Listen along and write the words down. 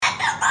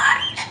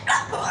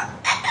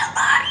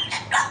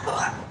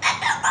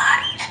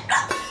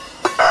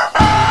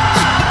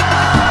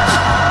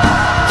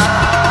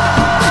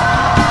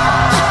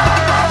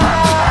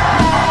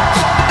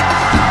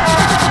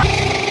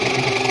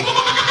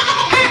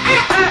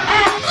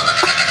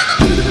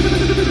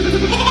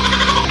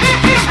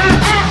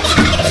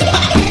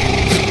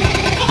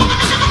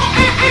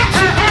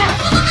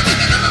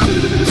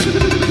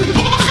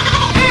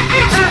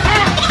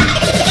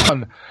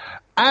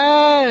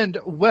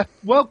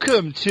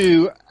welcome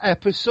to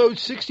episode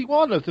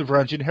 61 of the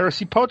Varangian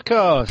Heresy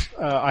podcast.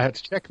 I had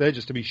to check there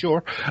just to be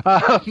sure.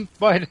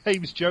 My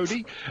name's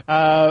Jody.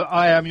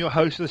 I am your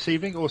host this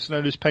evening, also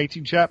known as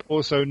Painting Chap,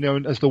 also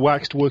known as the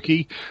Waxed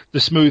Wookie, the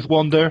Smooth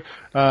Wander,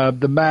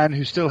 the man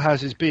who still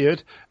has his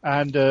beard,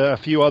 and a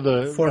few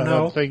other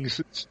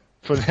things.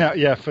 For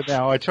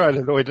now. I try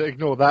to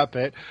ignore that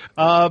bit.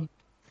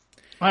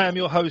 I am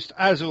your host,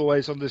 as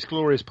always, on this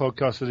glorious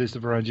podcast that is the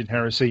Varangian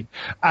Heresy.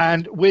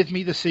 And with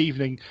me this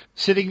evening,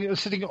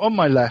 sitting on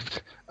my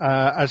left,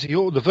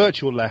 the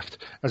virtual left,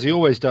 as he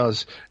always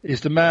does,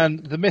 is the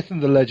man, the myth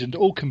and the legend,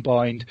 all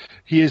combined.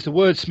 He is the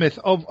wordsmith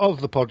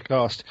of the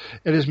podcast.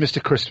 It is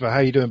Mr. Christopher. How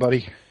you doing,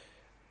 buddy?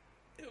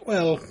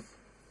 Well,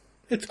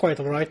 it's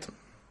quite all right.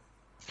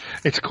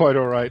 It's quite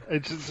all right.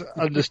 It's an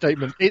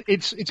understatement.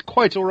 It's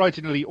quite all right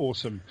and nearly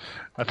awesome.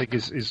 I think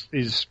is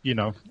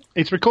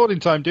it's recording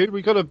time, dude.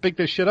 We got to pick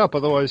this shit up,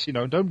 otherwise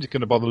nobody's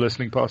going to bother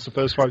listening past the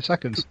first 5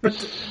 seconds.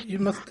 But you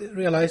must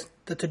realize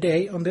that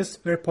today on this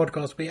very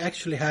podcast we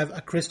actually have a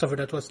Christopher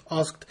that was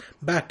asked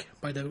back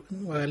by the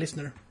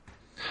listener.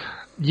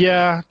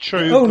 Yeah,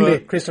 true. The only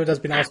Christopher that's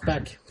been asked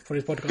back for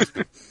his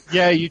podcast.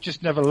 Yeah, you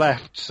just never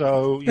left,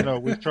 so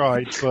we've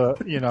tried,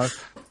 but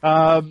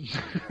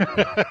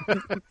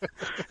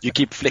You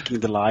keep flicking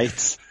the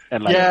lights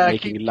and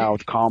making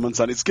loud comments,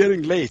 and it's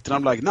getting late. And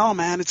I'm like, no,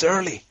 man, it's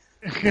early.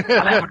 I'll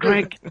have a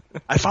drink.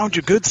 I found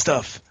you good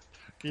stuff.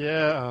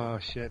 Yeah, oh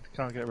shit,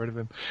 can't get rid of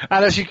him.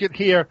 And as you can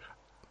hear,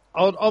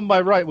 on my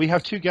right, we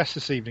have 2 guests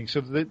this evening.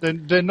 So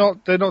they're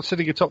not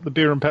sitting atop the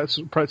beer and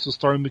pretzels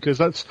throne, because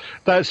that's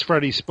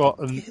Freddie's spot,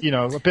 and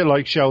a bit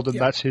like Sheldon,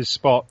 that's his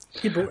spot.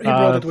 He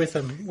brought it with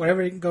him.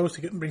 Wherever he goes,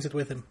 he brings it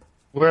with him.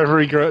 Wherever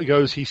he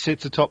goes, he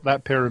sits atop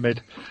that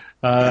pyramid.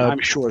 I'm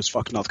sure as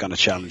fuck not going to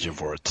challenge him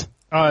for it.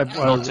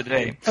 Not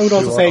today. I would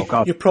also say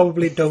you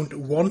probably don't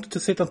want to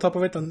sit on top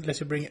of it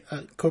unless you bring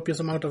a copious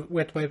amount of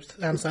wet wipes,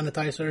 hand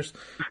sanitizers,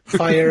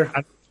 fire,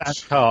 and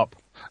tarp.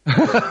 The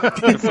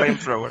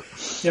flamethrower.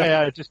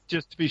 Yeah,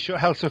 just to be sure.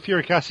 Hell,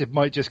 sulfuric acid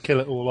might just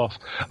kill it all off.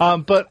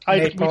 But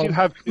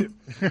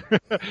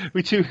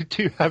we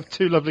do have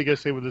 2 lovely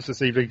guests here with us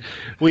this evening.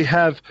 We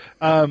have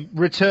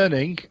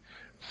returning,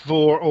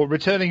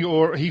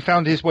 or he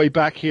found his way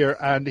back here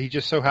and he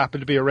just so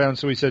happened to be around,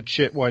 so he said,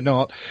 shit, why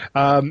not?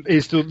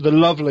 Is the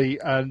lovely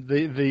and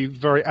the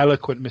very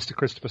eloquent Mr.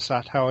 Christopher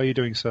Satt. How are you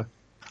doing, sir?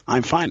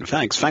 I'm fine,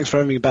 thanks. Thanks for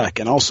having me back.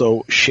 And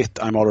also, shit,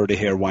 I'm already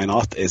here, why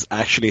not, is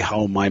actually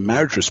how my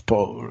marriage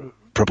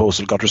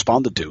proposal got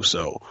responded to,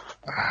 so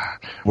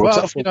works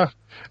out for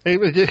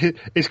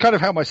it's kind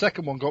of how my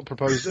second one got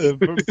proposed.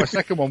 My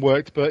second one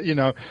worked, but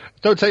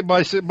don't take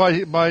my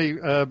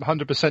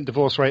 100%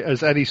 divorce rate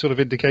as any sort of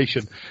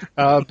indication,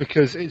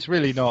 because it's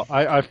really not.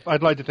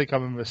 I'd like to think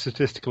I'm a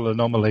statistical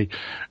anomaly,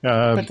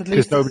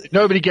 because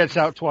nobody gets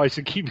out twice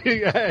and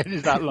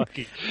is that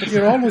lucky. But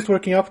you're almost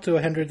working up to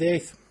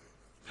 108th.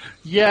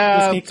 Yeah,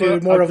 just need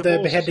to more of the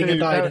beheading and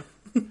died.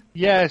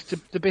 Yes,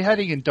 the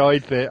beheading and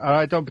died bit.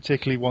 I don't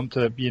particularly want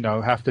to,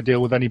 have to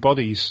deal with any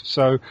bodies.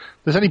 So, if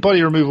there's any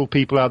body removal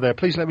people out there,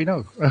 please let me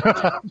know.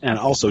 And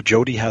also,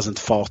 Jody hasn't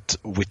fought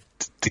with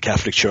the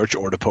Catholic Church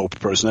or the Pope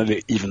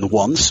personally even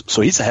once,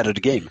 so he's ahead of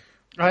the game.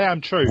 I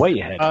am, true. Way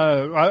ahead.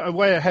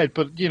 Way ahead,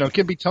 but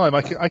give me time.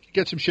 I could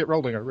get some shit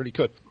rolling. I really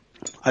could.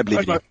 I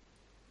believe you.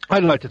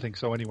 I'd like to think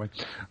so anyway.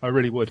 I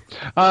really would.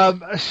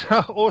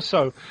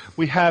 Also,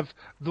 we have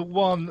the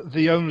one,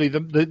 the only,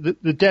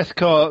 the Death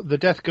Guard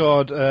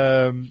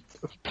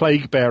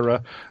plague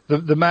bearer,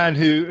 the man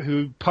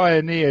who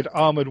pioneered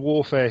armored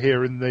warfare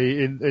here in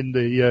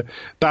the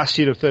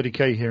bastion of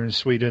 30k here in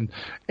Sweden.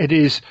 It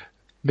is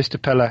Mr.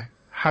 Pelle.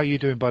 How are you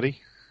doing, buddy?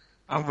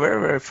 I'm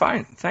very, very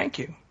fine. Thank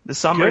you. The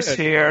summer's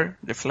here.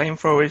 The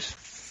flamethrower is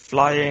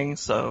flying,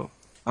 so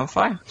I'm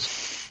fine.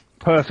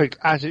 Perfect,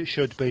 as it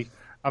should be.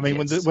 I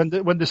mean, yes.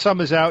 when the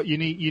summer's out, you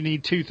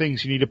need 2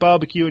 things. You need a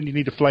barbecue and you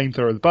need a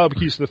flamethrower. The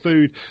barbecue's for the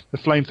food. The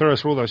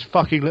flamethrower's for all those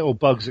fucking little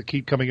bugs that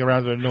keep coming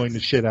around and annoying the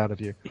shit out of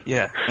you.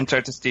 Yeah, and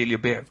try to steal your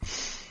beer.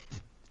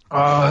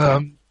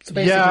 So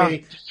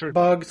basically,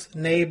 bugs,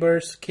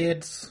 neighbors,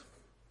 kids.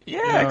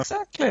 Yeah,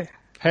 exactly.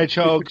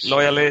 Hedgehogs.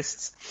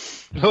 Loyalists.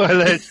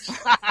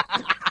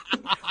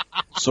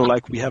 So,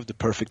 we have the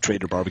perfect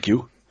trader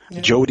barbecue.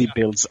 Yeah. Jody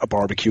builds a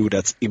barbecue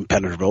that's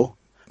impenetrable.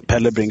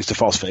 Pelle brings the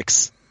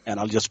Fosfix. And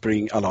I'll just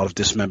bring a lot of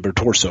dismembered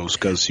torsos,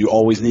 because you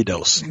always need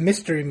those.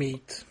 Mystery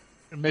meat.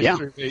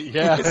 Mystery meat,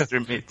 yeah.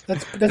 Mystery meat.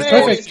 That's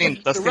perfect.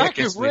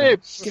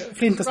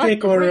 Flinta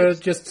steak or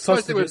just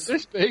sausages.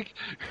 This big.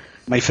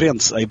 My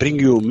friends, I bring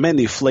you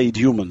many flayed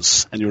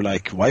humans. And you're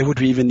like, why would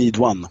we even need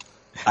one?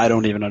 I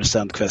don't even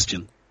understand the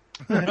question.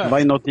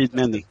 Why not need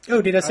many?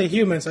 Oh, did I say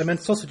humans? I meant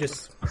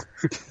sausages.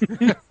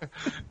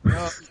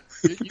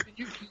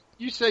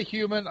 You say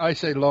human, I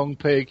say long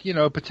pig.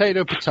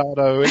 Potato.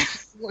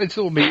 It's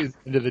all meat at the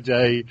end of the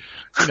day.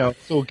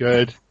 It's all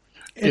good.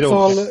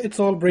 It's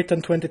all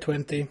Britain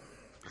 2020.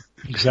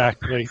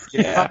 Exactly.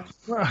 Yeah.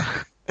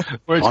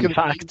 Fun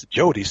fact: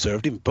 Jody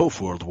served in both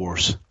world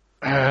wars.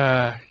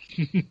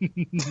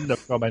 No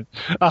comment.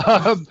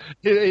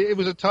 It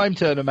was a time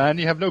turner, man.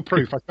 You have no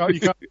proof. You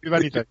can't prove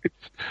anything. We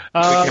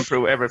can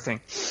prove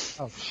everything.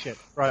 Oh shit!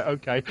 Right,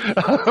 okay.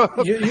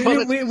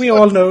 We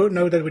all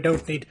know that we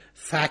don't need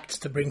facts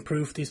to bring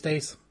proof these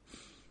days.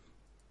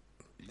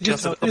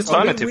 Just an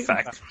alternative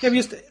fact. Yeah, we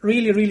just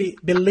really, really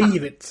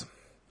believe it,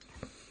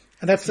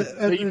 and that's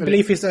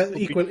belief is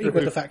equal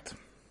to fact.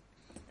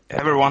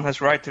 Everyone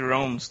has right to their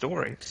own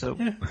story, so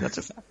that's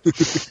a fact.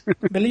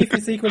 Belief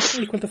is equal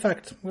to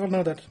fact. We all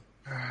know that.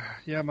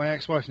 Yeah, my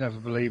ex-wife never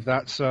believed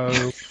that, so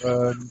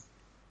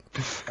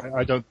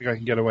I don't think I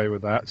can get away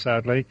with that,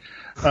 sadly.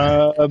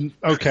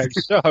 Okay,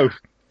 so...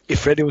 If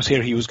Freddie was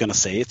here, he was going to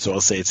say it, so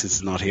I'll say it since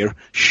he's not here.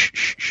 Shh,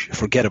 shh, shh.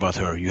 Forget about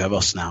her. You have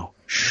us now.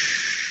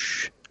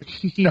 Shh.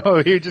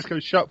 No, he just go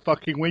shut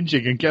fucking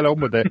whinging and get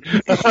on with it.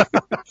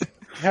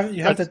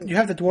 You have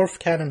the dwarf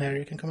cannon here.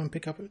 You can come and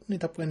pick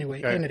it up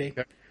anyway, any day.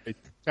 Okay.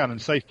 Cannon,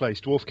 safe place.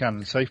 Dwarf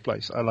cannon, safe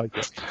place. I like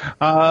it.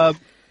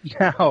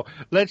 Now,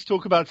 let's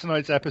talk about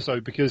tonight's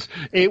episode, because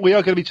we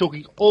are going to be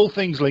talking all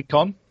things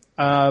Lincoln,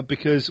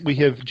 because we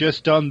have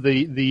just done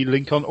the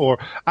Lincoln, or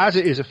as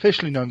it is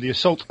officially known, the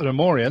Assault on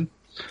Amorian,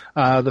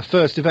 the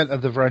first event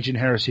of the Varangian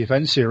Heresy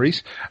event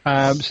series.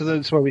 So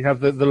that's why we have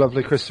the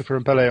lovely Christopher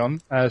and Pele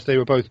on, as they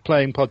were both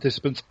playing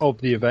participants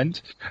of the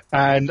event.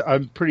 And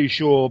I'm pretty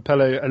sure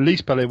at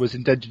least Pele was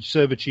indentured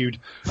servitude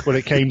when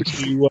it came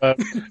to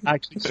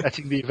actually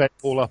setting the event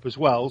all up as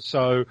well.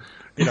 So,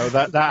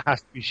 that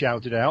has to be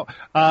shouted out.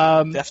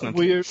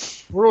 Definitely.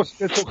 We're also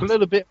going to talk a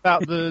little bit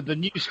about the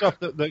new stuff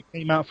that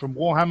came out from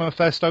Warhammer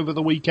Fest over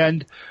the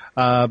weekend,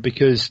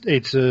 because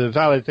it's a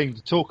valid thing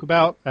to talk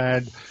about.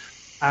 And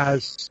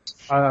as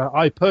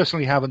I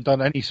personally haven't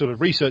done any sort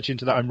of research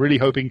into that, I'm really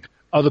hoping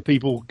other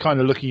people, kind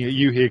of looking at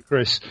you here,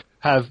 Chris,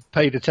 have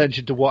paid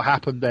attention to what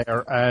happened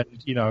there and,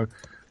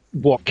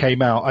 what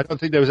came out. I don't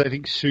think there was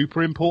anything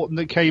super important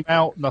that came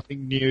out,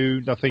 nothing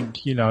new, nothing,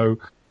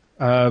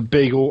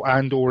 big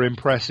or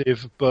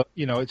impressive, but,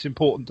 it's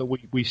important that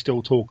we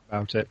still talk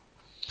about it.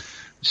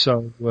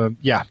 So,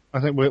 I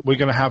think we're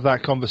going to have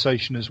that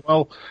conversation as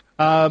well.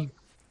 But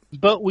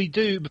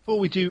before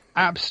we do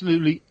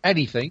absolutely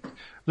anything,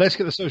 let's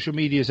get the social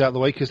medias out of the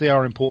way, because they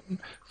are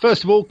important.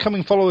 First of all, come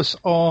and follow us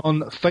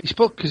on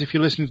Facebook, because if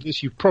you're listening to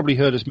this, you've probably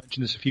heard us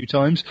mention this a few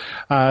times.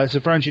 It's the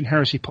Varangian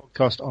Heresy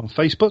Podcast on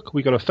Facebook.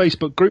 We've got a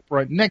Facebook group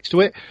right next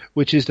to it,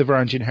 which is the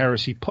Varangian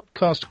Heresy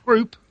Podcast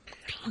group.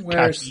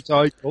 Where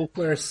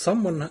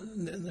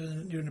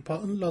someone during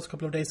the last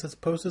couple of days has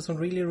posted some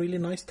really, really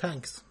nice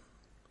tanks.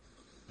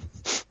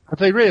 Have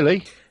they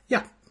really?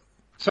 Yeah.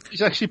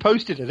 Somebody's actually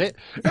posted it.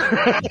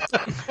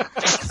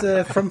 It's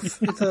a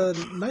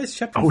nice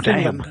chap from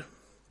Finland. Damn.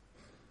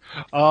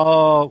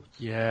 Oh,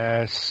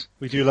 yes.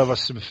 We do love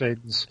us some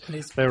Finns.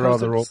 They're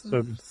rather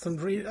awesome. Some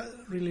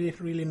really,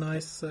 really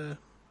nice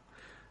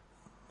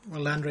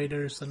Land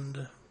Raiders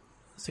and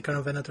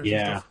Sicaran Venators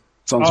and stuff.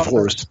 Sons of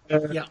Horus.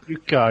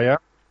 Yuka, yeah.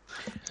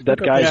 That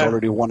guy's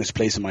already won his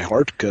place in my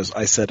heart, because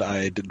I said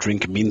I'd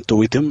drink Minto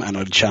with him and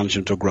I'd challenge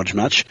him to a grudge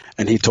match,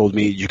 and he told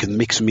me you can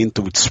mix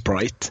Minto with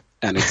Sprite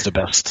and it's the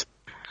best.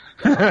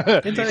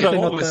 So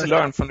always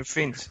learn from the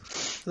Finns.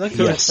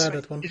 Yes.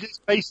 That one. Is it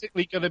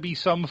basically going to be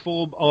some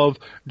form of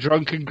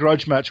drunken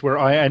grudge match where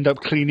I end up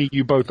cleaning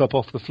you both up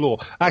off the floor?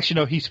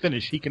 Actually, no, he's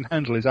finished. He can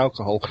handle his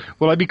alcohol.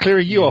 Will I be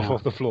clearing you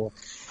off the floor?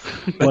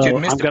 But you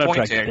missed the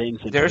point here.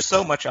 There's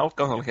so much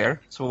alcohol here,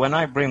 so when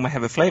I bring my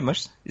heavy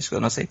flamers, he's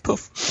going to say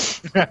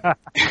poof.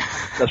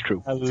 That's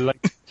true. I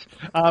like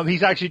it.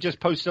 He's actually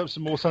just posted up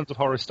some more Sons of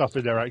Horror stuff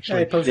in there, actually.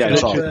 Yeah, he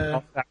posted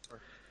up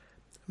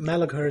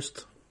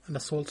Malaghurst and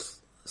Assault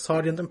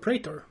Sergeant and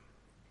Praetor.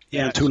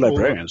 Yeah, and 2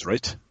 librarians,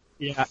 right?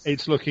 Yeah,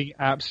 it's looking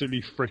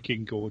absolutely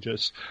freaking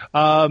gorgeous.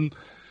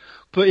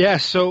 But yeah,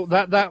 so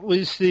that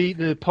was the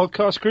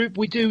podcast group.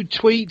 We do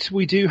tweet.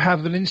 We do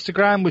have an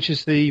Instagram, which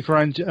is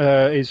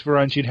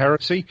Varangian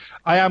Heresy.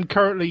 I am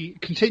currently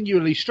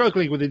continually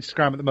struggling with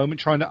Instagram at the moment,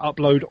 trying to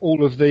upload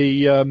all of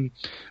the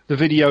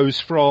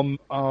videos from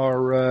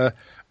our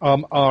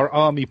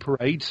army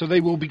parade. So they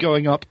will be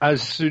going up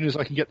as soon as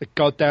I can get the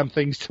goddamn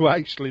things to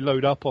actually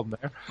load up on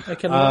there. I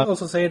can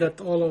also say that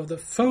all of the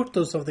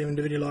photos of the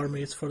individual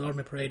armies for the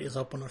army parade is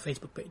up on our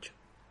Facebook page.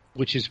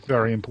 Which is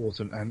very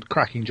important, and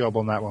cracking job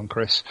on that one,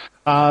 Chris.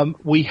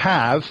 We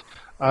have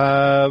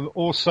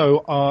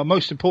also our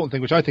most important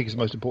thing, which I think is the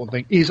most important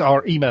thing, is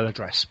our email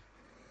address.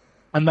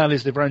 And that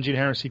is the Varangian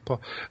Heresy,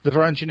 the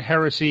Varangian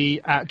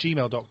Heresy at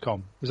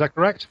gmail.com. Is that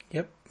correct?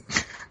 Yep.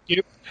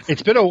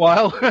 It's been a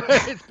while.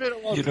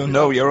 You don't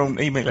know your own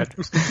email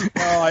address.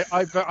 No,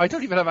 I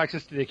don't even have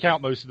access to the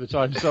account most of the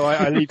time, so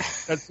I leave.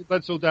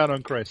 That's all down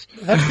on Chris.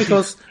 That's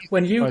because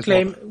when you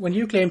claim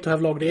to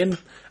have logged in,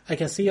 I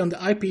can see on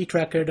the IP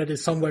tracker that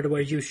is somewhere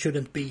where you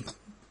shouldn't be.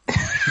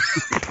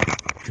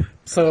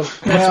 So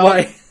that's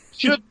why.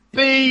 Should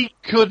be,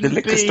 couldn't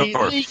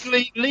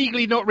be,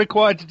 legally not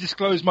required to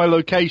disclose my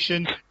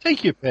location.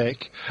 Take your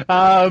pick.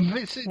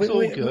 It's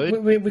all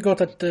good. We got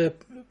that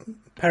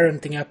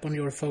parenting app on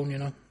your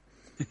phone,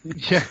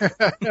 Yeah,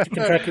 You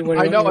can track it where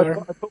I you know. are.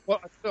 I put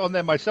it on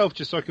there myself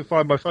just so I can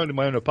find my phone in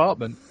my own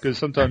apartment because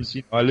sometimes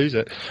I lose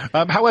it.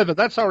 However,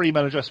 that's our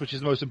email address, which is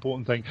the most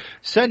important thing.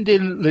 Send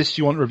in lists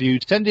you want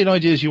reviewed. Send in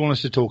ideas you want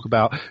us to talk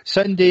about.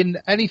 Send in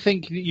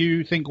anything that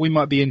you think we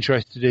might be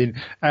interested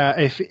in.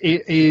 If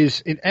it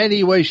is in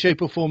any way,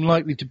 shape, or form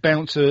likely to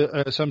bounce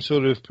some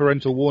sort of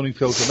parental warning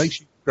filter, make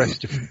sure you press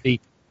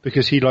differently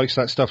because he likes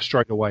that stuff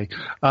straight away.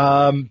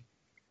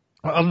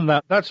 Other than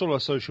that, that's all our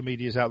social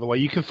medias out of the way.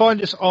 You can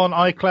find us on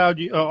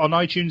iCloud, on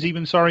iTunes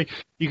even, sorry.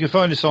 You can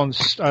find us on,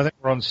 I think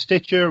we're on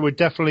Stitcher. We're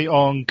definitely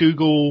on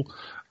Google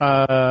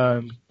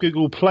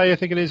Play, I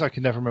think it is. I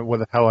can never remember what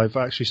the hell I've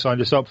actually signed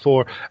us up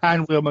for.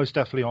 And we're most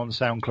definitely on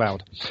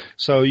SoundCloud.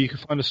 So you can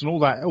find us on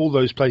all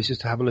those places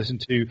to have a listen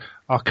to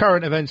our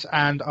current events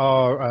and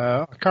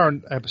our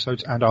current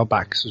episodes and our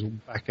back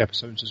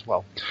episodes as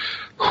well.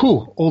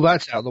 Whew, all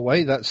that's out of the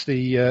way. That's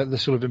the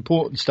sort of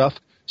important stuff.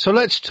 So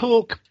let's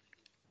talk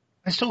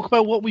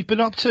about what we've been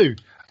up to,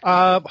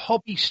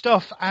 hobby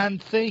stuff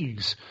and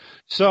things.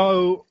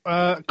 So,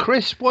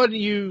 Chris, why don't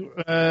you?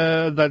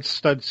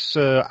 That's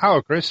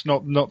our Chris,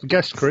 not the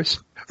guest Chris.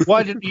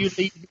 Why don't you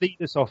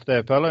lead us off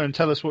there, fella, and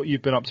tell us what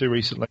you've been up to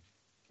recently?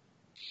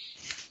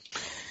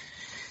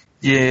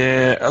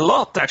 Yeah, a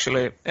lot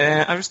actually.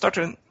 I've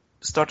started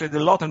a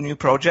lot of new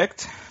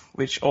projects,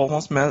 which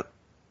almost meant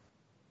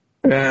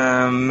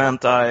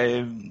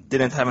I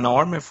didn't have an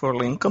army for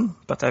Lincoln,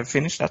 but I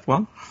finished that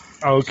one.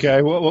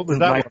 Okay, what was that the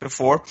night one?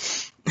 before?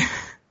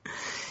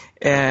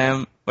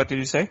 What did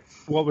you say?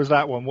 What was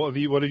that one? What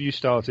have you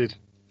started?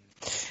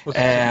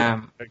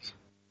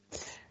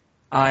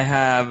 I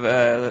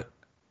have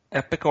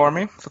Epic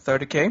Army for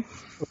 30k.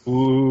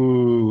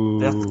 Ooh.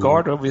 Death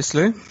Guard,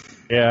 obviously.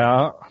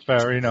 Yeah,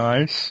 very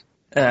nice.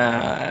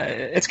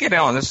 It's getting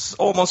on. It's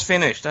almost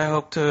finished. I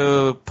hope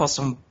to post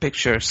some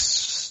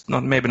pictures.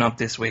 Maybe not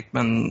this week,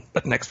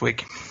 but next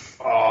week.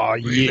 Oh,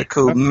 Really yeah.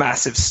 cool,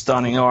 massive,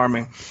 stunning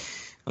army.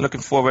 I'm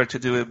looking forward to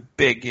do a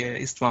big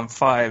Istvan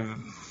 5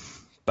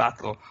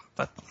 battle.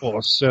 But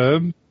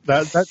Awesome.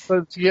 That's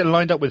to get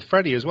lined up with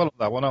Freddy as well on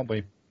that one, aren't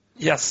we?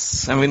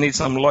 yes, and we need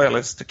some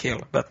loyalists to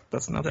kill, but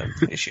that's another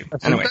issue.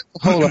 Anyway. That's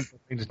a whole other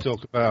thing to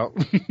talk about.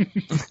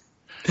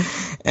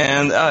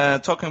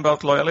 And talking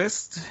about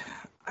loyalists,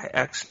 I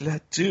actually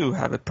do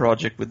have a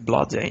project with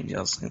Blood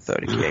Angels in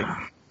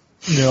 30k.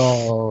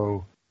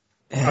 No.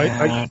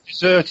 Are you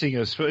deserting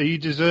us? Are you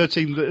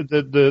deserting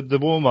the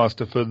War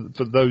Master for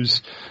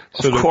those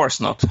sort of... Of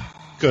course not.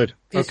 Good.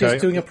 He's Okay.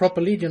 just doing a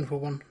proper Legion for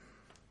one.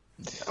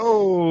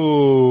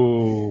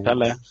 Oh.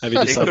 Pelle, have you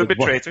They decided could be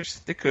what? traitors.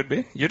 They could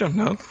be. You don't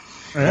know.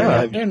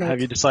 Yeah. They're not.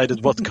 Have you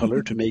decided what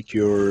color to make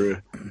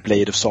your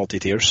Blade of Salty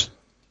Tears?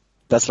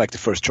 That's like the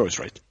first choice,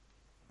 right?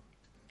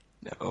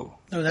 No.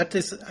 No, that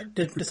is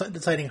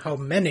deciding how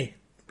many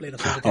Blade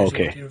of Salty Okay.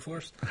 you want to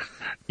reinforce.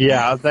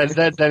 Yeah, then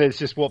it's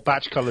just what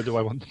batch color do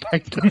I want to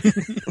paint?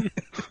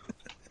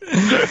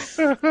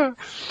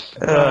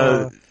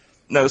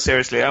 No,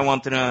 seriously, I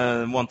wanted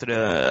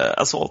a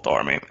assault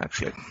army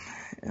actually,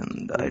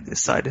 and I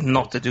decided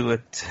not to do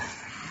it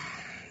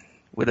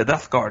with a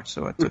Death Guard,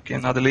 so I took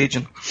another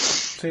Legion.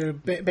 So you're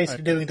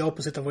basically doing the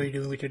opposite of what you're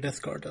doing with your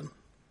Death Guard then.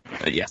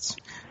 Yes,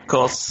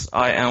 because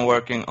I am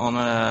working on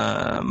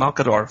a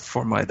Malkador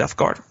for my Death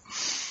Guard.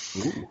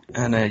 Ooh.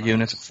 And a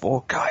unit of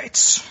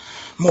Volkites.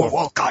 More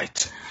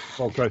Volkite.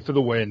 Okay, for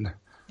the win.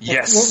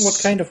 Yes. What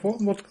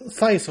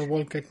size of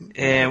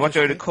Volkite? What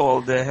are they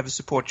called? They have a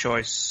support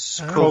choice.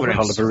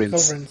 Culverins.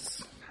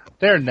 Culverins.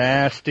 They're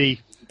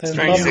nasty. They're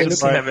Strength lovely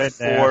 6, looking. level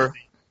 4.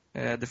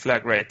 The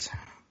flag rate.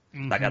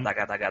 Daga,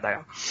 daga, daga,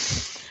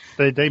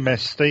 daga.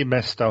 They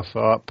mess stuff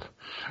up.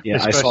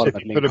 Yeah, I saw it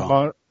at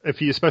Lincoln.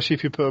 Especially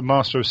if you put a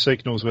Master of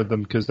Signals with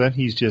them, because then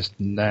he's just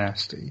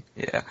nasty.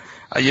 Yeah.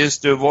 I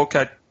used the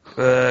Volkite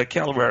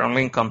Calver on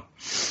Lincoln.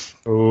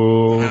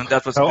 Oh, And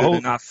that was good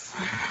enough.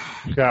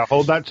 Yeah,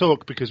 hold that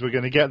talk because we're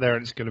going to get there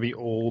and it's going to be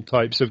all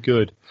types of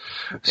good.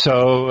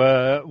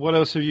 So, what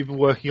else have you been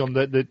working on?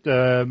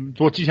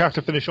 What did you have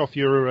to finish off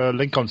your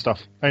Lincoln stuff?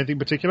 Anything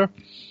particular?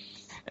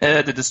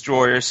 The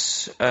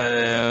destroyers.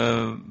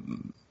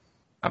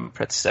 I'm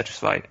pretty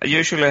satisfied. I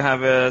usually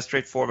have a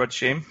straightforward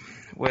team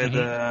with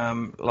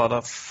a lot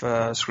of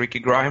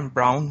Shrieky Grime,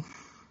 brown,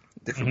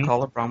 different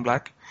color, brown,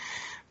 black.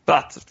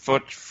 But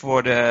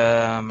for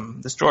the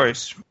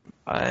destroyers,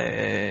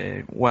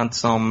 I went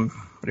some,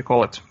 what do you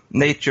call it?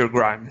 Nature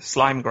grime,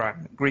 slime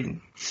grime, green.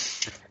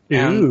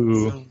 And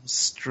Ooh. some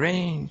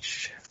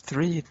strange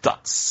 3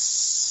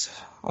 dots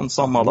on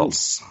some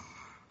models.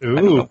 Ooh.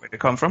 I don't know where they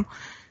come from.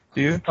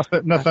 Do you?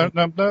 No,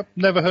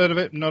 never heard of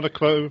it. Not a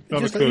clue.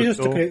 Not a clue Just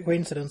at all. a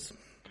coincidence.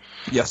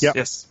 Yes, Yep.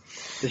 yes.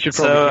 They should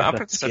So probably get I'm that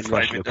pretty skin satisfied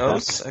rush with look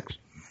those.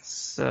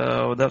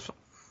 So that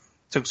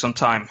took some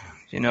time.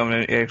 You know,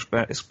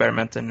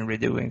 experimenting and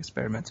redoing.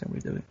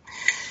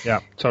 Yeah,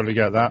 totally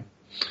get that.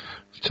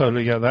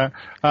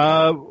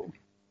 But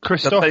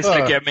Christopher.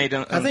 basically, I made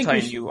an I think entire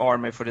we should- new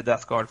army for the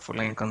Death Guard for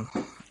Lincoln.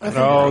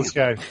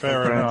 Okay,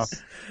 fair enough.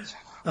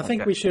 I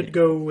think we should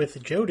go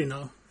with Jody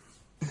now.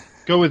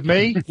 Go with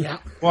me? Yeah.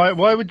 Why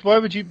would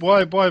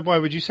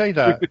you say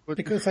that?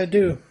 Because I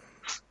do.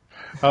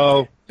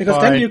 Oh, because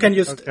fine. then you can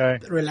just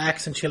Okay.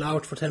 relax and chill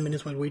out for 10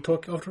 minutes while we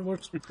talk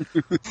afterwards.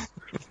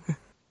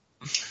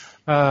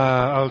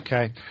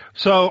 Okay.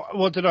 So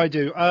what did I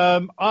do?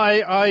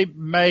 I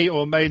may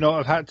or may not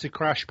have had to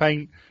crash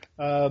paint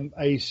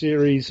a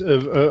series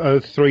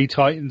of 3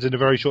 Titans in a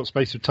very short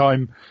space of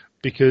time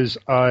because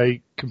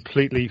I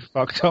completely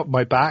fucked up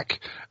my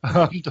back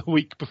the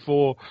week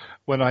before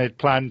when I had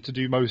planned to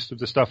do most of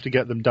the stuff to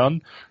get them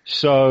done.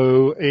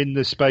 So in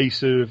the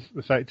space of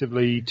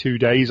effectively 2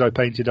 days, I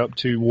painted up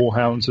 2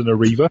 Warhounds and a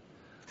Reaver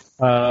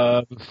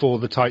for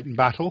the Titan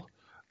battle.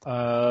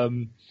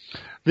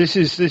 This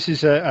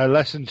is a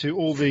lesson to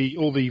all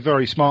the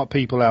very smart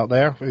people out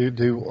there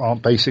who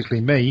aren't basically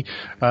me.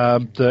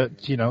 That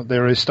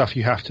there is stuff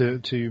you have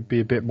to be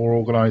a bit more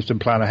organised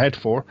and plan ahead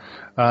for.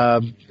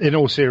 In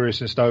all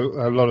seriousness,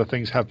 though, a lot of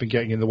things have been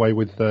getting in the way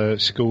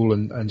with school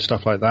and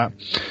stuff like that.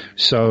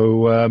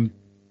 So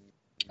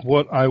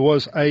what I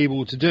was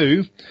able to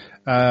do,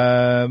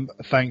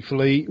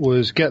 thankfully,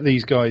 was get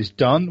these guys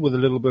done with a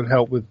little bit of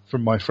help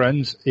from my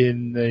friends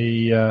in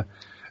the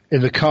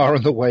car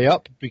on the way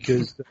up,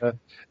 because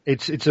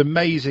it's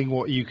amazing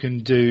what you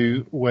can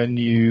do when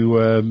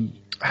you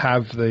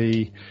have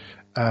the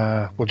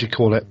what do you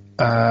call it?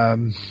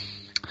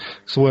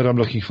 It's the word I'm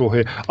looking for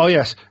here. Oh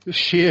yes,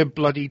 sheer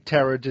bloody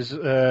terror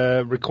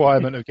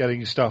requirement of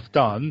getting stuff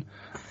done,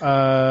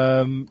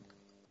 and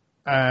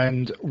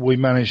we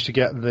managed to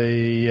get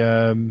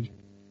them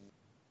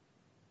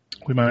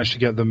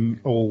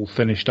all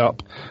finished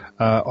up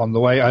on the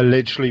way. I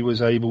literally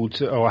was able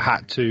to, or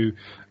had to,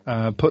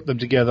 put them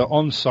together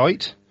on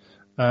site,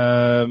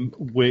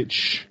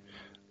 which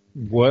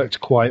worked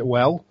quite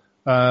well.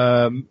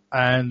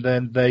 And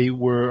then they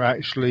were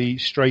actually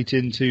straight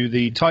into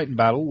the Titan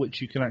battle,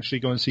 which you can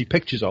actually go and see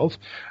pictures of.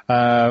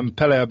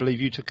 Pele, I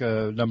believe you took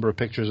a number of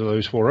pictures of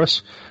those for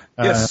us.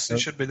 Yes, it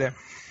should be there.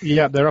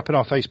 Yeah, they're up in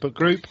our Facebook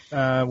group,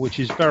 which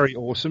is very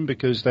awesome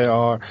because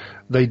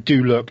they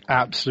do look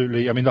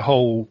absolutely, I mean, the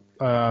whole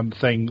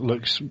thing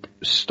looks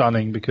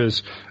stunning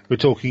because we're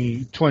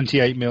talking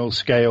 28mm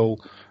scale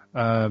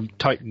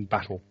Titan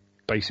battle,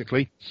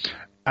 basically.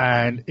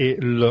 And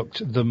it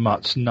looked the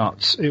mutts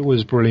nuts. It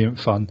was brilliant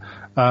fun.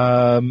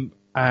 And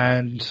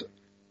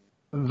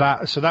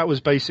that was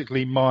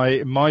basically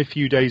my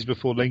few days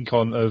before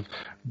Lincoln of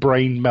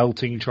brain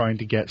melting trying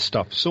to get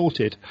stuff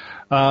sorted.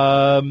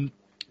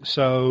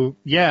 So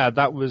yeah,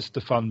 that was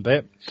the fun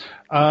bit.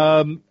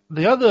 The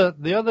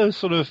other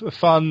sort of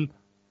fun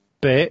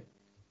bit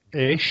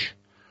ish,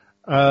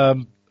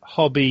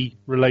 hobby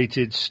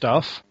related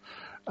stuff,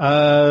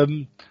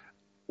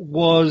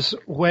 was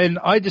when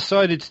I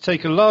decided to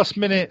take a last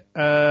minute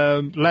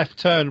left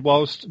turn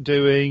whilst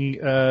doing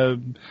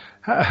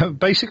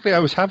basically I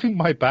was having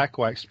my back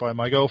waxed by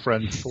my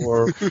girlfriend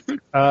for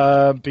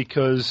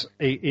because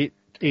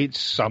it's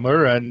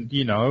summer and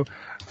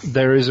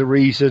there is a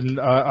reason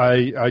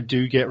I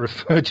do get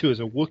referred to as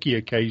a Wookiee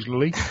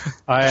occasionally.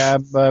 I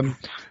am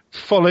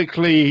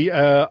follically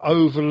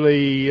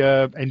overly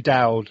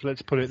endowed,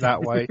 let's put it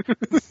that way.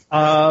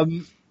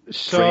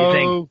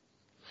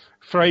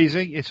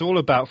 Phrasing, it's all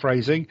about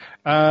phrasing.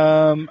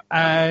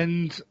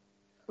 And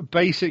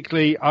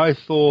basically I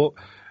thought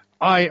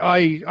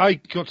I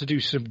got to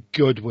do some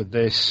good with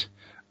this.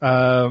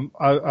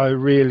 I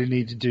really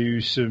need to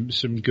do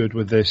some good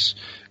with this.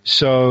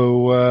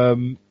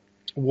 So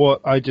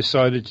what I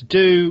decided to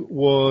do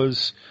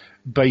was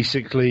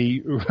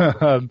basically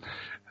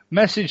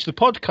message the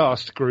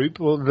podcast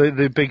group, or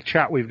the big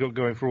chat we've got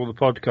going for all the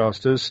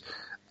podcasters,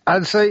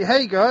 and say,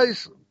 hey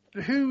guys,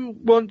 who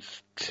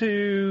wants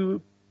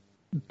to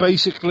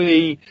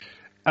basically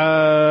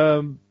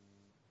pay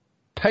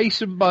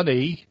some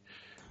money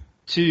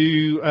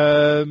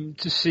to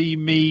see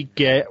me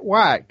get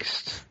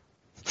waxed,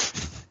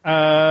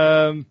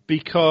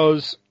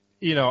 because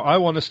I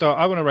want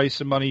to raise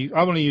some money.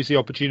 I want to use the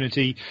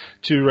opportunity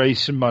to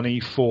raise some money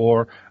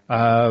for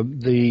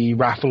the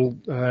raffle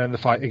and the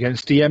fight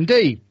against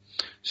DMD.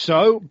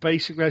 So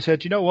basically I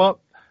said, you know what,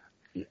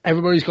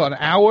 everybody's got an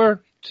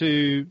hour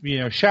to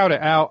shout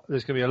it out.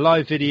 There's going to be a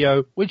live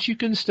video, which you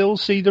can still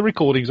see the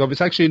recordings of.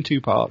 It's actually in 2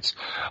 parts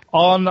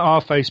on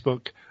our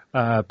Facebook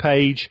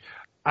page.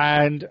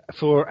 And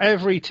for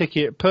every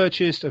ticket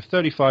purchased of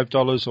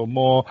 $35 or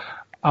more,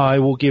 I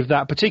will give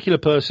that particular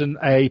person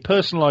a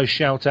personalized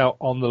shout out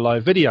on the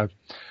live video,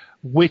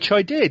 which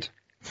I did.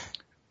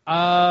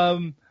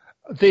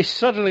 This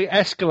suddenly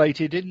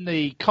escalated in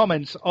the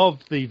comments of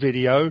the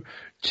video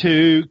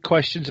to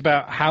questions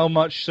about how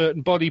much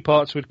certain body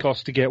parts would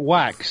cost to get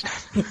waxed.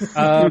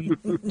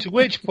 To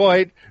which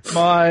point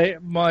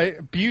my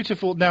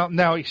beautiful,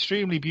 now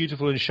extremely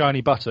beautiful and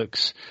shiny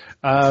buttocks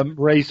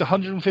raised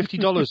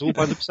 $150 all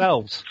by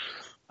themselves,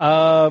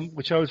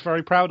 which I was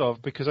very proud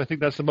of because I think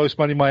that's the most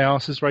money my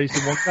ass has raised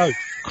in one go.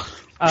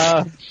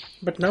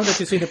 But now that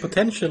you see the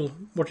potential,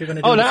 what you're going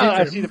to do in the now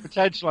future? I see the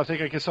potential. I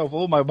think I can solve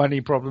all my money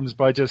problems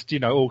by just,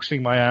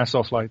 auctioning my ass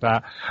off like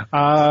that.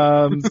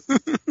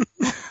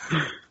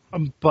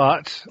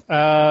 But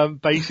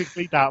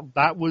basically,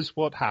 that was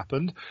what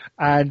happened,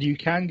 and you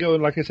can go,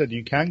 like I said,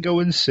 you can go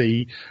and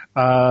see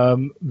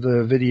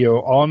the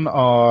video on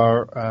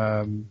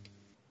our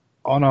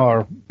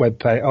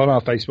webpage, on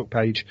our Facebook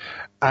page,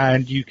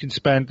 and you can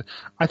spend,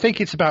 I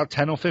think it's about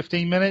 10 or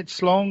 15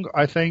 minutes long.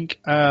 I think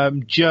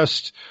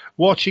just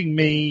watching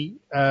me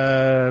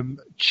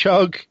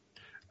chug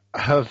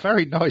a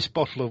very nice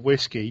bottle of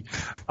whiskey.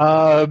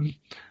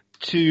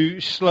 To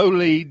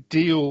slowly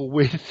deal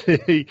with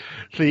the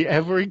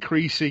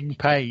ever-increasing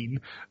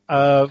pain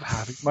of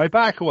having my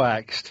back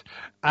waxed.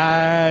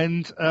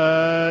 And,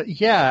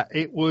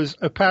 it was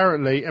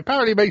apparently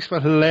makes for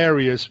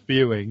hilarious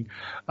viewing.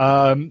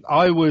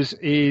 I was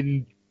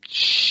in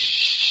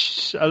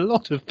a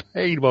lot of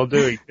pain while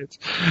doing it.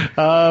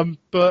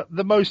 But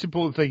the most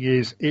important thing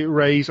is it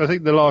raised, I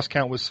think the last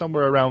count was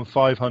somewhere around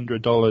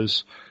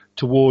 $500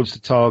 towards the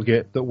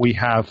target that we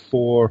have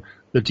for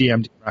the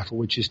DMD raffle,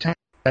 which is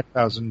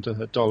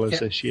 $10,000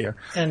 this year.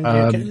 And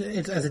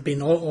it has it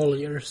been all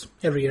years?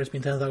 Every year it's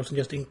been 10,000,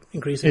 just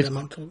increasing the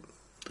amount of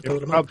the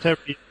total amount. Up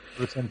every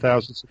year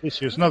 10,000, so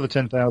this year's another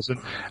 10,000,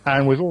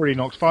 and we've already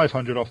knocked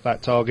 500 off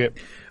that target.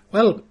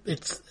 Well,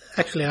 it's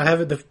actually, I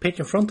have the page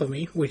in front of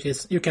me, which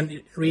is you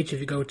can reach if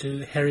you go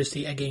to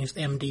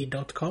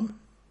heresyagainstmd.com,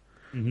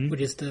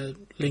 which is the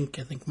link,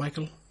 I think,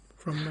 Michael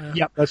from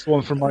that's the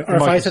one from my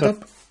RFI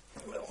setup.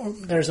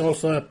 There's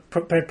also a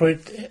prepared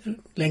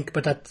link,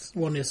 but that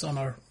one is on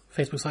our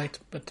Facebook site.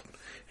 But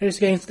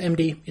Heresy Against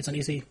MD, it's an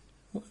easy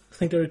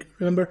thing to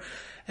remember.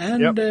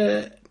 And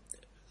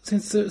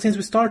since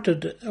we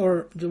started,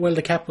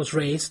 the cap was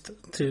raised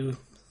to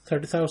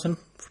 30,000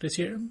 for this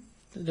year.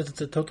 That's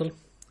the total.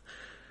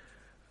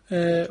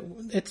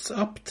 It's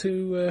up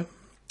to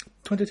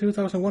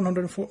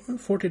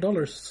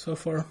 $22,140 so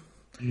far.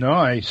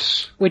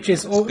 Nice. Which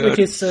is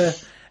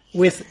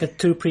with the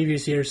 2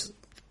 previous years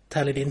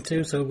tallied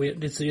into, so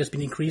it's just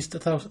been increased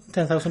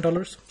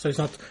 $10,000. So it's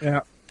not.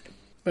 Yeah.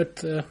 But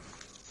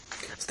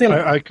still,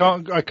 I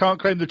can't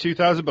claim the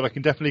 2,000, but I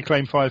can definitely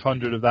claim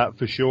 500 of that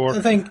for sure.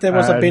 I think there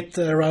was a bit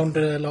around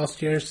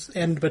last year's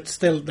end, but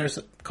still, there's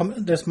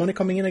money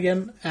coming in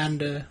again,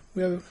 and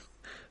we have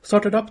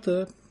started up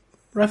the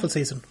raffle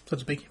season, so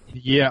to speak.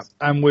 Yeah,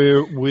 and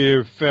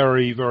we're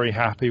very, very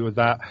happy with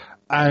that.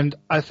 And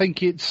I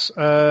think it's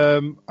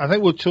I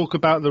think we'll talk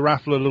about the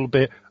raffle a little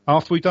bit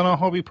after we've done our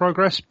hobby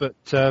progress. But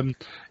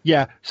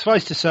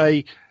suffice to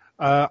say,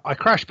 I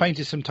crash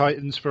painted some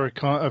Titans for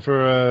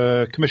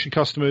a commission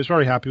customer. I was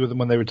very happy with them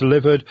when they were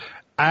delivered,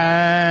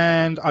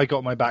 and I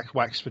got my back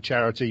waxed for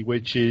charity,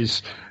 which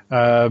is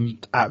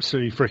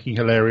absolutely freaking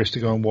hilarious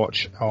to go and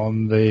watch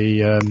on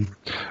the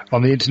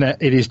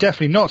internet. It is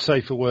definitely not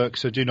safe for work,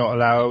 so do not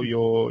allow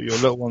your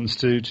little ones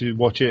to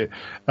watch it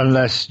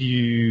unless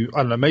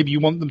maybe you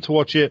want them to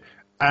watch it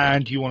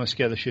and you want to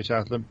scare the shit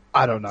out of them.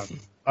 I don't know.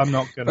 I'm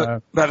not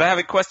gonna. But I have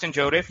a question,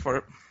 Jody,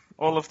 for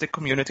all of the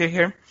community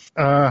here.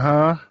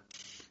 How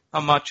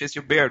much is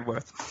your beard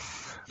worth?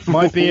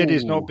 My beard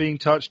is not being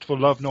touched for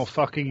love nor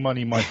fucking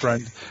money, my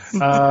friend.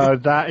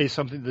 That is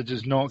something that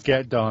does not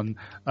get done,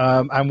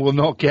 and will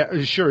not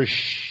get. Sure as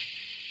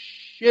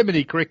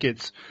shiminy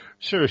crickets,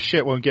 sure as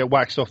shit won't get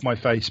waxed off my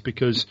face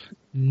because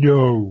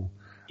no.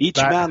 Each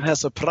man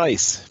has a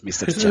price,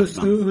 Mr. Chapman.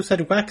 Who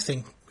said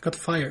waxing? Got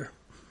fire.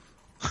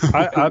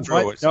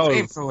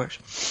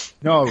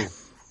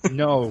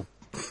 No.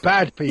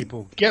 Bad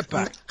people. Get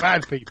back.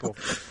 Bad people.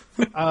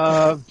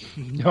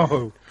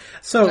 No.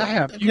 So,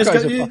 I'm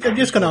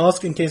just going to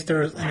ask, in case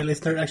there is any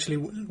listener actually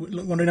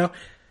wondering now,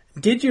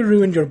 did you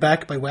ruin your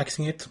back by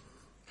waxing it?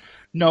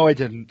 No, I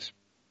didn't.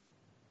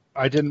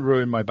 I didn't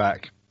ruin my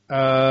back.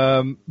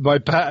 My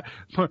back...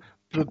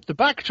 The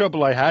back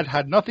trouble I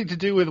had nothing to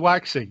do with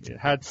waxing. It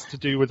had to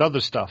do with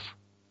other stuff.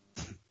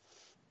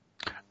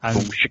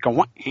 And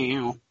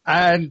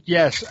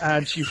yes,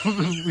 and she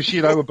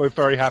and I were both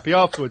very happy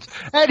afterwards.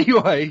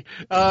 Anyway,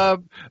 I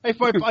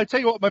tell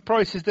you what, my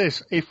price is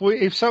this: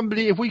 if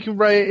somebody wants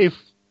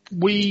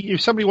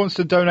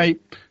to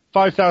donate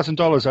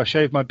 $5,000, I'll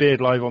shave my beard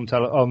live on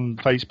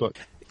Facebook.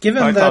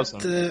 Given 5,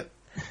 that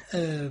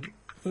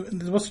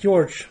it was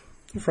George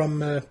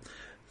from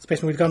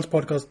Spaceman with Guns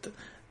podcast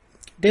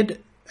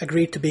did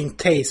agree to being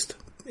tased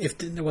if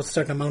there was a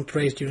certain amount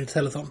raised during the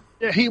telethon.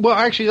 Yeah,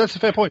 actually, that's a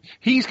fair point.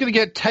 He's going to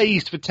get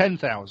tased for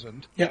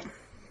 10,000. Yeah.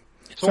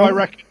 So I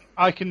reckon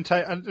I can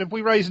take, and if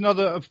we raise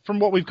another from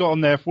what we've got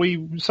on there,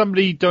 if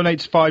somebody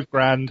donates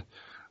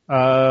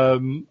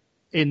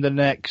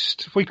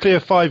 $5,000 if we clear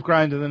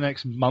 $5,000 in the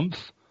next month,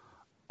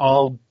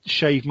 I'll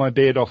shave my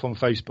beard off on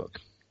Facebook.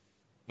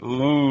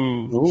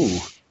 Ooh.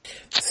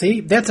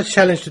 See, that's a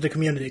challenge to the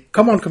community.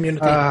 Come on,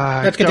 community.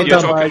 Let's get it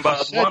done. You're talking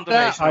about one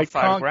donation of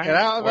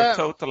 $5,000 or a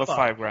total of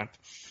 $5,000?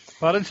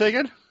 Pardon, say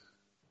again?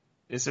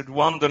 Is it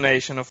one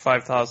donation of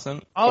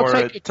 5,000 or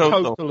take a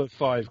total of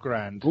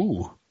 $5,000?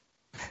 Ooh.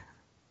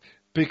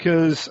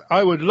 Because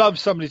I would love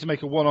somebody to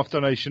make a one-off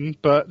donation,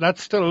 but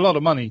that's still a lot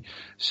of money.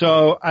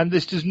 So, and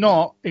this does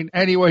not in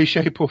any way,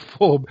 shape or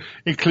form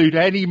include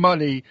any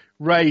money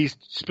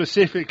raised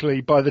specifically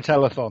by the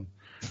telethon.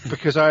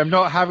 because I am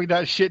not having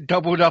that shit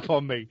doubled up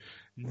on me.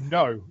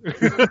 No.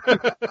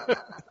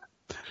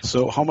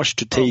 So how much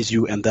to tase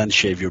you and then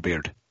shave your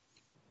beard?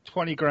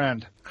 20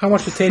 grand. How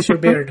much to tase your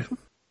beard?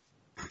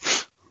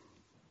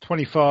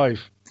 25.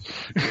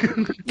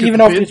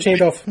 Even after it's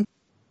shaved off.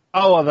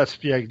 Oh, well,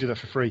 you can do that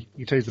for free.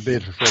 You can tase the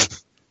beard for free.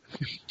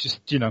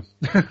 Just,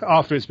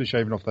 after it's been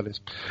shaven off, that is.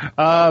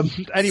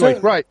 Anyway,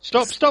 right.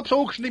 Stop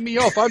auctioning me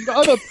off.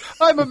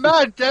 I'm a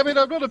man, damn it.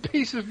 I'm not a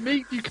piece of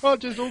meat. You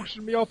can't just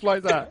auction me off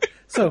like that.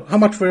 So, how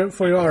much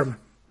for your arm?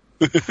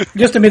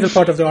 Just the middle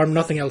part of the arm,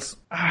 nothing else.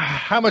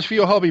 How much for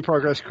your hobby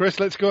progress, Chris?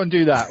 Let's go and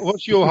do that.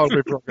 What's your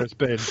hobby progress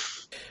been?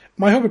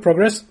 My hobby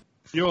progress?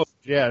 Yours,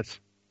 yes.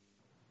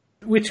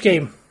 Which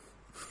game?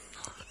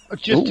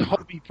 Just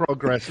hobby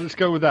progress. Let's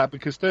go with that,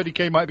 because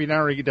 30k might be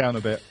narrowing it down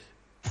a bit.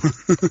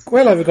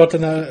 Well, I've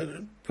gotten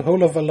a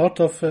whole of a lot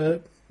of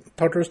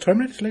Tartarus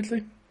Terminators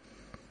lately.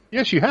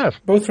 Yes, you have.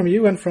 Both from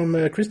you and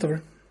from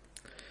Christopher.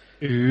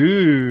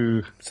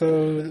 Ooh.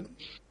 So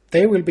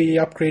they will be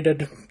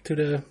upgraded to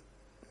the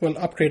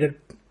upgraded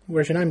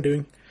version I'm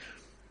doing.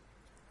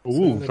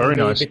 Ooh, so very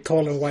nice. A bit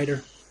taller and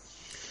wider.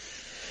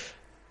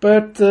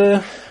 But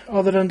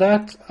other than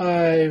that,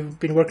 I've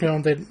been working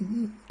on the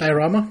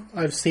diorama.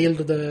 I've sealed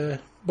the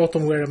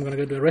bottom where I'm going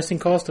to do a resting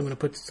cast. I'm going to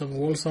put some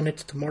walls on it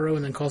tomorrow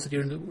and then cast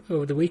it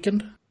over the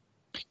weekend.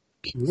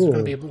 Cool. It's going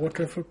to be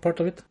water for part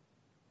of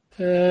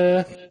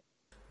it.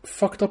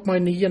 Fucked up my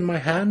knee and my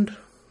hand.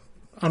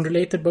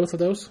 Unrelated, both of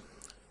those.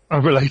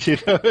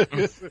 Unrelated.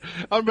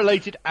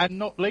 Unrelated and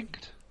not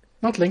linked?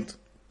 Not linked.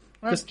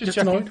 Just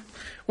annoyed.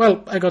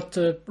 Well, I got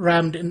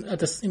rammed in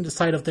the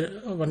side of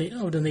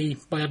the knee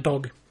by a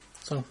dog.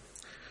 So,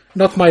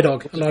 not my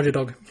dog, a larger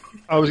dog.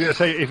 I was going to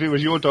say, if it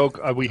was your dog,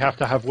 we have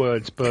to have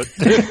words, but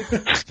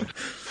if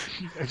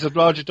it's a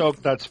larger dog,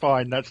 that's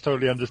fine. That's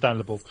totally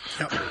understandable.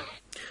 Yeah.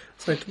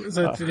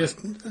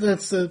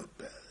 That's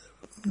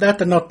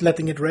that and not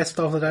letting it rest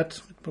after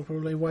that.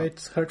 Probably why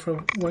it's hurt for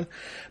a while.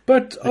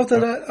 But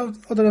other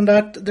than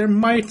that, there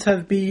might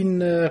have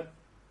been a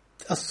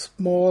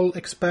small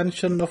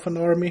expansion of an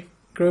army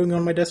growing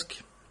on my desk.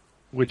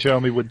 Which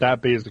army would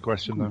that be, is the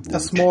question, though? A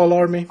small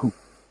army.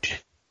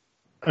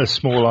 A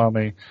small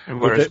army.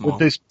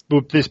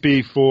 Would this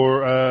be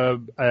for a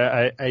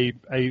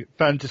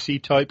fantasy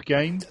type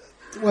game?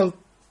 Well,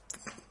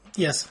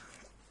 yes.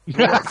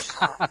 Yeah,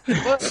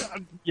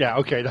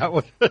 okay, that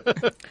one.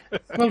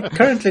 Well,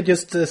 currently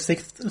just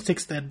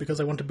six dead because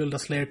I want to build a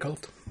Slayer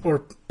cult or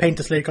paint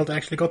a Slayer cult I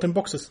actually got in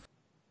boxes.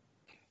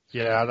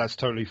 Yeah, that's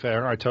totally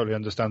fair. I totally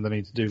understand the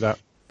need to do that.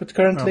 But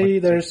currently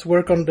there's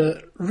work on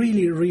the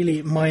really,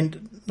 really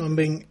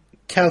mind-numbing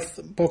Calth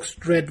Box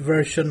Dread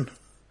version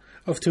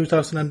of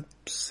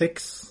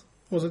 2006,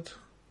 was it?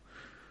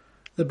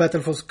 The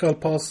Battle for Skull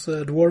Pass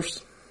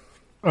Dwarves.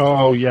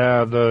 Oh,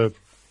 yeah, the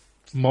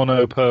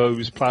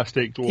monopose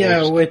plastic dwarves.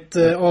 Yeah, with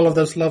all of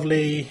those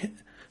lovely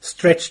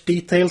stretch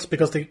details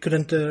because they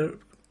couldn't...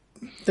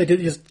 they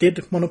just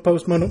did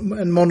monopose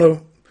and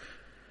mono...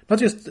 Not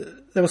just...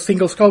 there was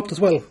single sculpt as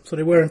well, so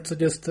they weren't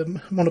just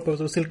monopose,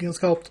 they were single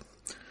sculpt.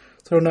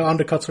 So no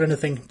undercuts or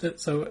anything.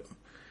 So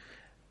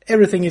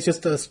everything is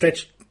just a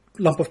stretched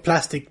lump of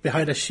plastic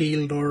behind a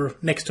shield or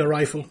next to a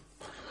rifle.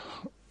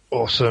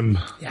 Awesome.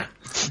 Yeah,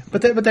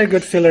 but they're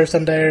good fillers,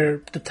 and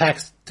they're the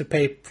tax to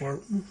pay for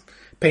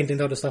painting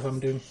the other stuff I'm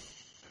doing.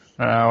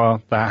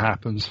 Well, that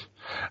happens.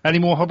 Any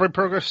more hobby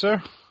progress,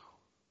 sir?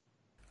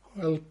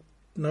 Well,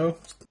 no.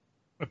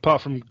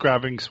 Apart from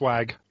grabbing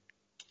swag.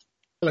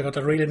 Well, I got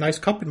a really nice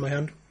cup in my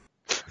hand.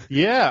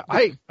 Yeah,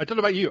 I don't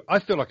know about you. I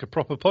feel like a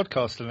proper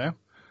podcaster now.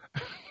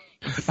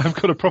 I've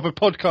got a proper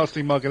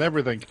podcasting mug and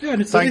everything. Yeah,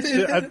 and it's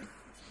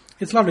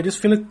lovely. Just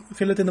fill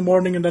it in the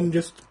morning and then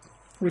just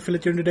refill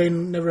it during the day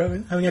and never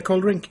having a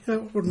cold drink.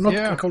 Or not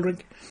a cold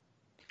drink.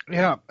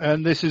 Yeah,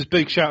 and this is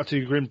big shout out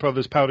to Grimm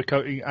Brothers Powder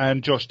Coating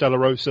and Josh Della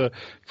Rosa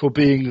for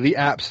being the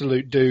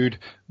absolute dude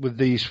with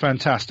these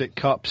fantastic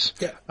cups.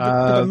 Yeah,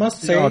 but I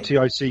must say,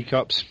 RTIC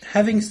cups.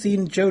 Having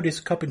seen Jody's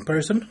cup in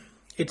person,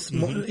 it's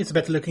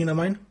better looking than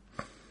mine.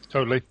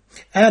 Totally.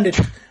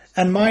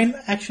 And mine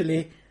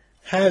actually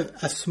have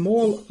a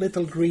small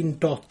little green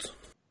dot.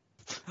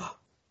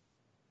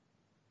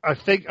 I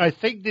think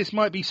this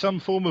might be some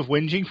form of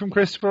whinging from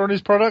Christopher on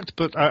his product,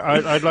 but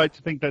I'd like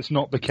to think that's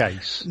not the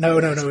case. No.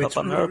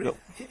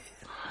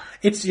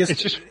 It's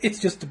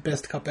just the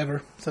best cup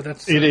ever. So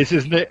that's it is,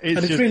 isn't it?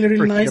 It's just really,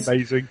 really nice.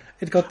 Amazing.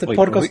 It got the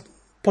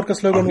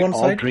podcast logo on one side.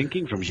 Are we all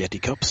drinking from Yeti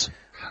cups?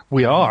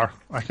 We are.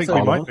 I think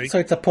we might be. So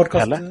it's a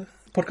podcast.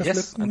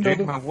 Yes, I'm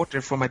drinking my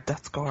water for my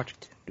Death Guard.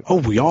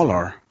 Oh, we all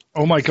are.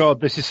 Oh my God!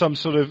 This is some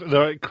sort of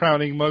the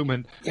crowning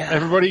moment. Yeah.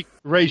 Everybody,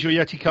 raise your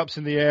Yeti cups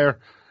in the air.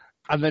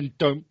 And then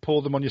don't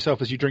pour them on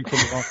yourself as you drink from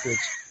them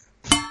afterwards.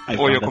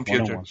 Or your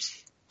computer.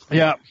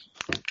 Yeah.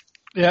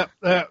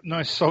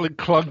 Nice solid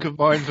clunk of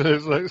mine for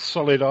this like,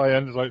 solid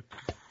iron. It's like,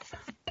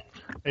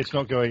 it's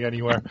not going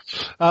anywhere.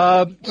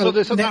 So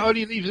that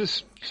only leaves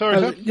us...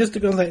 Sorry, just to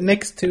go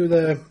next to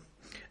the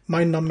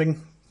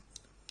mind-numbing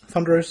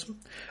Thunderers,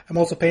 I'm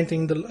also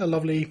painting a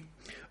lovely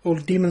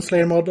old Demon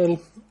Slayer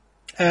model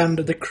And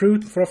the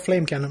crew for a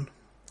flame cannon.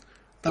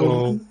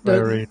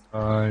 Very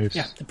nice.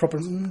 Yeah,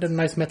 the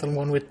nice metal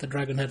one with the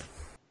dragon head.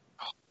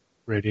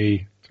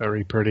 Pretty,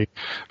 very pretty.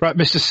 Right,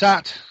 Mr.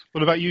 Sat,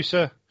 what about you,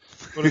 sir?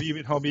 What have you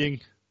been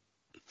hobbying?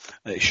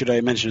 Should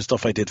I mention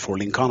stuff I did for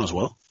Lincoln as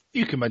well?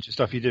 You can mention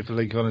stuff you did for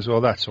Lincoln as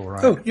well. That's all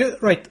right. Oh, yeah,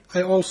 right.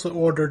 I also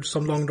ordered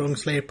some Long Dong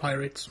Slayer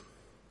pirates.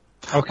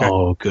 Okay.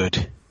 Oh,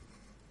 good.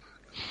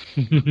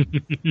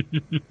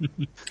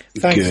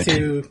 Thanks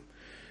to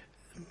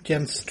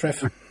Jens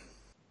Treff.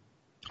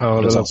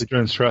 Oh, the lovely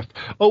Jens Treff.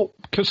 Oh,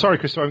 sorry,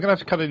 Christopher. I'm going to have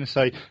to cut in and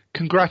say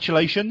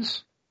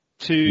congratulations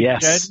to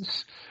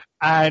Jens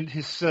and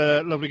his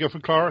lovely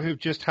girlfriend Clara, who've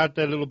just had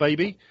their little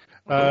baby.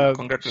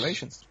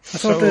 Congratulations.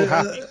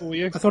 Happy for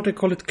you. I thought they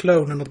called it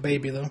clone and not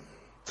baby, though.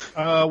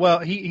 Well,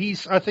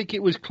 he's. I think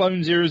it was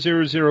Clone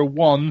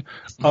 0001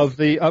 of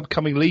the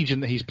upcoming Legion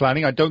that he's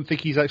planning. I don't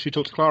think he's actually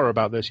talked to Clara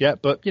about this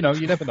yet, but you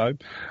never know.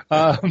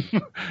 I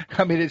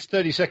mean, it's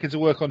 30 seconds of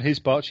work on his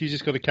part. She's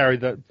just got to carry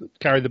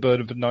the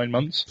burden for 9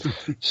 months.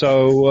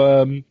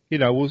 So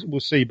we'll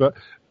see. But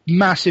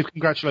massive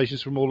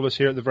congratulations from all of us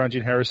here at the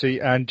Varangian Heresy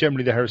and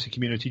generally the Heresy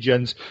community,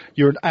 Jens.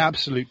 You're an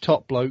absolute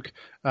top bloke,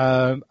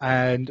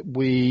 and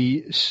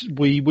we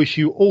wish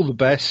you all the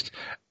best.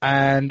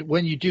 And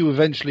when you do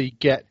eventually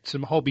get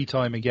some hobby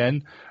time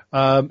again,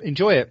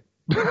 enjoy it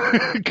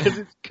because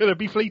it's going to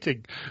be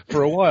fleeting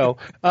for a while.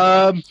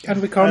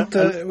 And we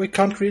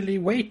can't really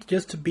wait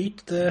just to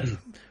beat the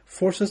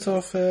forces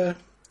of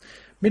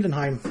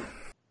Middenheim.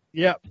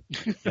 Yeah,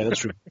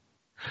 that's true.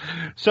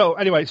 So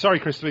anyway, sorry,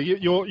 Christopher,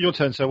 your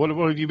turn, sir. What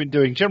have you been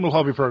doing? General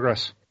hobby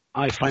progress.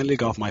 I finally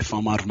got my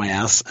thumb out of my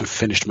ass and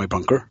finished my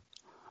bunker,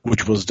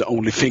 which was the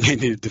only thing I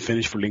needed to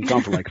finish for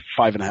Lincoln for like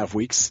 5.5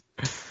 weeks.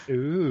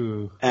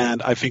 Ooh.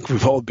 And I think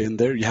we've all been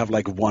there. You have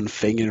like one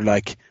thing and you're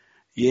like,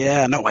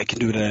 yeah, no, I can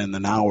do that in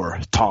an hour,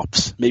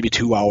 tops, maybe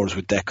 2 hours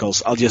with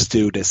decals. I'll just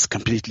do this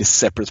completely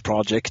separate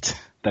project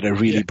that I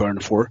really burn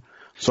for.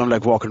 So I'm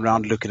like walking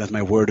around looking at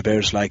my word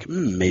bears like,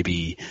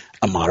 maybe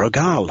a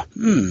Marogal,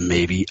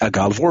 maybe a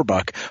Gal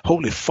Vorbak.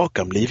 Holy fuck,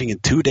 I'm leaving in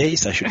 2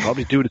 days. I should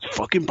probably do this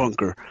fucking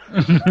bunker.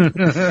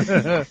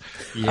 Yeah.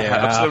 I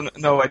have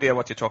absolutely no idea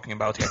what you're talking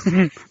about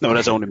here. No,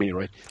 that's only me,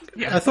 right?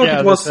 Yeah. I thought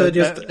it was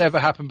just... never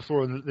happened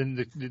before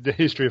in the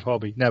history of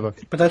hobby, never.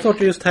 But I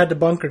thought you just had the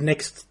bunker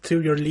next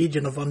to your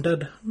Legion of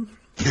Undead.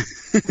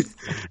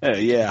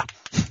 Yeah.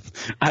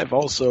 I've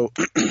also...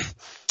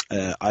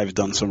 I've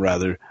done some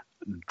rather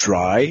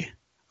dry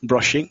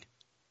brushing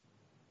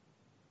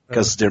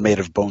because they're made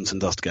of bones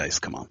and dust, guys.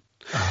 Come on.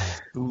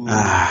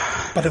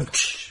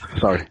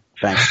 Sorry.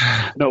 Thanks.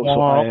 No,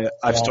 so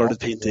I've started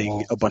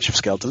painting a bunch of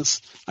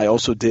skeletons. I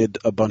also did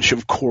a bunch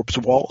of corpse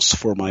walls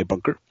for my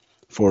bunker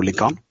for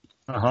Lincoln,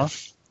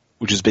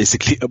 which is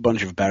basically a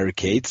bunch of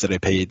barricades that I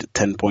paid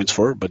 10 points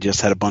for, but just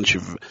had a bunch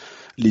of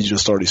Legion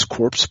of Astartes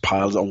corpse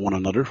piled on one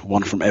another,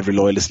 one from every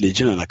Loyalist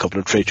Legion and a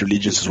couple of Traitor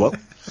Legions as well.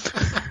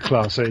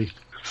 Classy.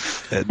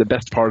 The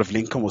best part of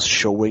Lincoln was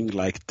showing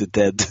like the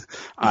dead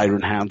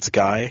Iron Hands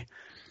guy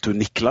to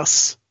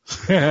Niklas.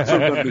 So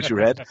don't lose your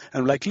head.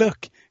 And I'm like,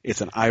 look,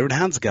 it's an Iron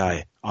Hands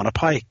guy on a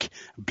pike,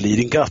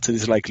 bleeding guts, and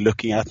he's like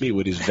looking at me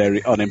with his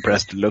very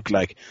unimpressed look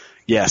like,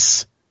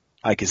 yes,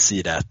 I can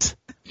see that.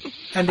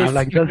 And I'm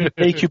like, does it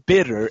make you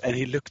bitter? And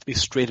he looked me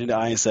straight in the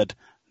eye and said,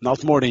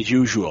 not more than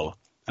usual.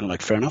 And I'm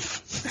like, fair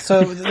enough.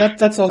 So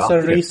that's also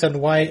a reason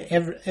why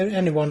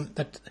anyone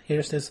that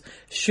hears this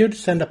should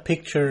send a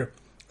picture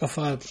of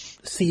a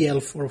sea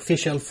elf or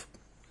fish elf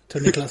to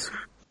Niklas.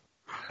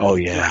 Oh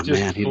yeah,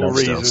 man, he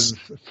loves those.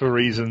 For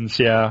reasons,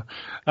 yeah.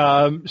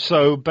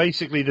 So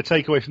basically, the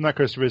takeaway from that,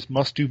 Christopher, is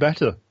must do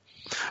better.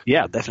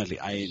 Yeah, definitely.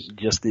 I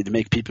just need to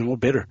make people more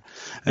bitter.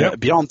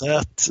 Yep. Beyond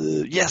that,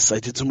 yes, I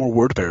did some more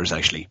word bearers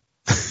actually.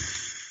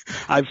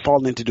 I've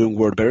fallen into doing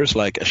word bearers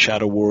like a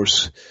Shadow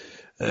Wars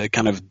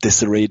kind of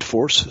disarrayed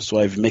force. So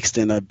I've mixed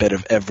in a bit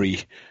of every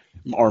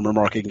armor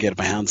mark I can get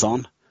my hands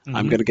on.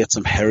 I'm going to get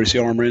some heresy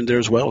armor in there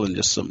as well and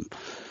just some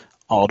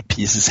odd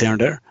pieces here and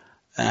there.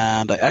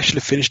 And I actually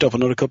finished up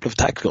another couple of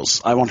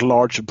tacticals. I want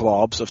large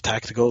blobs of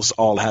tacticals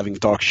all having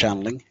dark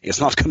channeling.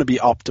 It's not going to be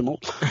optimal,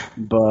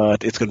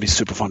 but it's going to be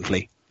super fun to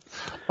play.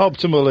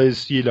 Optimal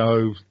is,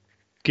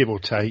 give or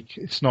take.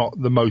 It's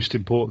not the most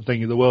important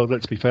thing in the world,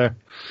 let's be fair.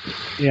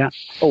 Yeah.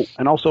 Oh,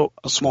 and also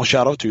a small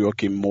shout out to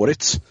Joachim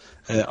Moritz.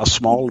 A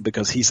small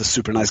because he's a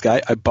super nice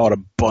guy. I bought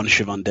a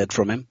bunch of undead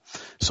from him.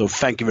 So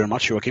thank you very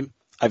much, Joachim.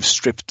 I've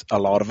stripped a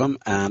lot of them,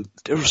 and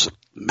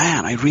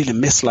I really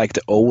miss like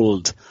the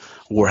old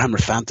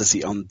Warhammer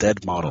Fantasy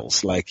undead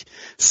models, like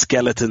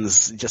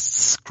skeletons just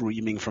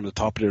screaming from the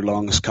top of their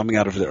lungs, coming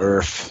out of the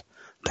earth.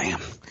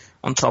 Damn.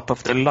 On top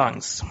of their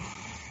lungs.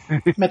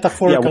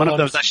 Metaphorical. Yeah, one of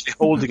them is actually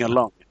holding a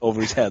lung over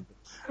his head.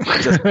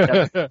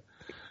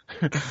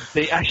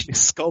 They actually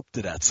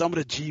sculpted that. Some of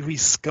the GW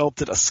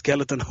sculpted a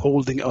skeleton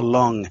holding a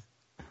lung.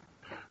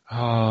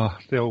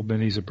 The old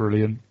minis are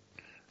brilliant.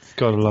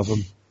 Gotta love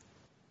them.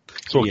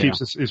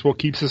 It's what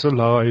keeps us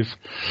alive.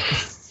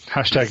 #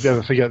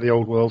 never forget the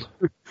old world.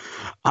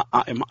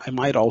 I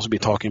might also be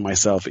talking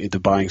myself into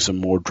buying some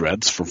more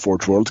dreads from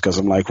Forge World because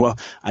I'm like, well,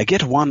 I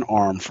get one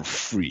arm for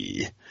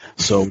free.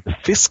 So the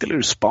fiscally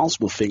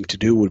responsible thing to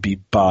do would be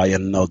buy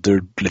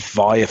another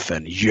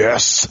Leviathan.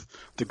 Yes!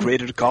 The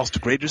greater the cost, the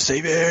greater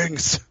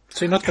savings!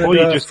 So you're not going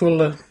to do a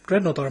full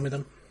Dreadnought army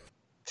then?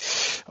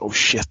 Oh,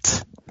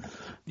 shit.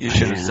 You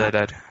should have said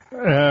that.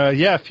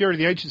 Fury of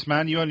the Ancients,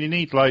 man. You only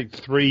need like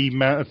three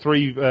normal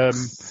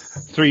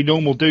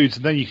dudes,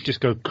 and then you can just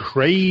go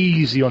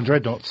crazy on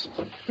dreadnoughts.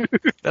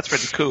 That's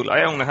pretty cool.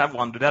 I only have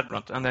one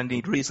dreadnought, and I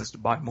need reasons to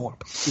buy more.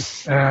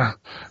 It's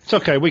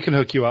okay. We can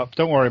hook you up.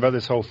 Don't worry about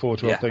this whole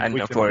Forge World thing. I'm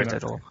not worried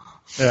at all.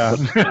 Yeah.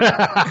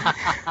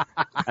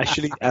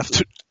 Actually,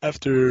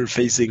 after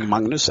facing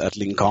Magnus at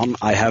Lincoln,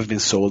 I have been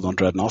sold on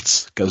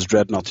dreadnoughts because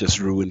dreadnought just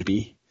ruined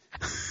me.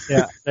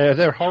 Yeah,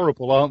 they're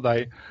horrible, aren't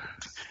they?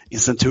 In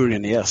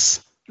Centurion,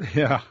 yes.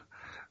 Yeah,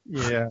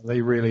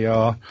 they really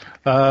are.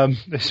 I'll leave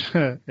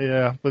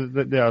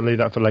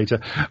that for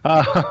later.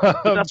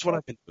 That's what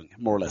I've been doing,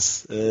 more or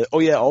less.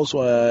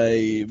 Also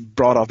I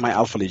brought out my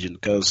Alpha Legion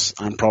because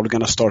I'm probably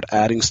going to start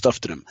adding stuff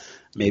to them.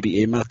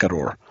 Maybe a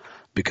Melkador,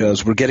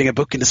 because we're getting a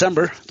book in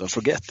December, don't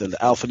forget, and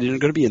the Alpha Legion are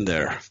going to be in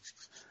there.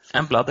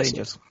 And Blood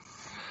Angels.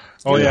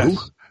 Oh, yeah.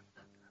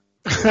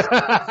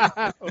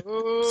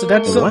 So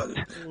that's so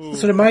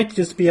there might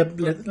just be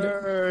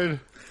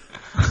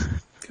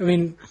I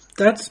mean,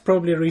 that's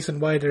probably a reason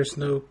why there's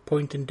no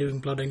point in doing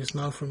Blood Angels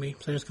now for me.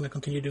 So I'm just going to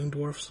continue doing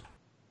dwarves.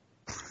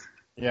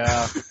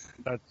 Yeah,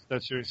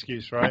 that's your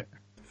excuse, right?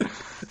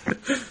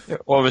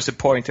 Always a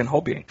point in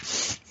hobbying.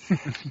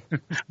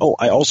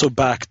 I also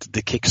backed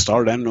the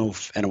Kickstarter. I don't know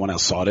if anyone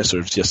else saw this or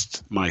if it's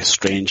just my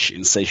strange,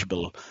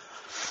 insatiable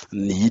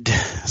need,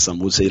 some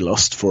would say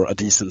lust, for a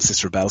decent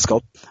Sister Battle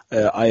Sculpt.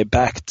 I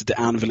backed the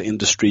Anvil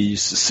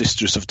Industries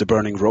Sisters of the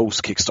Burning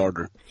Rose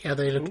Kickstarter. Yeah,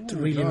 they looked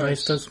really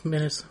nice, those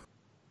minis.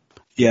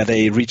 Yeah,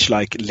 they reached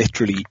like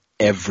literally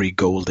every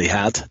goal they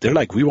had. They're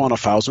like, we want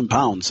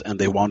 £1,000, and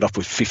they wound up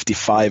with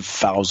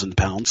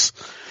 £55,000.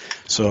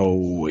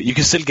 So you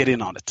can still get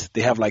in on it.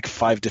 They have like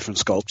 5 different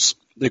sculpts.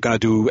 They're going to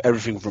do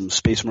everything from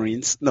Space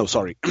Marines, nuclear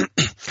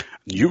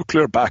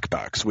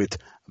backpacks with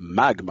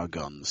magma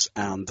guns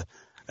and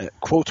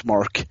quote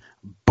mark,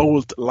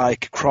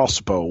 bolt-like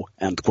crossbow,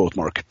 end quote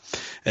mark,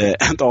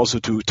 and also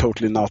to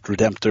Totally Not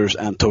Redemptors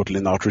and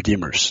Totally Not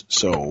Redeemers.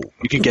 So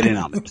you can get in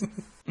on it.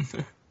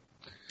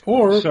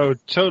 So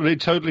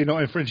totally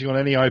not infringing on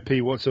any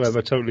IP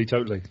whatsoever.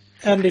 Totally.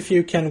 And if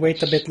you can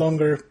wait a bit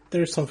longer,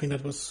 there's something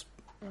that was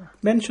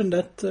mentioned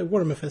at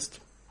Warhammerfest.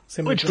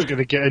 Which we're going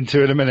to get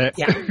into in a minute.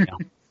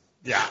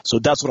 Yeah. So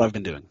that's what I've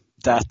been doing.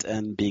 That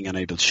and being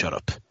unable to shut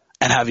up.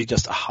 And having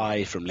just a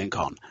high from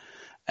Lincoln.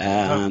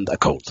 And a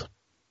cold.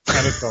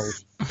 And a cold.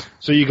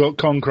 So you got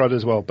Concrud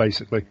as well,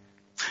 basically.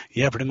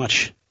 Yeah, pretty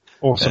much.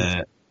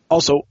 Awesome.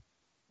 Also,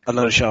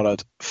 another shout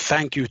out.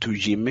 Thank you to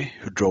Jimmy,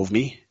 who drove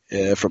me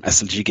from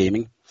SLG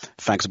Gaming.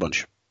 Thanks a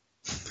bunch.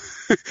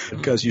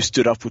 Because you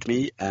stood up with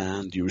me,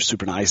 and you were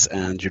super nice,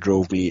 and you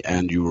drove me,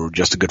 and you were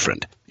just a good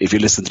friend. If you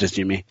listen to this,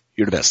 Jimmy,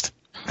 you're the best.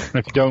 If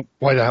you don't,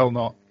 why the hell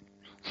not?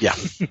 Yeah.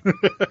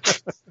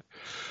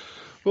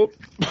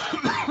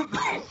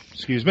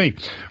 Excuse me.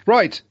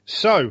 Right,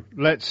 so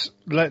that's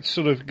the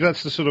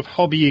sort of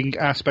hobbying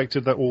aspect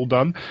of that all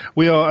done.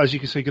 We are, as you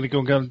can see, going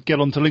to go and get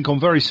on to Lincoln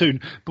very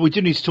soon, but we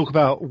do need to talk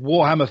about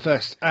Warhammer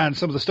Fest and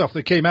some of the stuff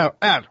that came out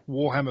at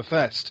Warhammer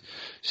Fest.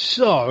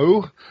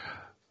 So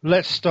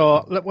let's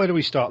start. Where do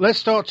we start? Let's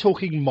start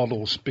talking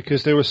models,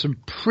 because there were some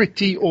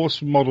pretty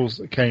awesome models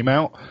that came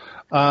out.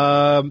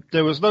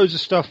 There was loads of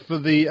stuff for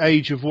the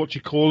age of what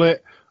you call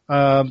it.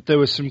 There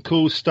was some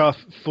cool stuff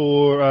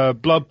for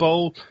Blood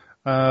Bowl.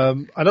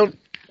 I don't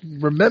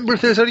remember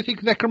if there's anything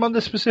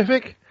Necromunda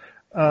specific.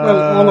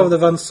 All of the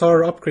Van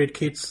Sar upgrade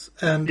kits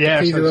and the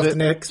preview of the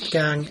next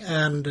gang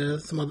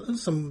and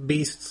some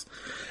beasts,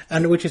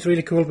 and which is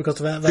really cool because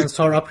the Van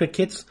Sar upgrade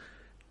kits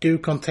do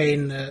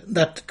contain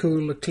that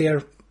cool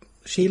clear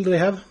shield they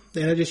have,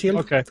 the energy shield.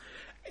 Okay.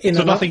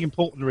 So nothing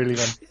important really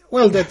then.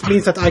 Well, that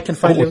means that I can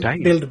finally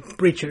build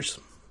breachers.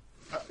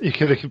 You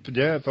can,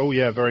 yeah,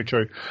 very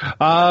true.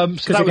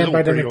 Because you can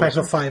buy them in packs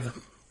of 5,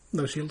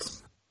 those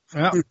shields.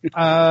 Yeah.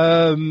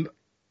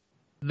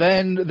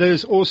 Then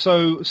there's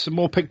also some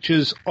more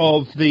pictures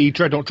of the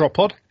Dreadnought Drop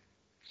Pod,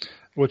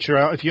 which are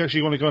out. If you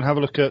actually want to go and have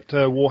a look at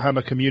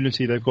Warhammer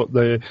Community, they've got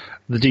the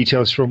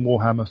details from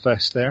Warhammer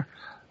Fest there.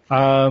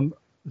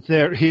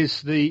 There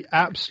is the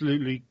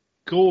absolutely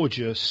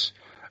gorgeous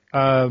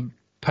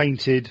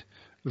painted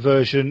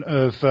version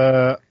of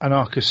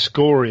Anarchus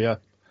Scoria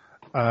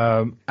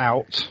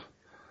out,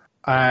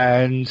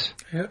 and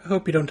I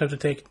hope you don't have to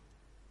take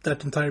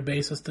that entire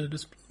base as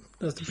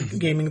the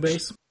gaming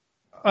base.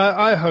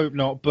 I hope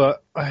not,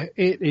 but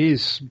it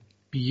is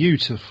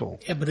beautiful.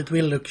 Yeah, but it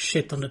will look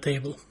shit on the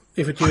table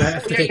if you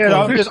have to take.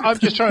 I'm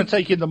just trying to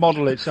take in the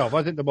model itself.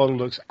 I think the model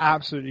looks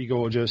absolutely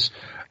gorgeous.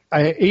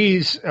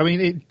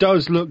 It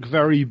does look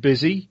very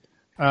busy.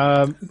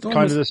 Kind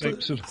of the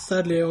same sort of.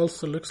 Sadly, it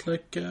also looks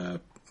like a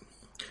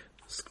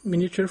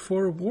miniature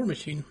for War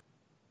Machine.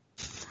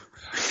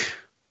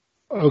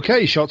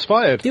 Okay, shots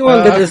fired.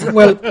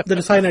 Well, the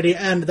design idea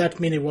and that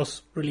mini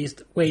was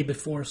released way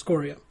before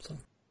Scoria. So.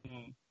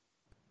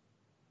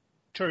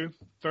 True,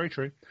 very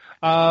true.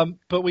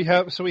 But we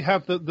have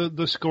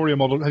the Scoria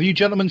model. Have you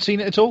gentlemen seen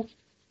it at all?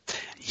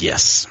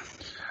 Yes.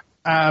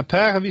 Per,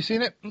 have you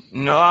seen it?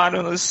 No, I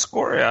don't know.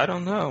 Scoria, I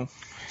don't know.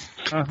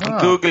 Uh-huh.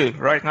 Google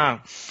right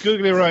now.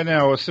 Google it right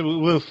now. So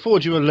we'll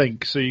forward you a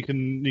link so you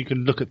can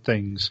look at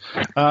things.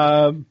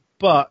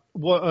 But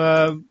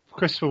what,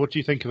 Christopher, what do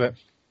you think of it?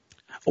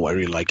 Oh, I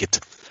really like it.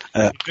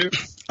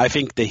 I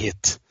think they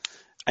hit.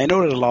 I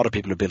know that a lot of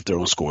people have built their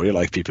own Scoria,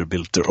 like people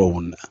built their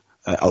own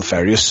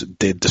Alfarius,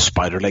 did the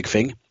spider leg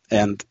thing.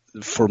 And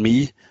for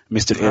me,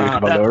 Mr.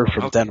 Erik Valeur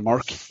from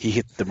Denmark, he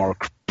hit the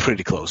mark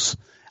pretty close.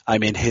 I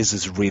mean, his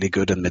is really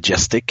good and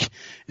majestic,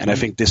 and I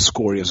think this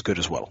Scoria is good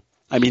as well.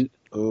 I mean,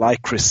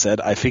 like Chris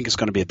said, I think it's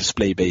going to be a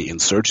display bay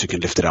insert, so you can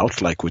lift it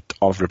out, like with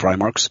all of the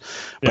Primarchs.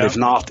 But if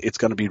not, it's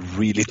going to be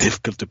really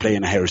difficult to play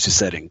in a Heresy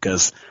setting,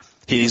 because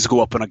he needs to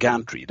go up on a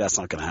gantry. That's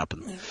not going to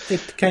happen.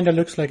 It kind of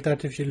looks like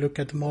that if you look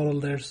at the model.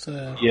 There's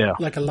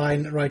like a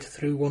line right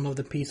through one of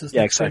the pieces.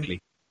 Yeah,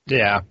 exactly.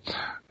 Yeah,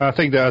 I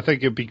think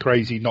it'd be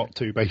crazy not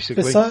to,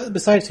 basically.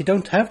 Besides, you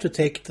don't have to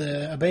take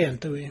the Abeyant,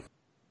 do we?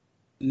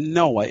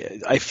 No,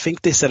 I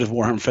think they said at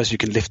Warhammer Fest you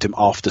can lift him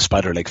off the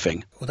spider leg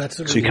thing. Oh, that's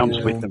so he comes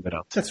with them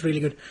without. That's really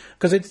good,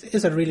 because it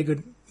is a really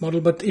good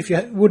model, but if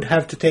you would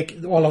have to take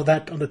all of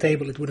that on the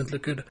table, it wouldn't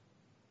look good.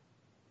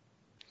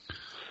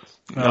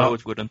 No,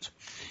 it wouldn't.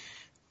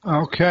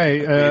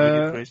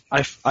 Okay.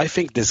 I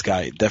think this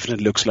guy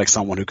definitely looks like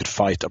someone who could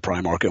fight a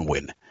Primarch and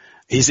win.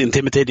 He's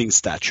intimidating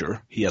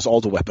stature, he has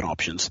all the weapon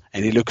options,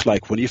 and he looks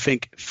like, when you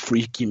think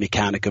freaky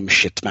Mechanicum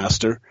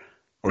shitmaster,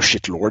 or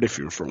shitlord if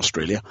you're from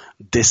Australia,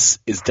 this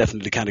is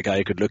definitely the kind of guy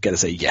you could look at and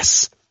say,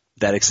 yes,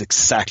 that is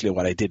exactly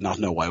what I did not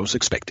know I was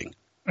expecting.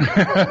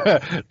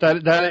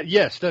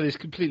 Yes, that is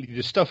completely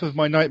the stuff of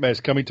my nightmares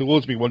coming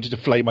towards me, wanting to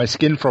flay my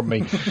skin from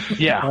me.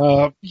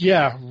 Run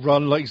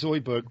like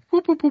Zoidberg,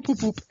 whoop, whoop, whoop,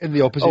 whoop, whoop, in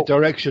the opposite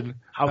direction.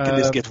 How can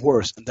this get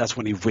worse? And that's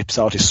when he whips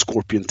out his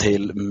scorpion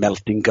tail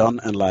melting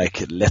gun and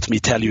like, let me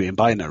tell you in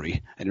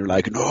binary. And you're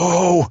like,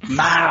 no,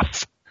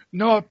 math!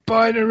 Not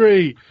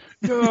binary!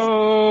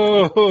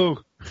 No!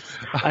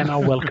 I now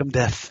welcome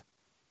death.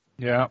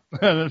 Yeah,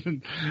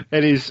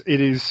 it is.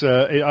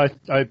 I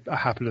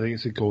happen to think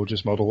it's a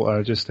gorgeous model.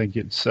 I just think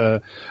it's,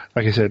 like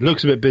I said, it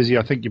looks a bit busy.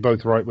 I think you're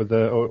both right with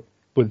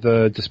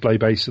the display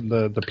base and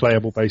the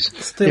playable base.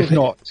 Still, if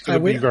not, it's going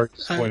to be very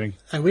disappointing.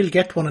 I will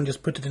get one and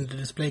just put it in the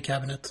display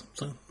cabinet.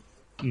 So.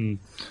 I mean,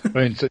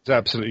 it's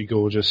absolutely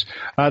gorgeous.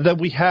 Then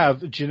we have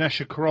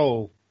Janesha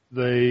Kroll,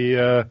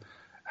 the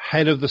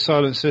head of the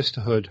Silent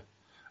Sisterhood.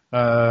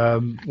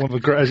 One of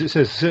the, as it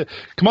says,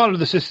 commander of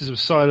the Sisters of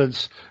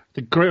Silence.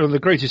 One of the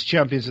greatest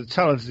champions of the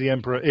talents of the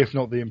Emperor, if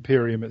not the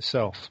Imperium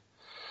itself.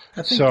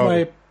 I think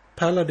my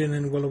Paladin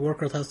in World of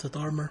Warcraft has that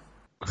armor.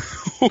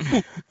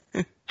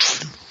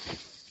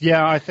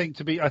 Yeah, I think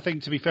to be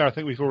fair, I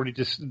think we've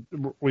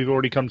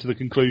already come to the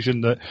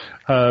conclusion that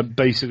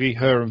basically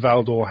her and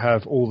Valdor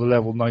have all the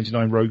level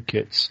 99 rogue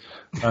kits.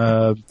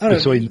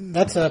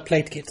 That's a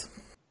plate kit.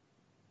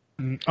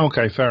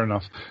 Okay, fair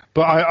enough.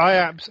 But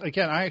I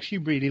actually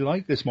really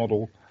like this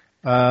model.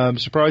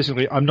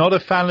 Surprisingly, I'm not a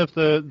fan of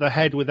the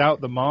head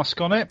without the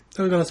mask on it.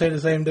 I was going to say the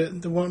same.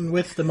 The one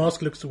with the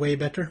mask looks way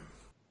better.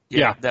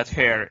 Yeah, that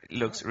hair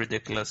looks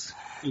ridiculous.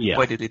 Yeah.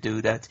 Why did he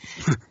do that?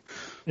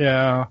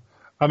 Yeah.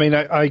 I mean,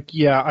 I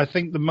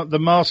think the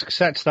mask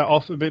sets that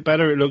off a bit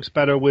better. It looks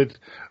better with.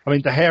 I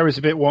mean, the hair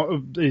is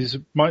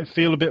might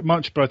feel a bit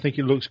much, but I think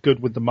it looks good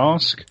with the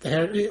mask. The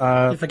hair,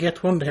 if I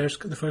get one, the hair's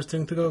the first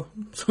thing to go.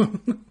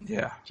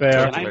 Yeah,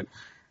 fair. Totally.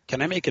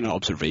 Can I make an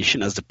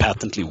observation as the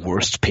patently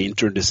worst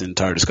painter in this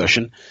entire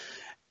discussion?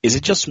 Is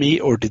it just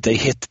me, or did they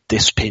hit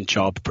this paint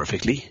job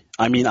perfectly?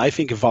 I mean, I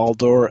think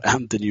Valdor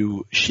and the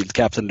new Shield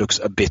Captain looks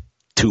a bit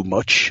too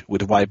much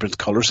with vibrant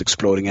colors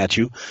exploding at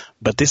you,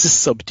 but this is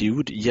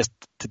subdued, yet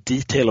the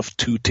detail of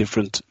two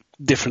different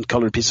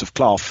colored pieces of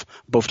cloth,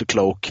 both the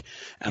cloak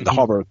and the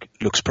hauberk,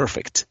 looks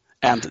perfect.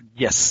 And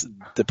yes,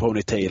 the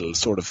ponytail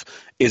sort of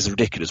is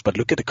ridiculous, but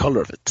look at the color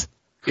of it.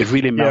 It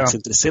really melts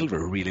into the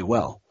silver really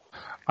well.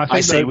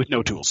 I say with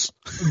no tools.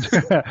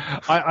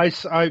 I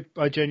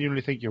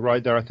genuinely think you're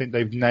right there. I think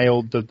they've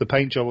nailed the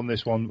paint job on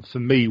this one. For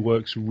me,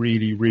 works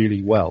really,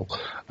 really well.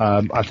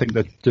 I think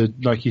that,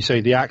 like you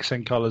say, the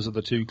accent colours of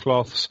the two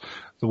cloths,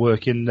 the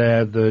work in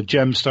there, the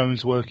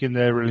gemstones work in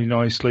there really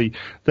nicely.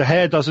 The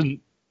hair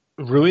doesn't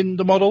ruin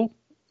the model.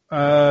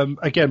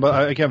 Again,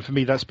 for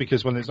me, that's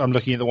because I'm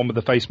looking at the one with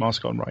the face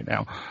mask on right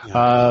now.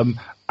 Yeah.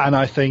 And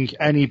I think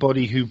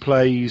anybody who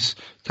plays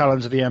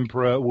Talons of the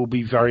Emperor will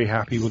be very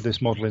happy with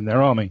this model in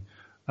their army.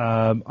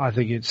 I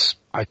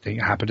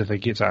happen to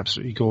think it's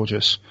absolutely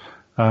gorgeous.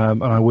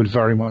 And I would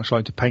very much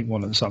like to paint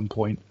one at some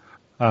point.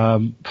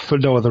 For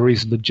no other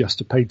reason than just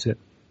to paint it.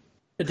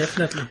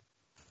 Definitely.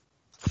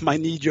 My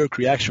knee-jerk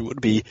reaction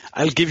would be,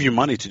 I'll give you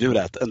money to do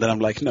that. And then I'm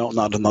like, no,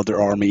 not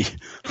another army.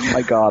 Oh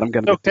my God, I'm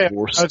going to get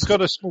divorced. I've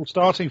got a small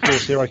starting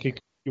force here I could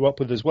you up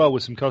with as well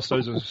with some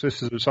Custos and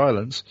Sisters of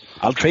Silence.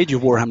 I'll trade you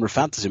Warhammer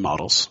Fantasy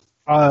models.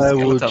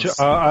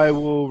 I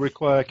will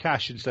require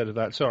cash instead of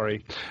that.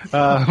 Sorry,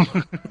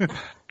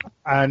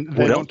 and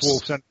they're not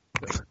dwarfs.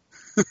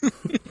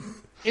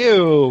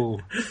 Ew!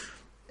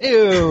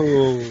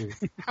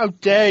 How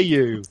dare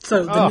you?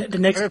 So the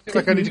next, I feel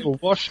like I need to go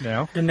wash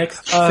now. The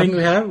next thing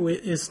we have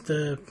is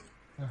the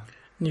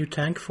new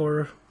tank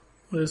for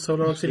the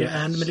Solar Auxilia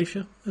and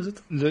Militia. Is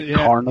it?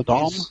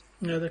 Carnodon?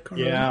 Yeah, the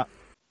Carnodon. Yeah,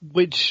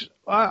 which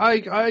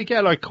I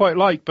again I quite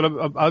like, but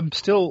I'm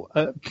still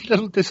a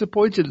little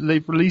disappointed that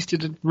they've released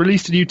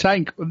a new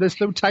tank.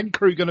 There's no tank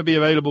crew going to be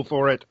available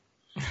for it.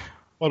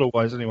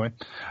 Otherwise, anyway.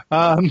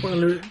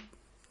 Radio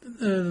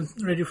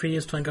Free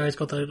Eastern guys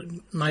got a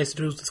nice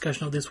rules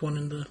discussion of this one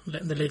in the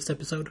latest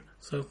episode.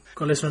 So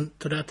go listen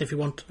to that if you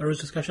want a rules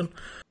discussion.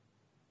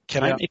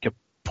 Can I make a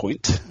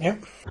point? Yeah,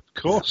 of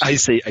course. I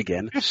say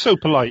again. You're so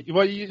polite.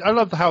 I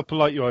love how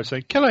polite you are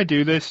saying, "Can I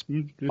do this?"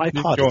 My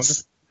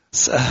pardons.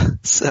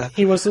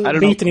 He was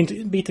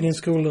beaten in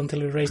school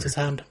until he raised his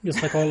hand,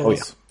 just like all of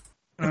us.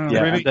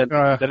 Really?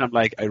 And then I'm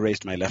like, I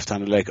raised my left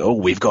hand and like, oh,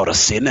 we've got a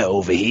sinner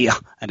over here,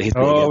 and it hit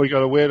me again. We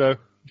got a weirdo.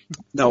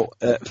 No,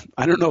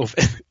 I don't know if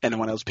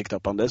anyone else picked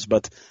up on this,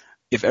 but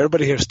if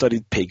everybody here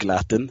studied Pig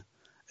Latin,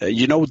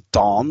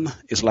 Don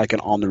is like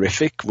an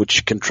honorific,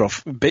 which can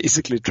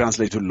basically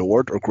translate to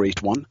Lord or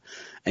Great One,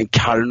 and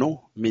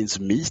Carno means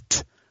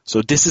meat.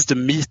 So this is the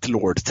Meat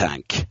Lord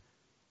tank.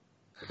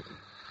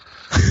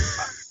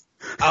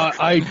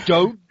 I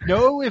don't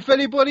know if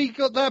anybody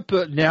got that,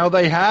 but now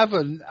they have,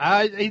 and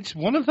it's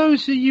one of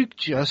those that you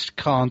just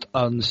can't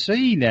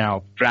unsee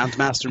now.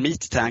 Grandmaster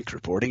Meat Tank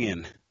reporting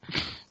in.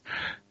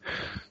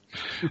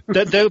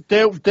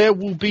 There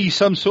will be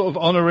some sort of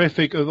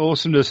honorific of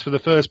awesomeness for the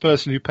first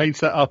person who paints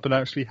that up and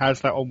actually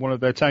has that on one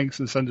of their tanks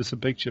and send us a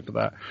picture for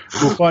that.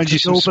 We'll find you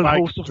some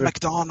swag. Of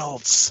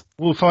McDonald's.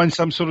 We'll find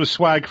some sort of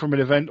swag from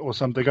an event or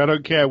something. I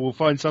don't care. We'll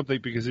find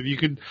something because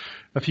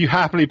if you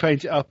happily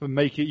paint it up and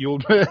make it your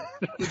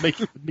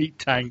make it the meat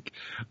tank,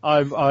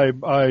 I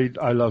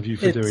love you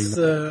for doing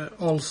that.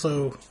 It's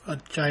also a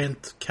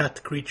giant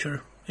cat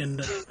creature in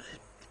the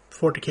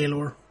 40k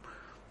lore.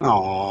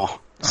 Aww.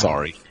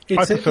 Sorry.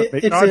 It's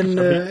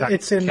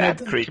in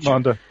Cat creature.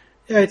 Commander.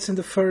 Yeah, it's in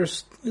the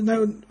first book,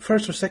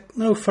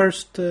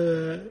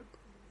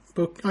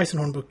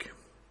 Eisenhorn book.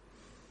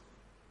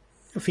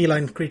 A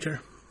feline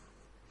creature.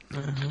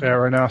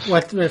 Fair enough.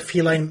 What, a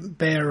feline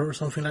bear or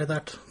something like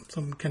that.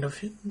 Some kind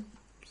of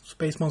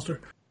space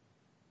monster.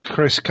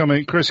 Chris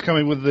coming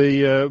with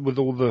with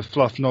all the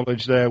fluff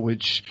knowledge there,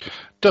 which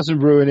doesn't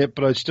ruin it,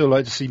 but I'd still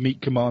like to see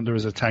Meat Commander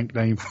as a tank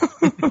name.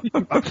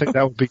 I think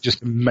that would be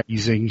just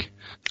amazing.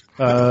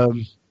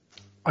 Isn't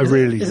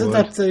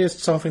that just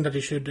something that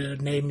you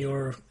should name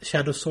your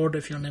Shadow Sword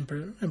if you're an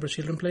Emperor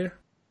Children player?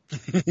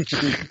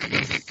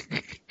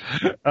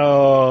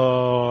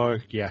 Oh,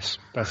 yes.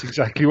 That's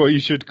exactly what you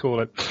should call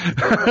it.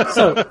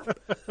 So,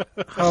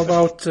 how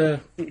about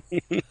the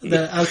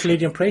Alpha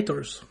Legion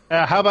Praetors?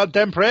 How about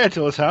them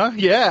Praetors, huh?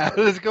 Yeah,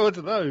 let's go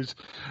into those.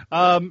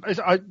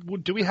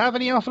 Do we have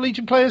any Alpha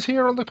Legion players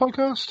here on the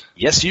podcast?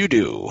 Yes, you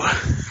do.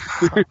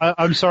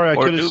 I'm sorry, I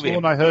Or could have do we?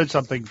 sworn I heard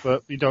something,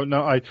 but you don't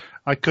know.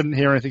 I couldn't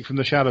hear anything from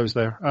the shadows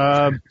there.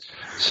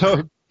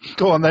 So,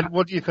 go on then.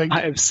 What do you think?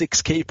 I have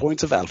 6k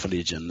points of Alpha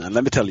Legion, and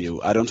let me tell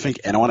you, I don't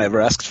think anyone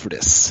ever asked for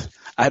this.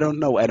 I don't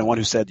know anyone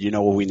who said, you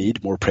know what we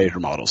need? More Praetor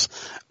models.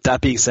 That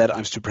being said,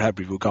 I'm super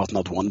happy we got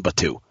not one, but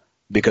two.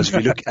 Because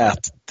if you look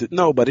at...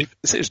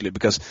 seriously,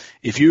 because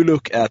if you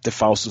look at the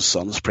Faustus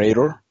Sons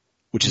Praetor,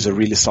 which is a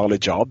really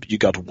solid job, you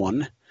got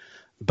one.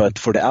 But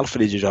for the Alpha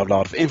Legion, you have a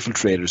lot of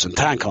infiltrators and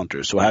tank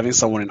hunters, so having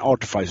someone in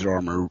artificer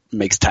armor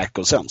makes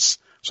tactical sense.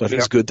 So I think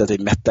it's good that they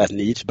met that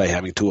need by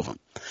having two of them.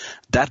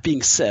 That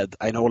being said,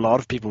 I know a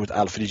lot of people with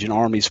Alpha Legion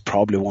armies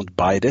probably won't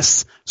buy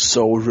this,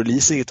 so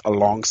releasing it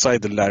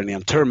alongside the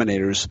Lernian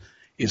Terminators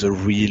is a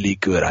really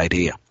good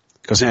idea.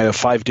 Because now you have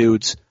 5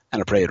 dudes and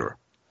a Praetor.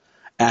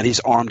 And he's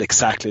armed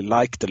exactly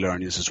like the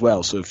Lernians as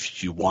well, so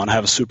if you want to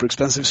have a super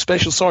expensive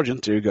Special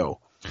Sergeant, there you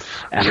go.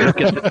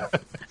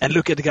 And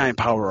look at the guy in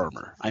power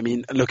armor. I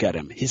mean, look at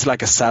him. He's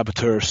like a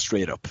Saboteur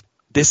straight up.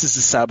 This is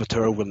the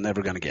Saboteur we're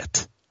never going to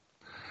get.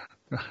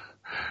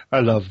 I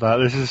love that.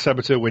 This is a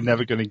Saboteur we're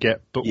never going to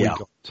get, but we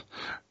got.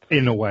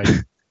 In a way.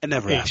 I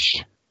never asked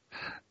for.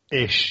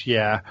 Ish,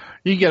 yeah.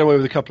 You can get away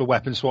with a couple of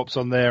weapon swaps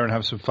on there and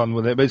have some fun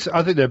with it, but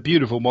I think they're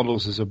beautiful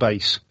models as a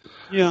base.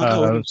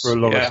 Yeah, for a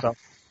lot of stuff.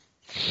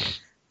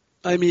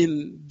 I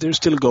mean, they're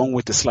still going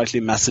with the slightly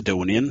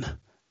Macedonian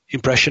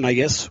impression, I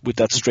guess, with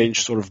that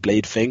strange sort of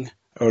blade thing,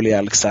 early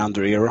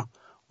Alexander era,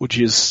 which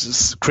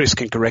is, Chris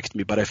can correct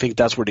me, but I think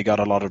that's where they got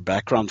a lot of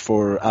background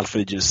for Alpha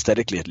Legion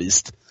aesthetically, at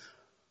least.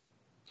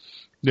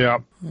 Yeah,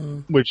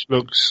 which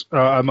looks,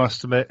 I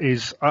must admit,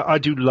 I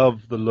do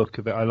love the look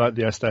of it. I like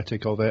the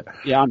aesthetic of it.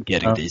 Yeah, I'm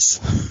getting these.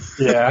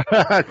 Yeah,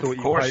 I thought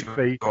Of course you might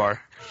be. you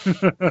are.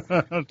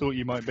 I thought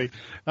you might be.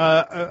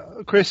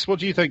 Chris, what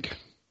do you think?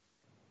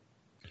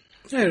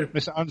 Yeah,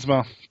 Mr.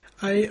 Ansmar.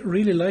 I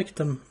really like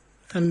them,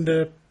 and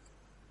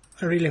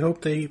I really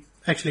hope they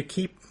actually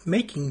keep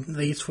making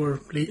these for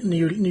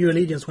new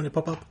legions when they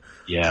pop up.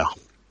 Yeah.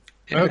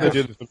 I hope they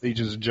do this for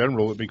legions in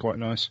general. It'd be quite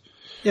nice.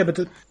 Yeah, but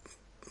it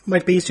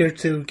might be easier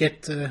to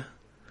get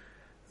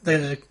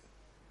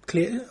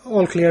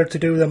all clear to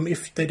do them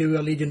if they do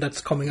a legion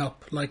that's coming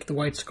up, like the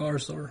White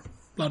Scars or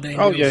Blood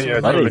Angels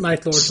or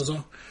Night Lords or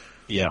so.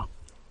 Yeah.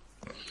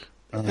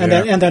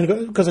 And then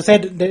because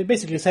they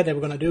basically said they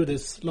were going to do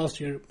this last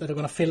year, that they're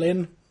going to fill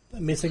in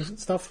missing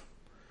stuff.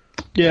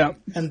 Yeah,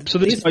 and so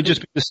this might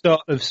just be the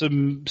start of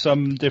some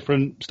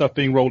different stuff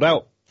being rolled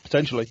out,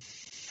 potentially.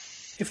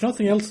 If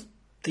nothing else,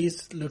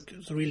 these look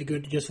really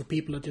good just for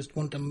people that just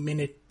want a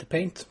minute to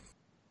paint.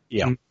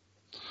 Yeah.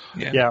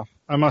 Yeah.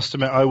 I must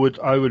admit, I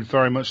would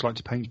very much like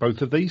to paint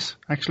both of these,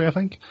 actually, I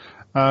think.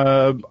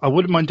 I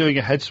wouldn't mind doing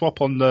a head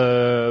swap on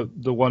the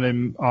one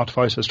in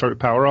Artificer Stroke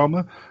Power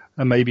Armor,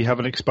 and maybe have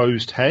an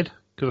exposed head,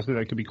 because I think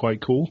that could be quite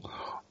cool.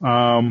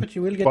 But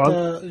you will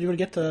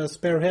get a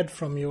spare head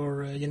from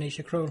your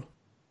Yanisha Kroll.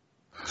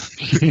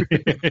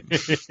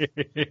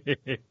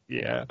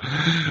 Yeah.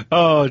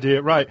 Oh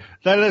dear. Right.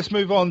 Then let's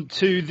move on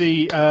to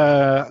the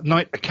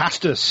Knight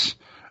Acastus,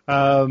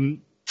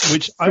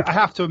 which I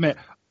have to admit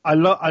I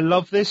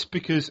love this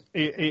because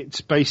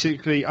it's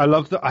basically I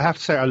love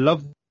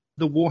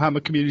the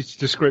Warhammer community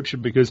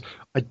description, because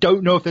I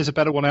don't know if there's a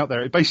better one out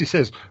there. It basically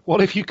says, what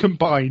if you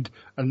combined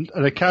an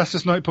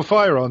Acastus Knight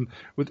Porphyron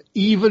with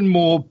even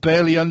more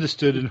barely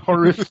understood and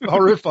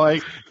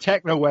horrifying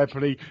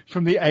techno-weaponry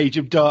from the Age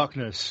of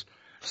Darkness?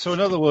 So in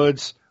other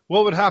words,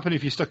 what would happen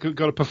if you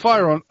got a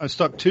Porphyron and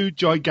stuck two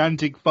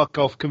gigantic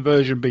fuck-off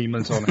conversion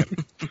beamers on it?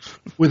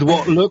 With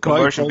what look like...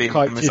 Conversion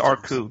beamers are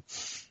cool.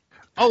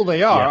 Oh,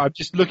 they are. Yeah. I'm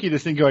just looking at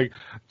this thing going,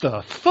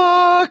 the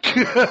fuck?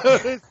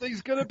 This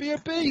thing's going to be a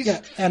beast.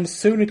 Yeah, and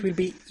soon it will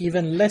be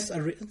even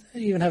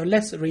have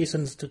less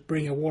reasons to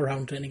bring a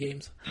Warhound to any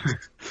games.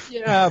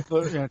 Yeah,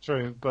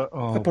 true. But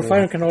a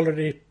Porphyron can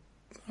already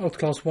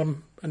outclass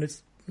one, and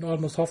it's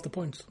almost half the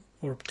points,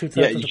 or 2/3 of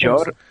the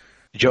points.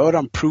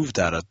 Joran proved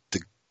that at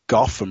the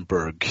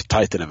Gothenburg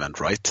Titan event,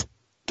 right?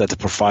 That the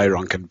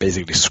Porphyron can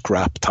basically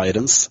scrap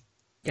Titans.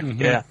 Yeah.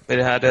 Mm-hmm. Yeah, but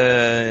it had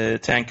a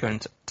tank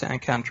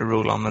counter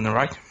rule on them,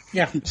 right?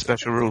 Yeah,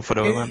 special rule for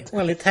the event.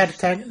 Well, it had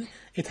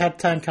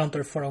tank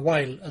counter for a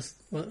while, as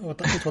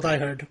what I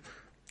heard.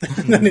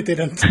 Then it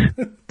didn't.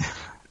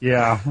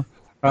 Yeah,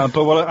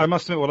 but I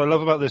must admit, what I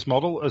love about this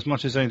model, as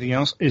much as anything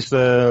else, is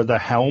the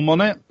helm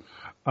on it.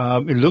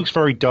 It looks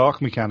very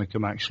Dark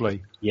Mechanicum,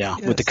 actually. Yeah,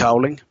 yes. With the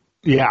cowling.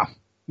 Yeah,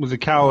 with the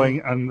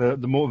cowling and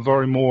the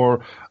more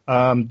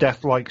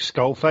death-like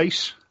skull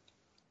face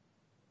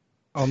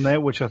on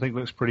there, which I think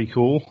looks pretty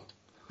cool.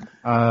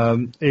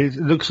 It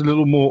looks a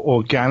little more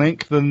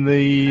organic than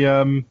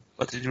the...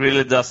 But it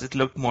really does. It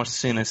look more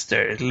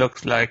sinister. It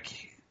looks like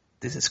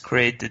this is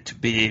created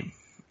to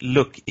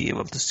look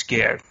evil, to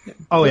scare.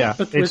 Oh, yeah.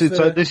 This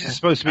is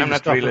supposed to be... I'm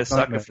not really a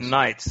sucker for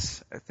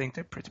knights. I think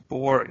they're pretty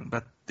boring,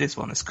 but this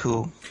one is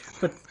cool.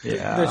 But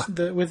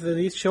with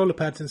these shoulder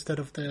pads instead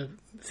of the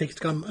fixed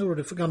gun, or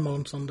the gun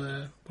mounts on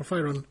the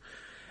Porphyron,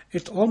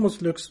 it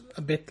almost looks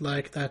a bit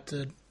like that...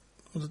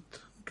 was it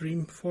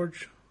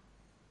Dreamforge?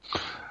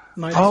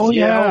 Oh,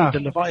 yeah. The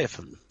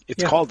Leviathan.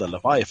 It's called the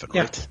Leviathan,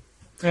 right?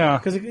 Yeah.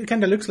 Because it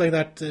kind of looks like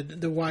that,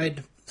 the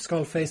wide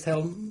skull-faced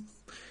helm.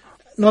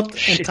 Not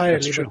entirely,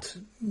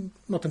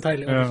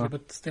 obviously,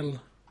 but still.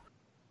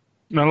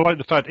 And I like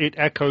the fact it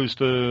echoes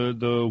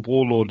the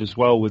Warlord as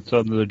well, with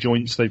some of the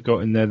joints they've got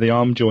in there. The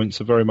arm joints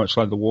are very much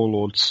like the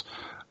Warlord's,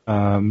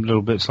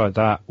 little bits like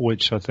that,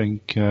 which I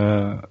think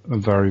are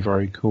very,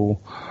 very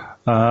cool.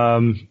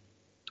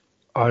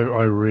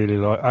 I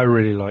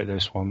really like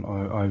this one.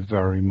 I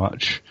very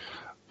much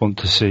want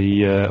to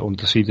see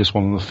this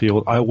one on the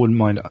field. I wouldn't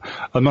mind.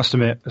 I must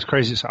admit, as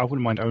crazy as I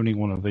wouldn't mind owning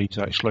one of these.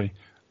 Actually,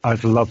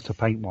 I'd love to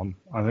paint one.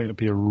 I think it'd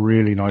be a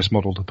really nice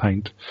model to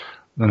paint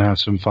and have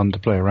some fun to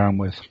play around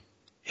with.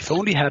 If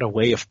only had a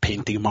way of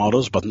painting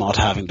models, but not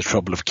having the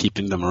trouble of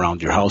keeping them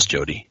around your house,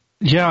 Jody.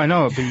 Yeah, I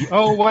know. It'd be.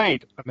 Oh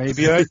wait,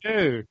 maybe I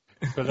do.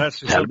 But that's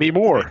just tell me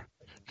more.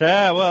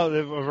 Yeah, well,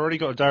 I've already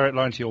got a direct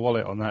line to your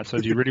wallet on that. So,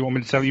 do you really want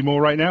me to tell you more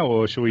right now,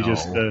 or should we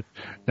just?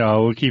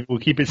 No, we'll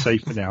keep it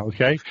safe for now.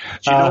 Okay.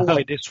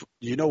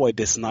 You know why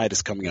this night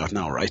is coming out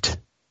now, right?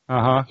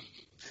 Uh-huh.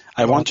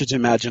 I want you to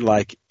imagine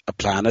like a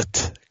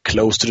planet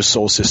close to the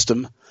Sol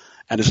system,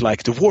 and it's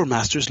like the War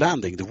Master's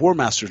landing,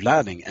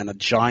 and a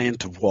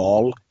giant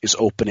wall is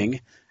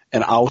opening,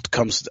 and out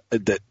comes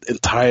the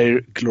entire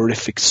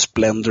glorific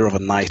splendor of a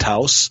night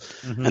house,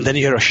 and then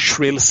you hear a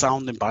shrill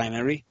sound in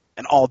binary,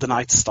 and all the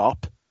knights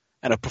stop.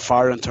 And a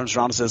Porphyron turns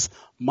around and says,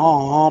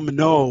 "Mom,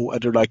 no." And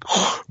they're like,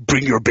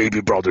 "Bring your baby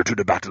brother to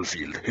the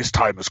battlefield. His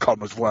time has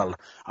come as well."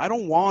 I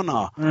don't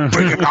wanna.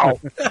 Bring him out.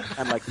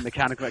 And like the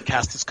mechanical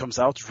Acastus comes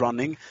out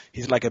running.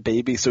 He's like a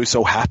baby, so he's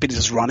so happy. He's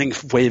just running,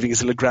 waving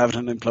his little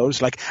graviton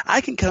implodes. Like,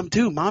 I can come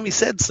too. Mommy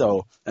said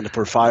so. And the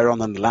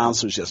Porphyron and the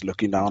Lancer is just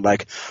looking down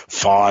like,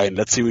 fine,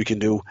 let's see what we can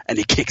do. And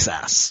he kicks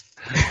ass.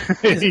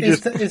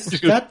 Is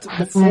that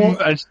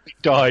before? And he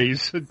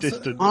dies at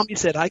distance. Mommy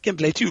said I can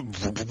play too.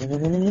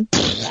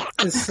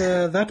 Is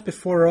that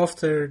before or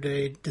after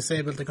they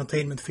disabled the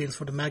containment fields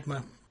for the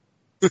magma?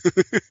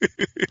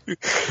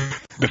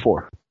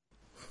 Before.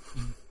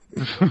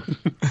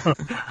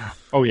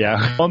 Oh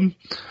yeah.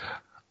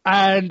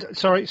 And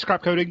sorry,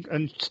 scrap coding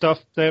and stuff.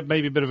 There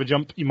may be a bit of a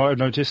jump. You might have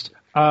noticed.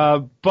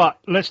 But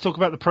let's talk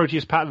about the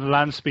Proteus pattern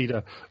land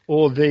speeder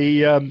or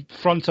the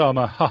front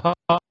armor.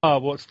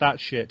 What's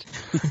that shit?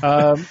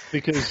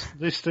 Because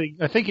this thing,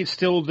 I think it's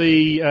still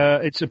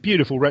it's a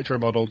beautiful retro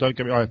model. Don't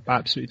get me wrong.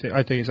 I think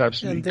it's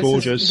absolutely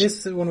gorgeous.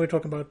 This one we're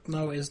talking about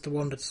now is the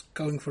one that's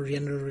going for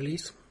general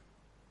release.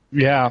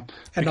 Yeah,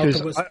 and not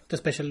the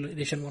special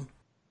edition one.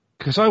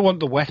 Because I want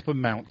the weapon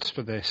mounts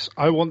for this.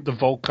 I want the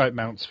Volkite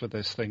mounts for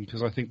this thing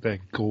because I think they're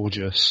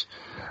gorgeous.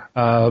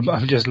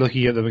 I'm just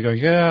looking at them and going,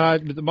 yeah,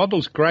 the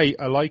model's great.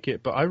 I like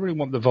it, but I really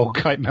want the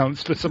Volkite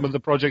mounts for some of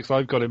the projects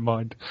I've got in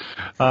mind.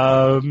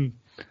 I'm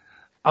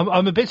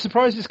a bit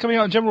surprised it's coming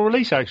out in general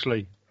release,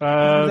 actually. There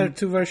are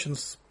two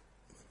versions.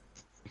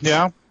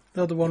 Yeah?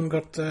 The other one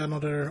got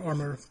another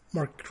armor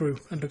mark crew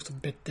and looks a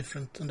bit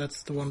different, and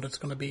that's the one that's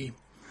going to be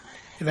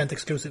event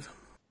exclusive.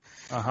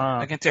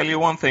 I can tell you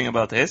one thing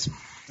about this.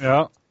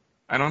 Yeah.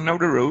 I don't know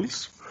the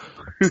rules.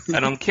 I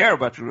don't care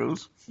about the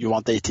rules. You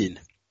want 18?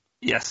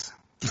 Yes.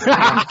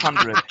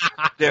 100.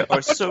 They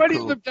are so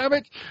cool. Them, damn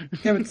it.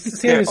 Yeah, but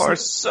they are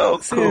so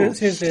cool.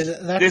 Seriously,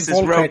 this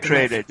is Rogue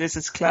Trader. This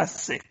is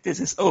classic. This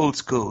is old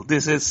school.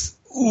 This is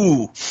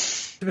ooh.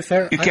 To be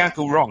fair, you can't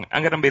go wrong.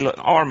 I'm gonna build an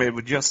army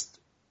with just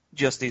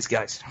these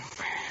guys.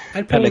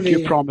 Like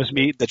you promised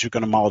me that you're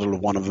gonna model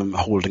one of them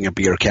holding a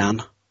beer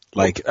can,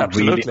 like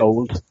really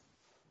old.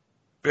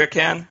 Beer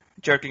can,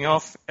 jerking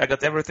off. I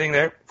got everything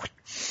there.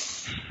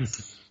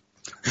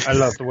 I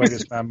love the way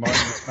this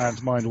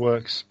man's mind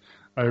works.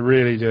 I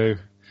really do.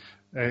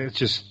 It's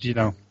just,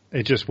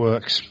 it just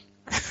works.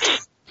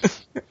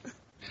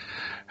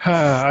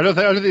 I don't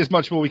think there's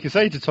much more we can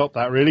say to top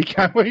that, really,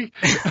 can we?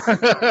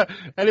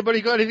 Anybody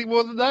got anything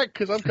more than that?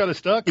 Because I'm kind of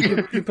stuck.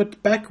 You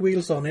put back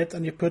wheels on it,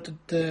 and you put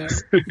the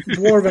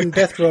Dwarven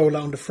Death Roller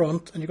on the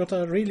front, and you got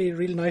a really,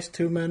 really nice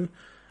two-man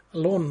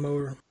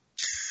lawnmower.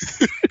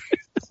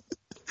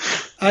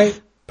 I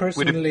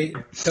personally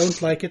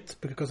don't like it,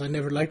 because I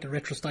never liked the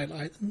retro style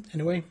item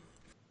anyway.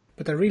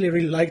 But I really,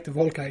 really like the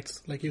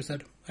Volkites, like you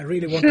said. I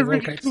really want the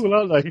Volkites. Cool,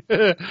 aren't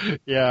they?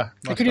 Yeah.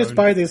 I could just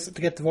buy this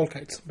to get the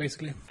Volkites,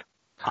 basically.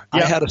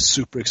 I had a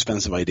super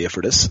expensive idea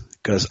for this,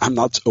 because I'm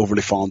not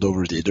overly fond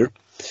over it either.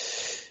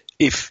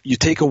 If you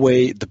take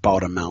away the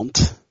bottom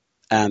mount,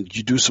 and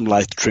you do some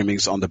light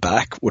trimmings on the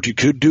back, what you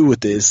could do with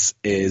this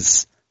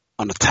is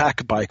an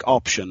attack bike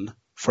option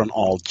for an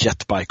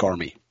all-jet bike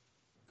army.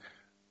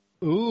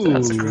 Ooh.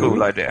 That's a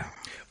cool idea.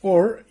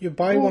 Or you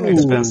buy one of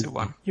expensive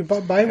one. You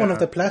buy one of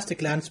the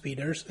plastic land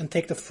speeders and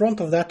take the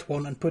front of that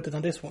one and put it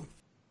on this one.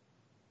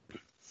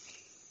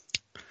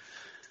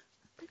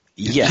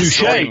 Yes.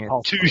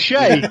 Touche,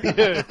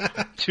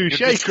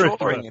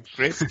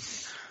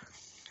 Chris.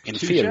 In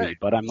theory,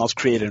 but I'm not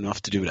creative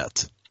enough to do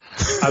that.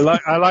 I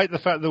like the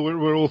fact that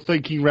we're all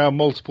thinking around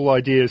multiple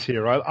ideas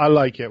here. I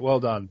like it. Well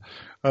done.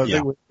 I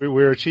think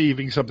we're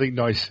achieving something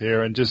nice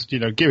here, and just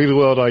giving the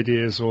world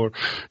ideas, or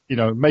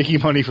making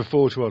money for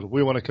Forge World.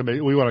 We want to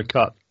commit. We want to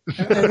cut.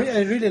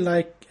 I really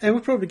like. I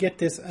would probably get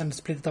this and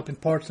split it up in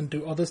parts and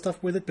do other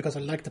stuff with it because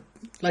I like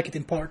it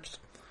in parts.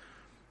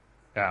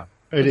 Yeah,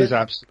 it is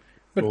absolutely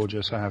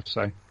gorgeous. I have to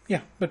say.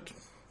 Yeah, but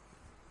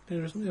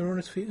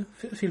everyone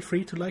feel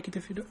free to like it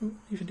if you do.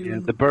 Yeah,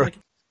 the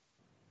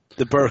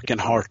Burke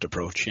and Hart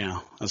approach. Yeah,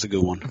 that's a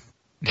good one.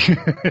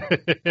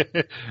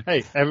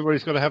 Hey,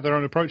 everybody's got to have their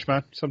own approach,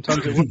 man.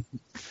 Sometimes it wouldn't.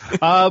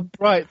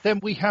 Right, then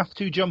we have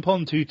to jump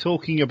on to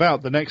talking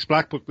about the next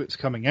Black Book that's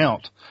coming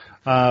out,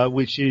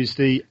 which is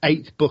the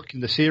 8th book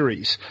in the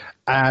series.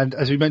 And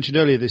as we mentioned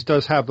earlier, this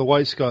does have the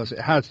White Scars, it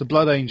has the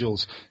Blood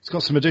Angels, it's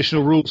got some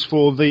additional rules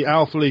for the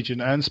Alpha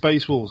Legion and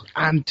Space Wolves,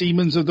 and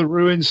Demons of the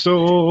Ruined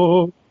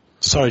Sword.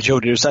 Sorry,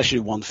 Jody, there's actually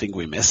one thing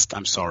we missed.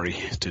 I'm sorry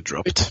to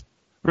interrupt.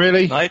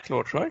 Really? Night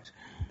Lord, right?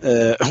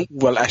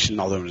 Well, actually,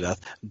 not only that.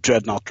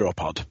 Dreadnought Drop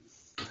Pod.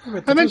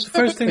 That was the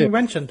first thing we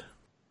mentioned.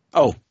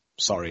 Oh,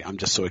 sorry. I'm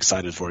just so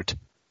excited for it.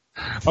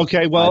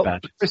 Okay, well,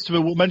 Christopher,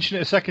 we'll mention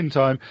it a second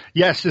time.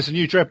 Yes, there's a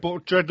new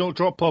Dreadnought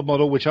Drop Pod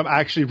model, which I'm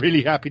actually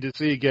really happy to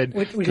see again.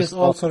 Which is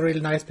also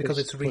really nice because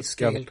it's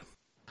rescaled.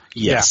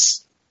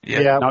 Yes.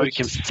 Yeah. Now you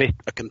can fit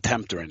a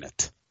Contemptor in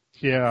it.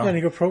 Yeah. And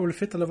you could probably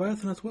fit a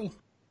Leviathan as well.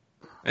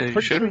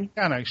 Pretty sure you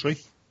can, actually.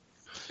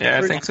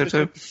 Yeah, I think so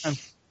too.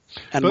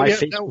 And my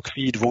Facebook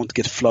feed won't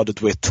get flooded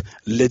with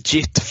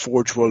legit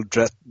Forge World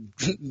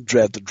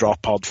Dread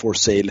Drop Pod for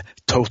sale.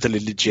 Totally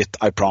legit,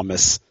 I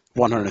promise.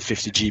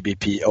 150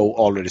 GBP. Oh,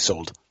 already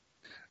sold.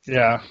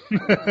 Yeah.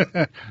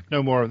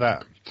 No more of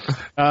that.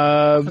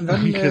 And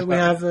then we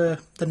have the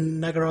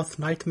Nagaroth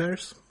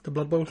Nightmares, the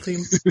Blood Bowl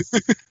theme.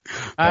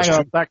 Hang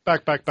on, back.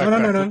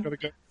 No.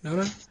 Go.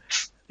 No.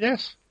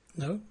 Yes.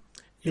 No.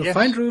 You'll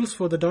find rules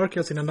for the Dark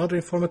Elves in another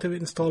informative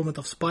installment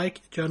of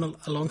Spike Journal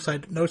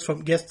alongside notes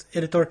from guest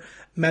editor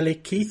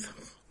Malik Keith,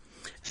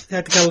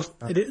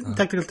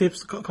 tactical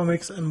tips,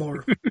 comics, and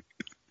more.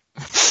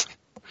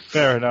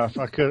 Fair enough.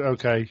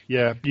 Okay,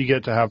 yeah, you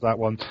get to have that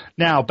one.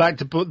 Now back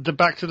to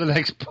the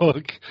next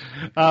book.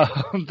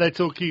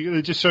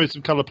 They just showed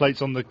some color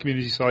plates on the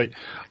community site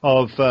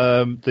of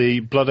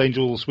the Blood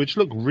Angels, which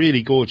look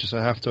really gorgeous,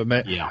 I have to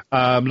admit. Yeah.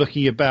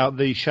 Looking about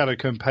the Shadow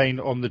campaign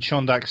on the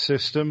Chondak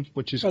system,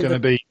 which is going to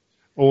be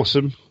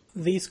awesome.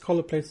 These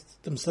color plates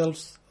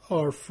themselves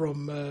are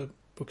from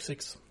book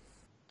 6.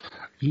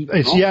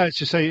 It's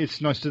just say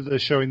it's nice that they're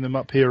showing them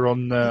up here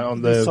on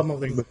the some of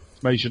them.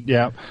 Information.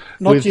 Yeah,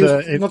 not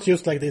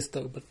used like this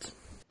though, but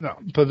no,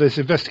 but there's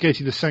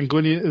investigating the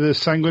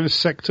sanguineous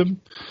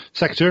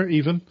sector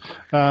even.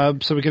 So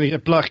we're going to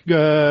get black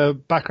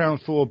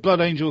background for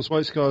Blood Angels,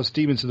 White Scars,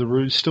 Demons of the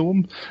Rune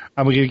Storm,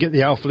 and we're going to get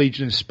the Alpha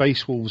Legion and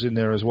Space Wolves in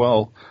there as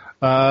well.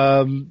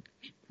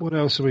 What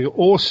else are we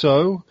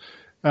also?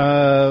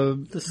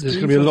 There's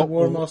going to be a lot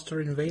War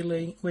Master in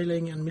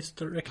wailing and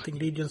misdirecting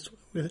legions,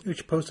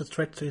 which pose a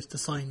threat to his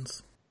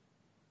designs.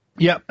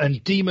 Yeah,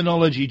 and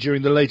demonology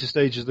during the later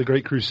stages of the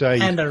Great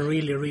Crusade. And a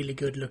really, really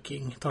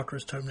good-looking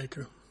Tartarus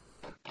Terminator.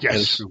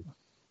 Yes,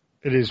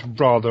 it is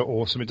rather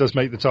awesome. It does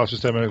make the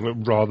Tartarus Terminator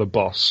look rather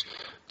boss,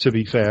 to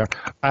be fair.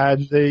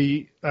 And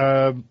I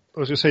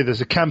was going to say, there's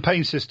the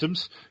campaign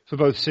systems for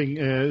both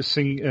Cygnus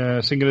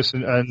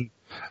and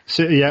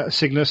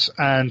Cygnus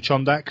and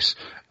Chondax,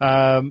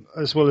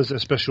 as well as their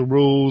special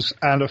rules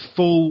and a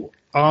full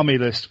army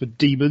list for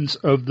Demons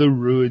of the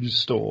Rune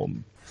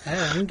Storm.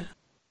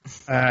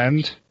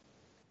 And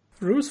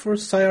rules for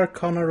Sire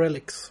Connor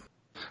relics.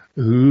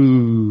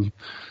 Ooh.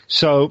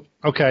 So,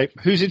 okay,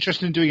 who's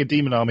interested in doing a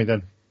demon army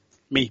then?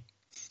 Me.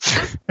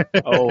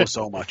 Oh,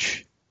 so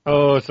much.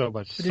 Oh, so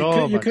much.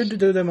 You could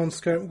do them on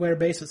square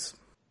basis.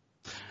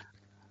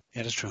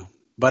 Yeah, that's true.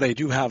 But I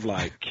do have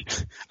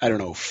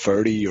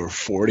 30 or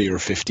 40 or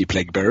 50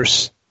 plague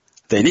bearers.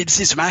 They need to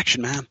see some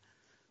action, man.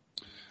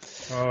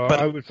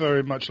 I would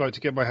very much like to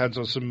get my hands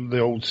on some of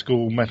the old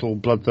school metal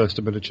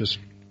Bloodthirster miniatures.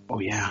 Oh,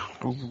 yeah.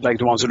 Like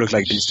the ones who look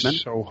like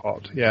Beastmen? So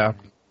hot, yeah.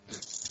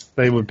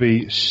 They would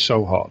be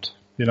so hot,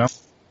 you know?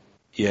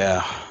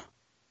 Yeah.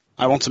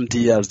 I want some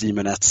Diaz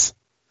Demonettes.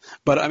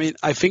 But, I mean,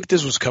 I think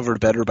this was covered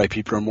better by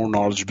people who are more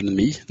knowledgeable than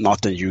me.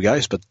 Not than you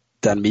guys, but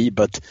than me.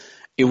 But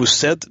it was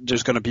said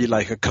there's going to be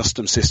a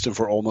custom system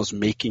for almost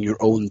making your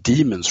own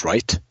demons,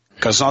 right?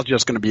 Because it's not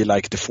just going to be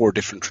the 4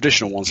 different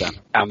traditional ones,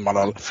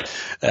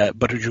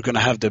 but you're going to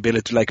have the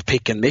ability to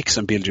pick and mix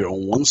and build your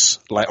own ones,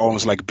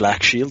 almost like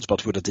Black Shields,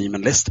 but with a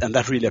demon list, and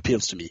that really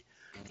appeals to me.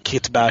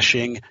 Kit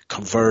bashing,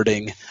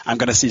 converting. I'm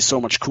going to see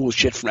so much cool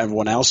shit from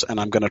everyone else, and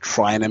I'm going to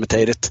try and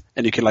imitate it,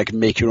 and you can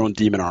make your own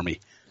demon army.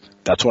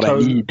 That's what I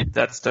need.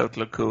 That's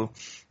totally cool.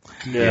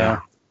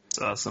 Yeah. It's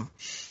awesome.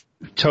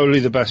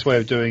 Totally the best way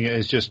of doing it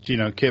is just,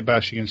 kit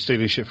bashing and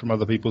stealing shit from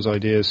other people's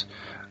ideas.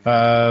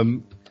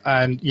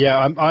 And yeah,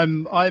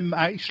 I'm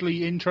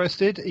actually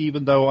interested,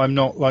 even though I'm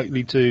not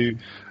likely to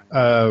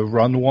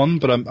run one.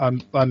 But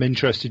I'm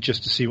interested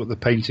just to see what the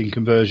painting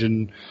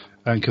conversion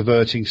and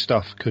converting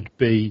stuff could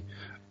be.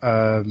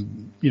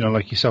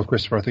 Like yourself,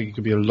 Christopher, I think it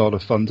could be a lot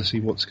of fun to see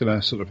what's going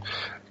to sort of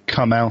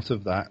come out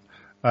of that.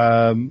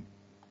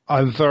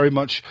 I'm very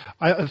much.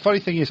 The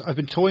funny thing is, I've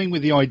been toying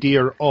with the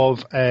idea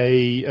of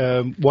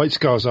a White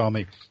Scars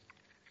army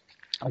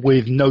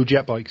with no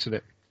jet bikes in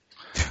it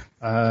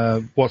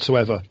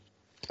whatsoever.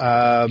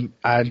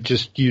 And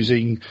just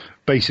using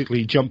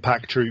basically jump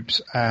pack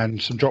troops and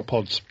some drop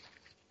pods.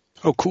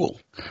 Oh, cool!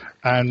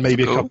 And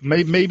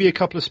maybe a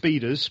couple of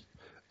speeders,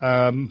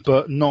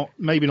 but not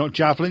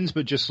javelins,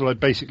 but just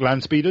basic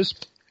land speeders.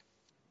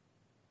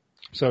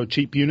 So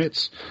cheap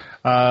units.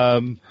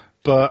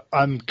 But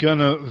I'm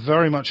gonna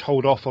very much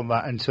hold off on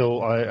that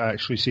until I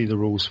actually see the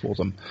rules for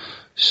them.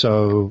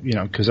 So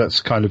because that's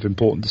kind of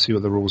important to see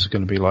what the rules are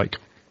going to be like.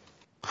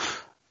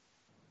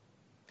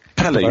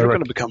 Pelle, you're going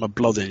to become a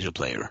Blood Angel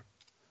player.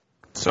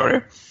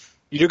 Sorry?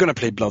 You're going to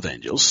play Blood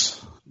Angels.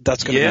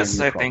 That's going to Yes,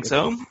 I think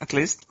so, at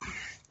least.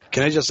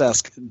 Can I just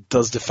ask,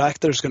 does the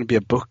fact there's going to be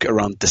a book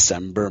around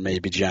December,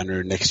 maybe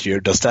January next year,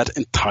 does that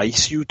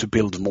entice you to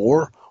build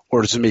more?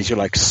 Or does it make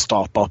you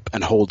stop up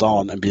and hold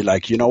on and be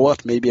you know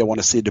what, maybe I want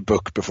to see the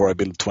book before I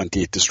build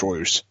 28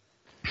 destroyers?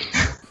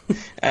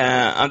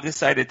 I've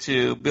decided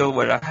to build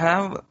what I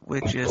have,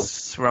 which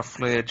is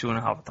roughly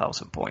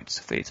 2,500 points,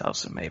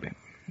 3,000 maybe.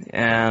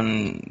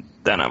 And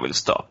then I will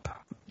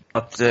stop.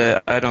 But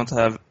I don't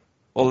have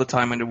all the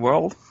time in the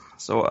world,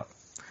 so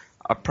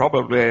I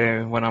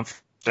probably, when I'm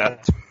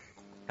set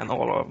and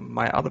all of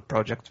my other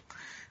projects,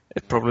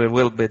 it probably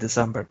will be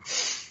December.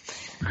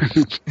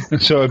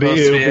 So it'll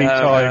be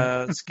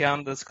time.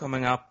 Scandus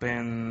coming up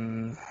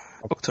in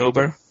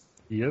October.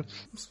 Yes.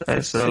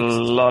 There's a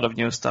lot of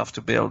new stuff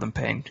to build and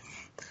paint.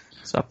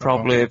 So I'll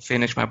probably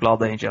finish my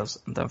Blood Angels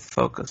and then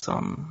focus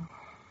on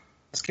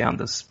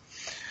Scandus.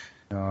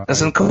 It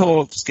isn't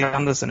called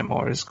Scandus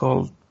anymore. It's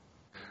called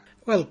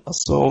Well,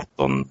 Assault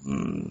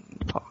on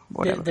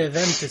whatever. the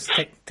event is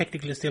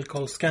technically still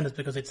called Scandus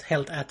because it's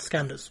held at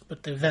Scandus,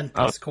 but the event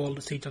is called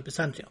the Siege of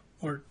Byzantium,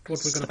 or what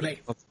we're going to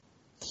play.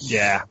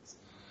 Yeah.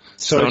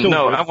 So it's all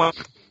no,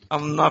 good.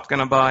 I'm not going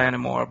to buy any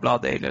more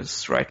Blood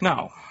Angels right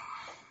now.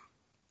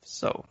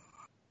 So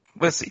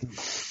we'll see.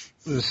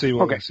 Let's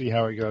see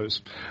how it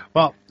goes.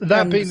 Well,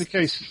 that being the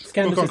case,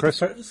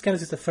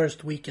 Scandus is the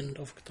first weekend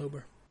of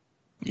October.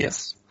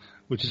 Yes.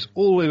 Which is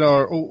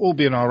all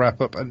be in our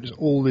wrap up and is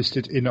all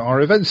listed in our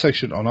event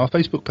section on our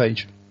Facebook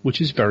page,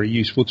 which is very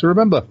useful to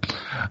remember.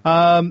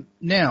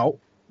 Now,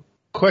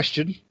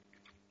 question: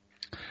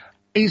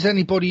 is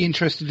anybody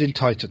interested in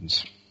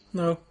Titans?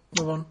 No,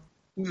 move on.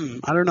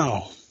 I don't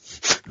know.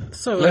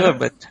 So A little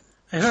bit.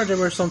 I heard there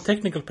were some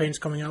technical paints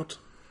coming out.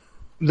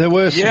 There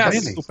were some Yes,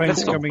 technical paints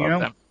let's talk coming about out.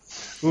 them.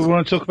 We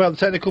want to talk about the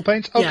technical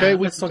paints? Okay, Yeah,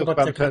 we let's can talk talk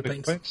about about the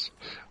technical technical paints.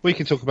 We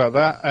can talk about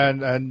that,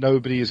 and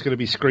nobody is going to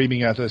be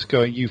screaming at us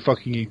going, "You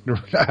fucking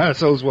ignorant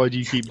assholes, why do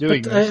you keep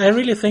doing But this?" I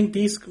really think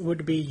these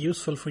would be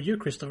useful for you,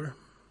 Christopher.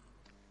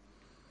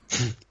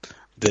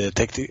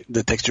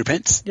 The texture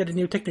paints? Yeah, the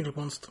new technical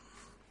ones.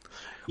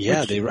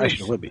 Yeah, they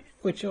actually will be.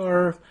 Which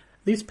are...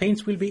 These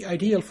paints will be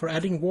ideal for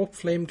adding warp,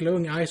 flame,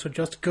 glowing eyes, or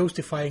just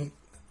ghostifying,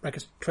 like a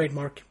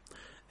trademark,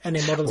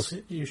 any models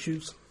you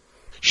choose.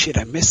 Shit,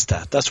 I missed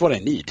that. That's what I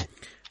need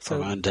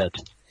So, from Undead.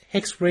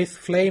 Hexwraith,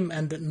 Flame,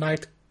 and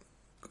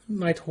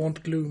Night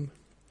Haunt, Gloom.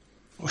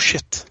 Oh,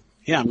 shit.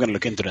 Yeah, I'm going to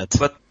look into that.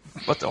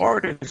 But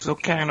are they so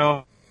kind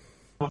of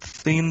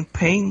thin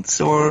paints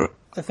or?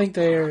 I think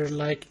they're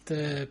like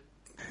the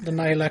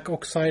Nihilak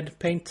Oxide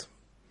paint.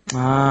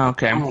 Ah,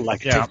 okay. I don't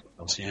like Yeah.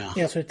 technicals, yeah.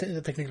 Yeah, so it's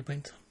a technical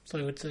paint.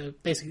 So it's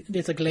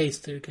it's a glaze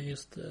that you can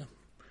use.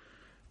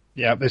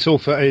 Yeah, it's all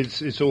for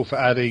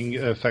adding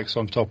effects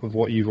on top of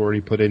what you've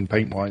already put in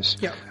paint wise.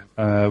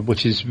 Yeah.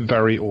 Which is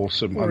very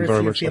awesome. Or I'm if very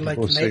you much feel looking like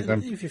forward to seeing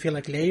them. if you feel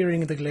like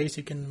layering the glaze,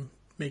 you can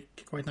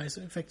make quite nice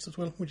effects as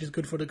well, which is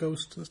good for the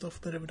ghosts and stuff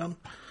that they've done.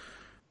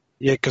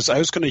 Yeah, because I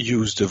was going to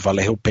use the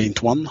Vallejo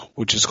paint one,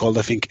 which is called,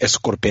 I think,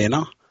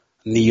 Escorpena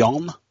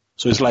Neon.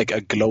 So it's like a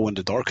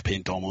glow-in-the-dark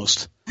paint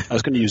almost. I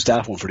was going to use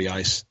that one for the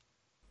eyes.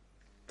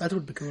 That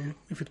would be cool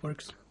if it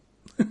works.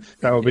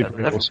 That would be Yeah,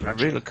 pretty that awesome. would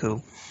be really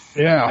cool.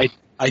 Yeah.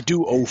 I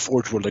do owe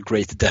Forge World a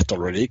great debt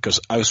already,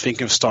 because I was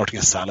thinking of starting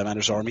a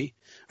Salamander's army,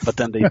 but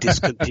then they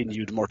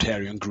discontinued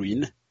Mortarion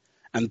Green,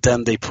 and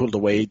then they pulled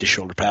away the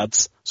shoulder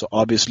pads. So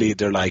obviously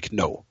they're like,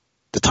 no,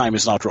 the time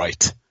is not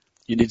right.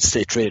 You need to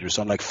stay traders.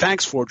 So I'm like,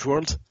 thanks, Forge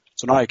World.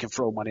 So now I can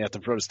throw money at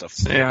them for other stuff.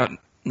 So yeah,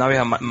 now we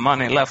have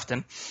money left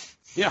then.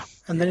 Yeah.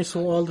 And then you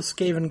saw all the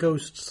Skaven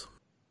ghosts.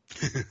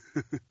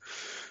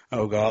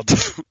 Oh, God.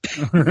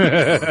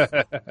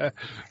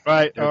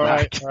 Right, all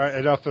right.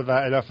 Enough of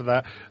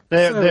that.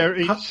 There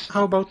is.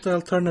 How about the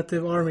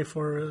alternative army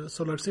for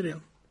Solar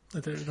Citadel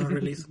that they're going to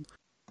release?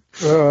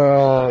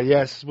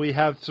 Yes, we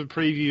have some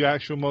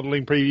actual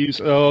modelling previews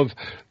of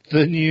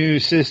the new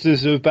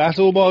Sisters of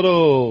Battle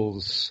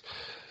models.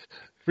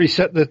 You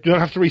don't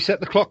have to reset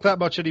the clock that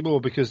much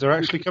anymore because they're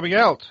actually coming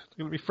out. It's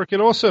going to be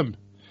freaking awesome.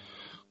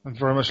 I'm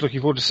very much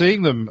looking forward to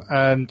seeing them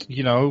and,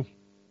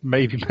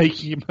 maybe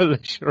making a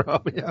militia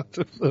army out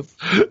of them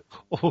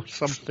or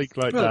something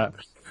like that.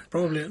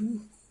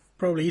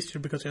 Probably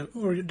easier because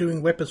you're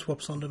doing weapon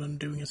swaps on them and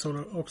doing a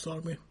Solar Ox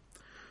army.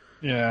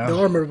 Yeah. The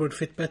armor would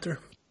fit better.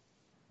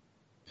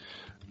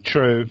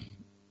 True.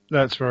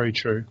 That's very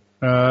true.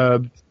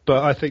 But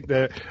I think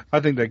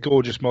they're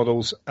gorgeous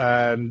models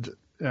and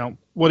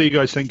what do you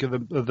guys think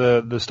of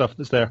the stuff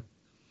that's there?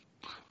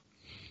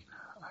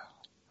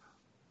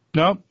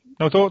 No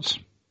thoughts?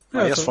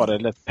 I just thought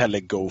I'd let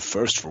Pelle go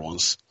first for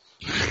once.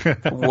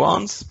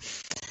 Once.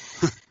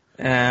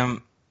 I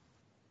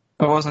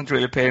wasn't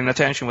really paying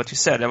attention what you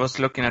said. I was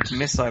looking at the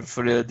missile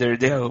for the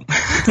Daredevil.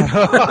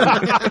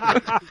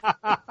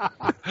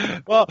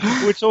 Well,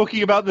 we're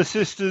talking about the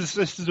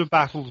Sisters of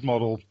Battles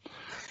model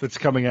that's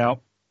coming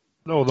out,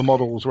 or the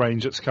models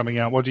range that's coming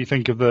out. What do you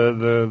think of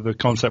the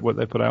concept what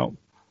they put out?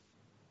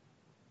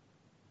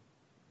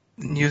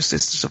 New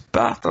Sisters of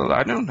Battle.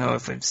 I don't know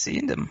if I've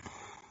seen them.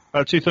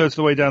 About 2/3 of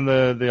the way down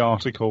the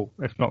article,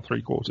 if not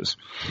 3/4.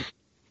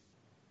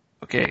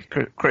 Okay,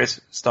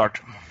 Chris, start.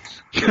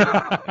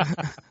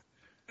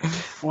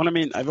 Well, I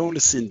mean, I've only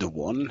seen the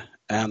one,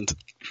 and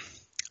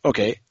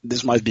okay,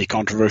 this might be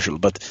controversial,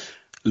 but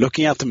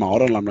looking at the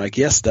model, I'm like,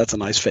 yes, that's a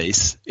nice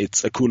face.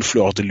 It's a cool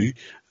fleur de lis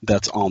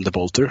that's on the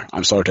bolter.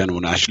 I'm sorry to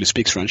anyone who actually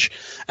speaks French,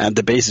 and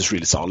the base is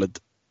really solid.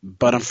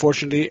 But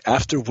unfortunately,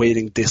 after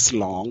waiting this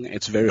long,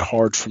 it's very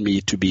hard for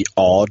me to be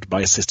awed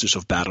by a Sisters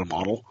of Battle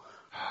model.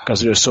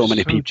 Because there are so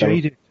many people.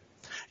 Jaded.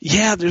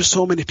 Yeah, there's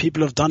so many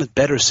people who've done it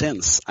better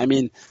since. I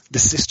mean, the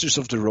Sisters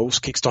of the Rose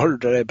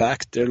Kickstarter that I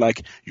backed, they're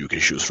like, you can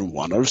choose from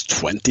one of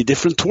 20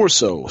 different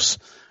torsos,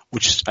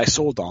 which I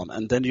sold on.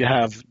 And then you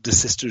have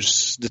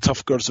the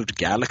Tough Girls of the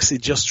Galaxy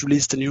just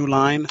released a new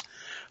line.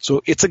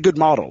 So it's a good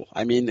model.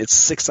 I mean, it's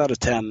 6 out of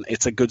 10.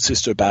 It's a good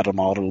Sister Battle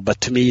model,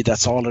 but to me,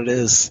 that's all it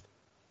is.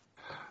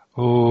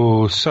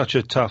 Oh, such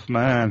a tough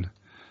man.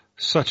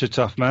 Such a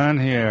tough man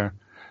here.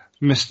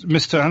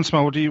 Mr.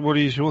 Hansma, what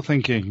is your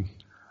thinking?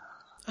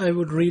 I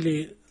would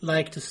really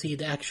like to see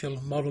the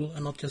actual model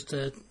and not just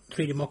a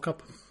 3D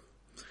mock-up.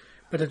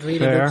 But it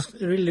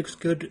really looks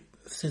good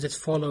since it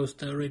follows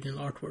the original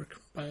artwork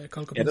by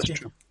Karl Kopinski. Yeah, that's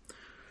true.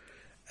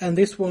 And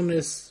this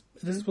was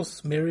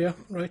Miria,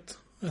 right?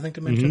 I think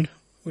they mentioned,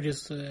 which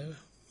is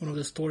one of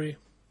the story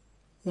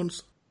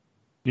ones.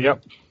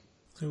 Yep.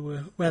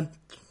 So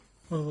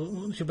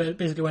she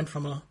basically went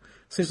from a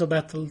Sister of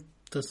Battle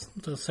to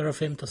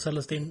Seraphim to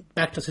Celestine,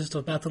 back to Sister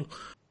of Battle.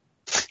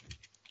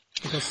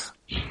 Because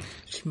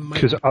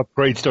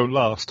upgrades don't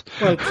last.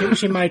 Well,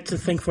 she might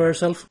think for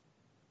herself.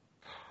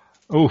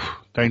 Oh,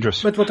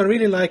 dangerous. But what I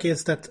really like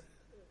is that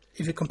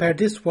if you compare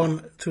this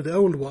one to the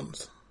old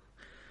ones,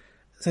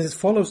 since it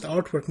follows the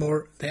artwork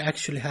more, they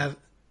actually have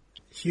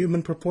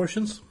human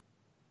proportions.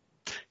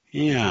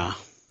 Yeah.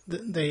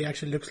 They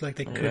actually looks like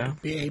they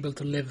could be able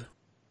to live.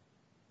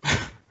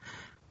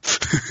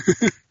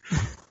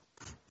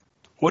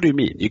 What do you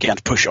mean? You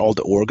can't push all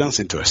the organs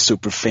into a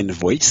super thin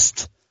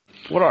waist?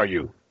 What are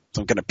you?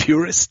 Some kind of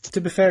purist?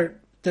 To be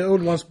fair, the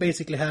old ones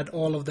basically had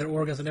all of their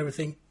organs and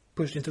everything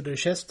pushed into their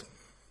chest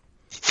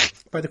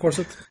by the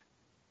corset.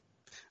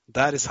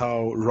 That is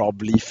how Rob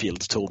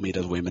Liefeld told me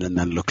that women and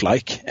men look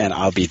like, and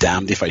I'll be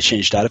damned if I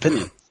change that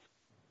opinion.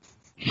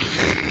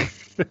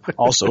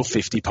 Also,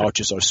 50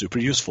 pouches are super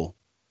useful.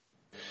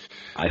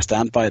 I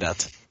stand by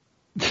that.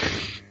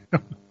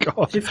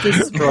 God.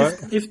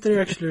 If they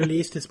actually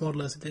release this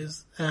model as it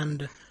is,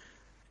 and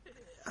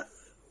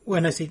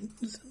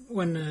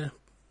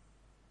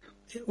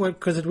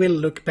because it will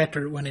look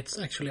better when it's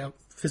actually a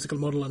physical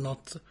model and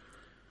not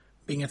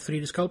being a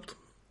 3D sculpt,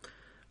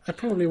 I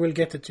probably will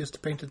get it just to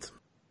paint it.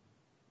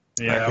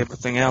 Yeah, like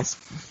everything else.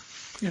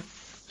 Yeah,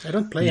 I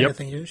don't play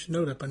anything. You should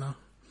know that by now.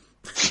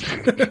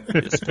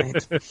 Just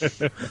paint.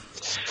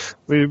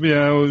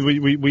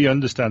 We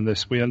understand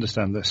this. We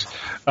understand this.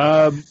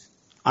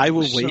 I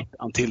will wait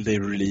until they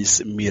release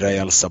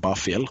Mirael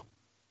Sabafiel.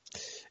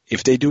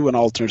 If they do an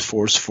alternate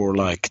force for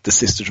like the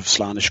Sisters of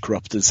Slaanesh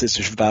Corrupted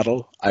Sisters of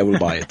Battle, I will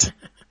buy it.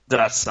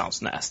 That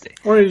sounds nasty.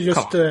 Or you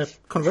just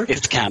convert it.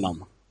 It's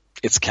canon.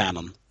 It's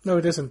canon. No,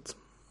 it isn't.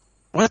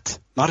 What?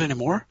 Not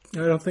anymore? I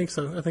don't think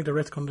so. I think the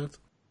retconned it.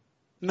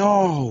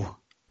 No.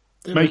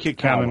 Make it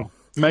canon.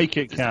 Make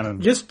it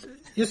canon. Just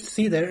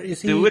see there. You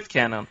see, do it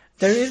canon.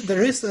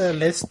 There is a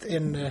list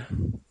in a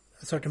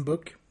certain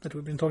book that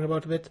we've been talking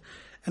about a bit,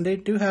 and they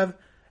do have.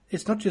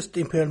 It's not just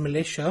the Imperial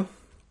Militia;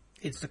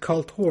 it's the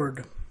Cult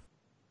Horde.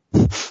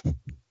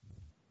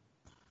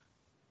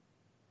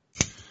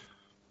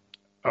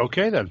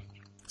 Okay then.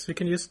 So you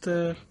can just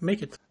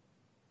make it.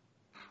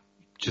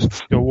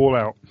 Just go all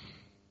out.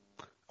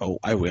 Oh,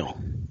 I will.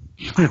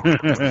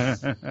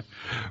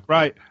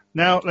 Right,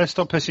 now let's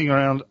stop pissing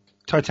around.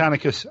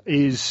 Titanicus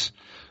is...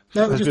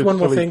 No, just one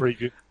more thing.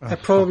 I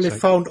probably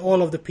found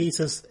all of the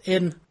pieces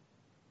in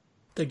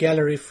the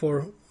gallery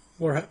for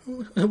World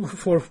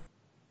of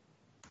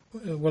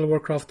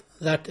Warcraft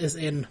that is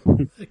in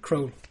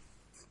Kroll.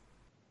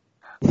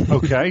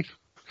 Okay.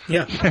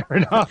 Yeah. Fair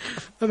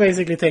enough. I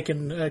basically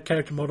taken a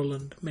character model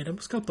and made a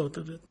sculpt out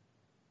of it.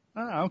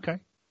 Ah, okay.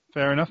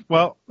 Fair enough.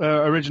 Well,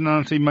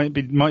 originality might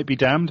be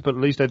damned, but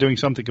at least they're doing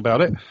something about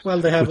it. Well,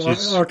 they have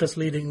artists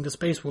leading the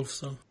Space Wolves,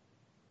 so...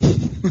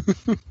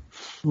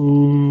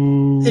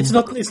 It's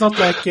not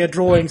like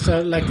drawings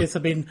like this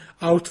have been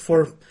out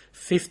for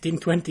 15,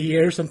 20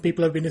 years and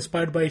people have been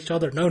inspired by each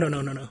other. No.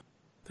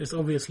 There's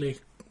obviously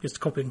just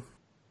copying.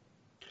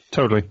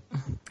 Totally.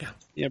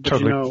 Yeah, but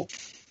totally.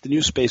 The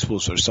new Space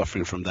Wolves are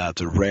suffering from that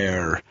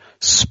rare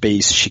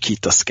space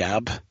Chiquita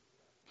scab.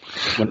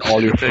 When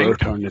all your fur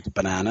turns into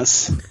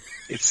bananas.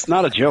 It's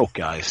not a joke,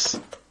 guys.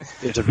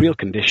 It's a real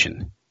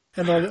condition.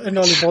 And all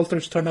the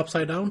bolters turn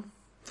upside down?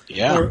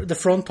 Yeah. Or the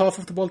front half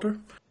of the bolter?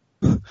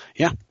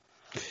 Yeah.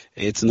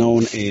 It's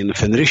known in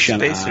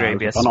Fenrisian as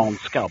rabies. banan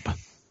scab.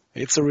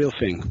 It's a real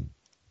thing.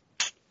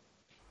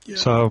 Yeah.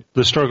 So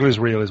the struggle is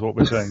real, is what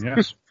we're saying,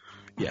 yes?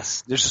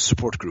 Yes, there's a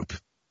support group.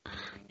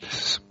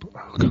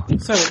 Oh,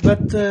 God. So,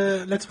 but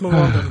let's move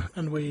on then,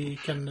 and we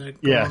can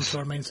go on to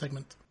our main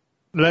segment.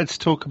 Let's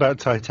talk about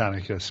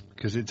Titanicus,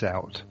 because it's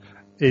out.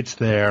 It's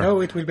there.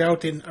 No, it will be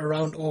out in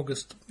around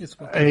August. It's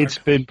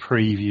been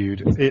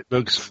previewed. It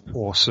looks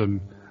awesome.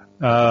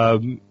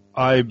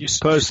 I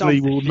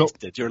personally will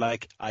not... You're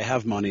like, I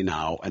have money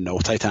now and no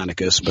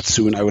Titanicus, but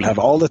soon I will have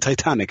all the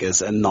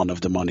Titanicus and none of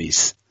the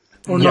monies.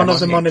 Or none of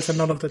the monies and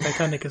none of the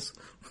Titanicus.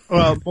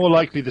 Well, more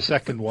likely the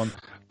second one.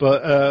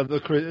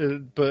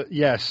 But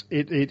yes,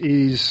 it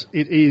is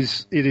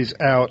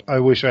out. I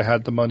wish I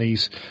had the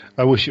monies.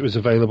 I wish it was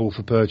available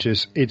for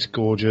purchase. It's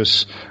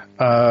gorgeous.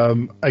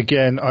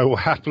 Again, I will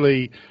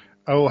happily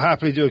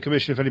do a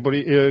commission if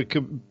anybody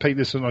can paint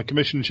this on a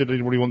commission. Should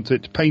anybody want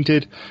it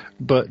painted?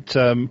 But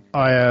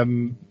I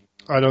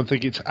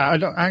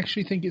don't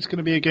actually think it's going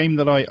to be a game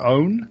that I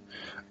own,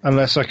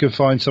 unless I can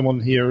find someone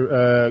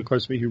here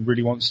close to me who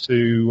really wants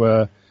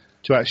to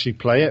actually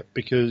play it,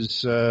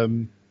 because.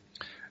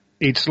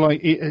 It's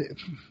like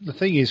the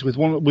thing is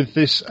with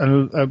this,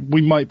 and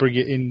we might bring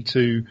it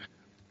into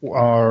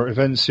our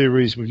event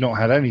series, we've not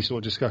had any sort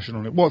of discussion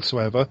on it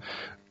whatsoever.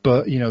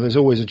 But there's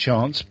always a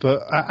chance.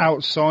 But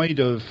outside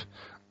of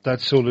that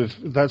sort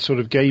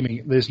of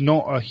gaming, there's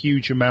not a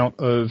huge amount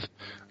of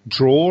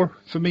draw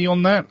for me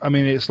on that. I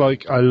mean, it's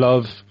like I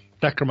love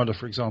Necromunda,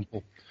 for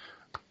example,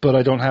 but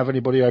I don't have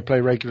anybody I play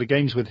regular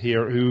games with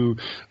here who,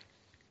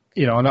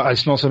 and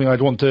it's not something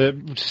I'd want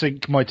to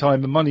sink my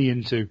time and money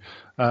into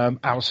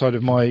outside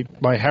of my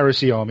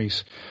heresy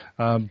armies.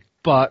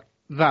 But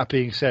that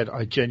being said,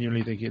 I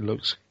genuinely think it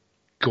looks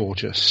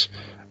gorgeous.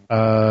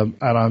 And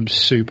I'm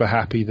super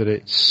happy that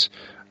it's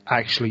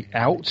actually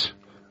out,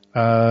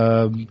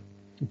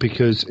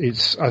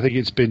 because I think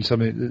it's been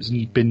something that's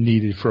been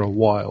needed for a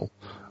while,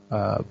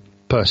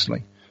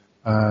 personally,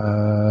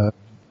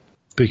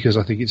 because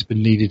I think it's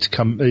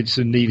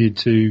needed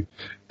to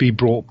be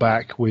brought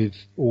back with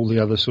all the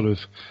other sort of,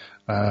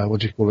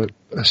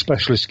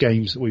 specialist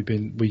games that we've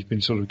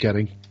been sort of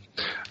getting.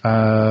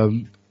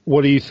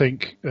 What do you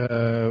think?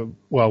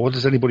 What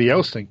does anybody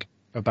else think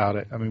about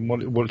it? I mean,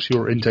 what's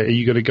your intake? Are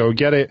you going to go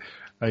get it?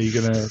 Are you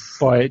going to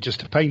buy it just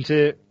to paint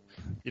it?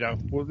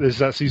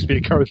 That seems to be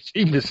a current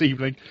theme this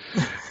evening.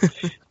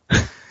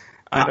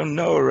 I don't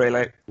know,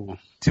 really.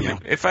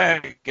 If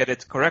I get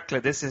it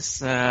correctly, this is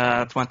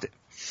 20.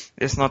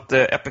 It's not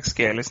the epic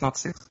scale. It's not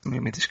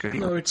 6mm scale.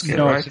 No, it's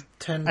scale, right?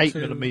 10 8 to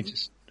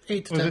millimeters.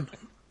 8 to 10.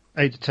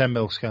 8 to 10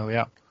 mil scale,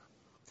 yeah.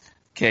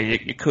 Okay,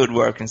 you could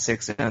work in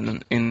 6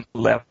 and in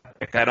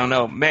epic. I don't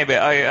know. Maybe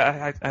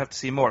I have to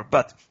see more,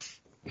 but.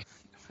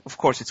 Of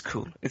course, it's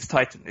cool. It's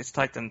Titan. It's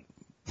Titan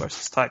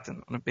versus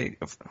Titan on a big.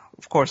 Of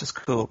course, it's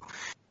cool.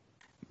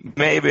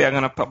 Maybe I'm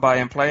gonna buy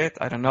and play it.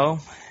 I don't know.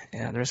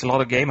 Yeah, there's a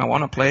lot of game I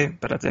want to play,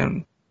 but I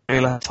don't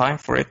really have time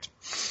for it.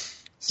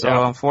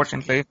 So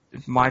unfortunately,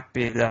 it might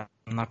be that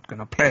I'm not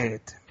gonna play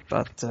it.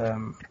 But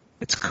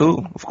it's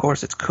cool. Of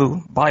course, it's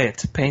cool. Buy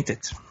it. Paint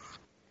it.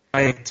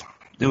 Buy it.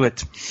 Do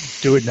it.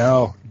 Do it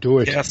now. Do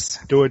it. Yes.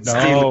 Do it now.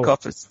 Steal the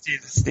copy.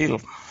 Steal.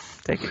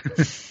 Take it.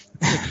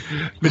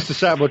 Mr.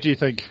 Sam, what do you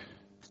think?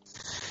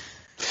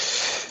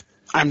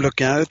 I'm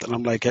looking at it and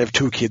I'm like, I have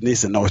 2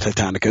 kidneys and no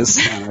Titanicus,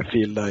 and I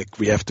feel like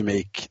we have to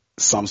make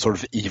some sort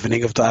of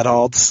evening of that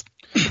odds.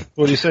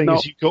 What you're saying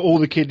is you've got all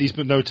the kidneys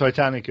but no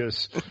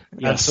Titanicus.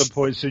 Yes. At some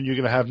point soon you're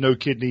going to have no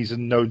kidneys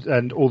and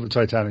all the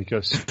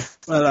Titanicus.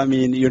 Well, I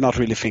mean, you're not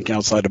really thinking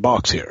outside the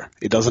box here.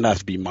 It doesn't have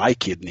to be my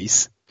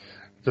kidneys.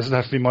 It doesn't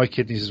have to be my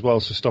kidneys as well,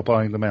 so stop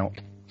eyeing them out.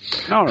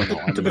 No.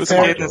 To be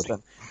fair,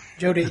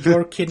 Jody,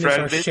 your kidneys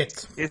are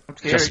shit.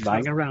 Just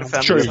lying around.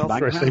 True,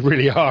 they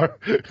really are.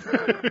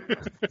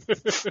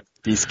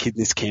 These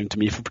kidneys came to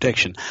me for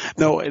protection.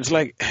 No, it's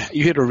like,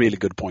 you hit a really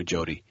good point,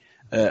 Jody.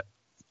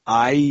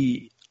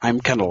 I'm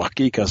kind of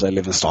lucky because I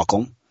live in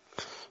Stockholm,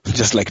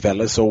 just like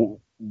Velle, so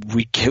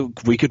we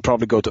could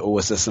probably go to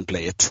OSS and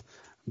play it.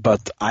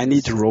 But I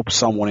need to rope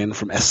someone in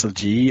from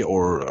SLG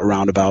or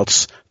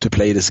roundabouts to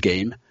play this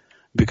game,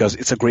 because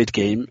it's a great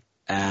game.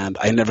 And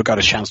I never got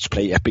a chance to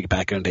play Epic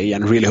back in the day,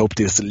 and really hope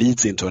this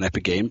leads into an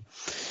Epic game.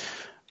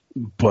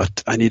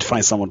 But I need to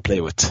find someone to play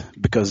with,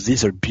 because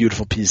these are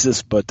beautiful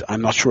pieces, but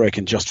I'm not sure I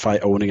can justify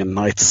owning a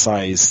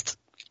knight-sized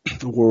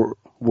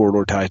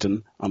Warlord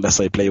Titan unless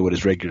I play with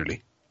it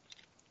regularly.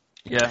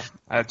 Yeah,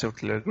 I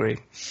totally agree.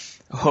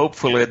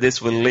 Hopefully this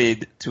will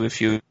lead to a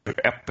future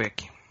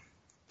Epic.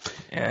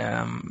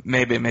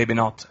 Maybe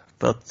not.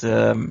 But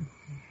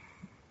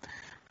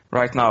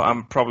right now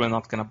I'm probably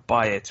not going to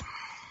buy it.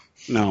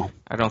 No.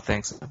 I don't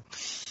think so.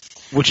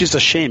 Which is a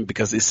shame,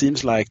 because it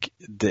seems like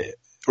the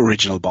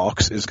original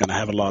box is going to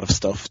have a lot of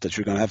stuff that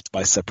you're going to have to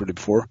buy separately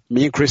before.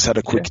 Me and Chris had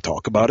a quick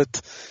talk about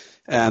it,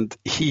 and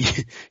he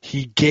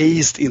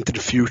gazed into the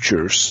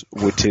futures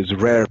with his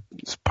rare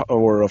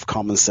power of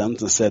common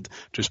sense and said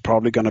there's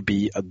probably going to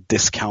be a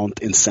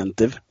discount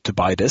incentive to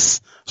buy this.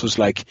 So it's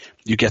like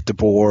you get the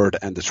board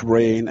and the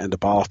terrain and the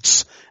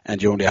bots,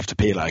 and you only have to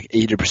pay like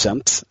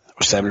 80%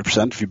 or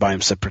 70% if you buy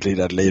them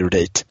separately at a later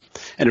date.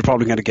 And you're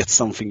probably going to get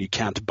something you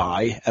can't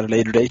buy at a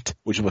later date,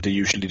 which is what they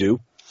usually do,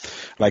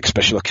 like a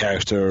special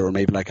character or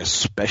maybe like a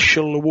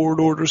special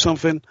warlord or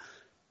something.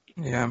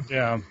 Yeah.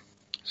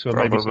 So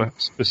probably. Maybe something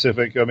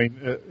specific. I mean,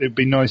 it'd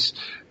be nice. Do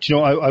you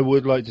know what I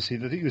would like to see?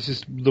 I think this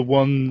is the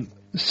one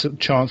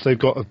chance they've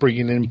got of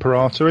bringing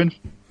Imperator in.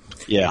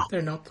 Yeah.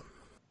 They're not.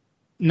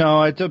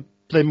 No,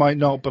 they might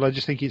not, but I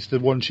just think it's the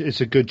one.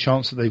 It's a good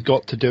chance that they've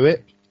got to do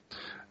it.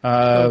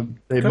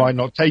 They might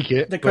not take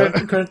it. The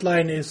current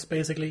line is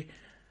basically,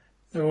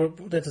 or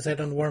that I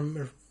said on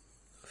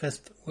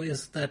Warmfest,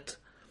 is that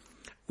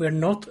we're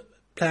not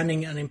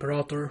planning an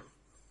Imperator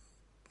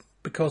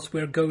because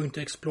we're going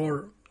to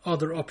explore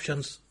other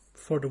options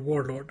for the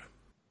Warlord.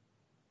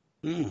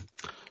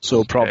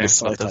 So probably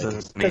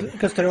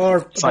because there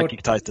are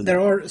Psychic Titan. There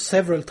are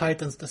several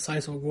Titans the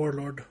size of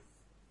Warlord.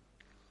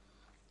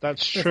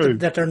 That's true.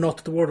 That are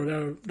not the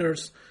Warlord.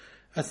 There's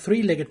a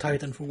 3-legged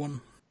Titan for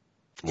one.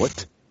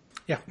 What?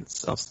 Yeah. It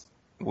sounds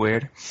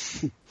weird.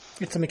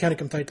 It's a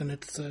Mechanicum Titan.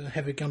 It's a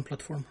heavy gun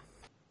platform.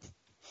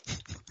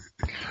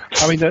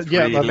 I mean,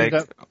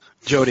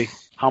 Jody,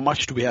 how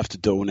much do we have to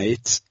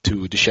donate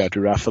to the charity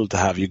raffle to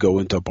have you go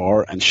into a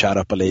bar and chat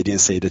up a lady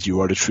and say that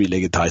you are the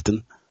three-legged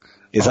titan?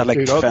 Is that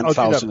like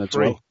 10,000 as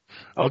well?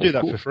 I'll do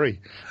that for free.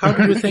 How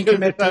did you think you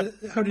met?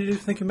 How did you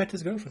think you met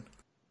his girlfriend?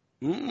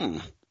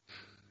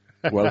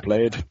 Well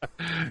played.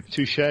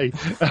 Touché.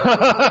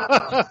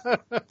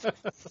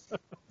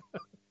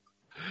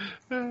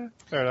 Fair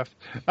enough.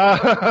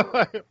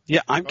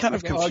 Yeah, I'm kind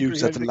of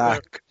confused at the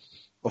lack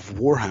of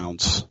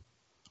warhounds.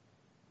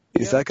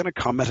 Is that going to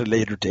come at a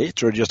later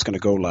date, or just going to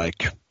go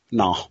like,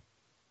 nah?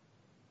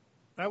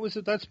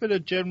 That's been a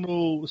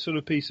general sort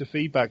of piece of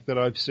feedback that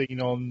I've seen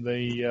on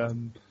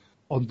the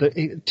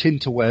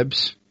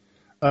Tinterwebs.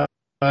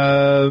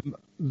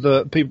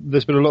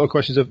 There's been a lot of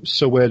questions of,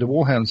 so where the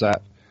warhounds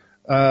at?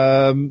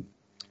 I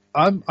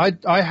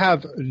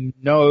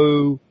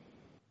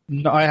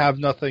have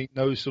nothing,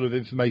 no sort of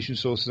information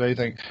source or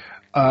anything.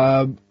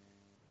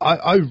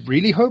 I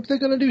really hope they're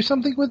going to do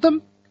something with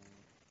them.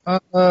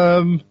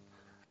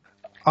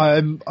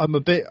 I'm a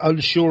bit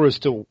unsure as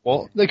to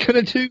what they're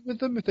going to do with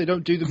them. If they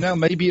don't do them now,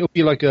 maybe it'll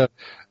be like a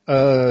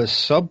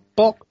sub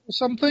box or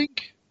something.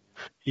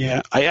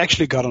 Yeah, I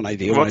actually got an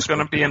idea. What's going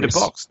to be in the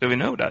box? Do we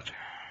know that?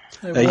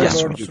 Yes,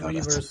 we Lords, do know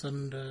Reavers,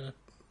 that.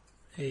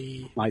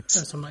 and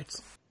some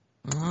knights.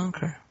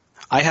 Okay.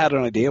 I had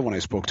an idea when I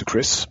spoke to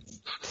Chris.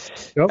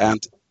 Yep.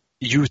 And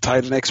you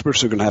Titan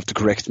experts are going to have to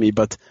correct me,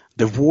 but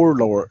the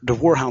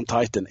Warhound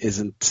Titan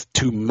isn't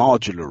too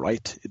modular,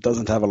 right? It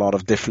doesn't have a lot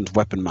of different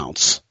weapon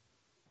mounts.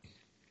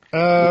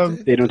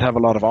 They don't have a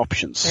lot of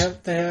options.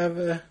 They have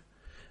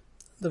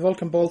the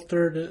Vulcan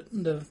Bolter,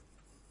 the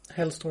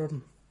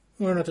Hellstorm.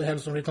 Well, not the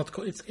Hellstorm.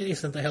 It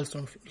isn't a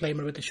Hellstorm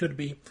Flamer, but it should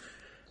be.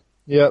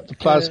 Yeah, the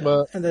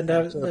Plasma. And then they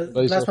have the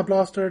Plasma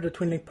Blaster, the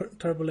Twin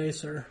Turbo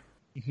Laser.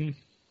 Mm-hmm.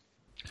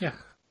 Yeah.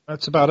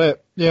 That's about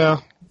it.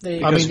 Yeah.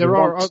 There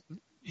are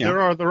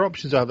other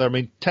options out there. I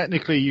mean,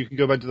 technically, you can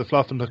go back to the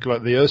fluff and look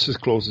like the Ursus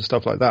Claws and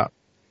stuff like that.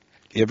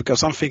 Yeah,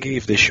 because I'm thinking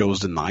if they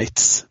chose the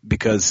knights,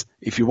 because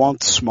if you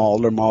want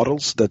smaller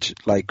models that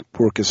like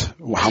work as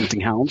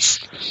hunting hounds,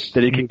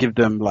 then you can give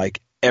them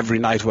like every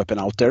knight weapon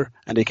out there,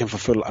 and they can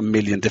fulfill a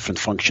million different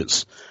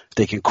functions.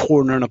 They can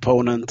corner an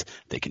opponent,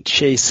 they can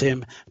chase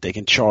him, they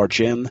can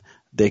charge in,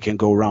 they can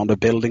go around a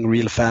building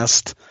real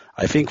fast.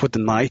 I think with the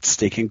knights,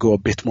 they can go a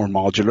bit more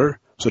modular,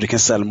 so they can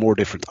sell more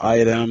different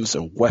items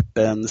and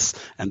weapons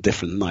and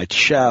different knight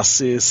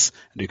chassis,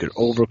 and you can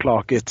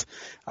overclock it.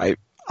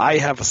 I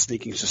have a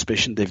sneaking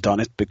suspicion they've done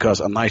it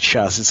because a knight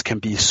chassis can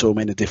be so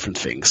many different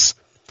things.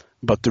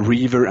 But the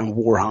Reaver and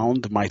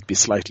Warhound might be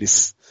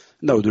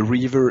the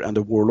Reaver and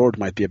the Warlord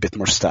might be a bit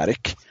more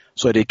static,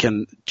 so they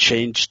can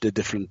change the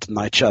different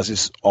knight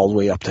chassis all the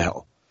way up to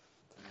hell.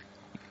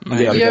 And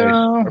the other guys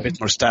are a bit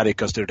more static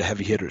because they're the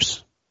heavy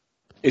hitters.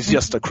 It's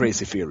just a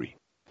crazy theory.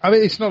 I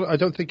mean, it's not. I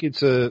don't think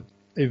it's a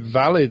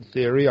valid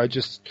theory. I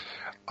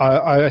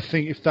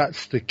think if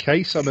that's the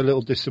case, I'm a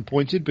little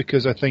disappointed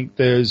because I think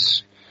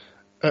there's,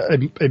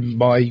 in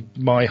my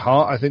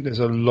heart, I think there's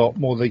a lot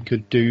more they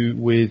could do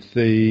with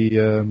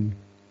the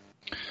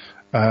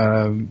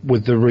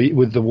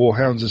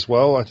Warhounds as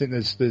well. I think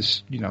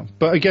there's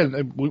but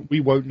again, we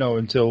won't know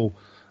until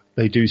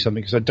they do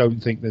something because I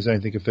don't think there's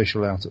anything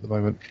official out at the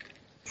moment.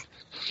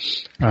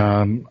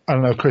 I don't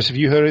know, Chris, have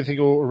you heard anything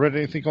or read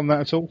anything on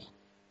that at all?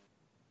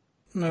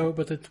 No,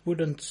 but it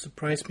wouldn't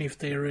surprise me if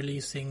they're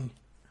releasing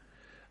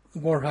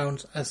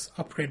Warhounds as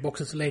upgrade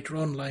boxes later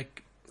on,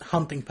 like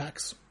hunting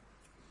packs.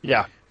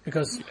 Yeah.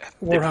 Because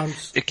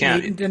Warhounds... They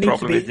can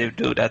probably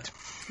do that.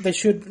 They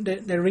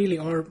really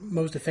are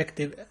most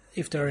effective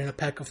if they're in a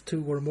pack of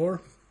 2 or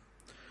more.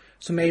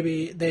 So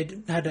maybe they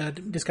had a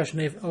discussion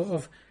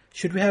of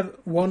should we have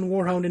one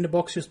Warhound in the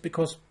box just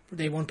because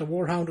they want a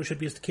Warhound, or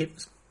should we just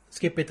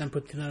skip it and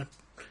put in an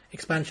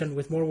expansion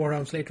with more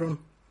Warhounds later on?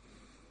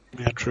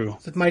 Yeah, true.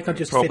 So it might not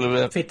just fit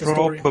the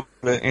story.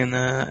 Probably in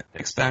an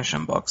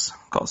expansion box,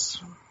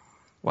 because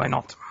why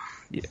not?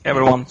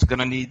 Everyone's going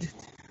to need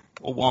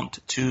or want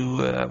 2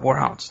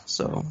 Warhounds,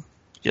 so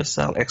just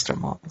sell extra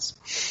models.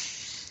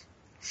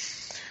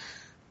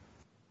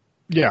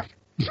 Yeah.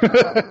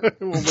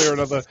 One way or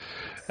another.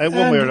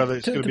 One way or another,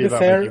 it's going to be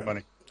about making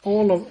money.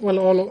 All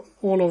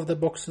of the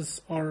boxes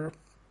that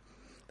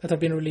have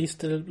been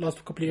released the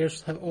last couple of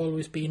years have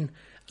always been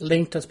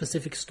linked to a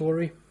specific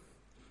story.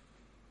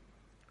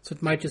 So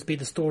it might just be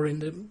the story in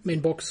the main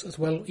box as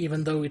well,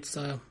 even though it's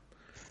a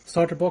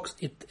starter box.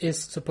 It is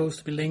supposed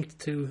to be linked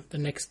to the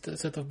next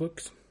set of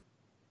books.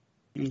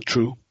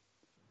 True.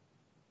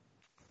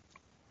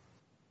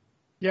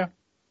 Yeah,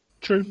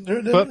 true.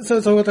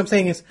 So what I'm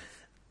saying is,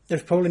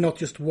 there's probably not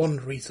just one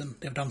reason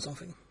they've done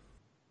something.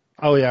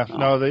 Oh yeah,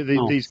 no.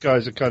 These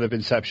guys are kind of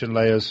inception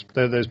layers.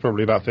 There's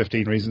probably about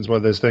 15 reasons why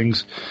there's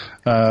things,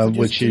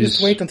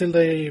 just wait until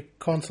they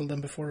cancel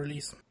them before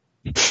release.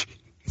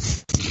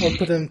 Or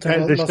put them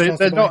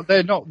to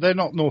they're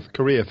not North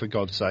Korea, for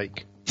God's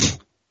sake.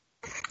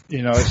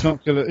 It's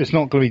not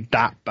gonna be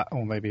that bad.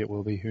 Or maybe it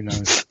will be. Who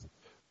knows?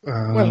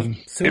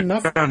 Soon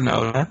enough. I don't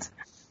know that.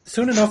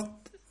 Soon enough,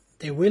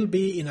 they will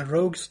be in a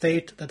rogue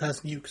state that has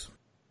nukes.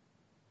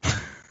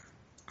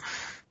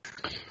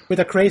 with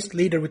a crazed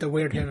leader with a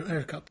weird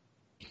haircut.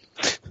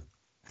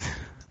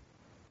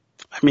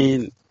 I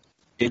mean,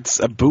 it's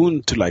a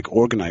boon to like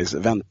organize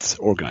event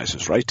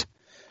organizers, right?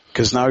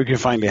 Because now you can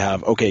finally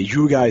have, okay,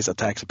 you guys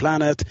attack the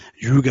planet,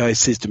 you guys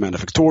seize the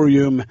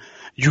Manufactorium,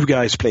 you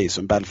guys play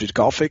some Battlefield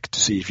Gothic to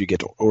see if you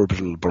get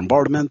orbital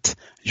bombardment,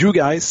 you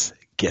guys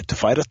get to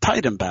fight a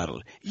Titan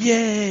battle.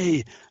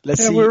 Yay!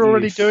 Let's see. We're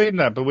already doing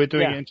that, but we're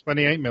doing it in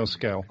 28mm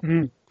scale.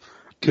 Mm-hmm.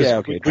 Yeah,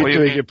 okay. We're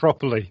doing it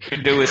properly. You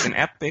could do it in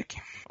Epic,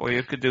 or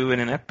you could do it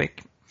in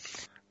Epic.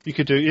 You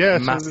could do,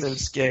 massive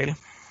scale.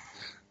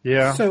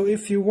 Yeah. So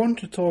if you want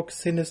to talk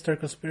sinister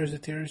conspiracy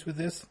theories with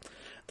this,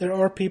 there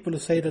are people who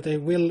say that they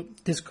will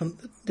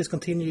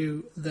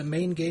discontinue the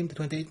main game, the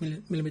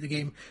 28mm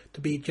game, to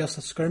be just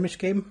a skirmish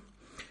game,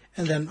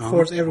 and then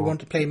force everyone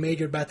to play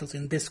major battles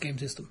in this game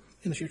system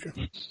in the future.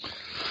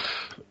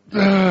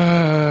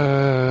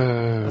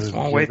 That's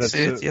one way to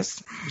see it,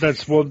 yes.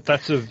 That's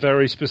a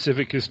very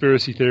specific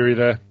conspiracy theory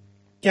there.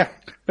 Yeah,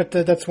 but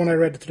that's one I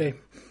read today.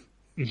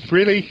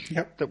 Really?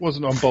 Yep. That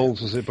wasn't on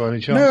Bowls, was it, by any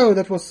chance? No,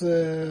 that was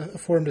a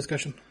forum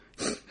discussion.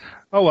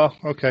 Oh, well,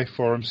 okay,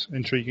 forums.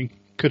 Intriguing.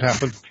 Could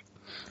happen.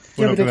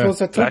 But it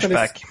was a totally...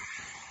 Flashback.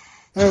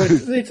 No,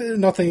 it's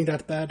nothing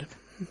that bad.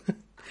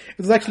 It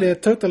was actually a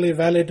totally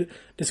valid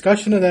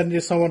discussion, and then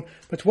there's someone,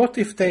 but what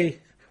if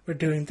they were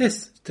doing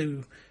this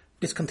to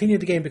discontinue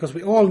the game, because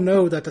we all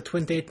know that a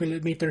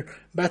 28mm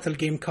battle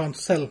game can't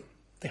sell.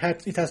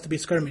 It has to be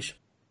skirmish.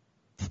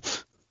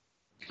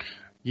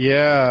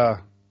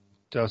 Yeah,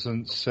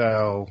 doesn't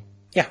sell.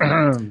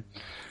 Yeah.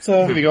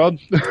 So moving on.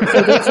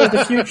 so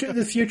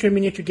the future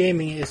miniature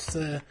gaming is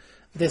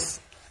this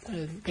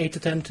 8 to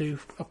 10 to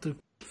up to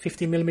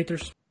 50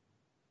 millimeters.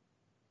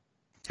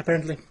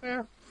 Apparently,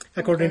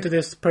 according to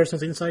this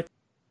person's insight.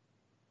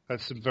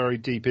 That's some very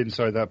deep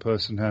insight that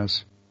person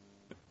has.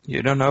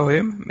 You don't know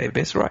him.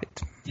 Maybe it's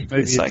right.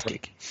 Maybe He's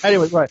psychic. Right.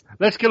 Anyway, right.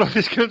 Let's get off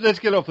this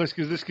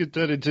because this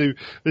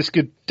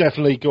could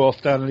definitely go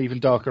off down an even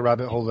darker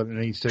rabbit hole than it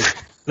needs to.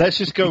 Let's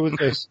just go with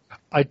this.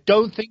 I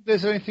don't think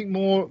there's anything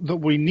more that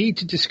we need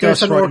to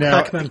discuss right now.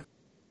 Orc Pac-Man.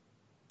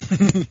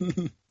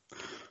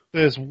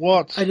 There's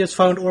what? I just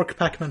found Orc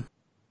Pac-Man.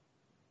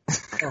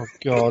 Oh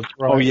God!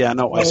 Right. Oh yeah,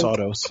 no, I saw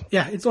those.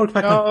 Yeah, it's Orc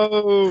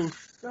Pac-Man.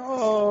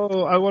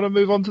 No, I want to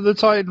move on to the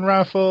Titan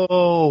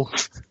raffle.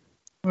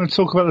 I'm going to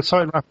talk about the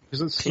Titan raffle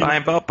because it's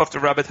climb up off the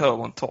rabbit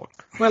hole and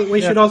talk. Well,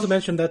 we should also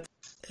mention that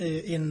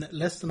in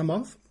less than a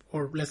month,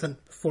 or less than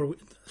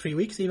 3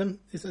 weeks even,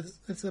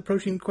 it's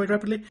approaching quite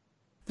rapidly.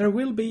 There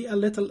will be a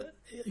little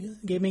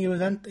gaming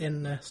event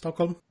in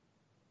Stockholm,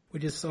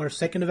 which is our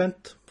second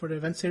event for the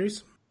event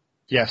series.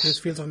 Yes. This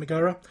Fields of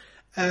Megara.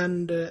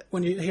 And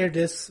when you hear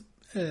this,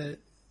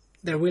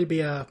 there will be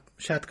a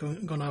chat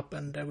gone up,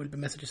 and there will be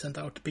messages sent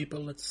out to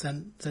people that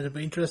said they're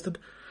interested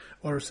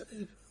or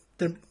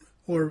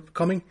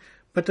coming.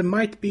 But there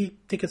might be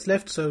tickets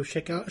left, so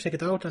check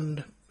it out.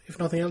 And if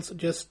nothing else,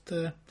 just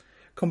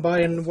come by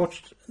and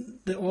watch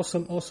the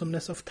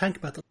awesomeness of Tank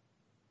Battle.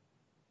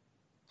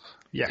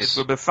 Yes. It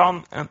will be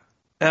fun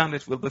and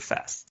it will be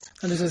fast.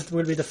 And this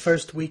will be the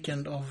first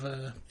weekend of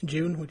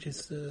June, which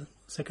is the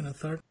 2nd and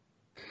 3rd.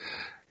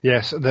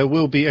 Yes, there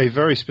will be a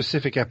very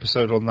specific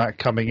episode on that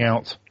coming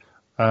out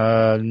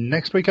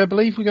next week, I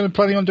believe. We're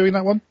planning on doing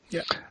that one.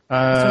 Yeah.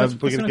 As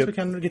soon as we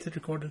can get it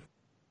recorded.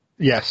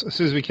 Yes, as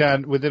soon as we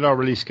can, within our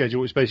release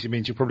schedule, which basically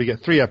means you'll probably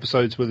get 3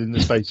 episodes within the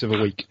space of a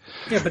week.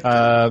 Yeah,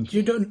 but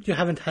you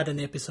haven't had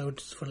any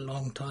episodes for a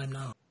long time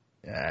now.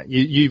 Yeah,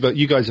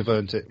 you guys have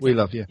earned it. We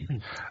love you.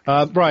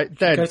 Right,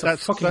 then that's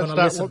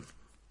that one.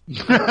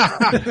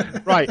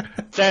 Right,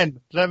 then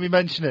let me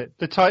mention it.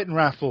 The Titan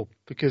raffle,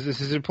 because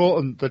this is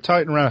important. The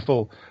Titan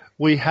raffle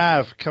we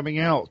have coming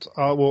out.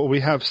 We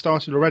have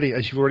started already,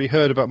 as you've already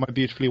heard about my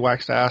beautifully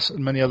waxed ass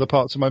and many other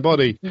parts of my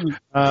body. We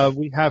have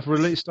we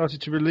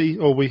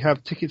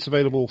have tickets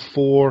available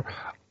for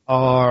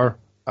our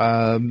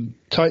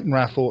Titan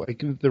raffle,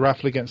 the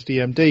raffle against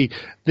DMD.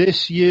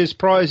 This year's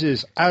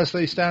prizes, as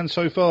they stand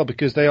so far,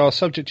 because they are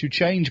subject to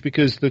change,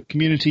 because the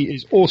community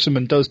is awesome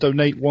and does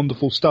donate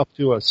wonderful stuff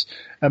to us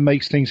and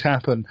makes things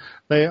happen.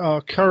 They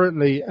are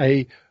currently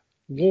a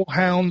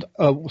Warhound,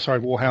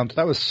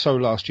 that was so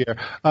last year,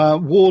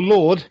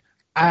 Warlord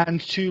and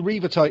 2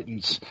 Reaver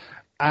Titans.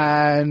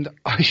 And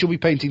I shall be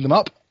painting them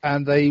up,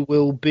 and they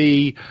will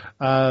be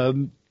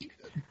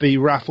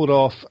raffled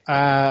off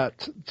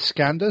at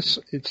Scandus.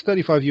 It's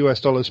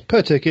 $35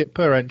 per ticket,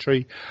 per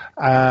entry.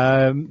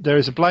 There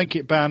is a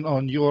blanket ban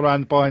on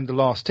Joran buying the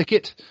last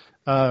ticket,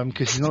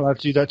 because he's not allowed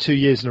to do that 2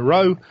 years in a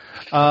row.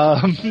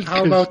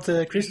 How about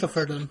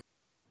Christopher then?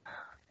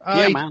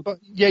 Yeah, man.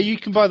 Yeah, you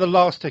can buy the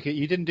last ticket.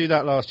 You didn't do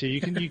that last year.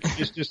 You can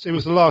just it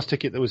was the last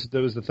ticket that was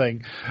the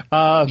thing.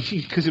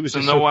 Because it was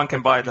so no one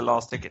can buy the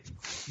last ticket.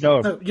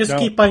 No,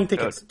 keep buying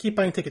tickets. Good. Keep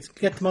buying tickets.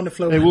 Get them on the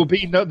flow. There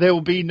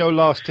will be no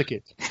last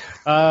ticket.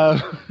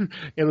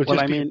 It'll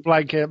just be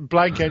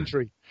blank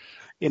entry.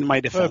 In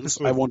my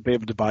defense, I won't be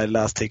able to buy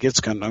last tickets.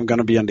 I'm going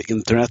to be on the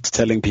internet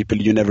telling people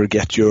you never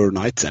get your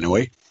nights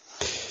anyway.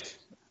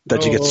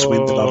 that you get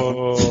swindled out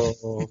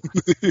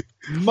of.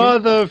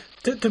 Mother.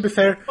 To be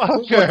fair,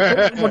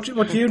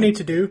 what you need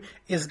to do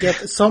is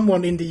get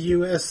someone in the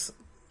US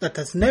that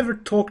has never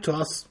talked to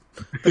us,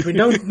 that we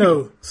don't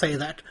know, say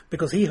that.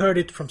 Because he heard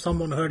it from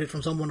someone, heard it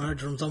from someone, heard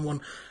it from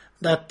someone,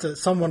 that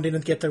someone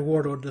didn't get their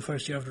ward order the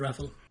first year of the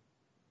raffle.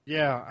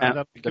 Yeah, and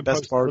that the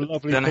best part, a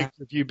lovely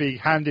picture of you being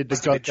handed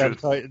the goddamn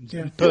Titans.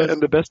 Yeah.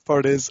 And the best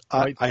part is,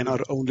 I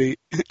not only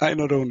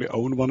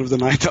own one of the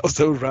night houses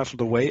that were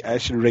raffled away, I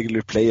actually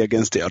regularly play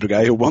against the other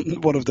guy who won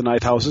one of the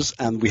night houses,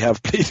 and we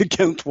have played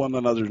against one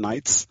another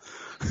nights.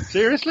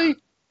 Seriously?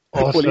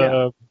 Awesome. Well,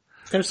 yeah.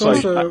 There's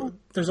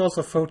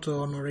also a photo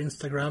on our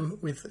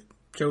Instagram with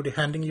Jody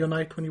handing you a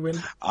knight when you win.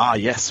 Ah,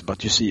 yes,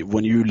 but you see,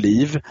 when you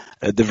leave,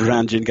 the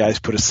Varangian guys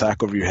put a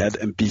sack over your head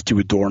and beat you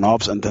with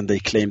doorknobs, and then they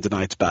claim the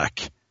knight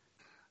back.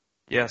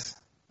 Yes,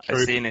 True.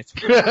 I've seen it.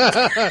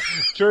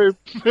 True.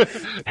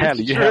 Hell,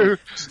 you have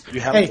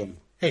them.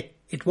 Hey,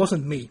 it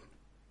wasn't me.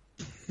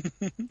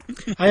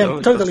 I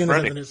am totally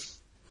innocent in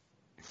this.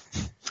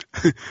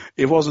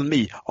 It wasn't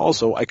me.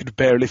 Also, I could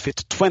barely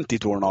fit 20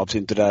 doorknobs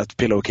into that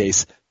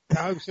pillowcase.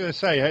 I was going to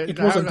say, it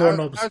wasn't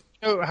doorknobs.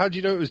 How do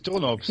you know it was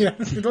doorknobs? Yeah,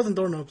 it wasn't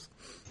doorknobs.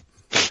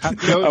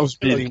 I was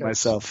beating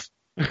myself.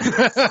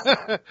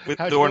 With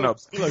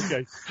doorknobs.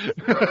 Okay.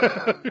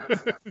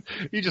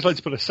 You just like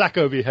to put a sack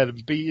over your head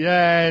and beat.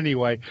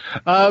 Anyway,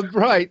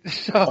 right.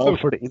 So all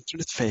for the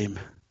internet fame.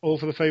 All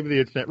for the fame of the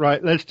internet.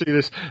 Right, let's do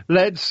this.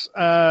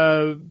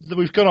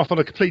 We've gone off on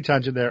a complete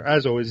tangent there,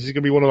 as always. This is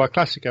going to be one of our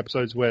classic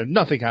episodes where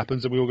nothing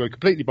happens and we all go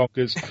completely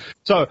bonkers.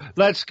 So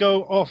let's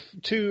go off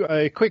to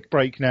a quick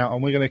break now,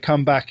 and we're going to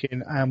come back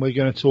in and we're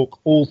going to talk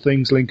all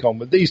things Lincoln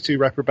with these two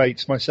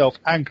reprobates, myself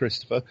and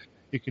Christopher.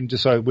 You can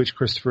decide which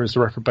Christopher is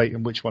the reprobate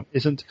and which one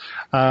isn't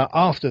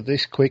after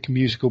this quick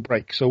musical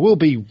break. So we'll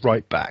be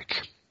right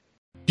back.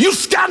 You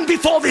stand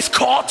before this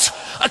court,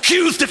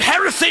 accused of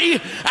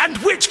heresy and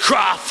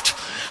witchcraft.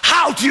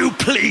 How do you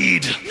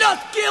plead?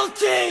 Not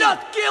guilty!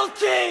 Not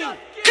guilty!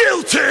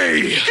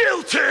 Guilty!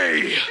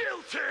 Guilty!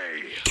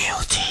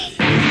 Guilty!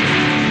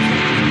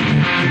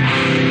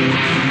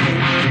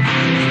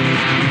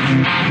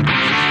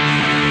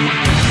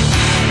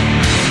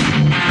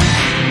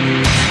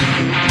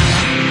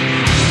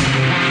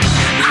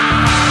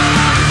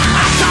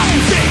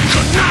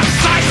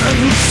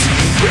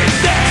 With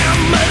their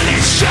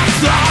malicious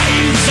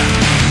lies,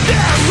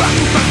 their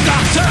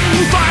unforgotten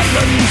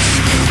violence,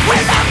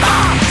 remember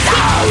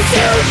those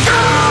who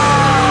died.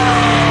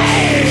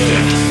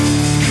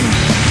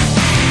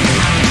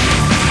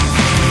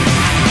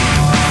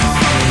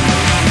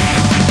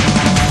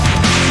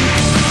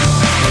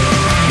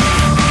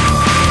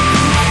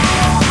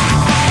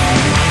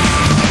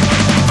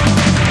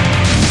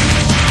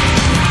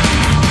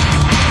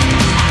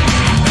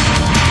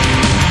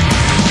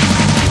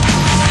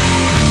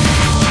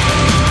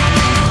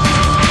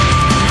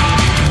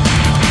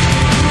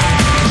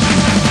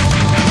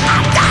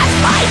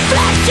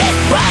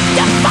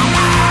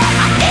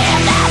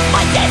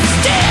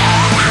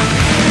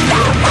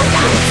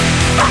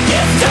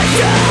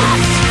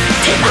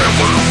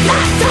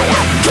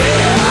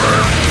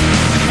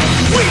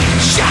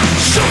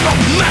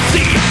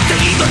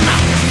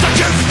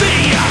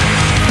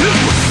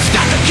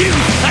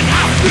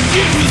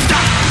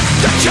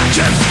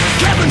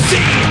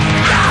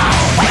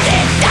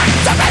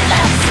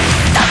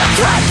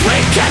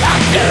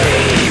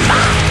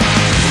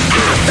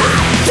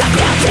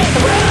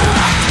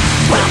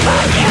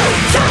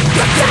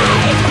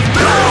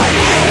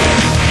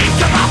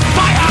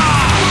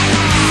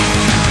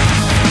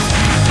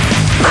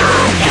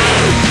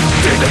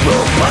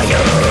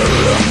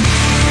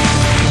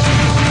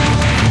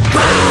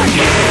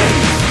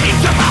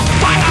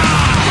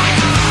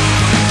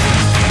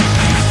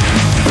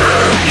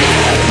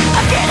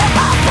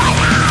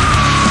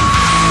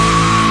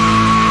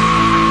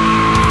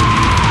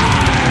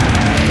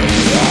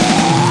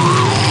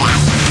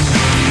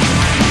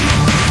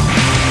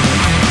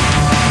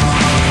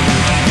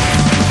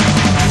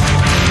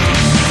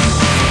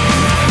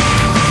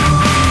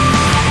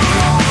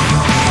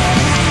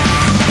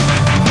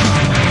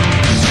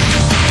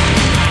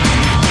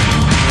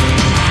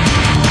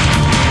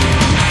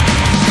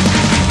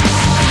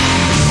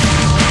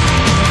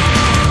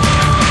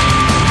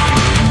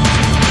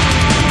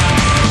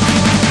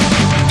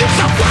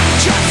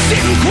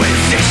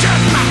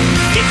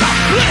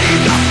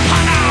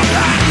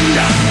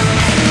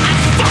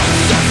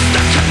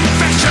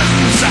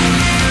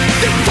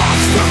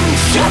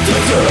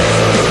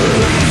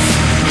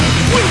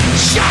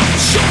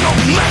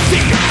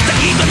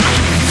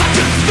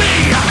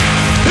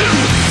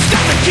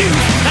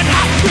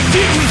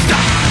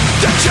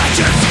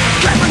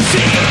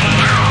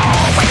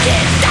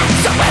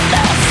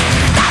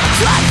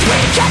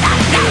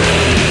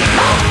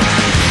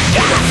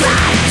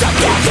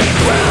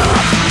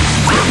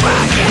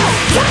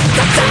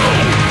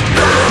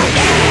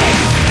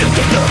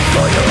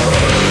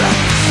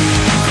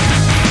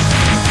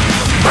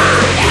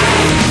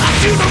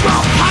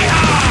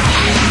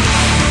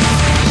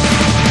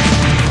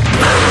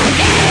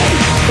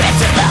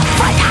 into the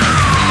fire.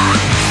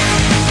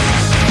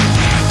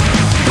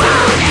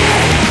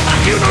 Burning a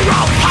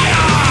funeral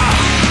pyre.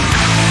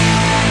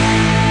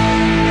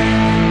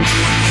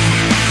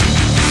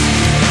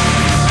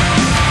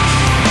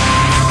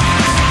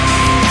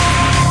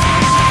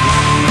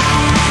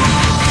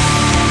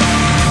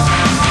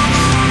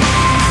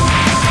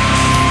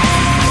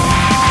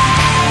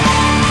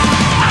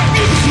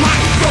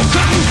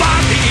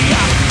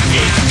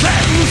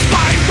 Cleansed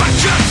by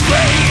righteous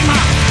flame.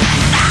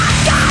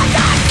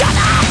 God,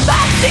 of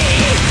mercy,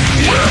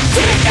 you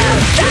did your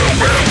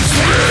game and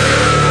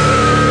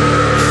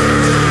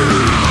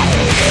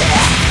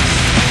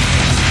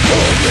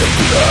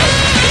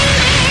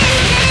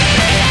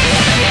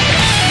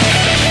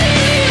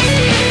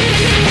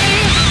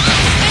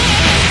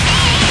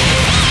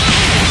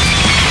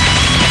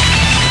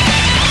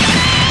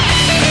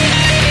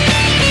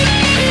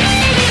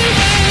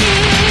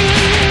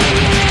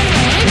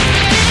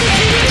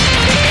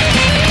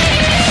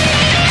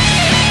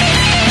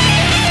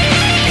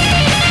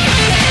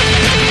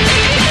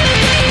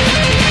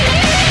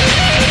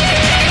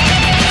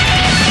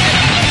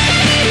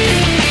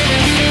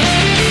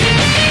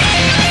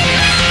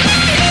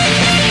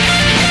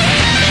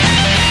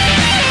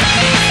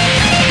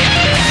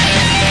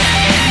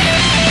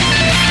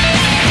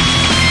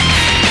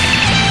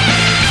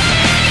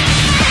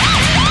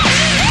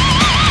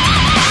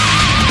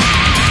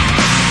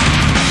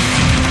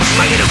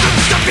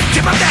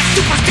victim of that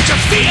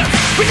superstitious fear.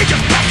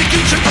 Religious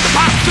persecution for the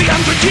past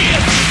 300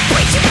 years.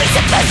 Preaching peace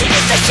and mercy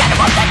is the shadow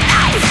of the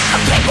night. A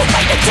people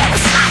made the terror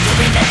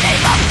slaughter in the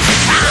name of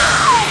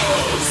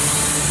Christ.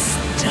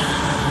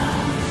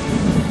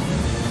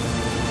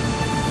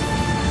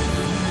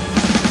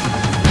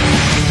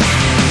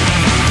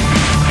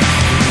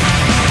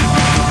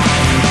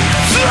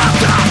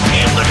 Slaughter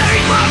in the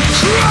name of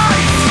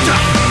Christ.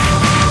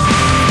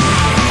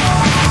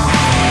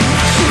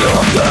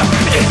 Slaughter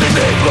in the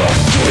name of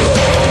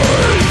Christ.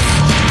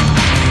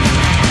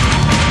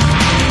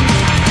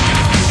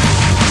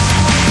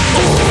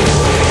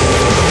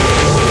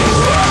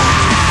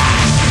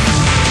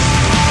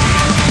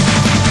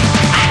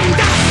 And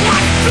that's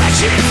why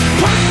flesh is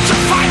put to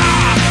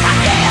fire. I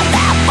hear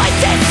their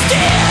voices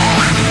still.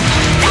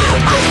 Now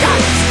my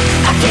guns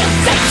against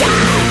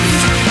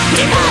Satan's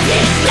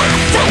demanding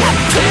laughter and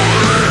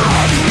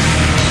tears.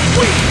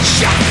 We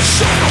shall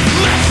show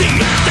mercy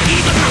to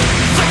even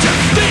such as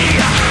thee,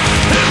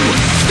 who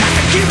stand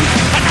accused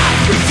and I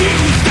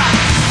refused.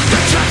 The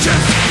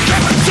church's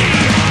clemency.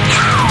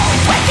 How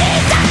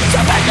wicked and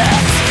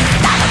tremendous,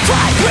 not a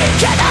pride we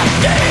cannot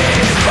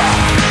name.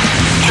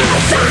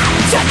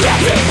 Inside to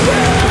get it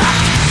through,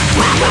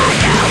 where were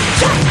you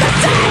just the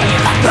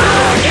same?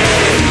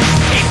 Burning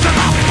into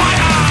the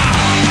fire.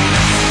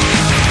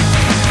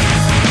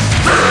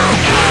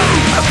 Burning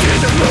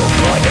into the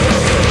fire. Burning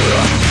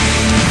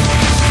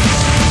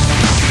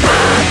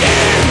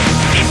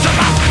into the fire. Burning into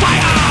the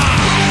fire.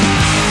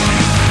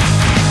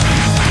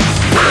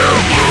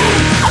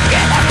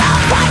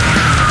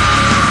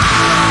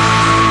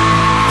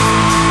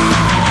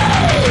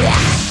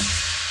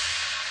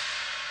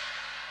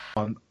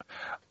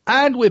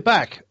 And we're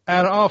back.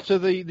 And after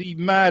the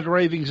mad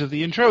ravings of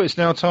the intro, it's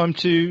now time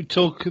to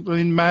talk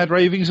in mad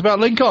ravings about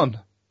Lincoln.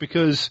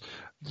 Because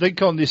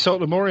Lincoln, the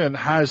Assault on Lorien,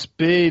 has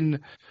been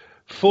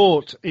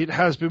fought. It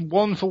has been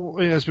won, and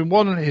it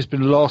has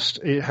been lost.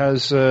 It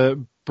has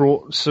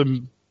brought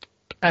some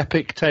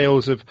epic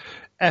tales of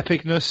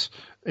epicness,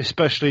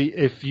 especially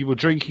if you were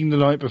drinking the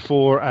night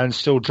before and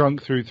still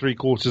drunk through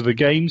 3/4 of the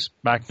games,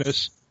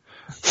 Magnus.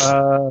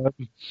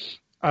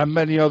 And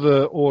many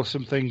other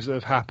awesome things that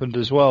have happened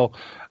as well.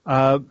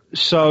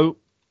 So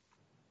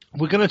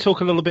we're going to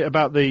talk a little bit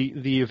about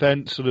the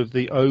event, sort of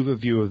the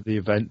overview of the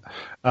event.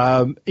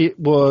 It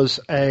was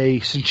a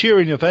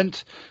Centurion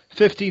event,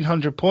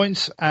 1,500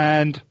 points,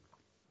 and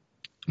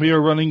we are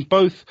running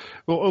both.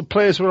 Well,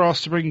 players were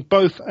asked to bring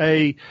both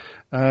a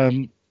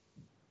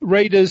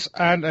Raiders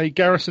and a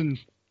Garrison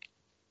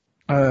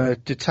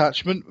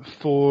detachment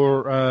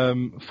for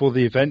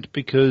the event,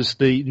 because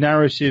the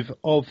narrative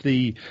of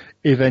the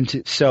event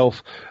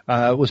itself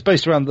was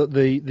based around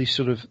the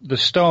sort of the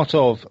start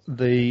of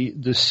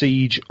the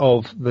siege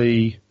of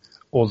the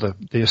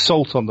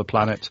assault on the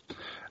planet.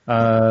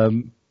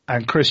 And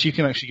Chris, you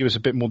can actually give us a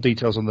bit more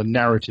details on the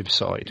narrative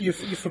side. You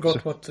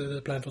forgot what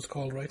the planet was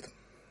called, right?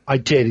 I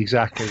did,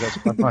 exactly. That's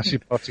why I'm nicely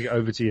passing it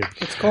over to you.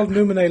 It's called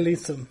Numine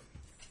Elysium.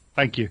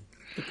 Thank you.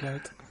 The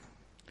planet.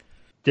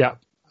 Yeah.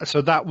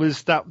 So that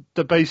was that.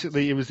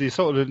 Basically, it was the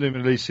assault of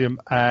Numine Elysium,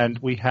 and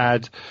we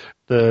had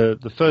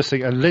the first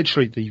thing, and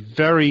literally the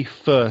very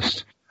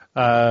first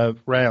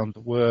round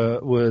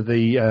were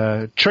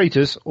the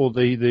traitors, or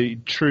the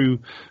true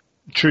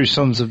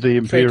sons of the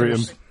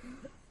Imperium. Traitors.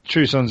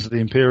 True sons of the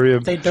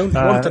Imperium. They don't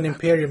want an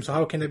Imperium, so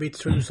how can they be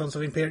true sons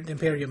of the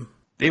Imperium?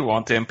 They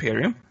want the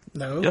Imperium.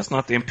 No. Just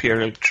not the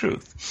Imperial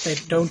truth. They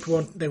don't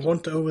want. They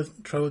want to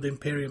overthrow the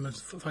Imperium and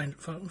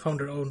found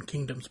their own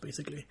kingdoms,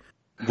 basically.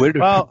 We're the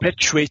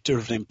perpetuator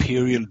of the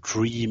Imperial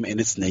dream in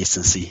its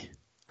nascency.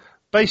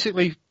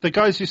 basically, the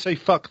guys who say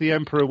 "fuck the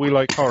Emperor,"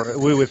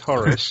 we're with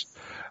Horus.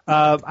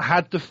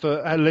 Had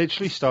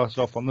literally started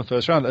off on the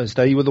first round, as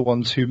they were the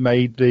ones who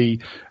made the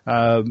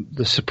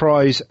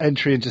surprise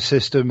entry into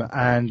system,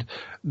 and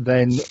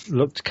then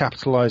looked to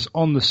capitalise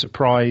on the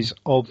surprise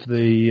of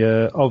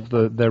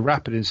their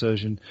rapid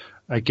insertion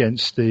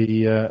against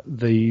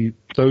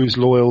those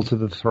loyal to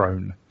the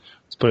throne.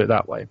 Let's put it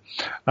that way.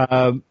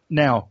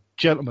 Now,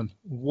 gentlemen,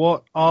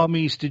 what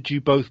armies did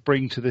you both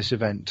bring to this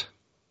event?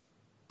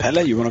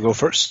 Pelle, you want to go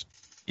first?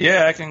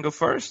 Yeah, I can go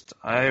first.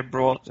 I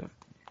brought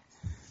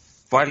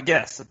wild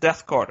guess, a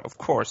Death Guard, of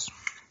course.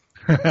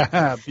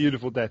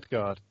 Beautiful Death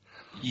Guard.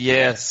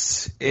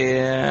 Yes,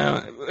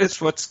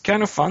 it's what's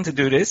kind of fun to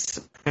do this,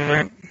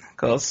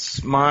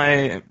 because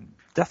my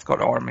Death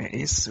Guard army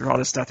is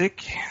rather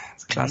static.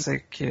 It's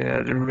classic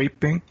the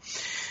Reaping.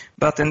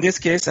 But in this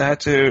case, I had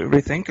to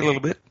rethink a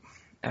little bit.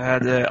 I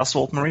had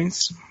Assault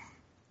Marines,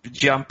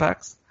 Jump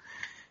Packs,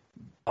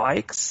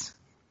 Bikes,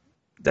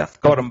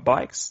 Death Guard on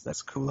bikes.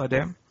 That's a cool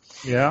idea.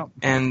 Yeah.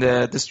 And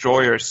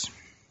Destroyers.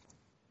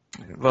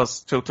 It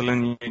was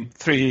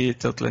three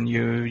total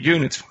new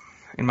units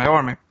in my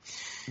army,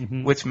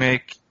 which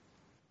make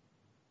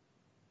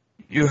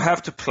you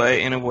have to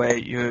play in a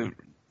way you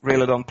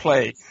really don't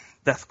play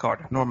Death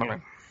Guard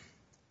normally.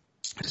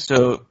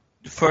 So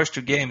the first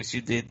 2 games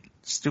you did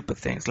stupid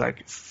things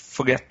like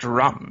forget to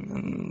run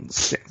and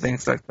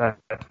things like that,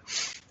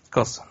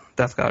 because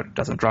Death Guard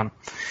doesn't run.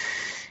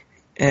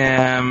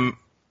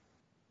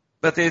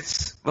 But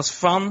it was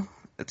fun.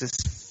 It is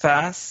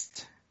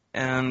fast,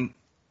 and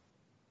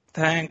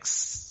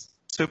tanks,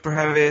 super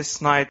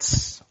heavies,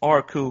 knights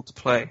are cool to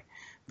play,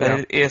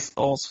 but it is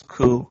also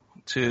cool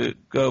to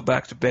go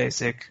back to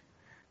basic,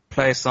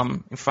 play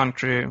some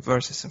infantry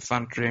versus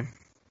infantry.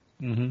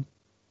 More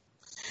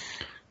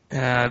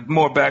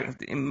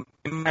back, in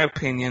my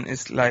opinion,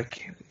 is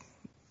like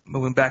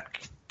moving back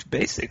to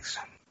basics.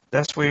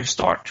 That's where you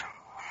start.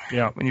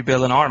 Yeah. When you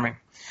build an army.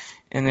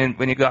 And then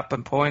when you go up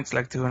in points,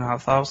 like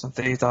 2,500,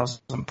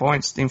 3,000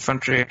 points, the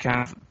infantry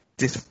kind of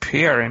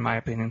disappear, in my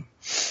opinion.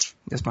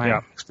 That's my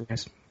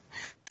experience.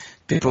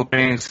 People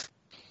bring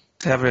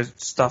heavier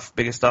stuff,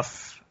 bigger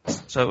stuff.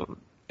 So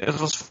it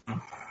was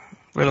fun.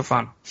 Really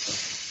fun.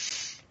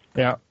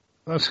 Yeah,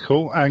 that's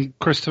cool. And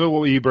Christopher,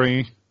 what were you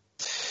bringing?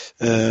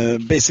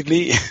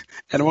 Basically,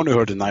 anyone who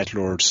heard the Night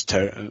Lords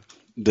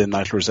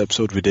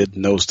episode we did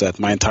knows that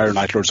my entire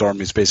Night Lords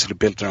army is basically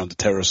built around the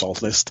Terror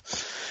Assault list.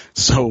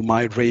 So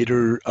my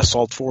Raider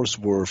Assault Force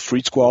were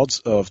 3 squads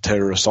of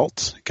Terror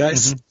Assault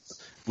guys,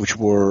 which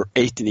were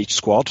 8 in each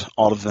squad.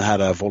 All of them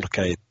had a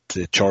Volkite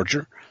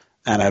Charger,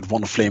 and I had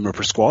 1 Flamer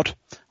per squad.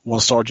 1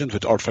 Sergeant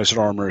with Artificer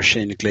Armor,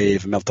 Chain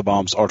Glaive,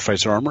 Melta-Bombs,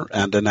 Artificer Armor,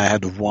 and then I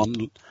had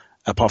 1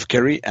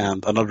 Apothecary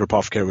and another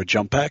Apothecary with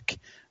Jump Pack.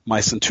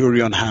 My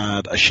Centurion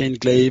had a Chain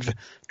Glaive,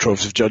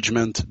 Trophies of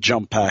Judgment,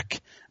 Jump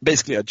Pack,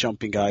 basically a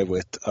jumping guy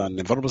with an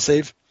invulnerable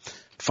save.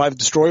 5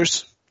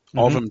 Destroyers,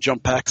 all of them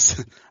Jump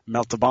Packs,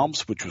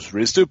 Melta-Bombs, which was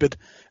really stupid,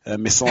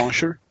 Missile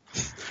Launcher.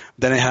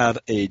 Then I had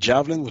a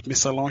Javelin with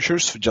Missile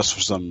Launchers, just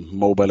for some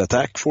mobile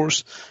attack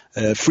force.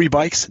 3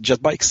 bikes,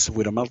 jet bikes,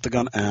 with a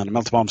Melta-Gun and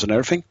Melta-Bombs and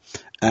everything.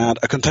 And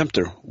a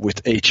Contemptor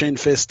with a Chain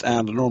Fist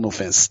and a Normal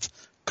Fist.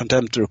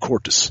 Contemptor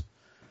Cortus.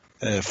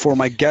 For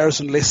my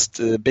garrison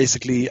list,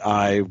 basically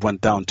I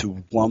went down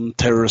to 1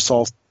 Terror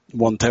Assault,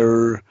 1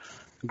 Terror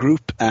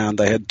group,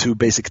 and I had 2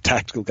 basic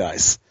tactical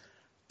guys.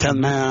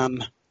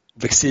 10-man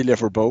Vexilia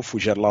for both,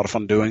 which I had a lot of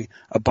fun doing.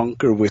 A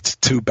bunker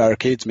with 2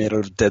 barricades made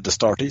out of dead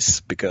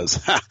Astartes, because,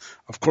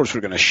 of course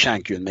we're going to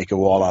shank you and make a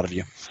wall out of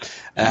you.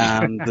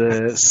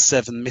 And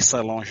 7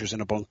 missile launchers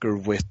in a bunker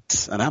with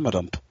an ammo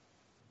dump.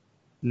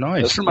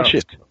 Nice. That's pretty much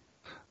it.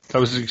 That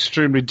was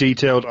extremely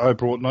detailed. I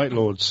brought Night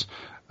Lords.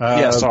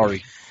 Yeah,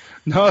 sorry.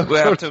 No, we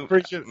have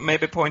to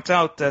maybe point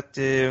out that,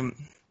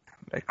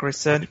 like Chris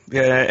said,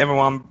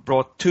 everyone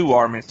brought 2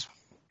 armies.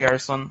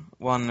 Garrison,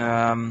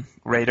 1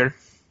 Raider,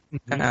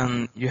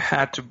 and you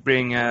had to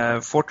bring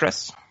a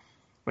Fortress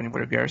when you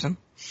were a Garrison.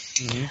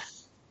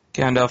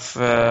 Kind of,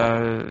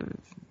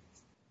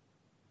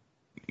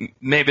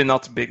 maybe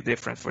not a big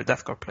difference for a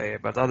Death Guard player,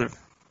 but other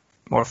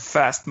more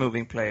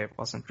fast-moving player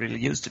wasn't really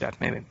used to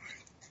that, maybe.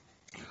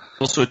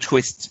 Also a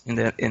twist in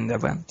the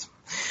event.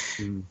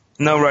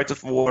 No right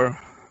of war,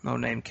 no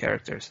name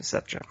characters,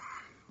 etc.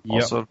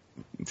 Also,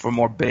 for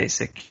more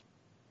basic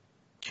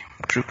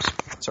troops.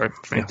 Sorry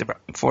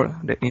for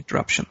the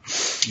interruption.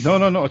 No,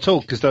 not at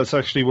all. Because that's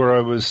actually where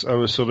I was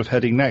sort of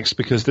heading next.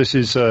 Because this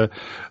is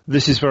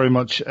very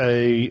much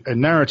a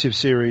narrative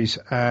series,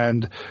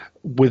 and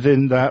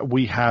within that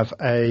we have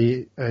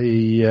a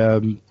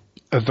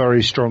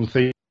very strong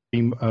theme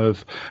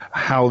of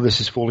how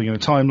this is falling in a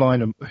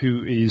timeline and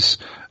who is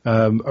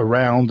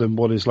around and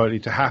what is likely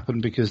to happen,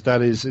 because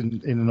that is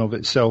in and of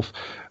itself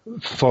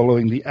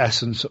following the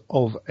essence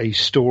of a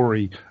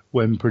story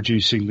when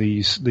producing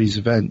these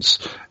events.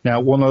 Now,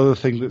 one other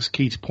thing that's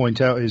key to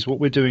point out is what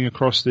we're doing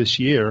across this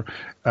year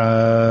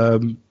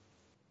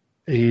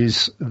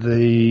is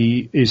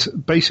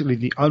basically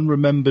the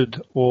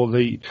unremembered or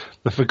the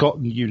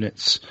forgotten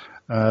units.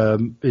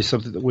 is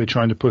something that we're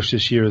trying to push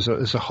this year as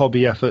a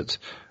hobby effort,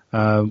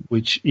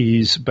 which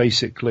is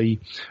basically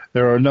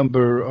there are a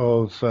number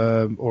of,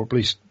 or at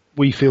least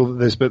we feel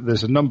that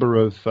there's a number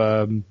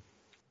of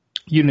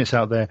units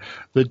out there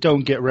that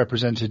don't get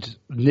represented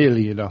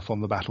nearly enough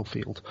on the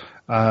battlefield.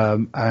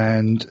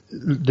 And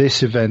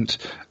this event,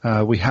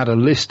 we had a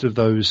list of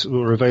those that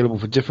were available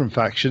for different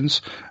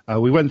factions.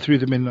 We went through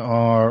them in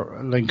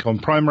our Lincoln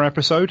Primer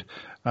episode.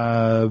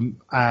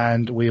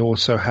 And we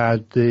also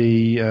had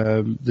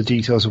the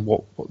details of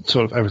what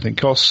sort of everything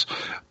costs.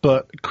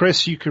 But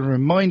Chris, you can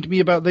remind me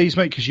about these,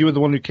 mate, because you were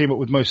the one who came up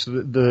with most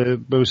of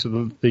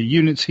the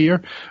units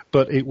here.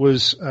 But it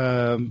was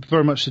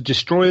very much the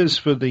destroyers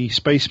for the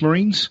Space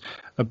Marines,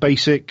 a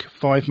basic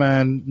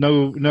 5-man,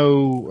 no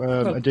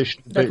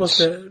additional that bits. Was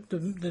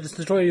the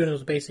destroyer unit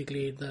was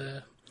basically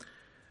the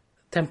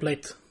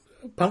template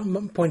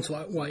points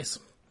wise.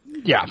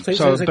 Yeah,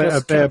 so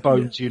a bare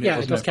bones unit. Yeah,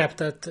 it was capped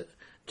at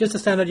just a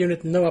standard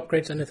unit, no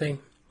upgrades, anything.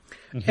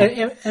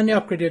 Mm-hmm. Any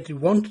upgrade that you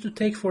wanted to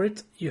take for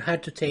it, you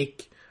had to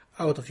take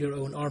out of your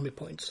own army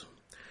points.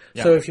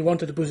 Yeah. So if you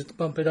wanted to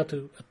bump it up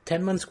to a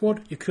 10-man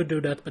squad, you could do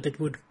that, but it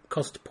would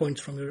cost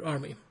points from your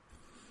army.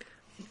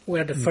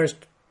 Where the first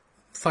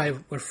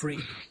 5 were free.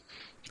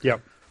 Yeah.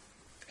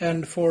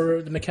 And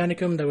for the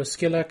Mechanicum, there was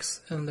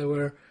Skillax, and there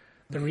were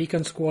the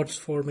recon squads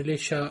for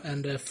militia,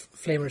 and the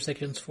flamer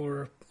sections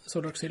for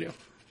Sword Auxilio.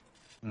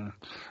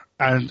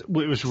 And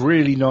it was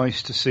really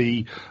nice to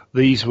see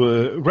these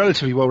were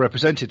relatively well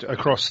represented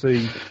across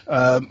the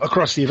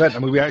event. I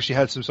mean, we actually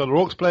had some Solar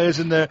Orcs players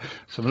in there,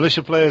 some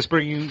militia players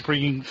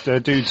bringing their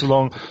dudes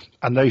along,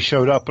 and they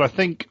showed up. But I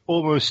think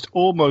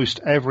almost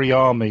every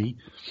army,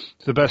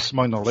 to the best of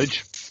my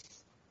knowledge,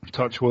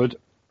 touch wood,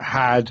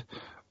 had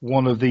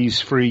one of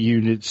these free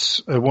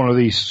units, one of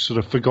these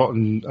sort of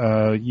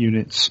forgotten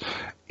units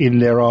in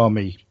their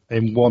army.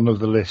 In one of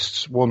the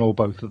lists, one or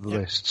both of the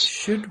lists.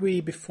 Should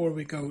we, before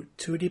we go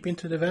too deep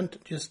into the event,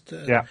 just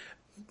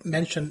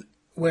mention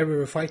where we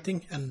were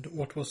fighting and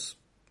what was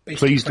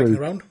basically fighting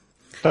around?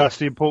 That's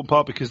the important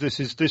part, because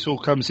this all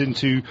comes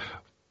into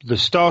the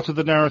start of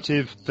the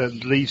narrative that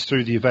leads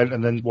through the event,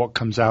 and then what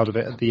comes out of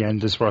it at the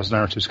end as far as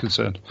narrative is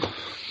concerned.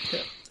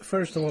 Yeah.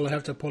 First of all, I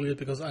have to apologize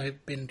because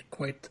I've been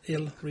quite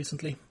ill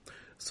recently.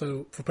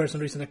 So for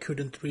personal reasons, I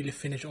couldn't really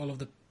finish all of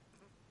the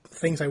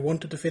things I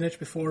wanted to finish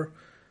before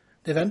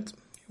the event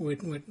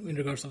in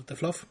regards of the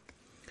fluff,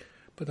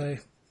 but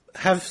I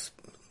have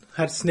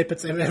had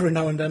snippets every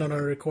now and then on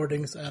our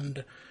recordings,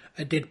 and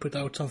I did put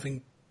out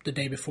something the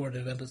day before the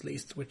event at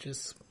least, which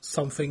is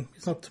something.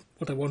 It's not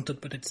what I wanted,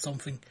 but it's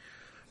something.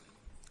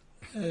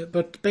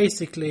 But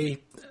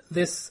basically,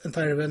 this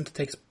entire event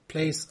takes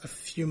place a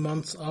few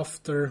months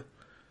after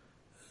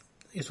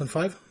Eastbound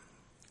 5,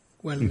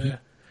 when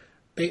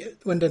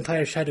the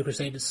entire Shadow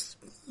Crusade is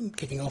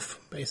kicking off,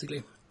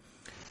 basically,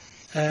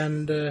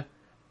 and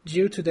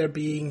due to there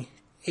being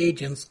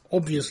agents,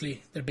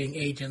 obviously there being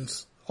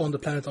agents on the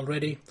planet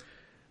already,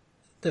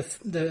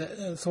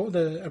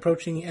 the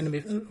approaching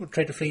enemy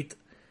traitor fleet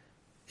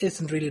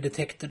isn't really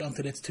detected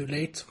until it's too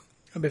late,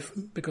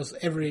 because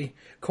every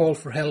call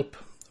for help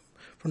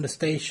from the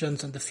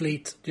stations and the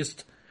fleet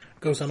just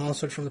goes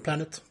unanswered from the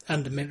planet,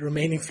 and the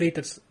remaining fleet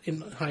that's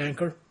in high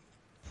anchor.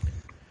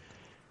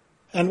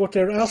 And what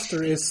they're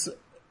after is,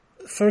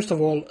 first of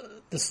all,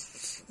 the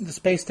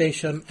space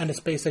station and the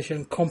space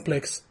station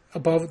complex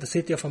above the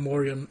city of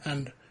Amorion,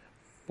 and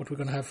what we're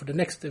going to have for the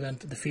next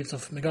event, the Fields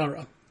of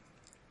Megara,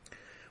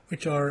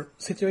 which are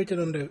situated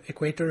on the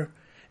equator,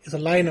 is a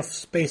line of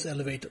space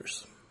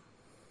elevators.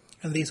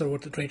 And these are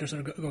what the traitors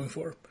are going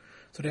for.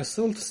 So they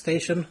assault the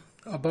station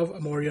above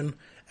Amorion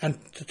and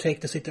to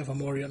take the city of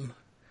Amorion.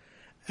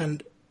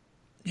 And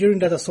during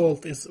that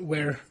assault is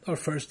where our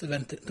first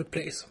event took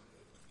place.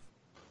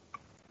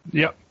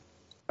 Yep.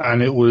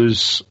 And it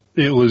was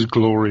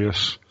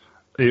glorious.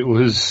 It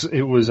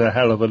was a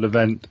hell of an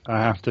event,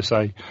 I have to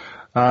say.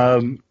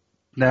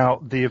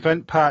 Now the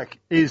event pack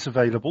is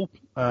available.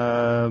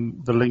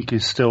 The link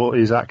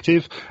is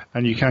active,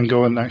 and you can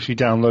go and actually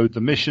download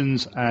the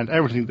missions and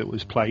everything that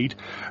was played.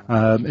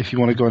 If you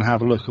want to go and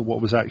have a look at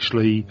what was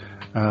actually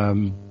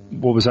done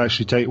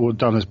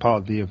as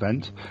part of the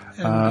event.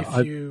 And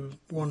if you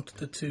want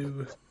the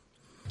 2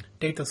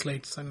 data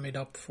slates I made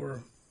up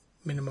for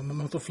minimum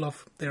amount of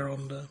fluff, they're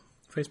on the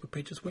Facebook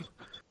page as well.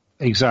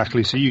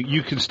 Exactly. So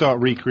you can start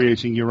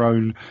recreating your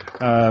own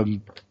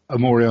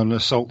Amorion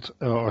Assault,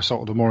 or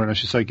Assault of Amorion, I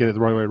should say, get it the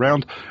right way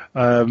around,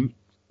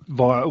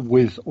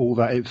 with all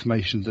that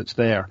information that's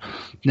there.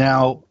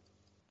 Now,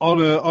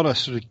 on a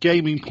sort of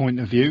gaming point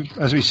of view,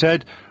 as we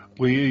said,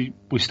 we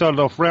started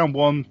off round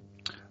 1.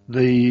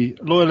 The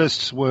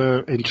Loyalists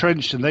were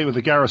entrenched, and they were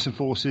the garrison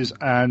forces,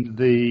 and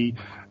the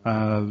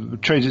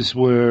traitors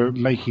were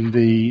making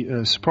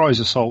the surprise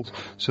assault,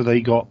 so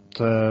they got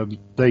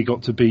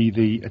to be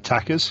the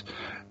attackers.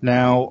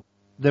 Now,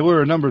 there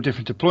were a number of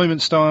different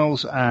deployment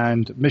styles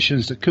and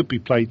missions that could be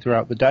played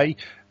throughout the day,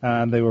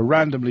 and they were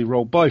randomly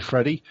rolled by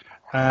Freddie.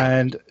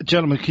 And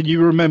gentlemen, can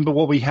you remember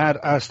what we had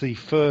as the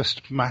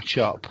first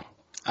matchup?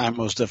 I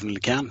most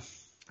definitely can.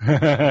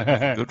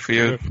 Good for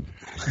you.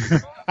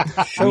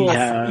 Show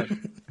off.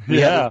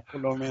 We have a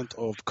element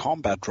of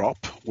combat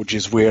drop, which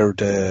is where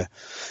the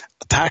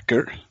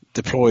attacker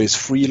deploys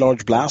 3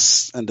 large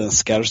blasts and then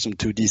scatters them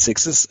 2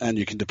 d6s, and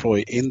you can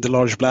deploy in the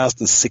large blast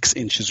and 6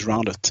 inches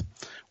around it,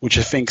 which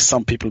I think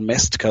some people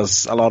missed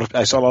because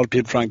I saw a lot of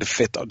people trying to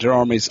fit their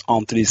armies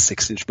onto these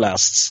 6-inch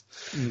blasts.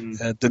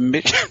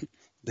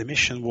 The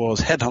mission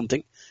was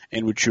headhunting,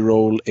 in which you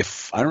roll,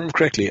 if I remember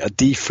correctly, a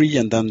d3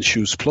 and then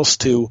choose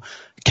 +2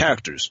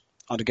 characters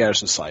on the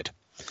garrison side.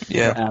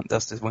 Yeah,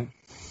 that's the one.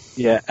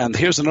 Yeah, and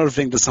here's another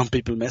thing that some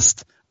people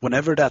missed.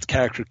 Whenever that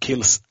character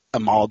kills a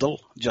model,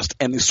 just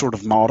any sort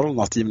of model,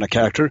 not even a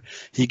character,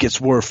 he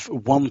gets worth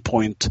 1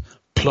 point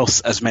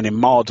plus as many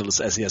models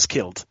as he has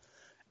killed.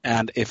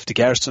 And if the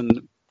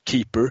garrison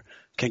keeper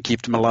can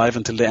keep them alive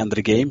until the end of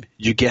the game,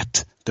 you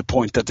get the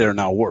point that they're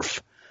now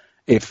worth.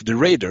 If the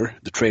raider,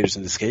 the traders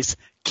in this case,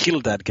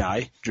 kill that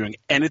guy during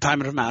any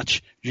time of the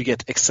match, you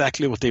get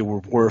exactly what they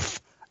were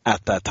worth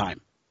at that time.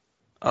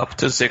 Up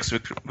to 6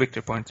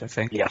 victory points, I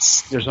think.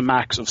 Yes, there's a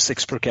max of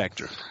 6 per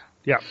character.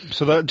 Yeah,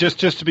 so that,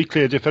 just to be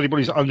clear, if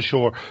anybody's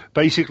unsure,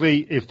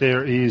 basically if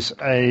there is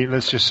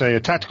let's just say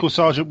a tactical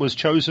sergeant was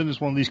chosen as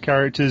one of these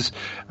characters,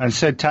 and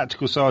said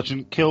tactical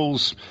sergeant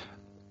kills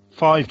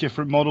 5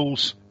 different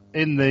models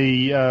in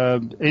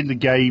the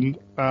game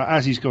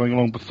as he's going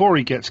along before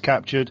he gets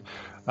captured,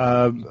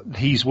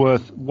 he's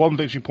worth 1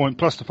 victory point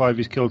plus the 5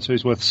 he's killed, so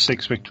he's worth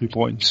 6 victory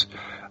points.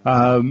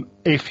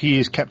 If he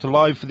is kept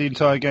alive for the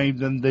entire game,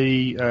 then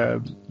the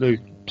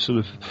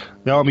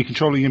army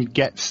controlling him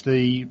gets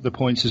the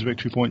points as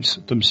victory points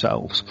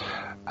themselves.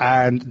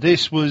 And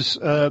this was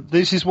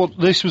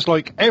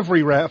like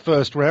every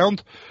first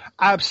round,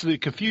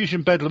 absolute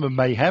confusion, bedlam, and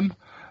mayhem.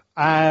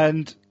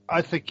 And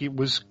I think it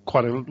was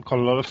quite a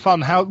lot of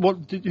fun. Who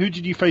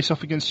did you face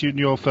off against in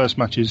your first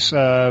matches?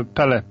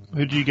 Pelle,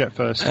 who did you get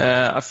first?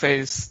 I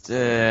faced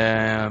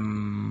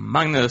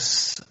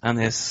Magnus and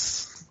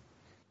his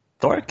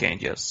Dark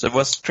Angels. So it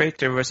was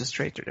traitor versus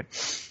traitor.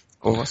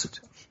 Or was it?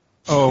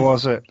 Oh,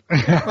 was it?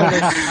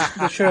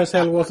 There sure as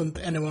hell wasn't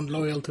anyone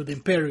loyal to the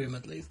Imperium,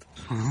 at least.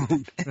 Oh,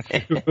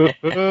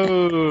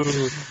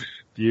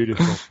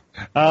 beautiful.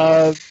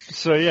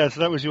 So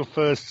that was your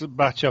first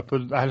matchup,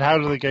 and how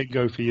did the game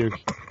go for you?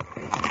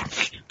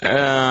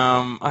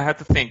 I had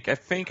to think. I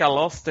think I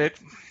lost it.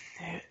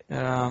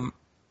 The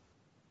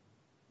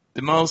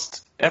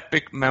most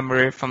epic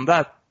memory from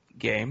that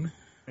game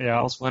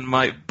was when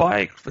my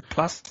bike with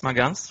plasma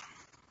guns,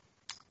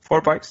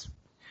 4 bikes,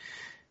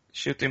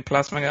 shooting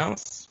plasma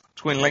guns,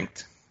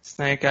 twin-linked,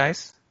 snake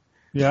eyes,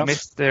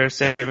 missed their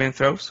saving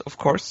throws, of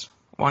course.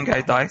 1 guy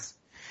dies.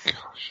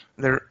 Gosh.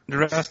 The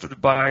rest of the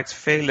bikes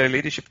fail their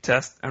leadership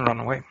test and run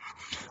away.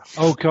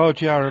 Oh, God,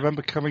 yeah, I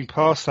remember coming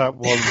past that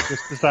one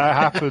just as that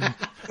happened.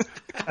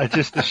 And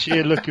just the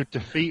sheer look of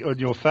defeat on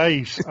your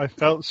face. I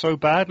felt so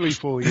badly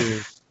for you.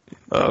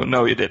 Oh,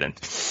 no, you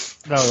didn't.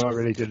 No, I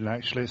really didn't,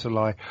 actually. It's a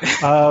lie.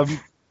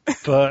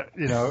 But,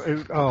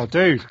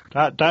 dude,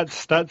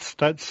 that's that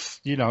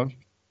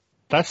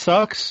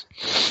sucks.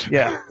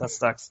 Yeah, that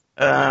sucks.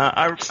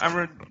 I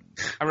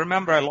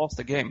remember I lost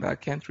the game, but I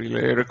can't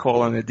really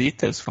recall any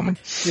details from it.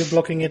 You're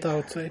blocking it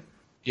out, say?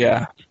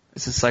 Yeah,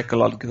 it's a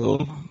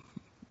psychological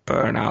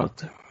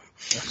burnout.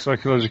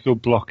 Psychological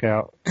block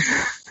out.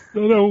 I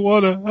don't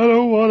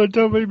wanna.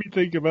 Don't make me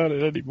think about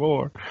it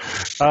anymore.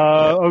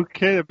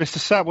 Okay, Mr.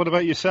 Sapp, what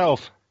about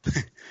yourself?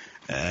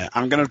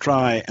 I'm going to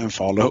try and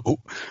follow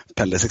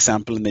Pelle's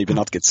example and maybe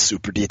not get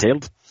super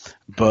detailed.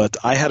 But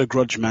I had a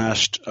grudge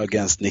match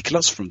against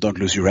Nicholas from Don't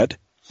Lose Your Head.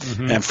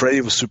 Mm-hmm. And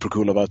Freddie was super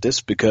cool about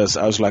this because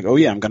I was like, oh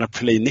yeah, I'm going to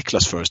play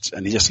Nicholas first.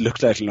 And he just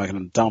looked at me like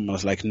I'm dumb. I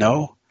was like,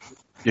 no,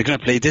 you're going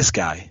to play this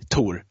guy,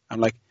 Tor. I'm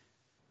like,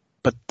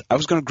 but I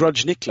was going to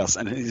grudge Nicholas.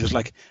 And he was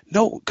like,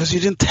 no, because you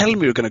didn't tell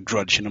me you're going to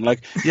grudge him. I'm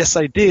like, yes,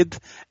 I did.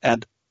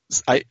 And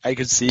I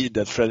could see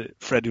that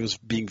Freddie was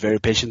being very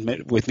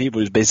patient with me, but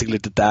he was basically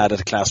the dad at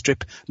a class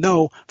trip.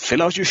 No,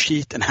 fill out your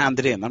sheet and hand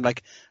it in. I'm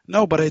like,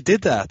 no, but I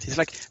did that. He's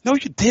like, no,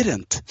 you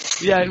didn't.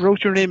 Yeah, I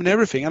wrote your name and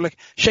everything. I'm like,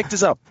 check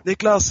this up.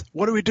 Nicholas,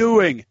 what are we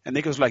doing? And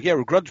Nicholas was like, yeah,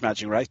 we're grudge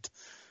matching, right?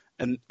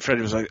 And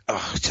Freddie was like,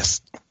 oh,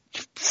 just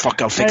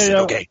fuck, I'll fix it,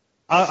 okay.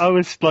 I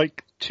was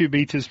like 2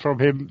 meters from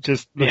him,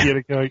 just looking at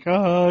it going,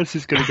 oh, this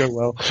is going to go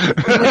well.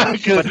 But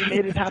he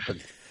made it happen.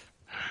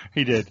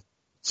 He did.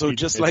 So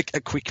just like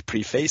a quick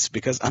preface,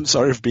 because I'm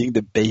sorry for being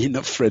the bane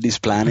of Freddie's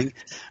planning,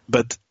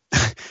 but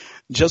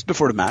just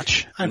before the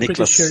match, I'm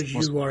Nicholas pretty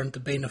sure you weren't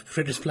the bane of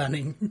Freddie's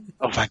planning.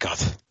 Oh my God.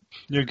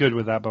 You're good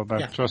with that, Bob.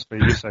 Yeah. Trust me,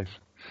 you're safe.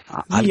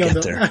 I'll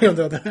get there. On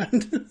the other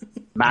hand.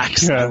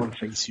 Max, I will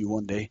face you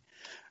one day.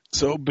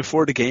 So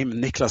before the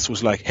game, Nicholas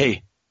was like,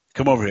 hey,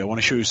 come over here. I want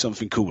to show you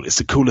something cool. It's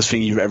the coolest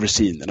thing you've ever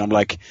seen. And I'm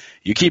like,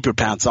 you keep your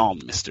pants on,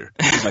 mister.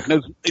 He's like, no,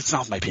 it's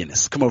not my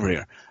penis. Come over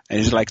here. And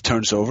he like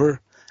turns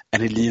over.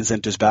 And he leans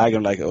into his bag.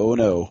 I'm like, oh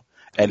no.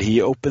 And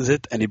he opens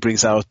it and he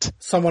brings out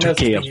 2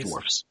 Chaos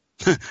Dwarfs.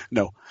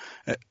 No.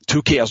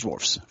 2 Chaos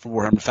Dwarfs from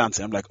Warhammer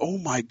Fantasy. I'm like, oh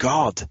my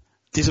God.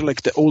 These are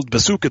like the old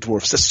bazooka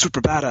dwarfs. That's super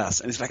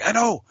badass. And he's like, I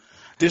know.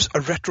 There's a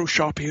retro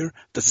shop here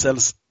that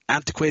sells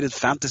antiquated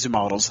fantasy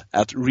models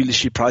at really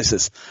cheap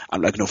prices.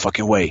 I'm like, no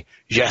fucking way.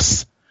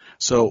 Yes.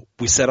 So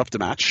we set up the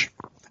match.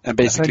 And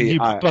basically, you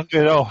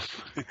buggered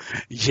off.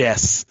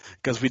 Yes,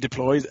 because we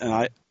deployed,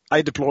 and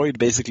I deployed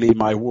basically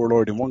my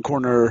warlord in one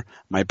corner,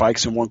 my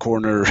bikes in one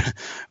corner,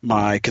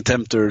 my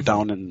contemptor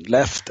down and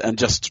left, and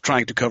just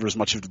trying to cover as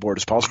much of the board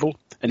as possible.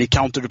 And he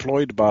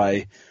counter-deployed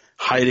by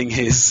hiding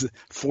his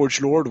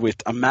Forge Lord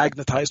with a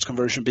magnetized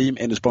conversion beam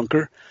in his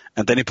bunker,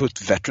 and then he put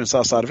veterans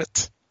outside of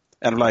it.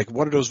 And I'm like,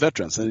 what are those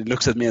veterans? And he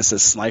looks at me and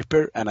says,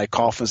 sniper, and I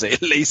cough and say,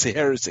 lazy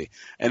heresy.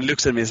 And he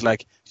looks at me and is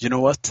like, you know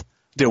what?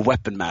 They're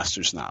weapon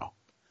masters now.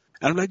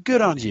 And I'm like, good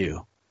on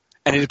you.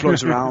 And he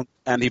deploys around,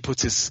 and he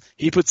puts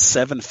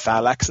 7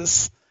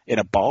 phalanxes in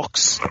a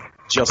box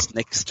just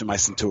next to my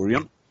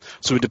Centurion.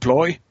 So we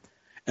deploy,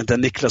 and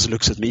then Niklas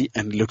looks at me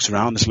and looks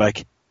around and is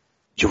like,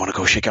 you want to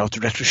go check out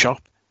the retro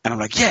shop? And I'm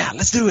like, yeah,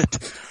 let's do it.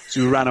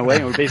 So we ran away,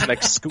 and we're basically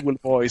like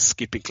schoolboys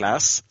skipping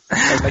class.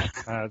 I was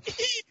like,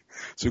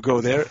 so we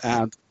go there,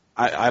 and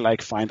I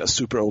like find a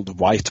super old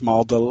white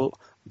model,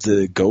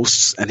 the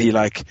ghosts, and he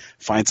like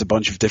finds a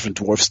bunch of different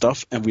dwarf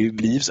stuff, and we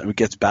leaves and we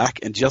get back,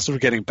 and just as we're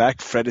getting back,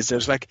 Fred is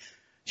there's like,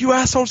 you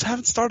assholes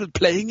haven't started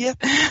playing yet?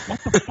 What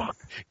the fuck?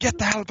 Get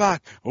the hell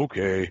back.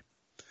 Okay.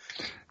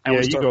 And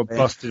yeah, you got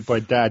busted by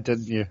Dad,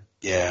 didn't you?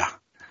 Yeah.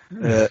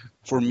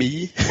 For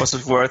me, was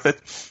it worth it?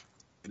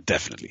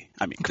 Definitely.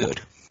 I mean, good.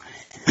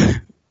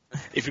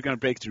 If you're gonna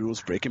break the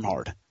rules, break him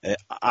hard.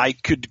 I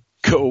could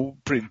go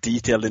pretty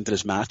detailed into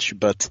this match,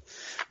 but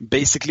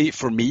basically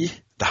for me,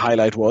 the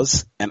highlight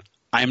was, and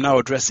I am now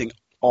addressing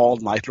all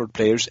Night Lord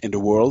players in the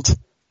world,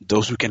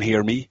 those who can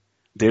hear me,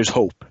 there's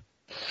hope.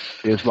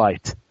 There's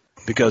light.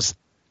 Because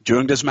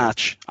during this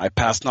match, I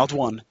passed not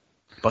 1,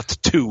 but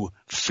 2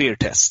 fear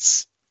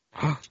tests.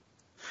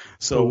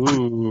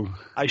 So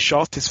I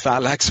shot his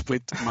phalanx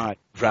with my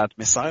rad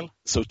missile,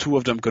 so 2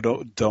 of them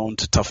go down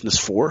to toughness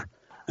 4.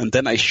 And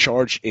then I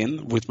charge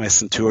in with my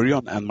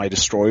Centurion and my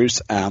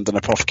destroyers and an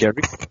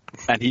apothecary.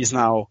 And he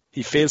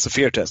fails the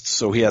fear test,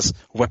 so he has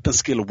weapon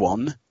skill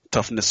 1,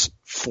 toughness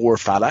 4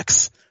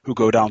 phalanx, who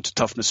go down to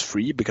toughness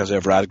 3 because I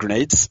have rad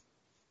grenades.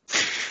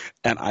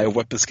 And I have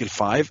weapon skill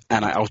 5,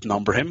 and I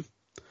outnumber him,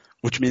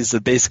 which means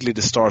that basically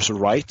the stars are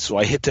right, so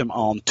I hit him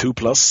on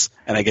 2+,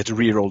 and I get to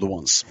reroll the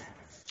ones.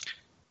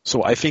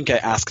 So I think I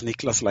asked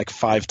Niklas like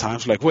 5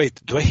 times, like,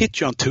 wait, do I hit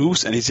you on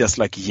 2s? And he's just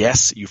like,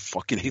 yes, you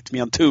fucking hit me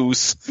on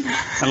 2s. And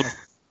I'm like,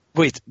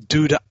 wait,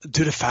 do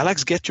the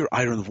phalanx get your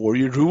Iron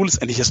Warrior rules?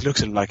 And he just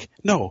looks at him like,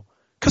 no,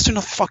 because they're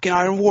not fucking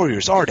Iron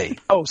Warriors, are they?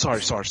 Oh,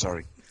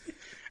 sorry.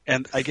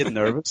 And I get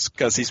nervous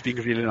because he's being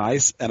really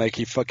nice, and I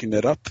keep fucking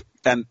it up.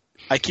 And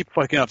I keep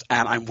fucking up,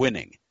 and I'm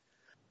winning.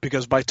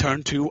 Because by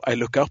turn 2, I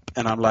look up,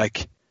 and I'm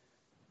like,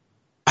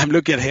 I'm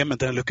looking at him, and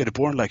then I look at the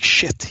board, and like,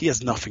 shit, he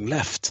has nothing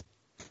left.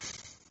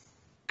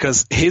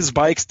 Because his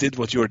bikes did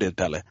what yours did,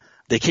 Pelle.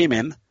 They came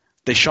in,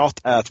 they shot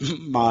at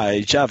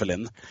my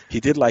javelin. He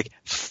did like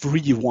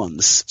 3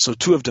 ones, so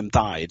 2 of them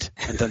died,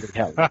 and then they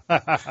held.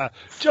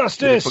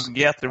 Justice! Did you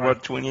forget the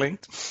word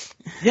twin-linked?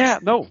 Yeah,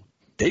 no.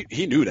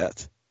 He knew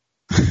that.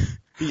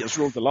 He just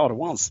rolled a lot of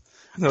ones.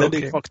 Okay. Then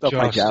they fucked up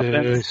my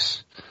javelin.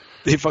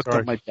 They fucked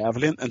Sorry. up my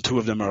javelin, and 2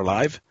 of them are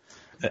alive.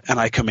 And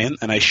I come in,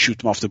 and I shoot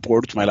them off the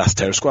board with my last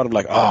terror squad. I'm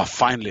like, oh,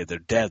 finally, they're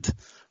dead.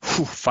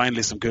 Whew,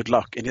 finally, some good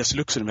luck. And he just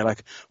looks at me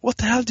like, what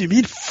the hell do you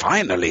mean,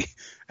 finally?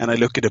 And I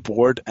look at the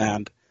board,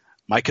 and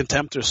my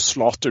Contemptor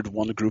slaughtered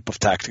 1 group of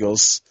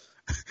tacticals.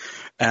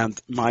 And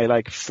my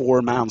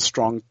 4-man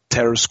strong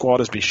terror squad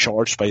has been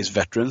charged by his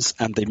veterans,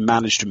 and they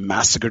managed to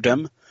massacre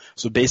them.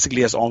 So basically,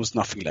 he has almost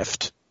nothing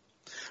left.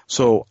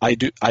 So I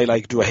do a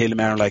Hail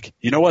Mary, like,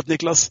 you know what,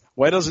 Niklas?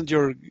 Why doesn't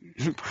your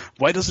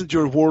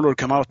warlord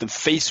come out and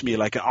face me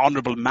like an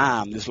honorable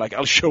man? It's like,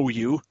 I'll show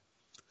you.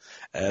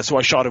 So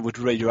I shot him with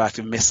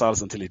radioactive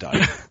missiles until he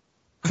died.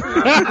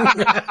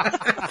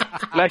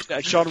 Actually,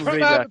 I shot him with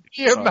radioactive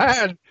missiles.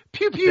 Man.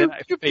 Pew, pew, Then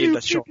I pew, failed pew,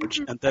 that charge,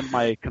 and then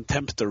my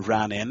Contemptor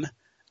ran in,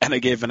 and I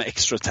gave an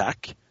extra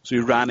attack. So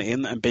he ran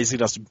in and basically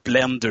just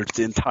blendered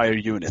the entire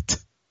unit.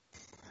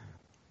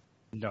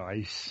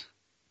 Nice.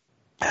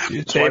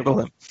 You table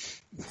him.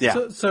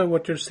 Yeah. So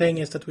what you're saying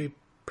is that we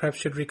perhaps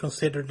should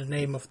reconsider the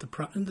name of the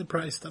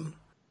prize then?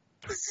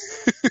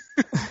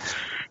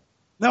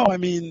 No, I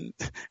mean,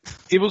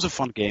 it was a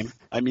fun game.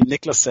 I mean,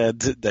 Niklas said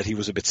that he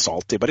was a bit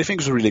salty, but I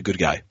think he was a really good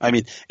guy. I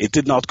mean, it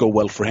did not go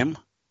well for him,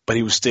 but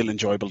he was still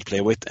enjoyable to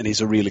play with, and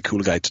he's a really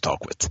cool guy to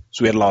talk with.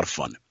 So we had a lot of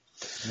fun.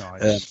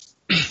 Nice.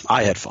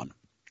 I had fun.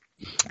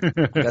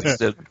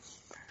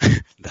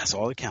 That's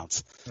all that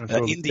counts.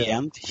 all In the that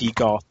end, he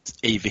got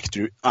a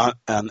victory,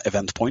 an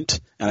event point,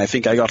 and I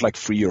think I got like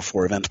 3 or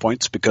 4 event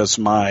points because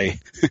my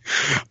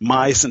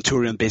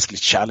Centurion basically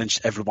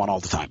challenged everyone all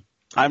the time.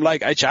 I'm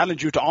like, I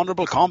challenge you to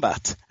honorable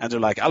combat. And they're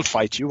like, I'll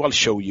fight you, I'll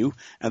show you.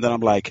 And then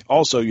I'm like,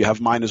 also you have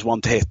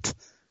 -1 to hit,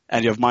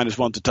 and you have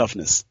 -1 to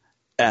toughness.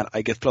 And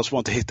I get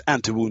 +1 to hit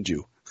and to wound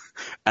you.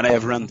 And I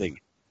have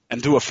rending.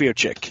 And do a fear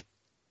check.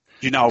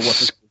 You know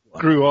what?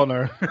 Screw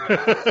honor.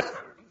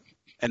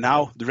 And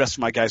now the rest of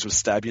my guys will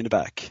stab you in the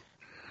back.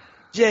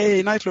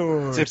 Yay, Night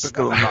Lords!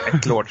 Typical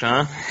Night Lord,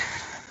 huh?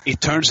 It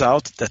turns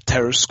out that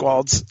terror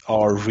squads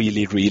are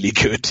really, really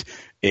good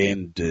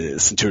in the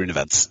Centurion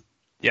events.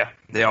 Yeah,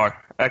 they are.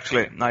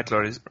 Actually, Night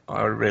Lords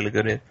are really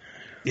good in.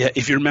 Yeah,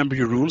 if you remember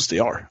your rules, they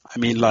are. I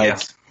mean, like,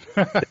 Yes.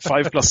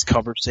 5+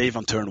 cover save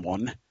on turn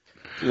 1.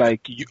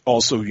 Like, you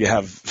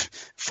have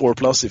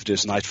 4+ if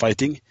there's night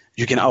fighting.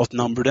 You can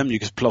outnumber them. You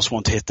get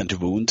 +1 to hit and to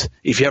wound.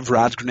 If you have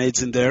rad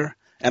grenades in there.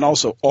 And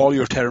also, all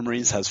your Terror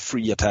Marines has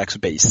free attacks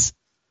base.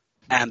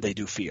 And they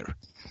do fear.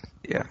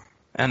 Yeah,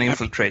 and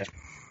infiltrate.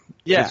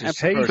 Yeah,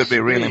 This and could be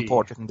really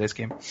important in this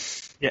game.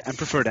 Yeah, and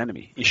preferred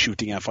enemy is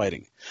shooting and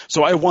fighting.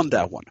 So I won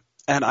that one.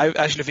 And I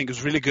actually think it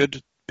was really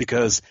good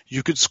because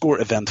you could score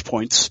event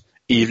points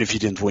even if you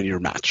didn't win your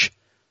match.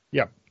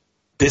 Yeah.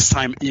 This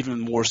time even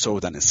more so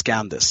than in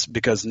Scandis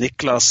because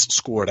Niklas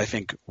scored, I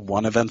think,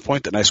 1 event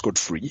point and I scored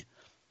 3.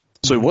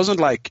 So it wasn't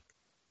like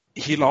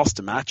he lost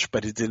the match,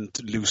 but he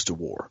didn't lose the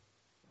war.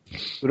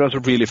 So that was a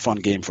really fun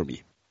game for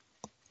me.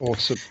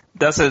 Awesome.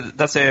 That's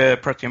a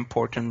pretty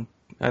important.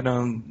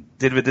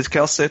 Did we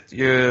discuss it?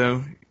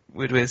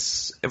 With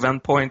his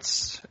event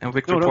points and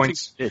victory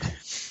points?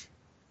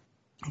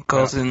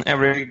 Because in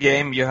every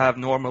game you have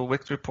normal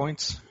victory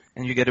points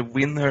and you get a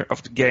winner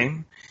of the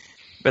game,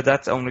 but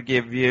that only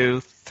give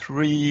you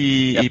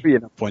 3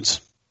 event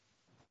points.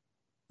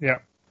 Yeah.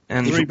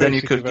 And then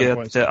you could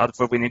get other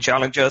for winning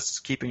challenges,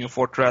 keeping your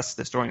fortress,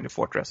 destroying the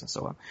fortress, and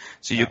so on.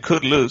 So you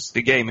could lose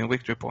the game in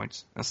victory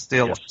points and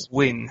still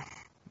win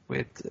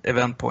with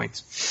event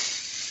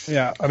points.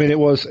 Yeah, I mean,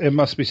 it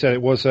must be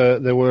said,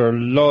 there were a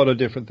lot of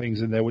different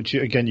things in there, which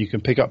you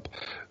can pick up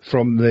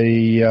from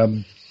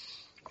the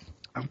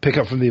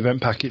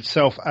event pack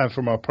itself and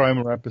from our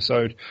primer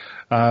episode.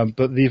 But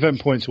the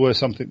event points were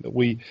something that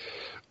we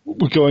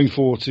were going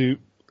for to.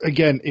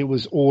 Again, it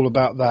was all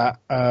about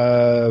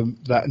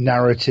that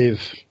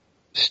narrative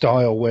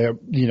style where,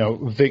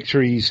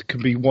 victories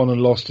can be won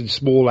and lost in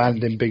small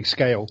and in big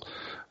scale.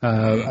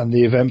 And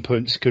the event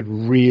points could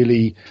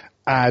really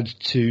add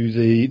to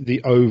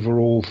the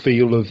overall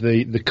feel of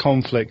the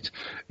conflict.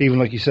 Even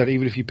like you said,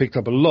 even if you picked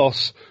up a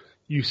loss,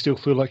 you still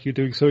feel like you're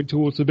doing something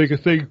towards a bigger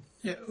thing.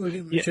 Yeah,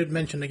 we should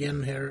mention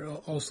again here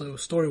also,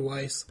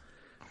 story-wise,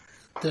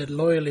 the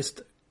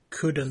Loyalist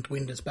couldn't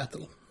win this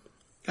battle.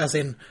 As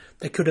in,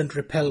 they couldn't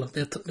repel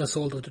the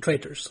assault of the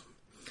traitors.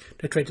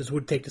 The traitors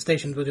would take the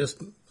station, but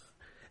just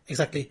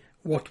exactly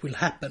what will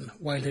happen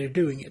while they're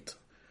doing it.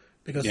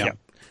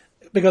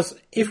 Because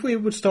if we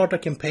would start a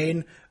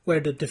campaign where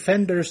the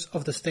defenders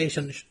of the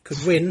station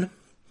could win,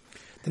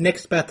 the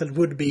next battle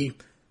would be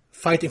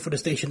fighting for the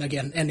station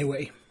again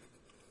anyway.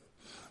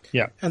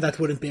 Yeah. And that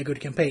wouldn't be a good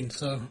campaign.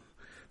 So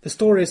the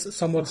story is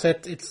somewhat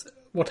set. It's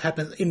what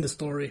happens in the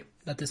story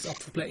that is up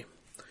for play.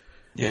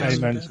 Yeah,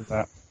 amen to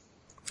that.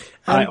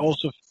 I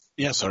also...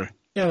 Yeah, sorry.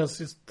 Yeah, let's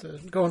just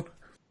go on.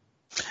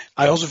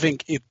 I also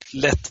think it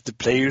let the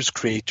players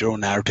create their own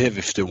narrative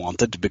if they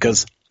wanted,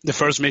 because the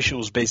first mission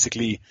was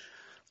basically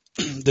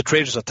the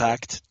traitors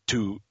attacked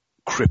to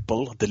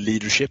cripple the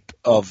leadership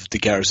of the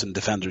garrison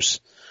defenders.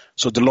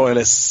 So the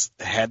Loyalists'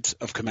 head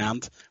of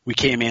command, we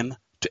came in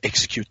to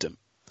execute them.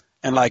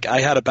 And I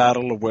had a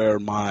battle where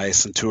my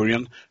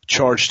Centurion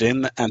charged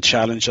in and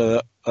challenged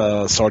a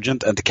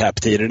sergeant and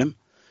decapitated him.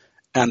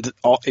 And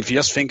if you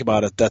just think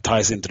about it, that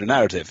ties into the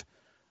narrative.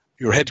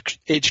 Your head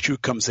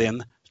HQ comes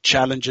in,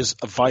 challenges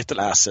a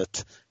vital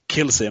asset,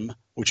 kills him,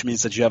 which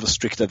means that you have a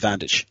strict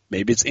advantage.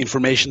 Maybe it's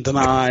information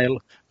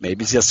denial,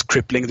 maybe it's just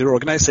crippling their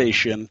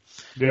organization.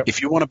 Yep.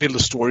 If you want to build a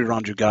story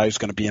around your guy who's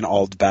going to be in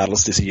all the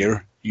battles this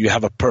year, you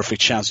have a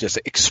perfect chance just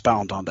to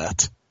expound on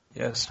that.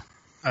 Yes.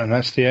 And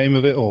that's the aim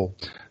of it all.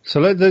 So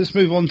let's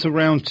move on to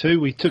round 2.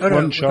 We took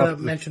one shot. I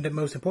mentioned the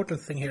most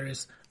important thing here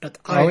is that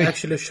I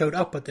actually showed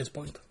up at this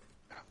point.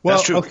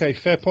 Well, okay,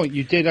 fair point.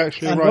 You did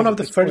actually arrive. And one of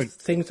the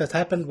first things that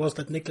happened was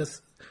that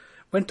Niklas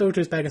went over to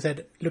his bag and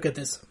said, "Look at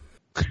this."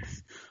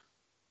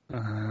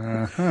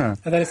 And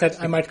then he said,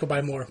 "I might go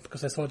buy more,"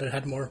 because I saw they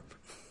had more.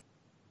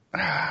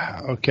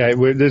 Okay,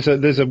 there's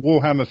a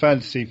Warhammer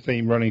Fantasy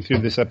theme running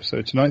through this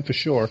episode tonight for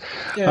sure.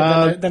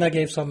 Yeah, then I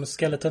gave some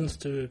skeletons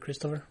to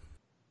Christopher.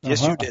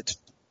 Yes, you did.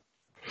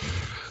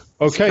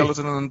 Okay.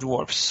 Skeleton and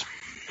dwarfs.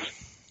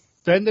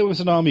 Then there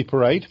was an army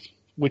parade,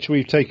 which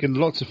we've taken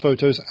lots of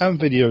photos and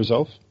videos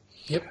of.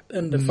 Yep,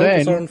 and the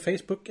photos are on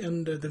Facebook,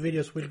 and the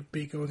videos will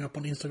be going up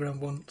on Instagram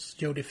once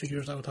Jody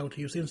figures out how to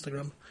use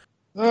Instagram.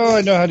 Oh,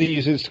 I know how to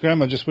use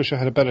Instagram. I just wish I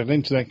had a better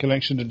internet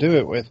connection to do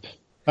it with.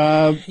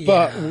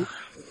 But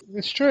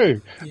it's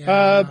true.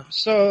 Yeah.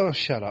 So,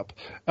 shut up.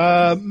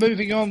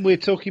 Moving on, we're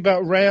talking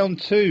about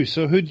round 2.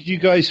 So who did you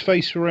guys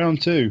face for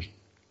round 2?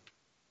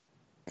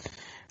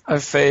 I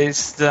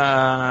faced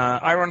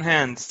Iron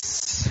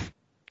Hands.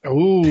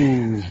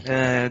 Ooh.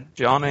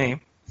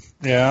 Johnny.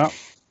 Yeah.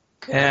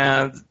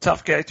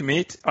 Tough guy to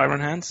meet. Iron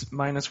Hands,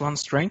 -1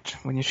 strength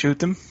when you shoot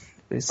them.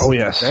 It's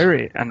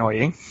very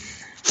annoying.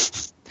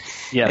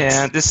 Yes.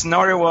 And the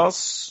scenario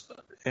was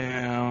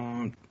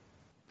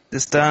the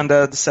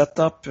standard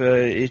setup.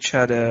 Each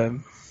had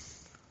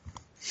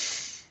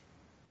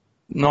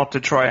not a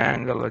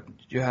triangle.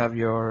 You have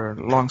your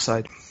long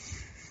side.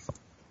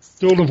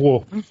 Dawn of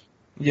War.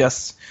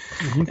 Yes.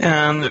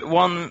 And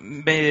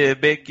one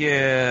big,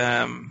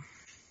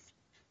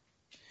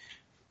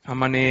 how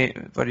many,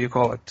 what do you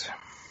call it?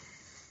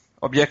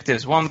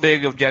 Objectives. One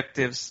big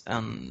objectives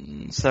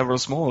and several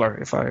smaller,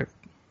 if I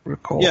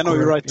recall. Yeah, no,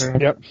 you're right.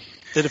 Yep.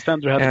 The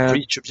defender had a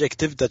breach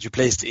objective that you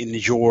placed in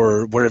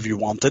your wherever you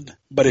wanted,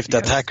 but if the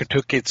attacker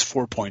took it, it's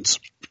 4 points.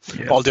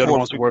 Yes, all the other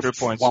ones were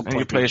points, 1 and point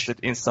you placed it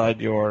inside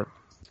your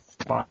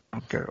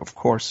bunker, of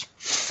course.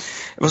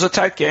 It was a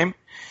tight game.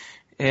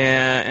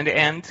 In the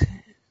end,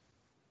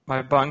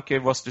 my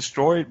bunker was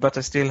destroyed, but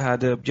I still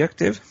had the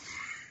objective.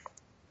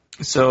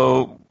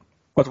 So,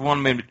 what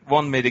won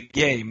me the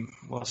game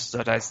was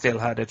that I still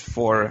had it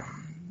for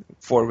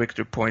 4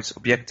 victory points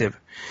objective.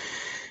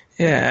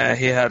 Yeah,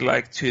 he had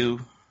like 2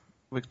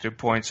 victory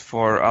points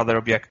for other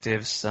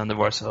objectives, and there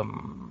were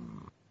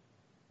some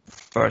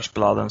first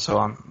blood and so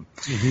on.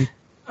 Mm-hmm.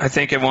 I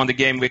think I won the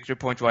game victory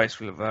point wise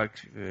with like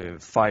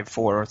 5-4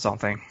 or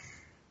something.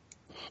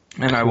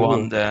 And I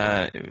won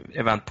the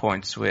event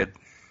points with,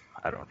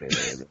 I don't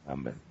really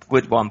remember,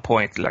 with 1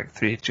 point, like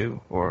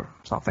 3-2 or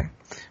something.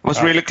 It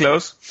was really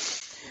close.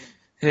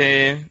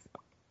 He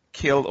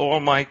killed all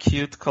my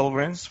cute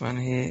culverins when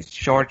he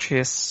charged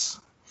his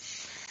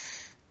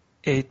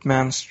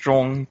 8-man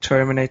strong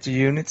Terminator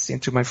units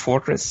into my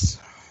fortress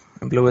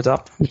and blew it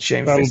up with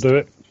That'll do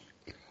it.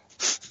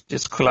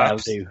 Just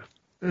collapsed.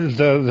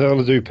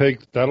 That'll do,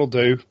 pig. That'll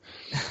do.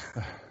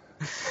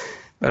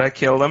 But I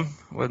killed them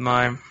with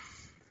my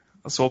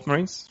assault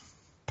marines,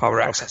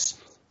 power axes.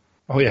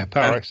 Oh yeah,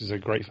 power axes are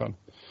great fun.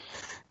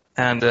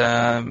 And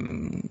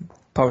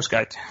power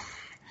scout,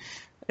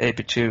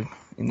 AP2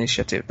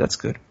 initiative. That's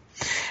good.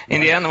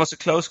 In the end, it was a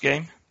close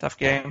game, tough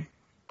game.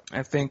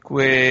 I think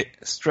we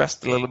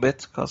stressed a little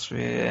bit because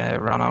we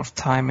ran out of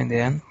time in the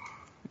end.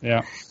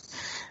 Yeah.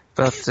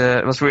 But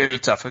it was really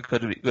tough. It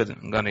could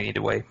have gone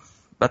either way.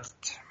 But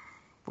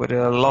with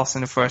a loss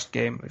in the first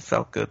game, it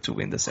felt good to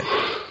win the second.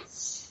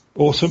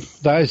 Awesome.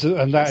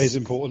 That is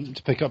important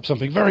to pick up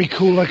something very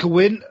cool like a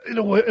win.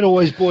 It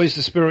always buoys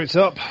the spirits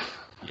up.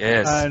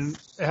 Yes. And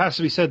it has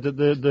to be said that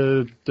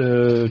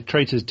the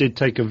traitors did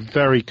take a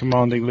very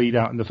commanding lead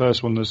out in the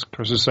first one, as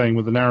Chris was saying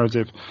with the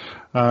narrative.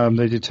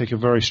 They did take a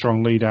very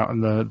strong lead out in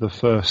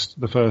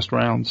the first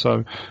round, so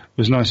it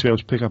was nice to be able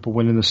to pick up a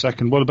win in the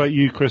second. What about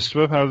you,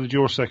 Christopher? How did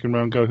your second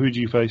round go? Who did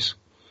you face?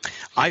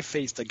 I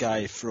faced a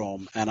guy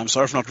from, and I'm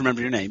sorry for not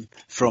remembering your name,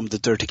 from the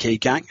Dirty K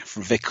gang,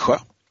 from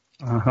Växjö.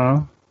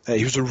 Uh-huh.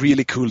 He was a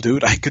really cool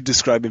dude. I could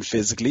describe him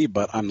physically,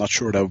 but I'm not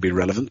sure that would be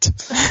relevant.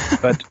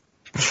 But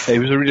he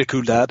was a really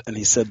cool dad, and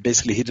he said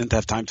basically he didn't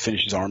have time to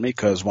finish his army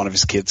because one of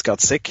his kids got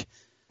sick.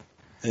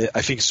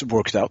 I think it's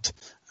worked out.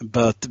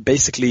 But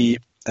basically,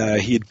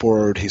 he had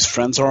borrowed his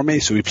friend's army,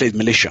 so he played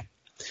militia.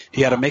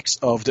 He had a mix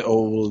of the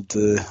old,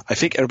 I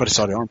think everybody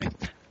saw the army,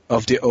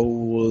 of the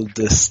old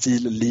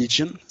Steel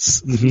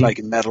Legions,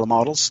 like metal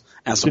models,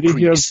 and some Did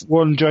he have creeps.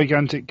 one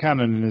gigantic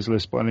cannon in his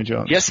list by any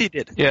chance? Yes, he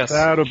did. Yes.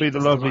 That'll be the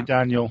lovely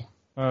Daniel.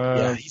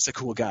 Yeah, he's a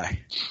cool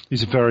guy.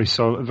 He's a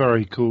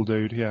very cool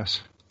dude,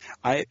 yes.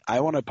 I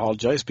want to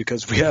apologize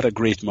because we had a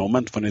great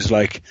moment when he's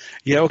like,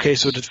 yeah, okay,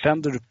 so the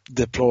defender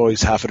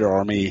deploys half of their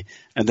army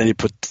and then you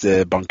put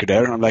the bunker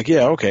there. And I'm like,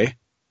 yeah, okay.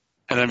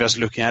 And then I was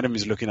looking at him,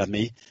 he's looking at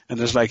me, and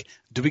there's like,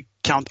 do we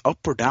count up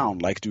or down?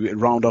 Like, do we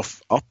round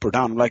off up or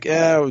down? I'm like,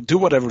 yeah, do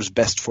whatever's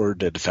best for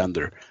the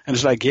defender. And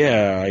it's like,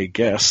 yeah, I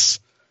guess.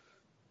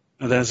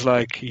 And then it's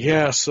like,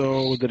 yeah,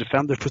 so the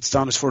defender puts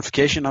down his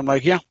fortification. I'm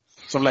like, yeah.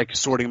 So I'm like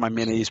sorting my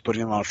minis,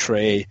 putting them on a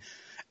tray.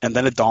 And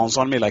then it dawns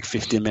on me like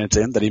 15 minutes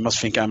in that he must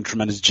think I'm a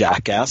tremendous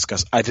jackass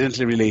because I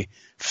didn't really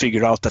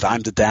figure out that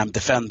I'm the damn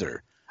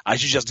defender. I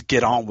should just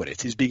get on with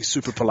it. He's being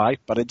super polite,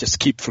 but I just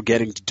keep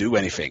forgetting to do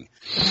anything.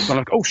 So I'm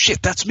like, oh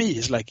shit, that's me.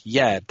 He's like,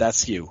 yeah,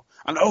 that's you.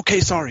 I'm like, okay,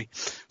 sorry.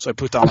 So I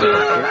put down my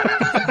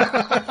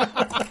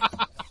bunker.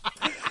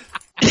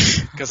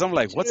 Because I'm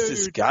like, what's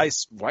this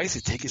guy's, why is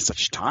he taking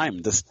such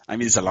time?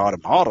 It's a lot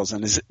of models.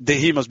 And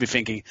he must be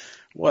thinking,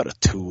 what a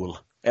tool.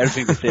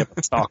 Everything they say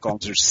about Stockholm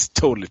is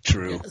totally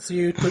true. So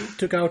you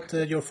took out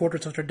your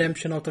Fortress of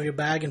Redemption out of your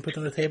bag and put it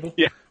on the table?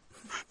 Yeah.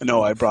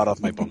 No, I brought out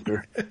my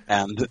bunker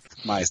and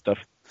my stuff.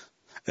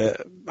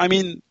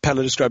 Pelle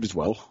described it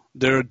well.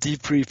 There are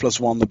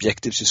D3+1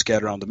 objectives you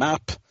scatter around the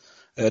map.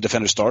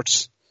 Defender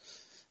starts.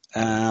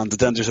 And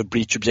then there's a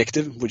breach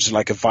objective, which is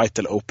like a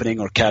vital opening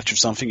or catch or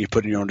something you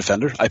put in your own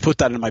defender. I put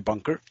that in my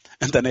bunker.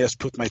 And then I just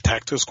put my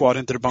tactical squad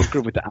into the bunker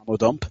with the ammo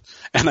dump.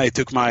 And I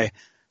took my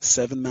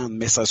 7-man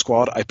missile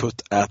squad I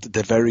put at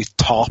the very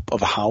top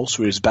of a house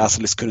where his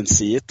basilisk couldn't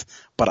see it,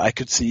 but I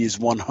could see his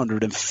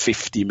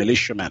 150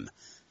 militiamen.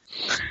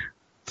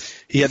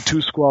 He had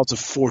 2 squads of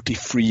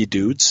 43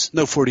 dudes.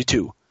 No,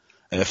 42.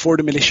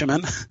 40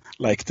 militiamen,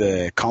 like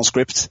the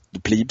conscript, the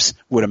plebes,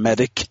 with a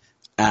medic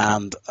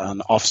and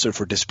an officer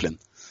for discipline.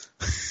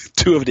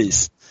 2 of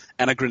these.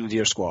 And a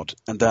grenadier squad.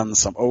 And then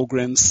some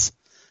ogrins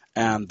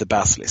and the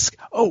basilisk.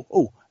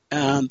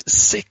 And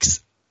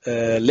 6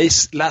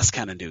 last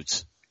cannon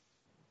dudes.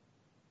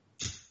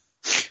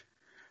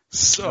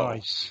 So,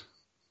 nice.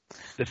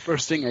 The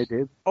first thing I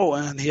did...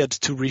 and he had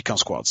 2 recon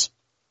squads.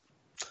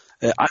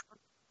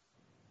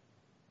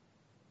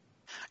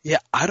 Yeah,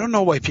 I don't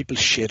know why people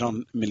shit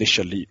on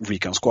militia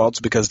recon squads,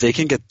 because they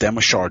can get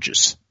demo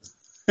charges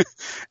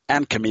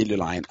and chameleon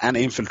line and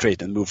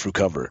infiltrate and move through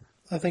cover.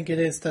 I think it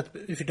is that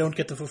if you don't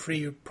get them for free,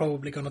 you're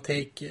probably going to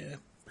take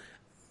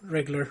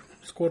regular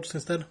squads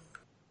instead.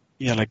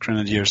 Yeah, like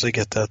Grenadiers, I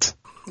get that.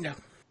 Yeah.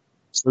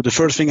 So the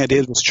first thing I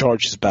did was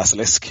charge his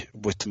Basilisk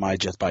with my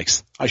jet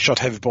bikes. I shot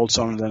heavy bolts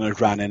on it, and then I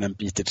ran in and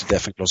beat it to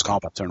death in close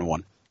combat turn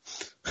 1.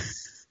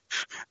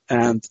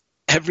 And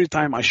every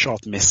time I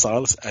shot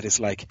missiles at his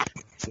like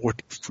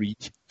 43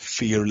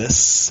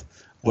 fearless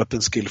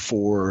weapon skill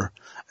 4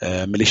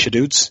 militia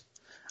dudes,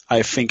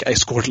 I think I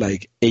scored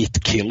like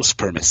 8 kills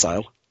per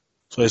missile.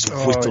 So I just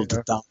whittled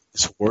down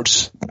his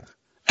hordes.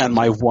 And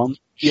my one...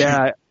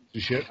 Yeah,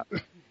 Shit.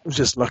 I was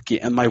just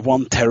lucky. And my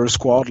one terror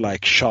squad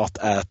like shot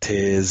at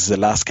his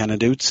last cannon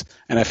dudes,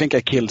 and I think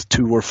I killed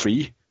 2 or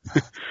 3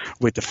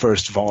 with the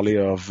first volley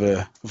of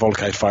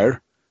Volkite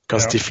fire,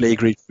 because the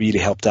Flagrate really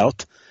helped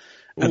out.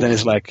 And then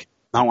it's like,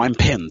 now I'm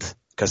pinned,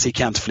 because he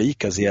can't flee,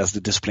 because he has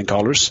the discipline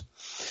collars.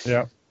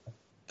 Yeah.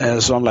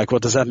 So I'm like,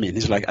 what does that mean?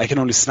 He's like, I can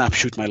only snap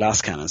shoot my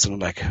last cannons. And I'm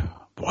like,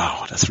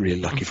 wow, that's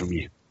really lucky for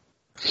me.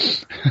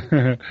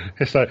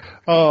 It's like,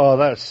 oh,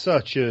 that's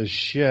such a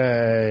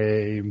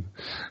shame.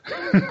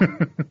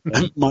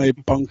 My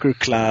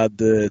bunker-clad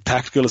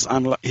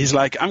tacticals, he's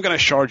like, I'm going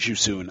to charge you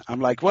soon.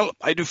 I'm like, well,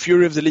 I do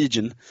Fury of the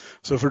Legion.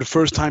 So for the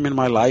first time in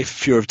my life,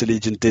 Fury of the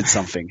Legion did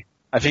something.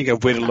 I think I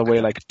whittled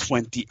away like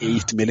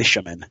 28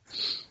 militiamen.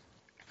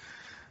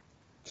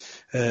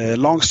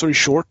 Long story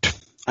short,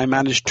 I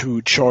managed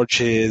to charge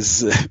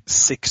his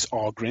 6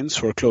 Ogrins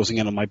who are closing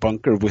in on my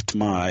bunker with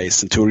my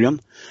Centurion.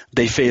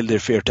 They failed their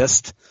fear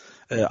test.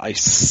 I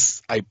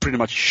pretty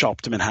much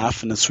chopped them in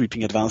half and then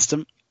sweeping advanced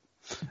them.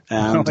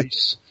 And,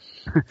 nice.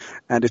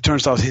 And it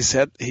turns out his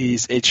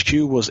HQ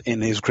was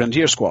in his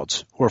Grenadier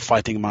squads, who are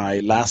fighting my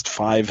last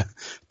 5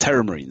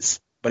 Terror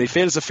Marines. But he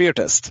fails a fear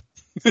test.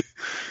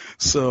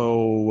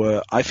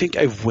 So I think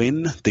I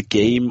win the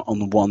game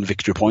on 1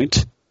 victory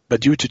point. But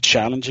due to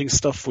challenging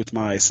stuff with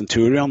my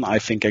Centurion, I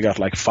think I got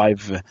like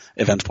 5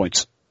 event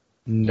points.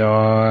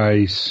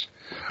 Nice.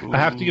 I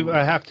have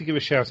to give a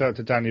shout out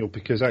to Daniel,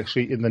 because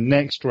actually in the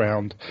next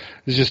round,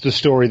 there's just a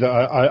story that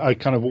I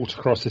kind of walked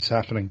across this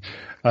happening.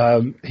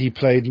 He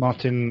played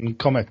Martin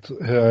Comet,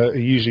 who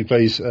usually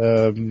plays what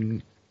are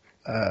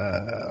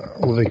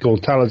they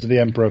called? Talons of the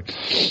Emperor,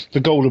 the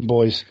Golden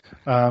Boys,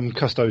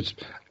 Custodes,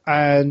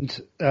 and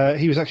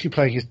he was actually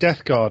playing his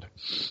Death Guard.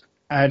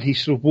 And he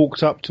sort of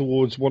walked up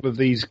towards one of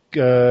these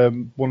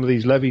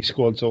levy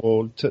squads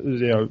or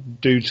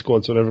dude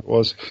squads, whatever it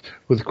was,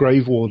 with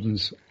grave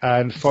wardens,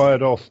 and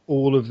fired off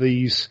all of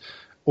his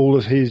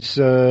templates.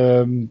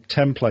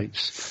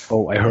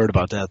 Oh, I heard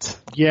about that.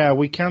 Yeah,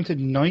 we counted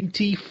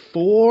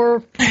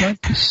 94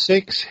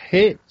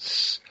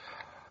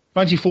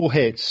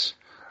 hits,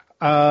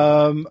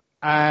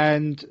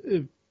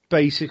 and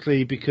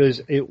basically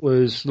because it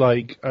was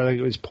like, I think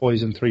it was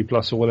poison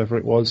 3+ or whatever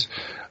it was.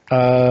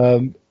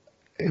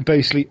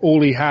 Basically,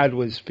 all he had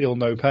was feel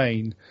no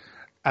pain,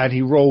 and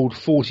he rolled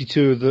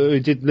 42 of the. He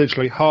did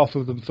literally half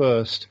of them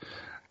first,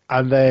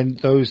 and then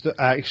those that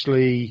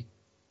actually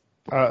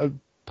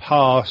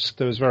passed.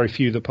 There was very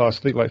few that passed.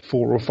 I think like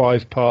 4 or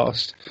 5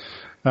 passed.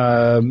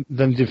 Then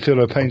did feel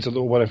no pains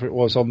or whatever it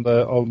was on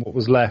what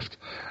was left,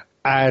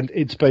 and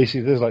it's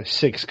basically there's like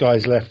 6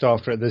 guys left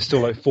after it. There's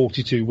still like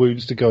 42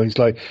 wounds to go. He's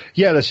like,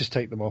 yeah, let's just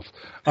take them off.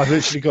 I've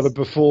literally got a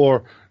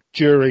before,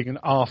 during and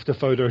after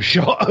photo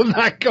shot of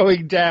that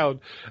going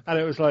down, and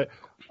it was like,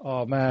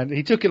 oh man,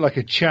 he took it like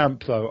a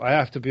champ though. I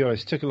have to be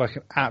honest, he took it like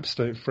an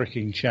absolute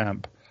freaking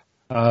champ.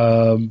 He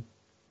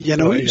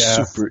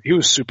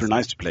was super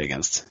nice to play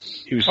against.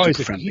 He was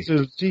super friendly.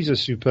 He's a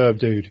superb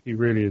dude. He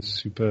really is a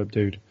superb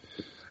dude.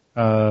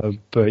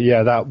 But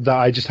yeah, that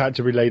I just had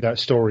to relay that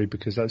story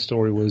because that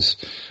story was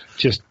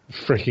just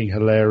freaking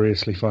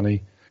hilariously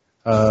funny.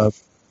 But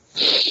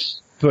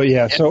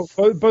yeah, so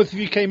both of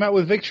you came out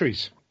with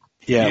victories.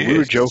 Yeah, we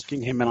were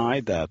joking, him and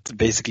I, that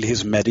basically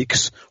his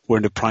medics were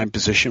in the prime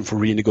position for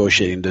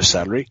renegotiating their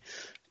salary,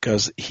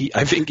 because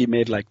I think he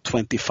made like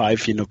 25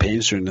 Fino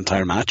pains during the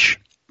entire match.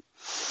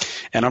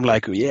 And I'm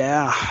like,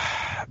 yeah,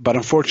 but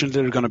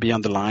unfortunately they're going to be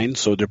on the line,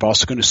 so their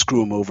boss is going to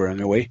screw them over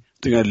anyway.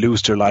 They're going to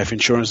lose their life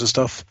insurance and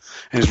stuff.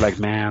 And he's like,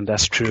 man,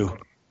 that's true.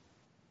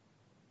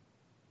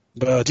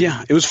 But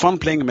yeah, it was fun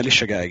playing a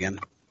militia guy again.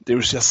 There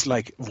was just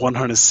like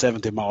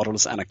 170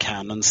 models and a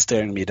cannon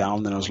staring me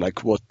down, and I was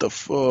like, what the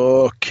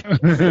fuck?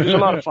 It was a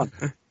lot of fun.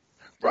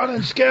 Run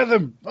and scare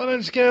them!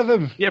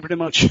 Yeah, pretty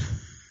much.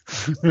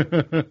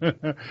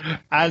 And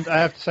I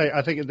have to say,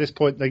 I think at this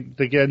point,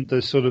 again,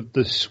 the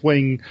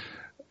swing,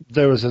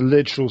 there was a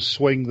literal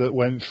swing that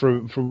went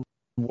from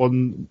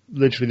one,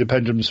 literally the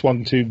pendulum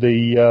swung to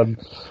the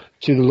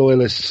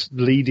loyalists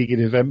leading in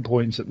event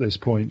points at this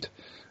point.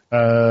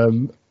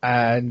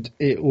 And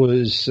it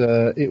was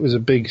a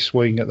big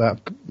swing at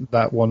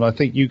that one. I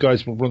think you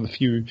guys were one of the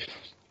few.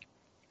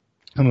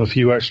 I don't know if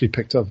you actually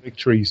picked up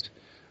victories,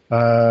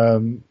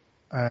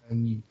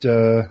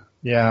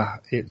 yeah,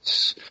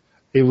 it's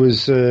it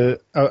was.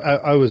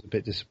 I was a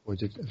bit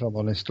disappointed, if I'm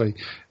honest,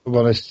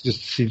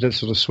 just to see that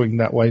sort of swing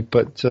that way.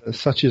 But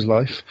such is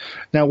life.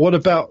 Now, what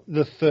about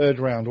the third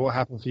round? What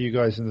happened for you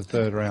guys in the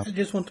third round? I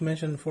just want to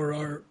mention for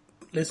our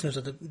listeners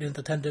that didn't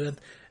attend the event,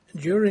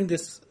 during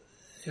this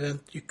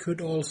event, you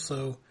could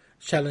also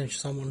challenge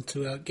someone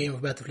to a game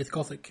of Battlefleet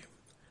Gothic.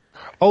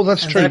 Oh,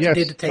 that's and true. That yes,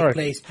 did take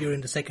place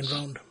during the second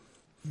round.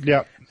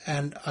 Yeah.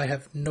 And I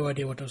have no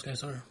idea what those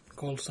guys are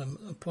called, so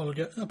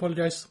I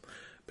apologize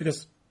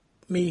because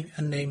me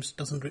and names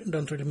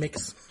don't really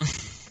mix.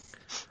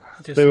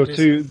 There were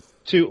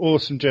two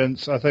awesome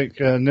gents. I think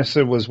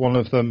Nissa was one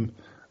of them,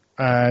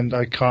 and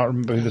I can't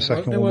remember who the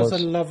second one was. There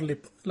was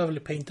a lovely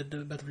painted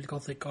Battlefleet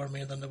Gothic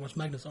army, and then there was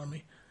Magnus'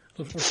 army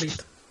for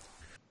fleet.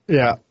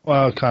 Yeah,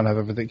 well, can't have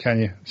everything, can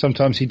you?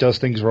 Sometimes he does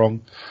things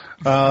wrong.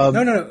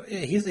 No.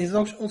 He's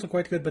also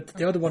quite good, but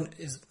the other one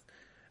is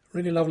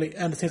really lovely.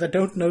 And since I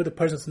don't know the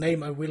person's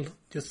name, I will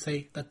just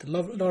say that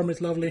the army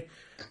is lovely,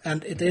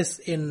 and it is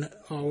in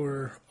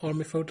our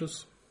army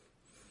photos.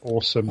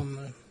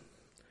 Awesome.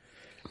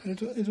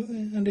 It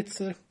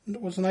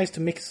was nice to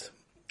mix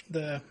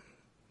the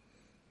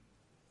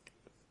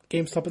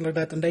games up like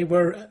that, and they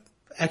were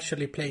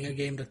actually playing a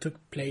game that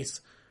took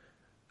place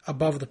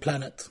above the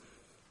planet.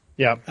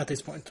 Yeah. At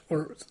this point,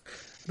 or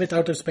a bit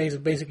out of space,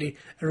 basically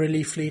a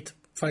relief fleet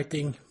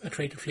fighting a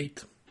traitor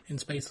fleet in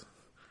space.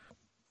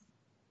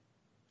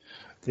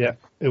 Yeah,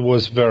 it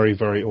was very,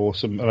 very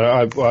awesome. And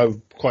I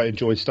quite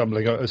enjoyed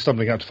stumbling out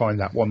to find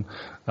that one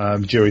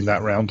during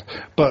that round.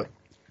 But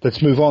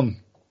let's move on.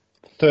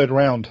 Third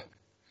round.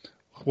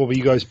 Who were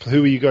you guys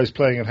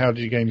playing, and how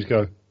did your games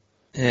go?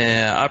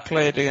 I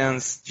played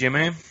against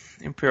Jimmy,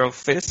 Imperial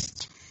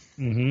Fist,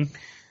 and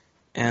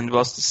it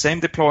was the same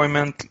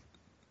deployment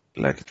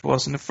like it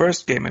was in the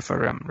first game, if I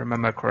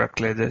remember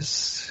correctly.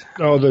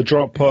 The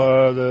drop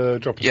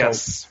assault.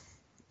 Yes,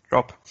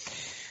 drop.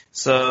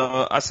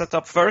 So I set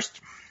up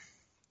first.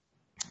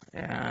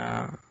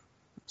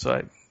 So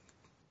I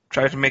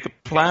tried to make a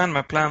plan.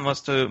 My plan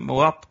was to move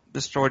up,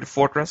 destroy the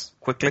fortress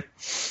quickly.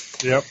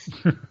 Yep.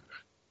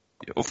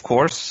 Of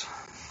course,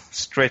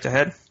 straight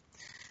ahead.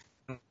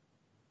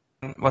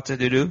 What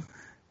did he do?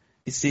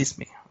 He sees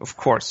me, of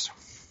course.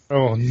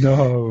 Oh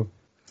no.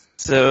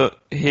 So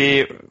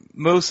he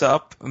moves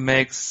up,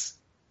 makes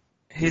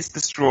his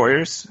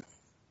destroyers,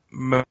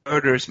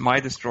 murders my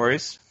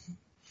destroyers,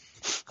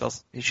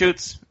 because he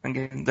shoots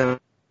and then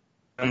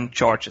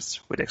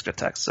charges with extra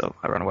attacks, so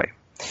I run away.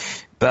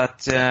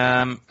 But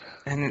and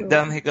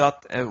then he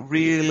got a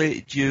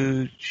really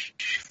huge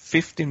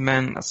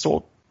 15-man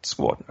assault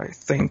squad, I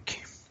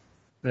think.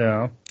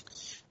 Yeah.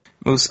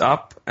 Moves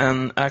up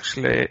and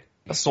actually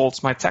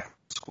assaults my tactical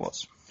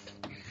squads.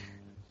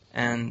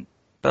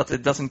 But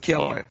it doesn't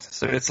kill it,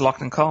 so it's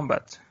locked in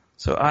combat.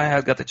 So I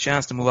had got a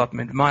chance to move up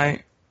with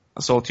my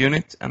assault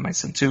unit and my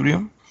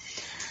Centurion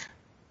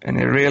in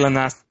a real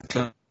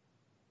nasty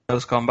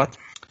close combat,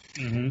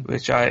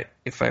 which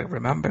if I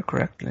remember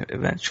correctly,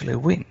 eventually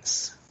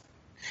wins.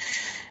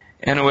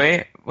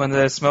 Anyway, when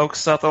the smoke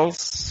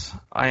settles,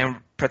 I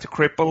am pretty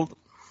crippled.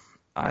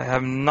 I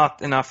have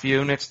not enough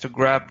units to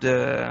grab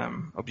the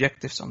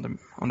objectives on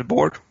the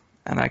board,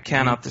 and I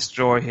cannot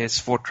destroy his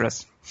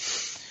fortress.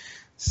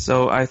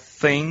 So I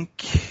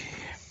think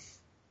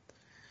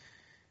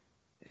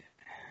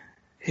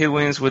he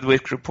wins with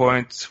victory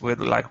points with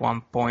like 1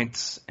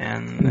 point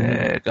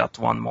and got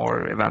one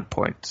more event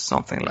point,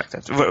 something like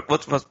that.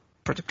 What was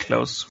pretty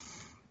close,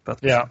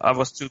 but yeah. I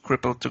was too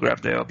crippled to grab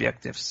the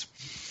objectives.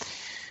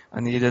 I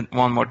needed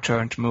one more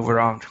turn to move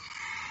around,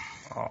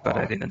 but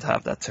I didn't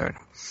have that turn.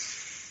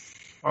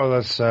 Oh,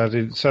 that's sad.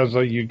 It sounds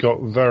like you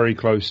got very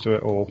close to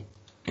it all.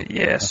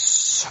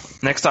 Yes.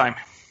 Next time.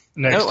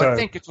 I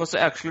think it was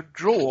actually a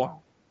draw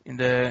in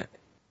the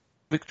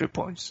victory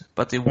points,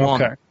 but they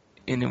won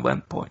in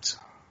event points.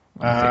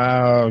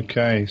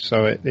 Okay.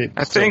 So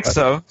I think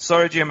so.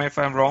 Sorry, Jim, if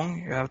I'm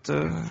wrong.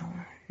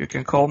 You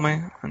can call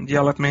me and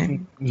yell at me.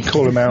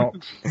 Call him out.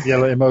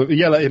 yell at him over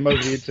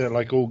the internet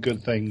like all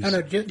good things.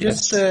 No,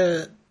 just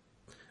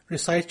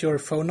recite your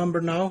phone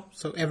number now,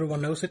 so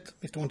everyone knows it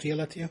if they want to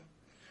yell at you.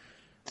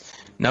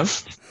 No.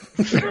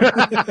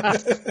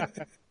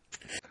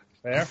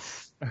 Fair.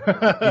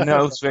 He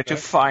knows where to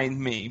find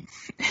me.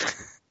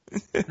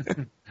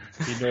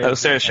 No,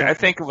 seriously, I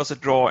think it was a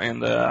draw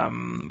in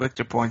the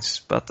victory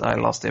points, but I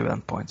lost the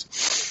event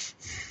points.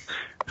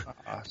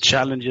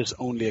 Challenges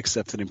only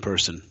accepted in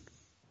person.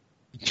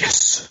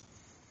 Yes.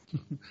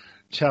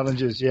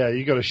 Challenges, yeah,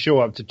 you got to show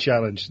up to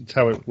challenge. That's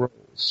how it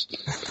rolls.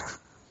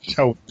 That's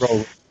how it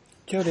rolls.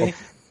 Jody.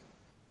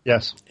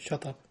 Yes.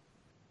 Shut up.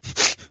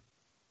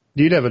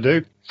 You never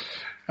do.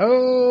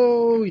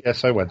 Oh,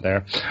 yes, I went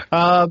there.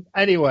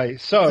 Anyway,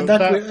 so...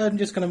 I'm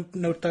just going to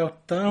note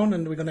that down,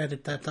 and we're going to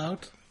edit that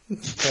out.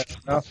 Fair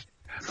enough.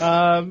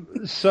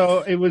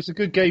 So it was a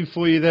good game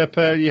for you there,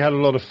 Per. You had a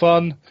lot of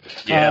fun.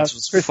 Yeah, it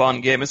was a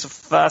fun game. It's a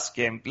fast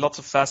game. Lots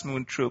of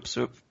fast-moving troops.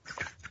 So...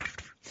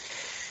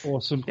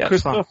 Awesome. Yeah,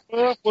 Christopher,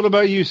 what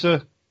about you,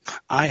 sir?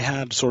 I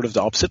had sort of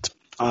the opposite.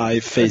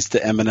 I faced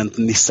the eminent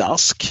Nissa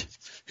Ask,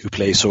 who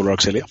plays Solar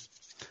Auxilia.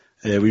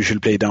 We usually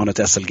play down at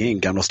SLG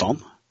in Gamla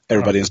Stan.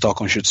 Everybody in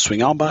Stockholm should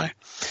swing on by.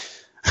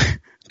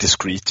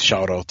 Discreet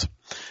shout out.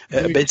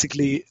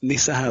 Basically,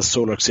 Nisse has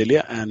Solar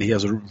Auxilia, and he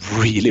has a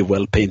really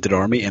well-painted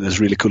army and is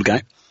a really cool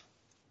guy.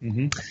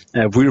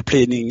 Mm-hmm. We were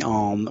playing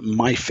on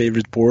my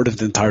favorite board of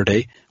the entire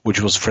day, which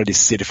was Freddy's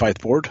City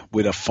Fight board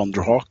with a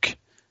Thunderhawk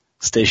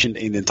stationed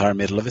in the entire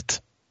middle of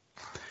it.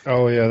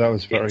 Oh yeah, that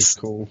was very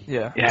cool.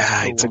 Yeah,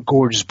 it's a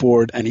gorgeous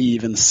board, and he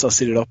even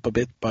sussed it up a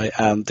bit by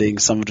adding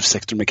some of the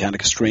Sector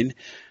Mechanica strain.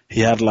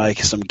 He had like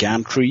some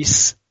GAN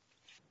trees.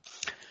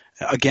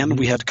 Again,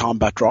 we had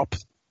combat drop.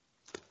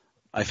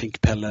 I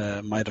think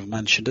Pelle might have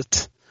mentioned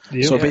it.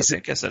 Yeah, so I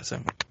guess that's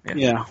him.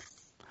 Yeah.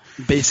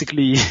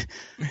 Basically,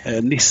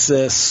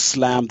 Nisse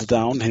slammed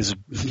down his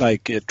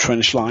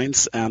trench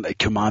lines and a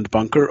command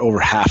bunker over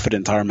half of the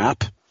entire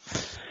map,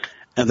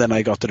 and then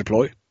I got to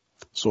deploy.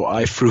 So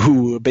I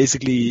threw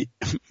basically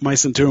my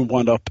Centurion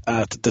wound up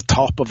at the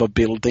top of a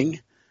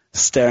building,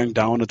 staring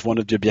down at one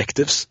of the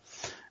objectives,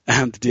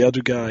 and the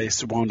other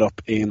guys wound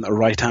up in a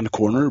right-hand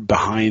corner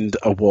behind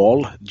a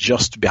wall,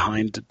 just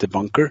behind the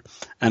bunker,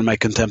 and my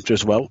Contemptor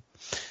as well.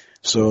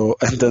 So,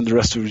 and then the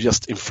rest were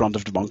just in front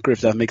of the bunker,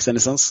 if that makes any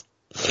sense.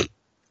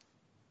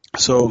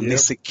 So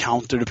Nisse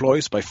counter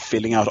deploys by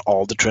filling out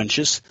all the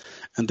trenches,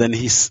 and then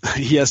he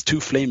has 2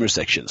 flamer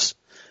sections.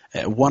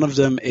 One of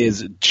them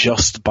is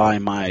just by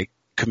my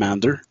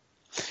commander,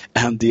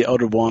 and the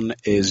other one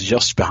is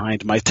just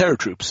behind my terror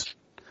troops,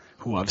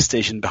 who I've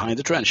stationed behind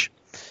the trench.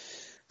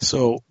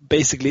 So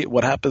basically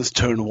what happens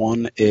turn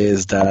 1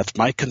 is that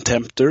my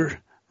Contemptor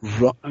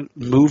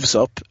moves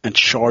up and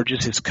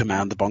charges his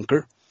command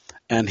bunker,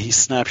 and he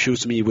snap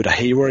shoots me with a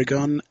Haywire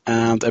gun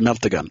and a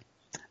Melta gun.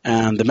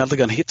 And the Melta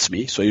gun hits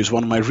me, so I use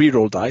one of my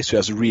reroll dice, so he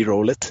has to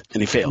reroll it,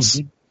 and he fails.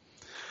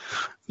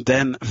 Mm-hmm.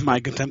 Then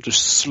my Contemptor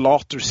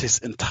slaughters his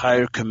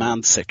entire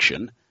command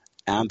section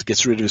and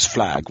gets rid of his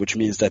flag, which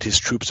means that his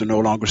troops are no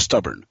longer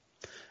stubborn.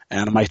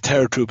 And my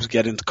terror troops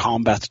get into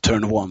combat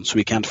turn 1, so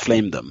we can't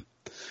flame them.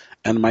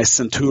 And my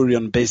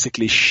Centurion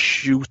basically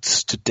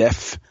shoots to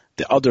death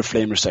the other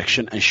flamer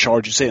section and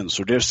charges in,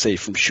 so they're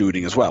safe from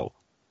shooting as well.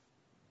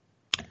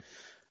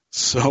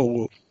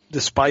 So,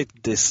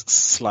 despite this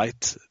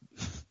slight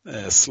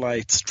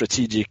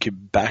strategic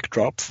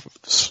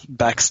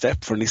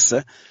backstep for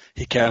Nisse,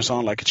 he carries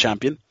on like a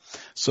champion.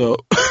 So,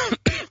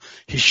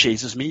 he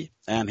chases me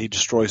and he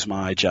destroys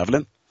my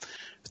Javelin.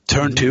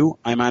 Turn 2,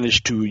 I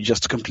managed to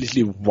just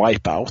completely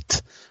wipe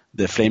out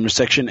the flamer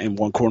section in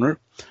one corner.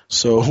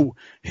 So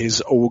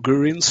his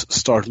Ogurins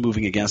start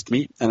moving against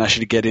me and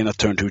actually get in a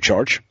turn 2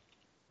 charge.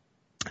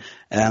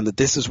 And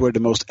this is where the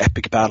most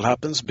epic battle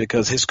happens,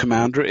 because his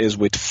commander is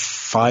with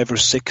 5 or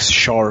 6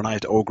 Char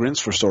Knight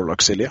Ogurins for Solar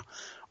Auxilia,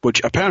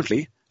 which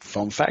apparently,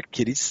 fun fact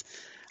kiddies,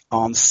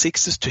 on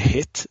 6s to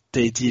hit,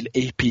 they deal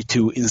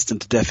AP2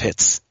 instant death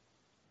hits.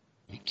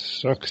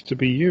 Sucks to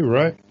be you,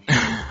 right?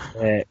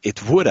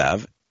 It would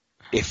have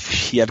if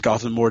he had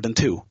gotten more than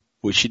 2,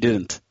 which he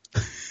didn't.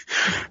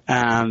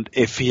 And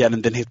if he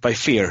hadn't been hit by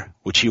fear,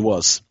 which he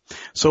was.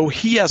 So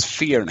he has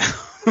fear now,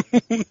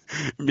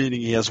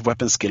 meaning he has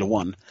weapon skill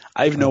 1.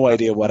 I have no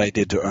idea what I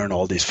did to earn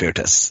all these fear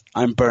tests.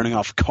 I'm burning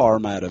off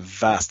karma at a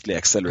vastly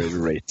accelerated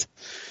rate.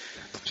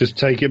 Just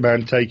take it,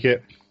 man, take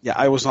it. Yeah,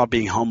 I was not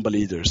being humble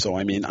either, so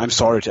I mean, I'm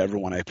sorry to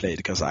everyone I played,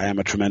 because I am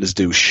a tremendous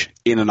douche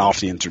in and off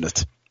the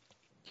internet.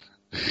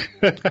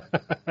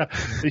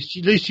 At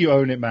least you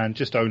own it, man.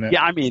 Just own it.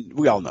 Yeah, I mean,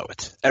 we all know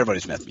it.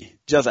 Everybody's met me.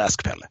 Just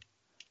ask Pelle.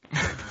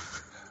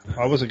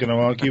 I wasn't going to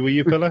argue with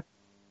you, Pelle.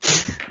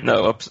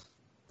 No,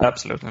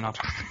 absolutely not.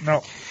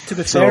 No. To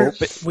be fair,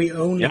 we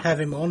only have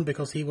him on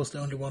because he was the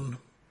only one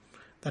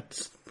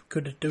that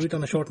could do it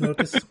on a short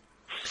notice.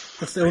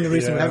 That's the only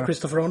reason we have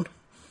Christopher on.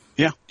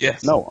 Yeah.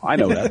 Yes. No, I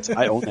know that.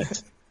 I own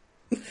it.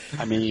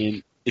 I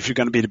mean, if you're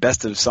going to be the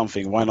best of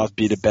something, why not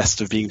be the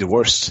best of being the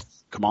worst?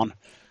 Come on.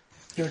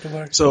 You're the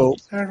worst. So,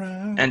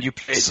 and you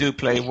do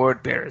play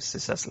word bearers.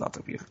 This says a lot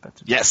of you.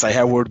 But... Yes, I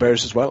have word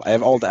bearers as well. I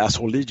have all the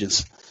asshole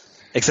legions,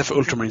 except for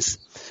Ultramarines.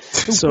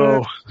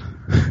 So,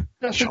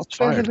 that's shots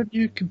fired. Than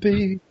you can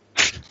be.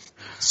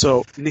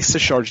 So Nisse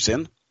charges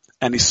in,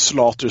 and he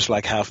slaughters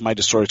like half my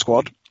destroyer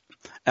squad.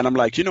 And I'm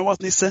like, you know what,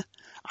 Nisse?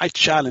 I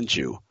challenge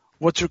you.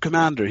 What's your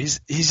commander? He's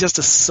just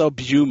a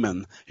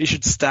subhuman. He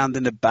should stand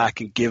in the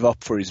back and give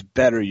up for his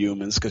better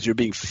humans because you're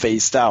being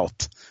phased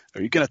out.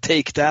 Are you going to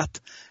take that?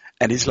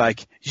 And he's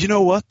like, you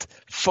know what?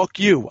 Fuck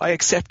you. I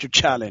accept your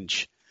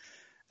challenge.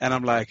 And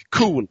I'm like,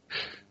 cool.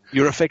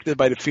 You're affected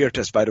by the fear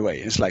test, by the way.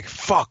 And it's like,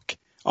 fuck.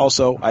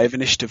 Also, I have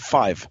initiative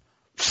 5.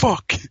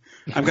 Fuck.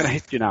 I'm going to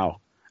hit you now.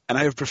 And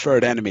I have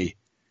preferred enemy.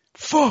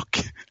 Fuck.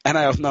 And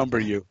I outnumber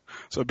you.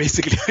 So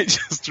basically, I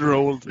just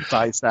rolled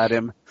dice at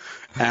him.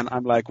 And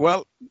I'm like,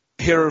 well,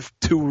 here are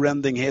 2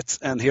 rending hits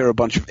and here are a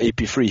bunch of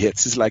AP3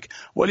 hits. He's like,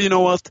 well, you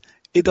know what?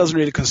 It doesn't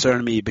really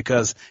concern me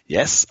because,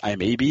 yes, I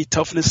may be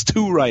toughness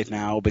 2 right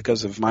now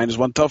because of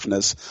 -1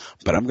 toughness,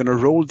 but I'm going to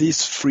roll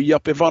these 3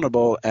 up if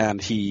vulnerable,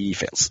 and he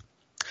fails.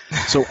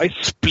 So I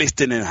split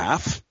it in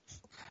half,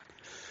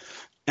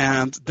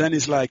 And then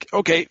he's like,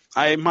 okay,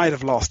 I might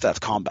have lost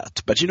that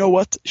combat. But you know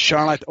what?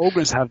 Charlotte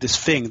Ogrins have this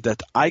thing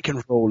that I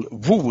can roll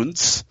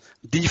wounds,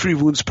 D3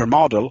 wounds per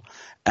model,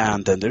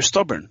 and then they're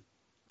stubborn.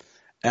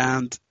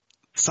 And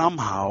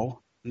somehow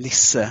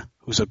Nisse,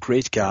 who's a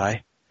great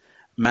guy,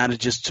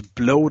 manages to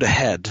blow the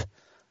head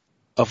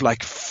of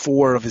like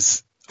 4 of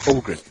his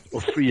Ogrins,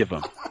 or 3 of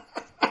them.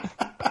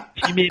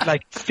 He made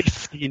like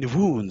 15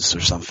 wounds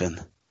or something.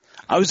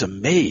 I was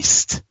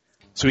amazed.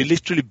 So he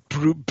literally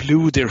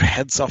blew their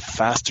heads off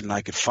faster than I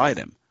could fight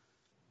him.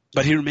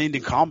 But he remained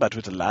in combat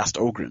with the last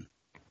Ogren.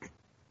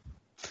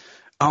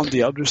 On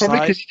the other Probably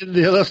side... because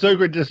the last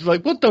Ogren just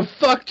like, what the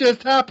fuck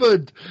just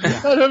happened?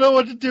 Yeah. I don't know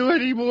what to do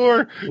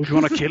anymore. If you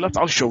want to kill us,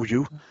 I'll show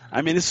you.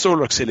 I mean, it's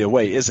Solar Auxilia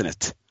way, isn't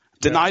it?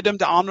 Deny them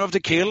the honor of the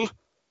kill.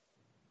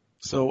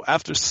 So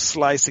after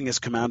slicing his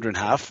commander in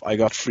half, I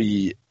got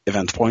 3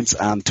 event points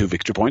and 2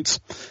 victory points.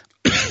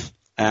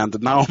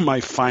 And now my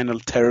final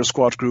terror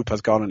squad group has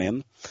gotten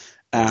in.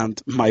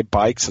 And my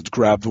bikes had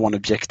grabbed one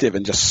objective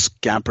and just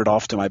scampered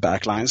off to my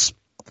backlines.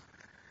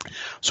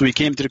 So we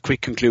came to the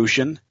quick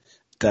conclusion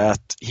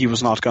that he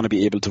was not going to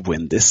be able to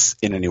win this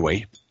in any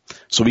way.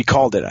 So we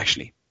called it,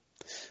 actually.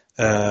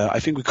 I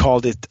think we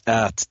called it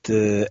at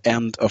the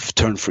end of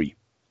turn 3.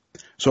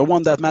 So I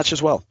won that match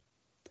as well.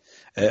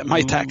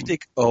 My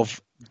tactic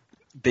of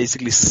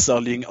basically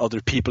sullying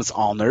other people's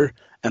honor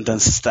and then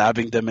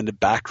stabbing them in the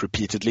back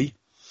repeatedly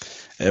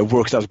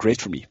worked out great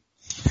for me.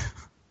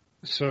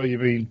 So you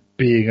mean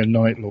being a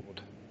Night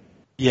Lord?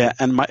 Yeah,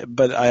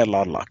 but I had a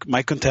lot of luck.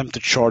 My contempt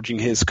at charging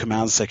his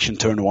command section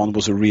turn 1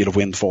 was a real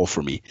windfall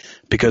for me,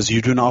 because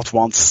you do not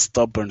want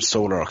stubborn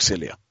Solar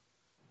Auxilia.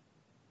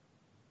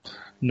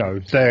 No,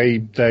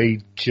 they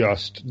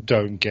just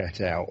don't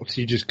get out.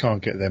 You just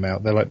can't get them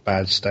out. They're like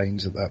bad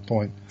stains at that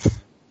point.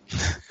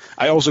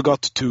 I also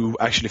got to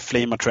actually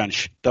flame a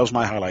trench. That was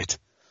my highlight.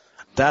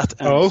 That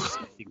and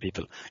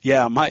people.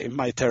 Yeah,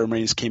 my Terror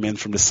Marines came in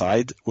from the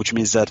side, which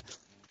means that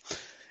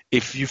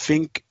if you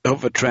think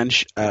of a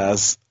trench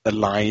as a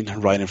line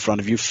right in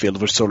front of you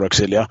filled with Solar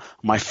Auxilia,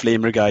 my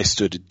Flamer guy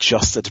stood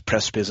just at the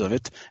precipice of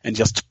it and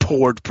just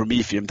poured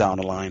Prometheum down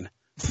a line.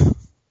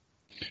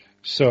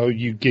 So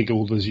you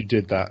giggled as you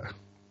did that?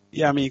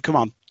 Yeah, I mean, come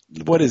on.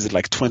 What is it,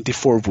 like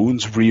 24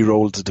 wounds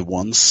re-rolled the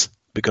ones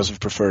because of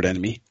preferred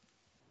enemy?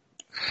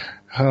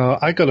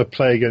 I got to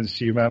play against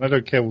you, man. I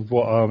don't care with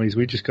what armies.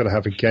 We just got to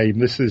have a game.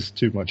 This is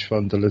too much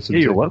fun to listen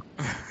to. You're welcome.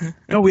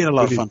 No, we had a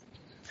lot of fun.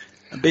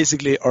 And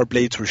basically, our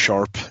blades were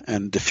sharp,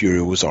 and the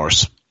fury was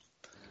ours.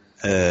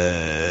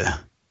 Beware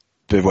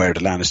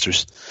the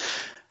Lannisters.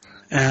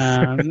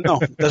 No,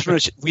 that's very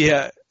much. Me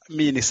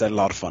and Nisse had a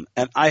lot of fun,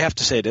 and I have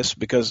to say this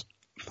because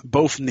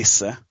both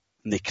Nisse,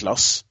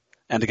 Niklas,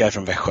 and the guy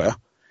from Växjö,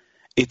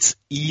 it's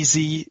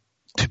easy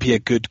to be a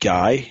good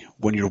guy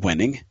when you're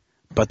winning,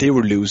 but they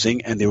were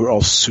losing, and they were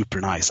all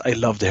super nice. I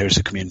love the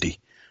Heresy community.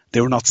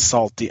 They were not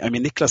salty. I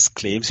mean, Niklas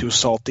claims he was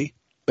salty,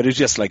 but it was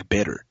just like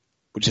bitter,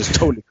 which is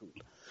totally cool.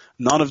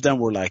 None of them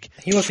were like...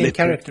 He was in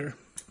character.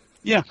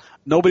 Yeah.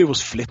 Nobody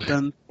was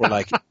flippant or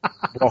like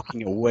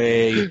walking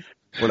away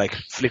or like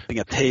flipping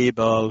a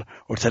table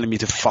or telling me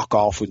to fuck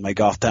off with my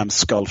goddamn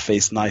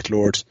skull-faced Night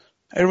Lords.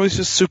 Everyone was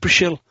just super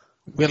chill.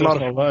 We had a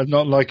lot of...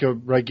 Not like a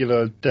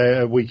regular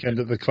weekend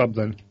at the club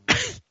then.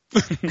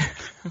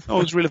 No,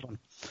 it was really fun.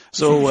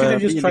 So, should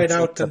have just tried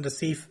out and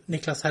see if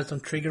Niklas had some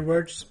trigger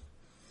words.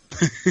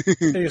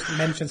 Just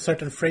mention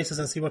certain phrases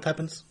and see what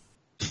happens.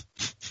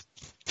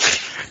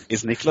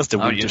 Is Niklas the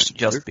winter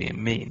just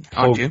being mean,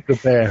 aren't you?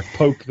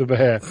 Poke the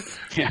bear.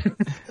 Yeah.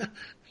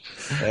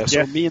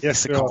 So me and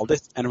Nisse called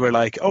it, and we're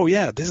like, oh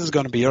yeah, this is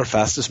going to be our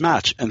fastest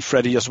match. And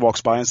Freddie just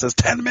walks by and says,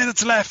 10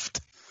 minutes left!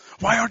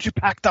 Why aren't you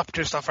packed up,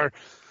 Christopher?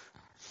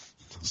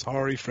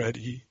 Sorry,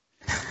 Freddie.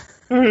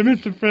 Sorry,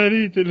 Mr.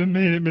 Freddie. Didn't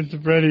mean it,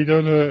 Mr. Freddie.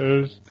 Don't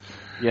hurt us.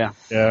 Yeah.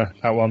 Yeah,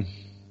 that one.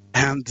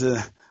 And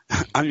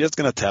I'm just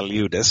going to tell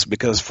you this,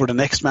 because for the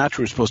next match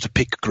we were supposed to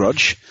pick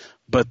Grudge,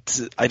 but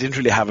I didn't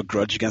really have a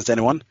grudge against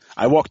anyone.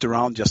 I walked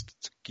around just,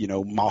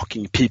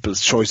 mocking people's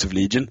choice of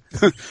Legion.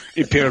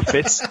 Imperial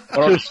Fist.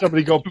 Just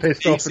somebody got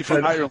pissed off and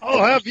said,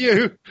 I'll have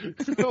you.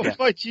 I'll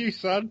fight you,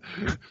 son.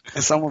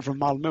 And someone from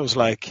Malmö was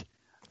like,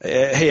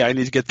 hey, I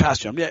need to get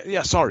past you.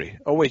 Yeah, sorry.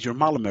 Oh, wait, you're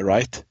Malmö,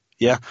 right?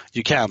 Yeah,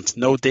 you can't.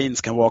 No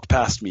Danes can walk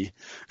past me.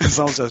 And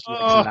someone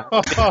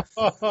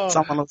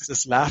was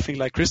just laughing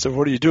like, Christopher,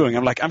 what are you doing?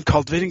 I'm like, I'm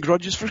cultivating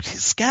grudges for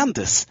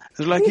Scandus.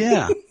 They're like,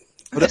 yeah.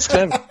 But that's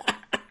clever.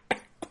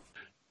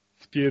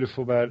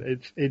 Beautiful, man.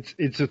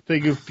 It's a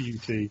thing of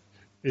beauty,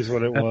 is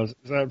what it was.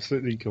 It's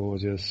absolutely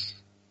gorgeous.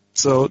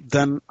 So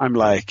then I'm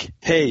like,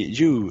 hey,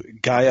 you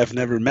guy I've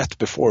never met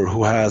before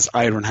who has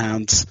iron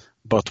hands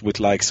but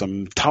with like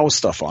some Tau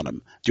stuff on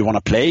him. Do you want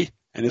to play?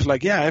 And he's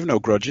like, yeah, I have no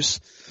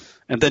grudges.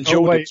 And then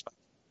Jody,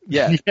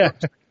 I need to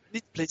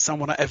play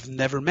someone I've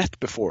never met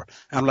before.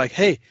 And I'm like,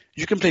 hey,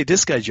 you can play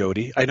this guy,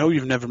 Jody. I know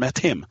you've never met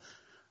him.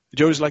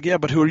 Jody's like, yeah,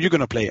 but who are you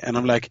going to play? And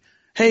I'm like,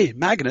 hey,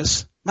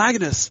 Magnus.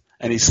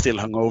 And he's still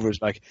hungover.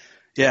 He's like,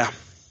 yeah,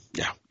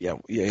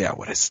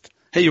 what is it?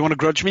 Hey, you want to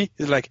grudge me?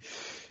 He's like,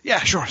 yeah,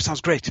 sure, sounds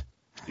great.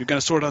 You're gonna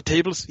sort out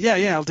tables? Yeah,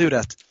 I'll do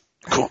that.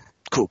 Cool.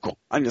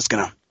 I'm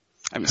gonna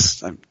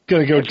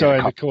go die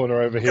in the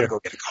corner over here. Go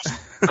get a coffee.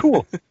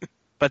 Cool.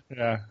 But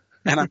Yeah.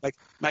 and I'm like,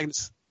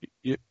 Magnus,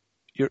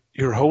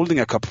 you're holding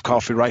a cup of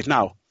coffee right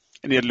now,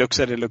 and he looks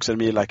at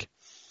me like,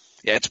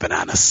 yeah, it's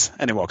bananas,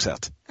 and he walks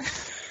out.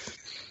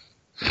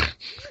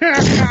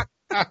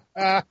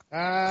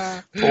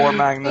 Poor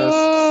Magnus.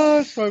 Oh,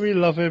 that's why we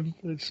love him.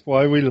 It's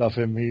why we love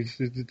him.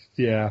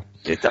 Yeah.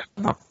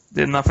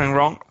 Did nothing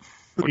wrong.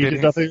 Or He did did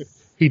he? nothing.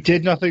 He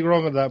did nothing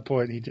wrong at that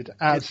point. He did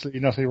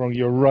absolutely nothing wrong.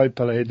 You're right,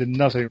 Pele. He did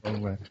nothing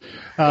wrong there.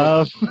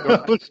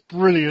 That was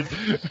brilliant.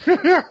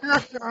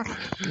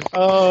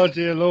 Oh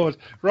dear Lord!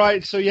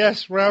 Right. So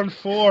yes, round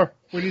 4.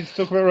 We need to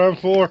talk about round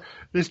 4.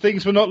 These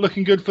things were not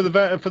looking good for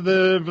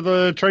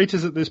the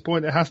traitors at this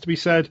point. It has to be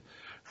said.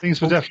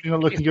 Things were definitely not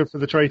looking good for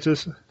the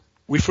traitors.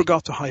 We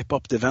forgot to hype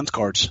up the event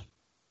cards.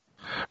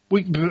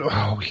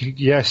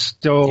 Yes.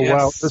 Oh Yes,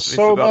 wow! There's we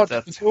so forgot much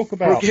that. to talk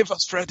about. Forgive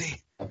us, Freddy.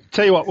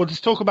 Tell you what, we'll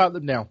just talk about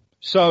them now.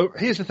 So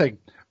here's the thing.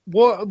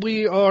 What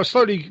we are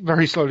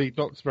very slowly,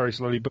 not very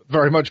slowly, but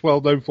very much well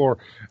known for,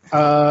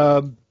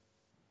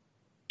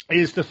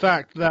 is the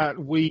fact that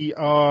we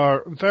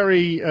are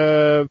very,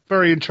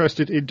 very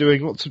interested in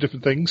doing lots of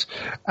different things.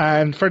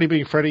 And Freddy,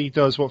 being Freddy,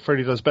 does what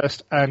Freddy does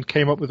best and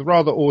came up with a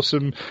rather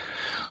awesome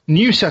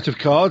new set of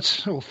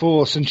cards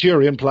for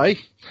Centurion play.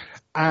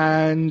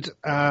 And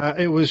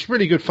it was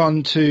really good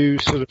fun to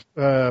sort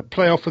of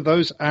play off of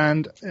those.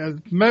 And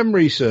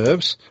memory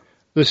serves,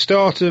 the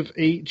start of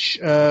each,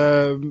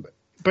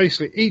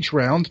 basically each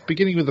round,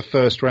 beginning with the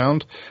first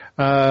round,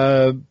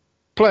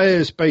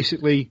 players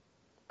basically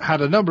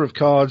had a number of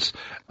cards,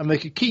 and they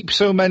could keep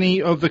so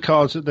many of the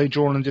cards that they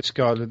drawn and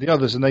discarded the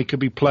others, and they could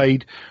be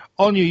played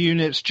on your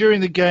units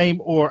during the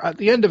game or at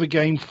the end of a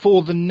game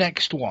for the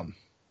next one.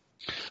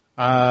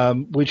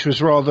 Which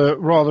was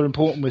rather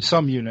important with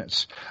some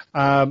units.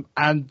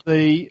 And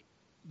the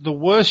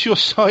worse your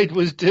side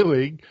was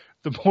doing,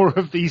 the more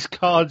of these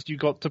cards you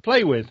got to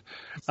play with.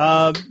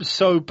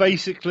 So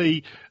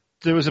basically,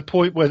 there was a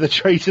point where the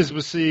traitors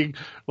were seeing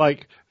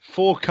like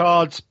 4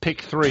 cards,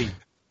 pick 3.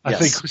 I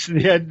think was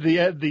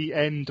the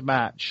end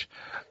match,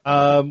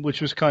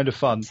 which was kind of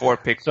fun. 4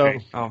 pick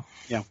 3. Oh,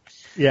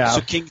 yeah.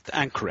 Succinct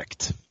and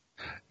correct.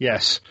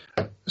 Yes.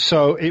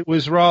 So it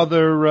was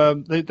rather,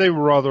 they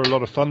were rather a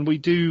lot of fun. We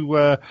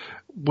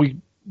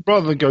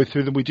rather than go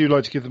through them, we do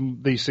like to give them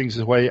these things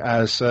away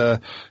as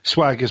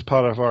swag as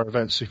part of our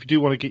events. So if you do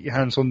want to get your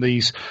hands on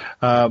these,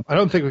 I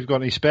don't think we've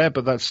got any spare,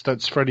 but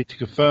that's ready to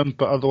confirm.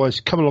 But otherwise,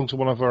 come along to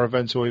one of our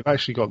events where we've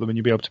actually got them, and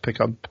you'll be able to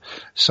pick up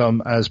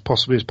some as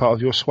possibly as part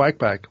of your swag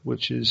bag,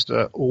 which is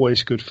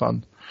always good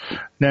fun.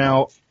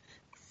 Now,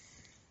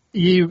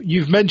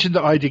 You've mentioned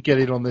that I did get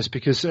in on this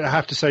because I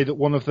have to say that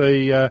one of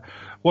the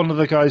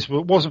guys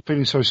wasn't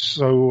feeling so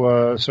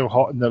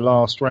hot in the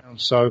last round,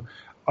 so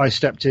I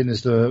stepped in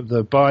as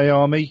the buy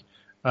army.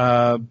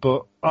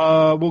 But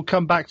we'll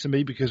come back to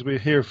me because we're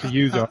here for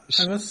you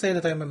guys. I must say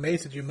that I'm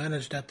amazed that you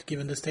managed that,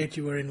 given the state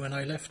you were in when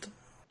I left.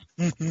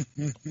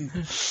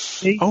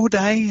 Oh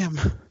damn!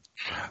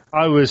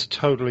 I was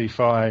totally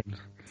fine.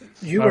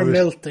 You were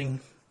melting.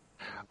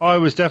 I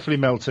was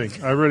definitely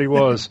melting. I really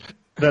was.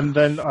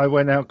 Then I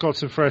went out, got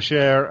some fresh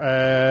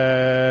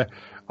air.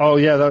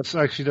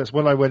 That's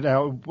when I went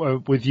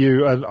out with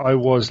you, and I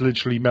was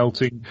literally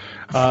melting.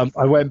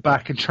 I went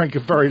back and drank a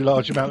very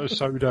large amount of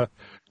soda,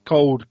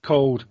 cold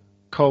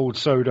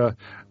soda,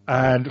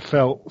 and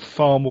felt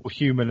far more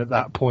human at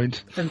that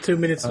point. And 2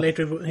 minutes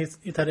later,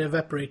 it had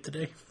evaporated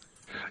today.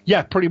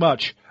 Yeah, pretty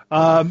much.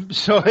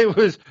 So it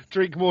was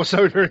drink more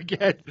soda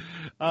again. It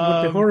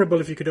would be horrible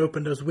if you could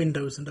open those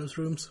windows in those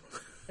rooms.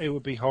 It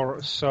would be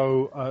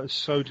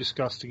so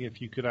disgusting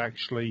if you could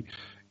actually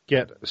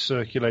get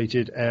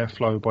circulated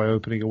airflow by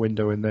opening a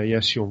window in there.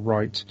 Yes, you're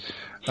right.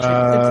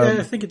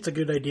 I think it's a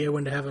good idea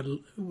when they have a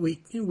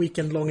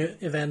weekend-long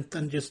event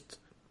and just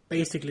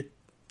basically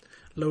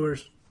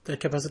lowers the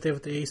capacity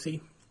of the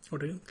AC or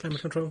the climate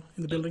control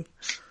in the building.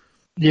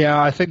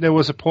 Yeah, I think there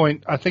was a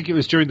point. I think it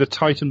was during the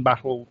Titan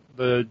battle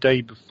the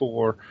day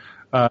before.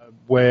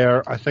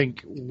 Where I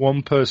think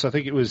one person, I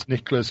think it was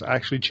Nicholas,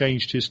 actually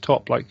changed his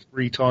top like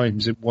 3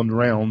 times in one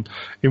round,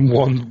 in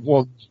one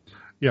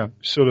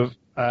sort of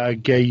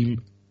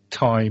game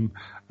time.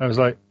 I was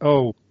like,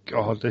 oh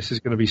god, this is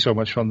going to be so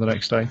much fun the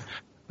next day.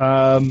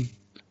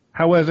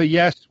 However,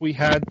 yes, we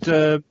had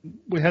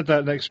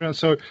that next round.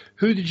 So,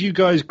 who did you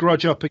guys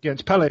grudge up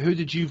against? Pelle, who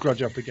did you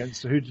grudge up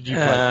against? Who did you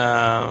play?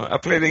 I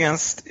played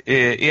against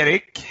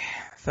Erik,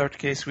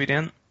 30K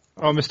Sweden.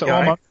 Oh, Mr.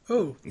 Arman.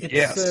 Oh,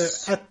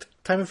 it's at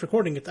time of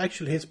recording, it's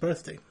actually his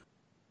birthday.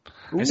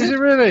 Is it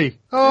really?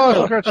 Oh,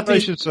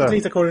 congratulations, sir. At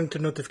least according to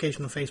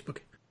notification on Facebook.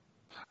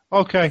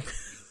 Okay.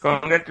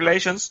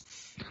 Congratulations,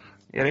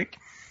 Erik.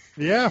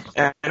 Yeah.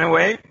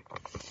 Anyway,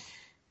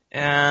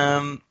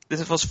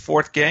 this was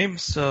 4th game,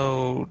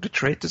 so the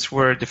traitors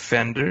were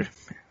defender,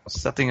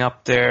 setting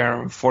up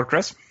their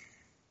fortress.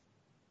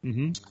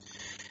 Mm-hmm.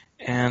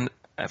 And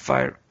if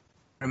I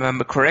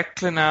remember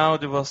correctly now,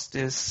 there was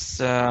this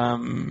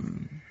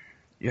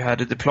you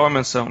had a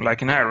deployment zone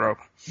like an arrow.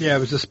 Yeah, it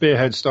was a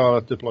spearhead style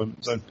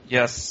deployment zone.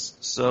 Yes,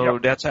 so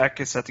the attack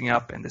is setting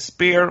up in the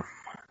spear,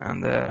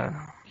 and the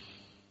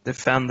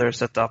defender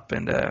set up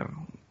in the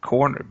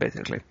corner,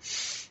 basically.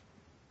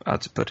 How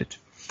to put it.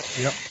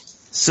 Yep.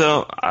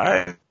 So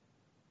I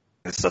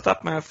set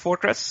up my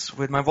fortress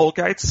with my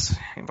Volkites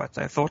in what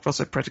I thought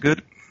was a pretty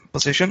good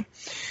position.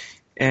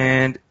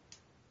 And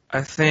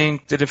I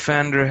think the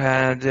defender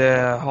had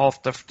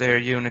half of their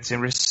units in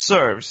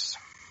reserves.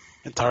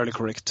 Entirely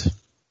correct.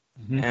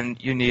 And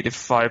you needed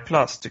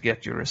 5+ to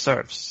get your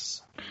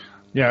reserves.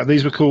 Yeah,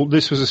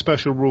 this was a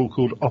special rule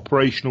called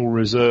operational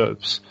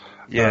reserves.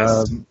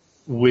 Yes.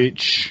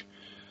 Which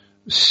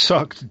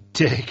sucked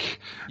dick.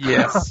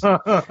 Yes.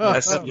 I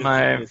set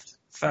my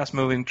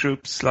fast-moving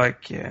troops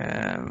like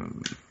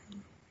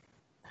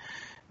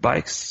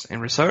bikes in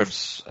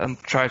reserves and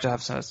try to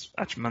have as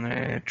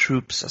many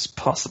troops as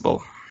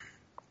possible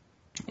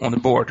on the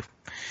board.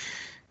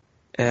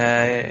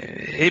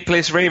 He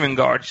plays Raven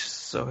Guard,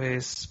 so he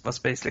was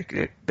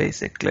basically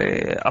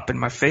up in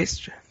my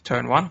face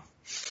turn 1.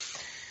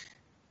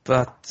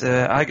 But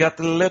I got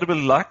a little bit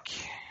of luck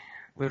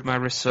with my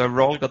reserve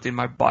roll, got in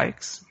my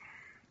bikes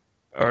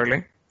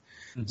early.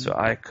 So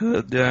I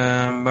could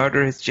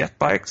murder his jet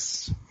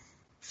bikes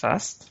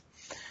fast.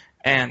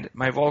 And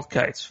my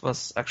Volkites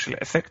was actually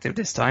effective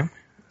this time.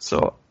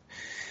 So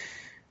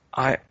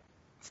I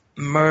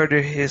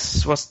murder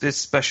what's this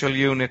special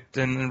unit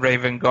in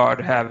Raven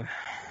Guard have?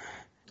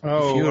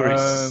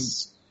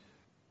 Furies.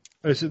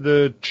 Is it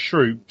the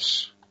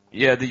troops?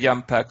 Yeah, the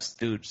Jump Packs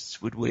dudes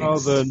with wings. Oh,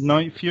 the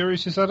Night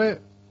Furies, is that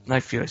it?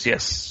 Night Furies,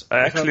 yes. I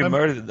actually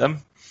murdered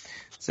them.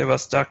 So I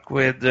was stuck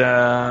with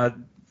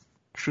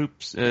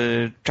troops,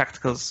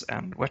 tacticals,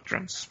 and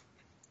veterans.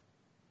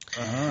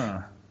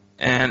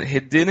 And he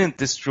didn't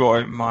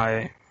destroy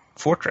my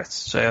fortress,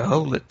 so I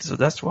hold it. So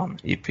that's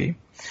 1 EP.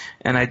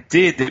 And I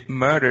did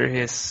murder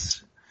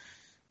his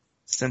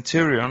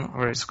Centurion,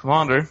 or his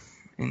commander,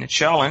 in a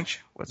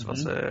challenge, which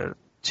was 2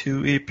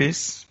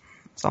 EPs,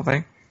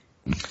 something.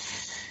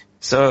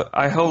 So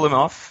I hold him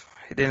off.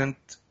 He didn't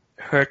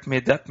hurt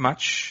me that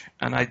much,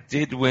 and I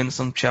did win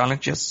some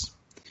challenges.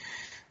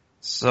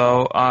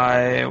 So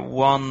I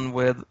won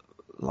with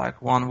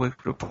like 1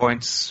 victory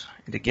points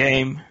in the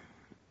game,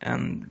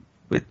 and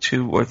with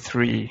 2 or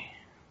 3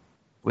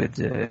 with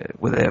the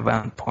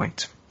event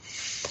point.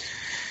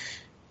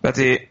 But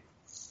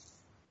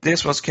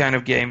this was kind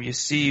of game. You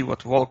see what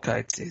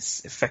Volkites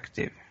is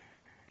effective.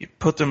 You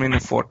put them in a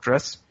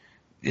fortress.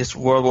 This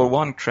World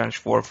War I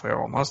trench warfare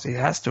almost. He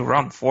has to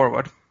run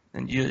forward,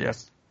 and you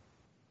just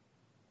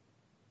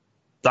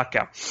duck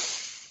up.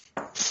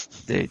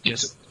 They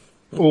just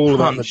all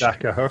about the punch.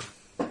 Dakar, huh?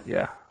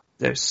 Yeah,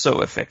 they're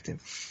so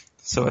effective,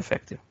 so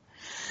effective.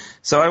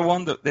 So I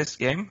won this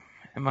game.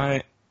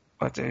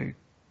 What I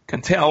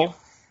can tell,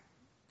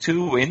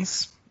 2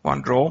 wins,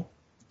 1 draw,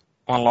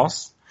 1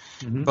 loss.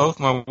 Both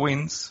my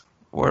wins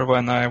were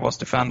when I was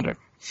defender.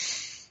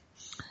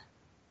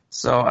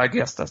 So I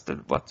guess that's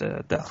what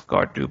the Death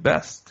Guard do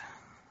best.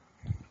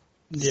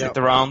 Sit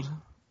around,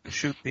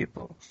 shoot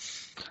people.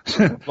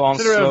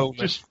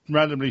 Just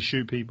randomly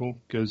shoot people,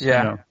 because,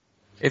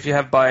 if you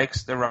have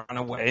bikes, they run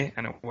away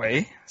and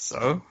away.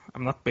 So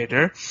I'm not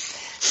bitter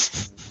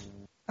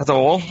at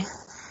all.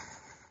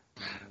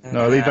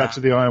 No, leave that to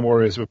the Iron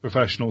Warriors. We're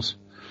professionals.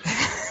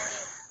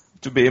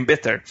 To being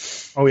bitter.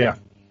 Oh, yeah.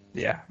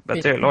 Yeah,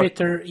 but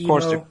bitter, of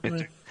course they're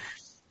bitter.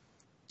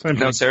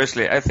 No,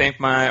 seriously, I think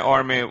my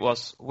army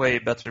was way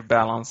better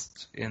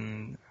balanced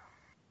in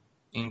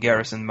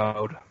garrison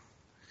mode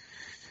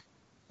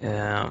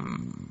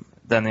than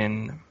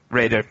in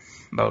raider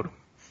mode.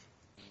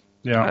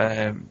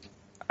 Yeah.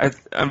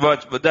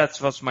 But that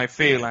was my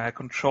feeling. I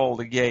controlled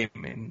the game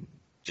in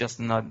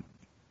just not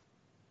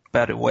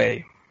better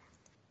way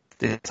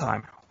this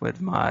time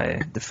with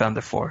my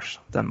defender force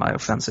than my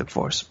offensive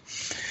force.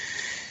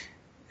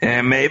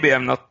 Maybe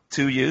I'm not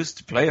too used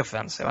to play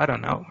offensive. I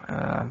don't know.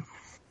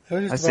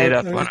 I say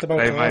that when I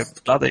play my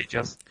Blood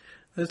Angels.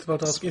 I was about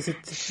to ask, is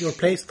it your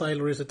play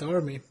style or is it the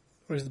army?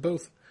 Or is it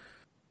both?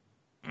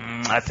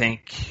 I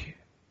think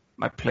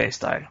my play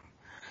style.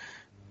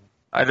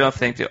 I don't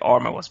think the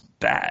armor was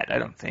bad. I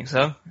don't think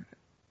so.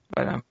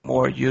 But I'm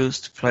more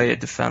used to play a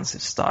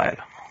defensive style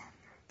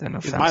than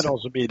offensive. It might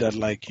also be that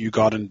like you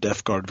got in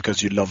Death Guard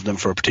because you love them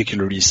for a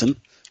particular reason.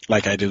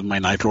 Like I did with my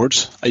Night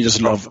Lords. I just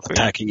love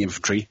attacking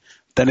infantry.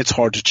 Then it's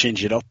hard to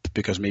change it up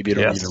because maybe you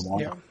don't either one.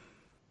 Yeah.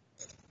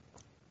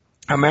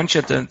 I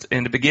mentioned it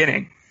in the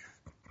beginning,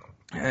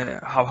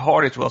 how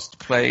hard it was to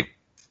play,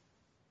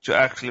 to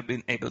actually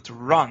be able to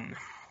run,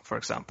 for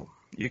example.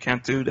 You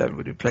can't do that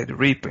when you play the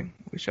Reaping,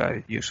 which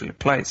I usually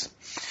play. So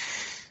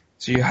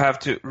you have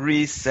to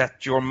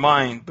reset your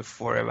mind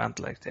before an event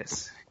like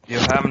this. You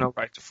have no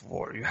right of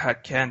war. You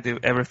can't do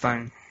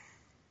everything.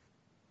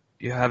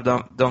 You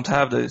don't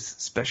have those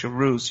special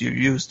rules you're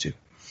used to.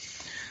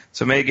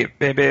 So maybe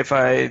if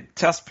I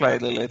test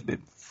played a little bit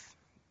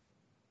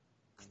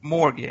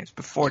more games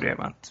before the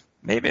event,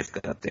 maybe it's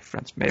got a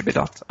difference, maybe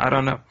not. I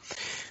don't know.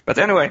 But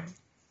anyway, it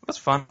was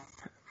fun.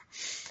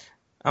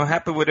 I'm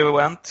happy with the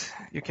event.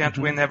 You can't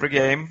win every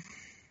game.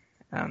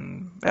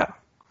 And yeah,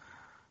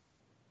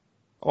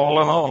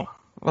 all in all,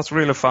 it was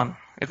really fun.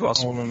 It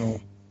was. All in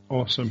all,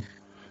 awesome.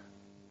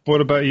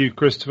 What about you,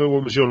 Christopher?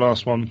 What was your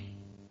last one?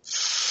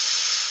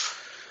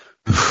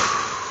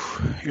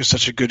 You're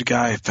such a good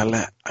guy,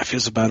 fella. I feel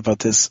so bad about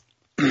this.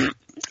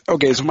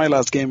 Okay, so my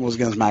last game was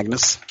against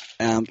Magnus.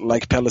 And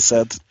like Pelle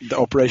said, the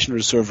Operation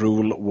Reserve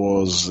rule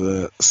was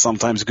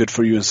sometimes good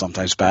for you and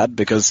sometimes bad.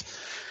 Because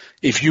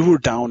if you were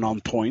down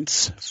on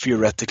points,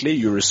 theoretically,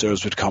 your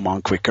reserves would come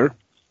on quicker.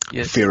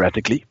 Yes.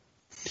 Theoretically.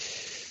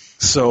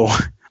 So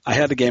I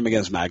had a game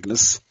against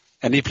Magnus.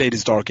 And he played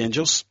his Dark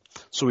Angels.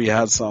 So he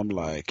had some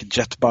like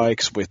jet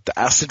bikes with the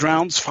acid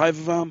rounds, 5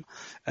 of them.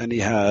 And he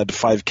had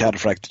 5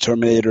 Cataphract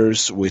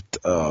Terminators with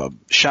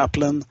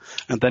Chaplain.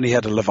 And then he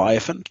had a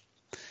Leviathan.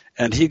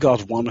 And he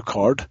got one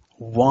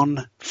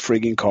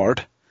frigging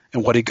card.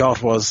 And what he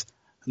got was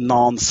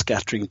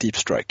non-scattering deep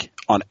strike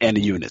on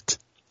any unit.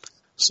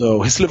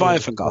 So his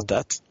Leviathan got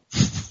that.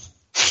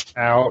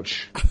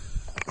 Ouch.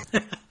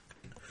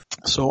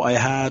 So I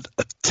had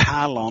a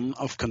talon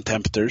of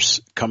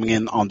Contemptors coming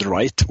in on the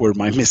right where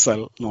my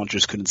missile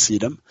launchers couldn't see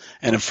them.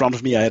 And in front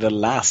of me I had a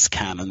Las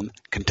Cannon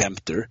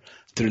Contemptor.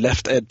 To the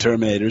left I had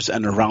Terminators,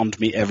 and around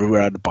me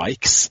everywhere I had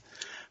bikes.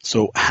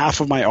 So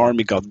half of my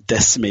army got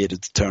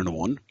decimated turn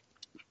 1.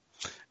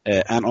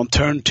 And on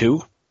turn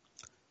 2,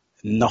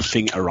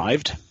 nothing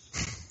arrived.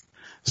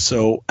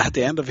 So at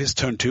the end of his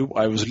turn 2,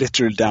 I was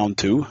literally down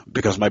 2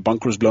 because my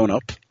bunker was blown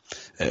up.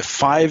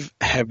 5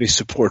 heavy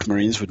support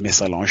marines with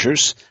missile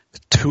launchers,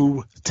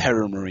 2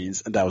 terror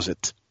marines, and that was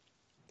it.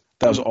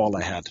 That was all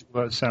I had.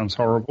 That sounds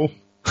horrible.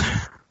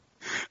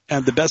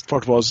 And the best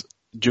part was,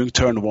 during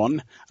turn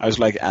 1, I was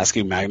like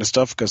asking Magnus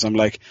stuff because I'm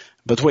like,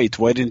 but wait,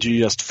 why didn't you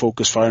just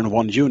focus fire on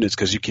 1 unit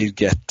because you could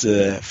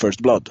get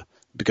first blood?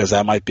 Because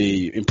that might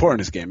be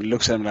important in this game. He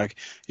looks at him like,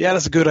 yeah,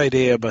 that's a good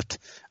idea, but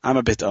I'm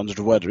a bit under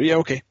the weather. Yeah,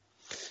 okay.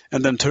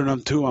 And then turn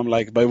on 2, I'm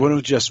like, but why don't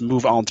you just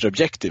move on to the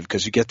objective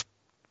because you get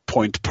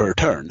point per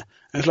turn.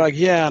 And it's like,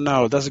 yeah,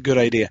 no, that's a good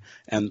idea.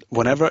 And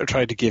whenever I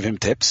tried to give him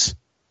tips,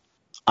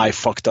 I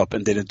fucked up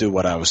and didn't do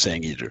what I was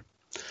saying either.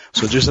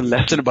 So there's a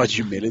lesson about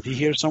humility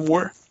here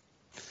somewhere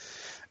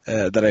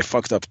that I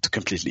fucked up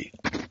completely.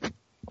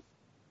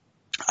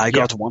 I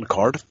got one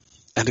card,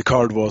 and the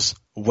card was,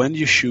 when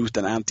you shoot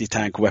an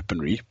anti-tank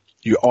weaponry,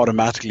 you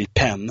automatically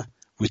pen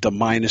with a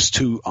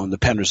 -2 on the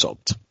pen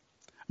result,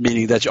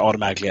 meaning that you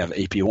automatically have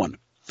AP1.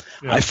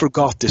 Yeah. I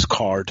forgot this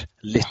card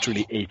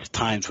literally 8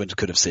 times when it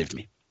could have saved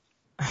me.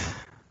 And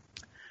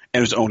it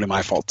was only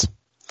my fault.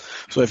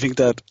 So I think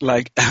that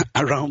like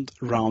around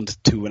round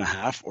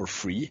 2.5 or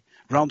 3,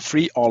 round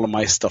 3 all of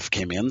my stuff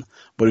came in,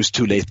 but it was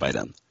too late by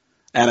then.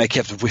 And I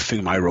kept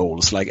whiffing my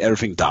rolls, like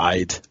everything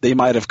died. They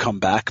might have come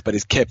back, but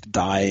it kept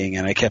dying,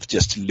 and I kept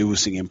just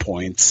losing in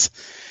points.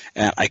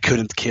 And I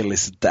couldn't kill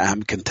his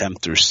damn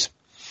Contemptors.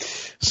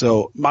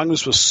 So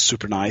Magnus was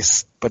super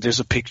nice, but there's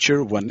a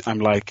picture when I'm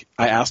like,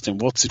 I asked him,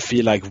 what's it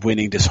feel like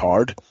winning this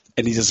hard?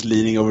 And he's just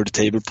leaning over the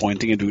table,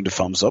 pointing and doing the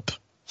thumbs up.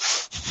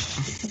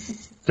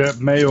 That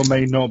may or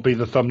may not be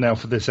the thumbnail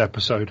for this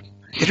episode.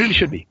 It really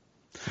should be.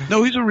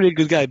 No, he's a really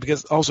good guy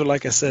because also,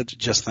 like I said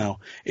just now,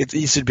 it's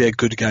easy to be a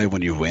good guy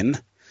when you win.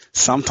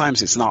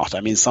 Sometimes it's not.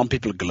 I mean, some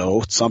people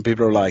gloat. Some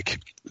people are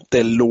like,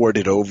 they lord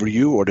it over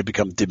you or they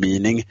become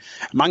demeaning.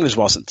 Magnus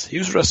wasn't. He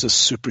was just a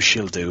super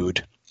chill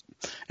dude.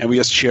 And we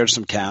just shared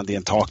some candy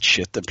and talked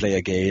shit and play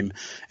a game.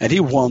 And he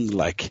won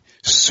like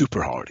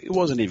super hard. It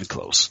wasn't even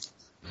close.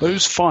 But it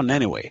was fun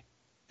anyway.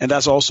 And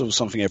that's also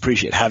something I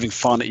appreciate. Having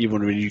fun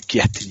even when you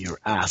get your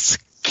ass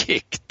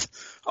kicked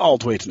all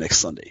the way to next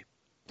Sunday.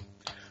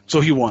 So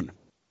he won.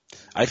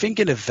 I think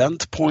in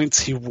event points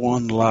he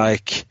won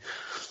like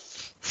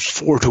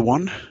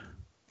 4-1,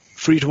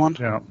 3-1.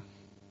 Yeah.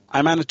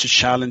 I managed to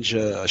challenge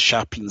a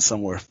chaplain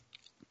somewhere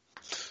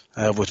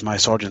with my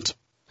sergeant.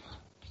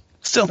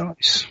 Still,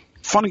 nice.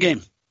 Fun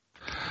game.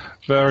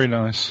 Very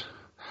nice.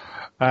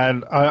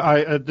 And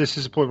I this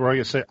is a point where I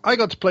get to say I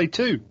got to play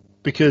too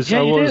because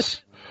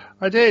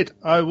I did.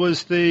 I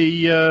was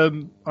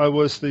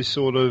the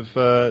sort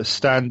of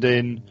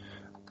stand-in.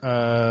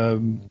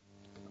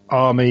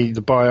 Army,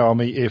 the by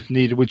army if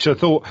needed, which I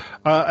thought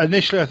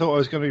initially I thought I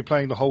was going to be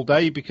playing the whole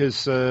day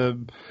because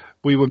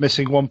we were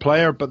missing one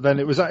player, but then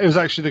it was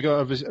actually the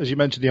guy, as you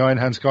mentioned, the Iron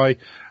Hands guy,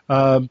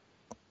 and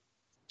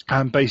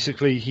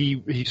basically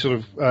he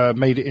sort of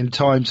made it in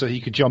time so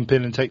he could jump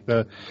in and take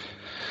the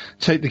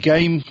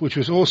game, which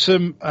was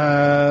awesome.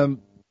 And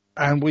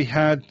we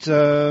had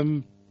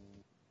we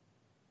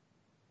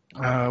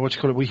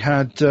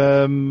had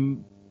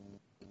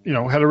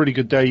had a really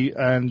good day,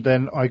 and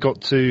then I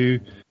got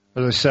to,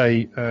 as I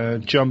say,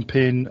 jump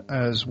in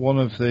as one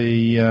of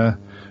the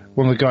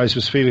guys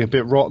was feeling a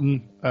bit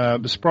rotten.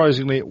 But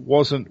surprisingly, it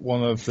wasn't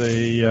one of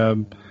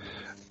the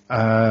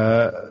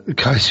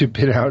guys who'd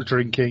been out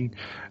drinking.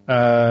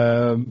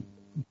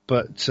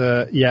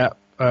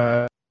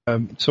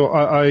 So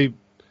I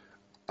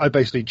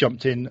basically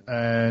jumped in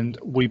and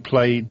we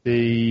played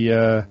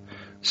the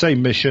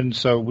same mission.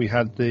 So we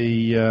had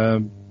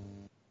the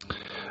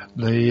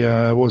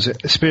what was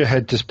it,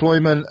 spearhead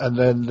deployment, and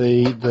then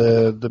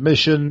the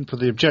mission for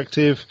the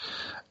objective,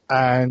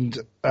 and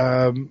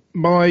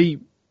my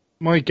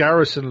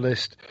garrison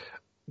list,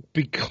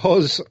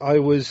 because I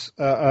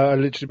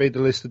literally made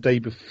the list the day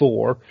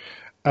before,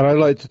 and I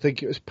like to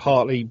think it was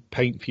partly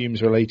paint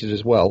fumes related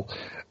as well.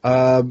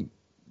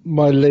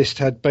 My list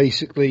had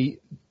basically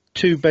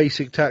 2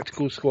 basic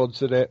tactical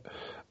squads in it,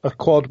 a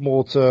quad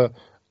mortar.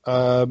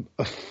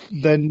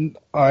 Then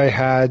I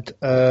had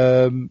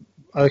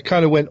I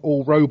kind of went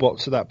all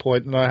robots at that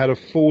point, and I had a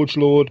Forge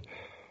Lord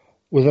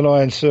with an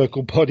Iron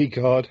Circle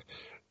bodyguard,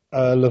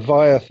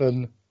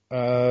 Leviathan,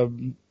 a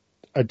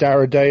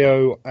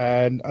Daradeo,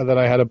 and then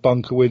I had a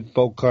bunker with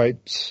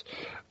Volkites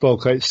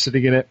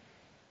sitting in it.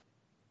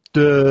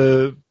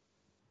 The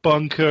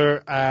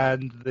bunker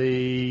and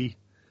the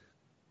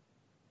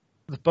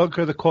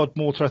bunker, the quad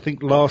mortar, I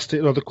think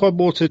lasted. No, the quad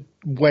mortar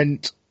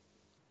went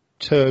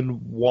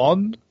turn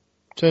 1,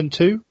 turn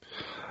 2,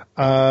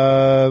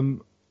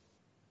 and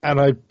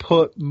I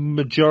put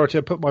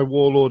my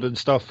Warlord and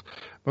stuff.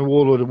 My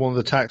Warlord in one of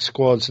the tac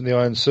squads and the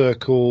Iron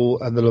Circle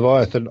and the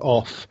Leviathan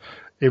off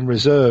in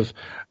reserve.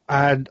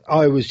 And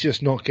I was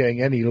just not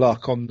getting any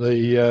luck on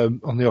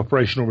the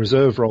operational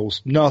reserve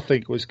rolls.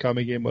 Nothing was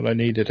coming in when I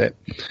needed it.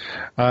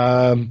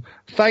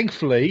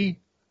 Thankfully,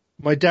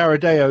 my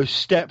Daradeo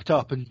stepped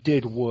up and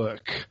did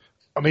work.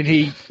 I mean,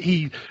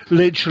 he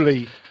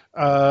literally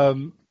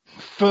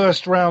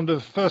first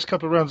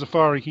couple of rounds of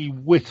firing, he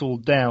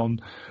whittled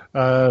down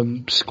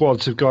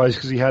squads of guys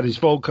because he had his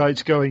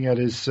Volkites going, had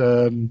his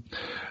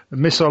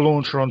missile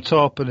launcher on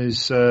top, and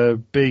his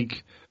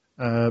big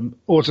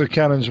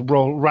autocannons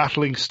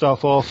rattling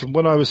stuff off. And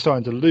when I was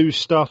starting to lose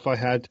stuff, I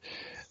had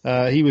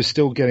he was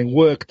still getting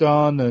work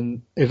done,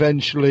 and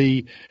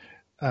eventually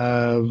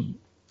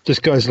this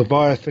guy's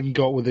Leviathan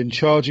got within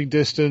charging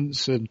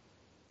distance, and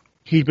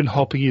he'd been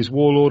hopping his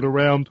Warlord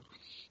around.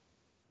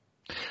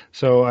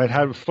 So I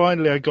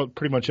got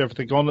pretty much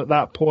everything on at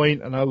that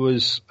point, and I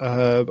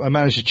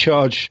managed to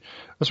charge.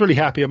 I was really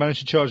happy. I managed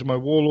to charge my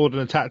Warlord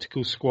and a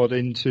tactical squad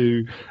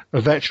into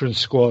a veteran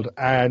squad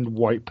and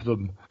wipe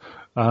them.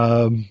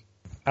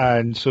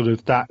 And sort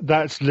of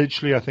that's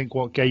literally, I think,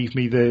 what gave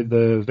me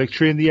the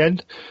victory in the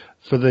end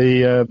for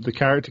the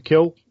character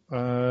kill,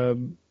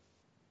 and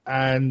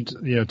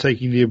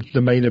taking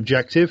the main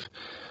objective.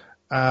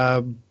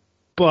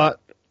 But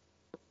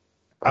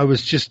I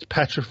was just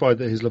petrified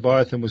that his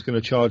Leviathan was going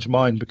to charge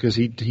mine, because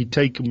he'd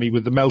taken me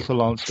with the Melter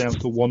Lance down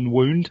to 1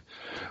 wound,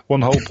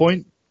 1 whole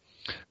point.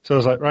 So I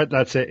was like, right,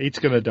 that's it. It's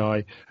going to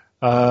die.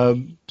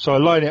 So I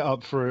line it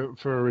up for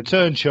a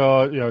return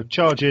charge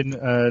in,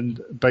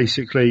 and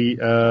basically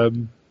at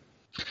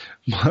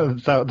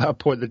that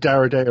point the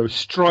Daradeo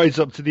strides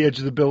up to the edge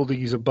of the building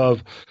he's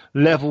above,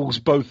 levels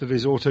both of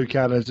his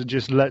autocannons, and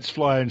just lets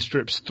fly and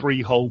strips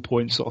 3 whole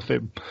points off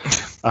him.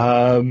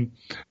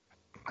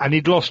 And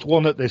he'd lost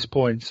 1 at this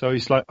point, so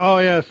he's like, oh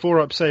yeah,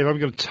 4-up save, I'm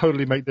going to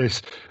totally make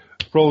this.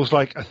 Rolls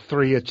like a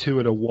 3, a 2,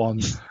 and a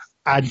 1,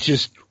 and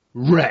just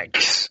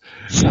wrecks.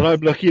 And I'm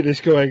looking at this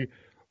going,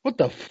 what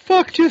the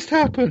fuck just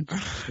happened?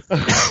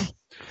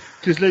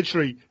 Because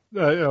literally,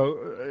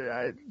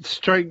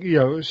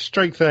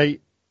 strength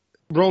 8,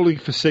 rolling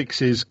for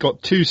 6s,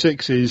 got 2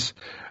 6s,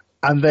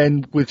 and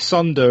then with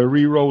Sunder,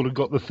 re-rolled and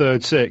got the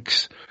 3rd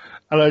 6.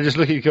 And I just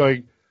look at it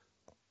going,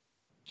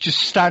 just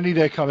standing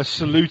there kind of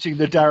saluting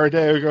the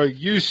Daradeo, going,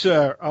 you,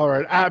 sir, are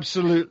an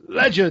absolute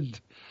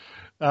legend.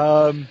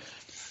 And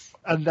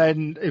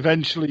then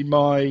eventually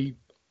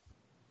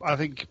I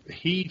think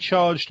he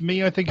charged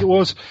me, I think it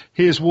was.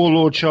 His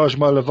Warlord charged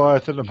my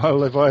Leviathan, and my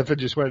Leviathan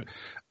just went,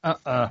 and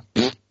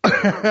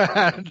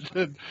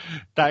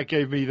that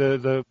gave me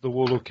the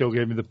Warlord kill,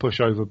 gave me the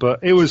pushover. But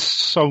it was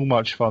so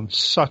much fun.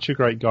 Such a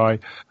great guy.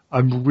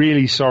 I'm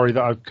really sorry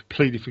that I've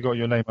completely forgotten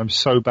your name. I'm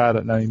so bad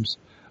at names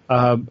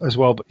as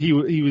well. But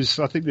he was,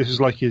 I think this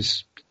was like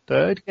his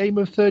 3rd game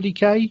of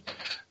 30K.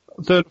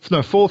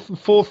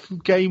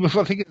 Fourth game of,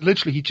 I think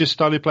literally he just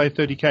started playing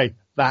 30K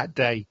that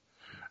day.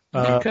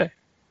 Okay.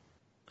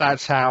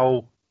 That's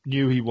how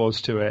new he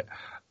was to it.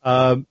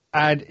 And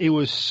it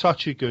was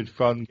such a good,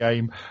 fun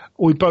game.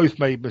 We both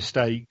made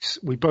mistakes.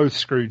 We both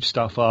screwed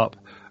stuff up.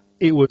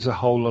 It was a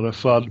whole lot of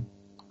fun.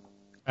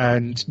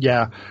 And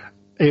yeah,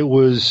 it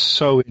was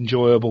so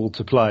enjoyable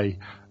to play.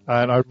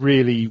 And I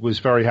really was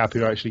very happy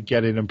to actually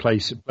get in and play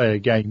a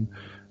game.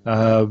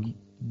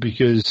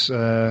 Because,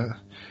 I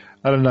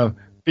don't know,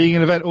 being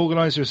an event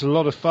organizer is a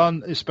lot of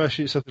fun,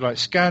 especially at something like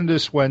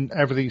Scandus, when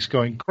everything's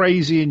going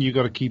crazy and you've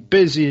got to keep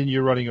busy and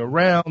you're running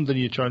around and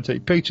you're trying to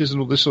take pictures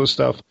and all this sort of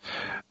stuff.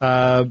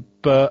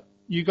 But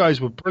you guys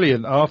were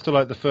brilliant. After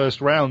like the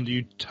first round,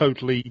 you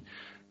totally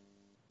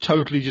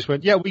just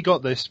went, yeah, we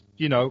got this.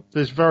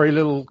 There's very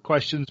little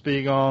questions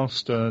being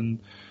asked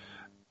and,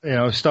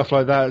 stuff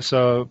like that.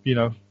 So,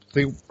 I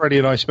think Freddie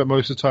and I spent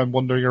most of the time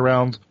wandering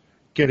around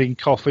getting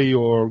coffee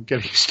or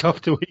getting stuff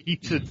to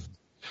eat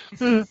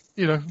and,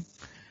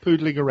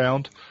 poodling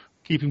around,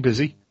 keeping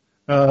busy.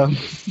 But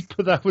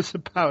that was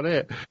about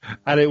it.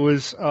 And it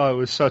was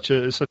such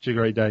a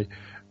great day.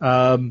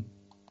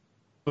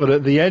 But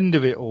at the end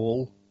of it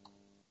all,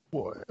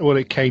 what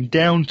it came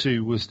down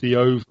to was the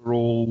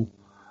overall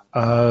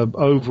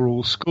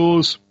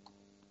scores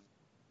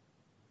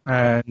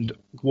and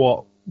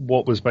what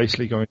was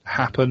basically going to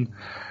happen.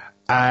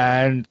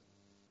 And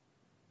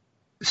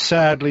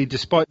sadly,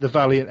 despite the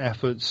valiant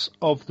efforts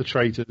of the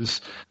traitors,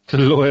 the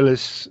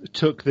loyalists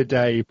took the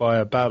day by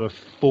about a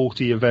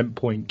 40 event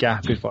point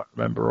gap, if I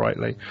remember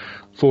rightly.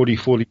 40,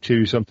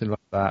 42, something like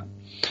that.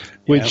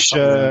 Which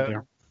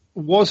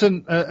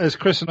wasn't, as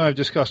Chris and I have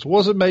discussed,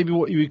 wasn't maybe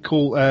what you would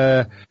call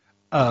a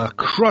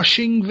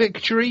crushing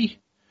victory,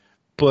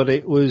 but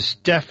it was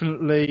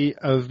definitely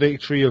a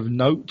victory of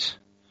note.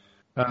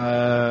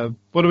 What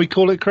do we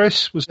call it,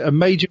 Chris? Was it a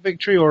major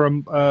victory or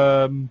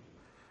a...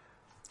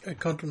 I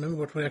can't remember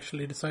what we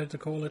actually decided to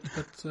call it,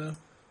 but...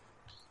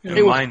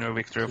 a minor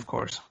victory, of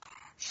course.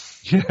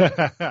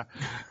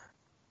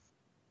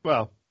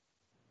 Well,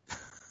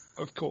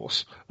 of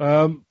course.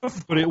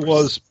 But it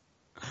was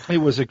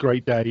a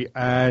great day,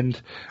 and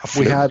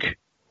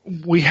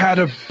we had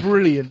a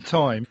brilliant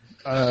time.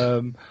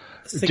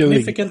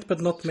 Significant but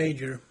not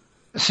major.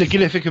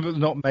 Significant but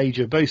not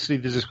major. Basically,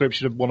 the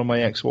description of one of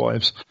my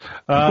ex-wives.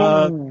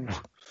 I'm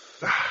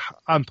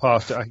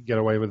past it. I can get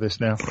away with this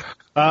now.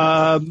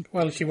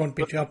 Well, she won't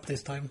beat you up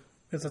this time.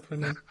 Is that what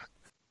I mean?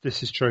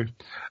 This is true.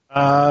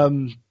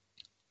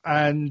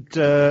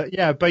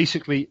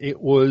 Basically,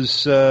 it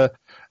was a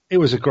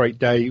great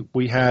day.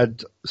 We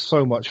had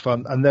so much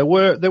fun, and there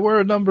were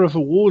a number of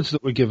awards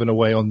that were given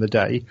away on the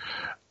day,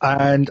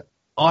 and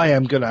I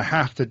am going to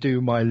have to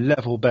do my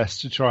level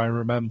best to try and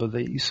remember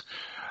these.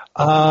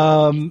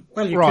 Well,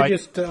 you could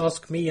just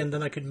ask me, and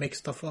then I could make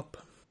stuff up.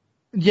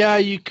 Yeah,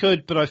 you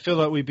could, but I feel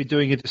like we'd be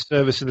doing a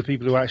disservice to the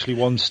people who actually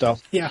won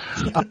stuff. Yeah.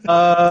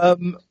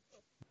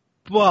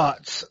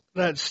 But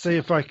let's see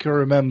if I can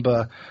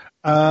remember.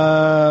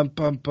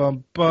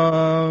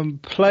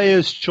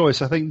 Player's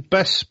choice. I think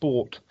best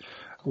sport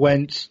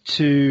went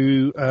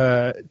to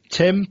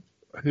Tim,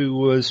 who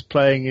was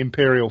playing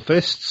Imperial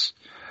Fists.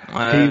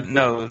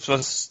 No, it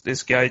was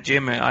this guy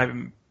Jimmy.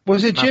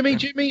 Was it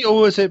Jimmy,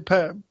 or was it?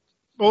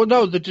 Oh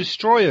no, the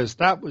Destroyers.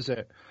 That was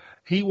it.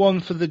 He won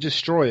for the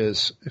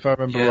Destroyers, if I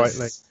remember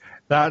rightly.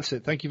 That's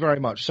it. Thank you very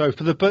much. So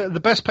for the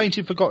best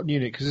painted Forgotten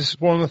unit, because this is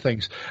one of the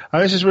things,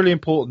 and this is really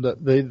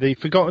important, that the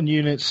Forgotten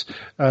units,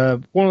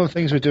 one of the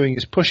things we're doing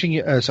is pushing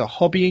it as a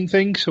hobbying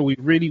thing. So we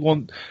really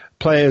want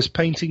players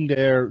painting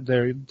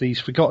these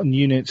Forgotten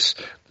units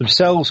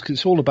themselves, because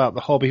it's all about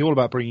the hobby, all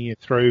about bringing it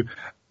through.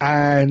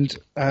 And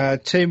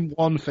Tim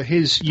won for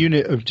his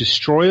unit of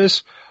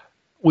Destroyers,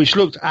 which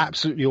looked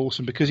absolutely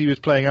awesome because he was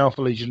playing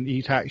Alpha Legion.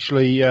 He'd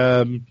actually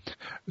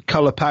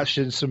colour patched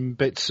in some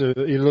bits. It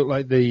looked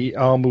like the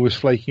armour was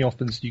flaking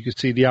off, and you could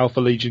see the Alpha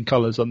Legion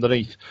colours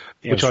underneath,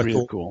 which I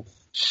thought cool.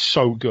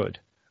 So good,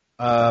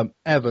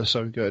 ever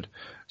so good.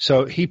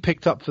 So he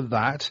picked up for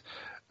that,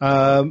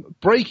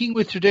 breaking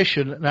with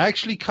tradition and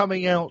actually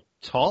coming out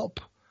top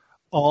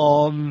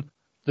on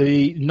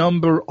the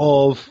number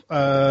of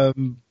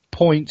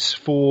points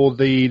for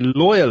the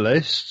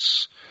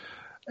Loyalists.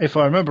 If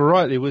I remember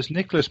rightly, was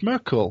Nicholas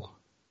Merkel.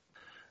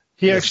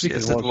 Yes, it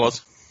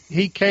was.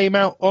 He came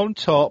out on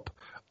top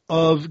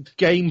of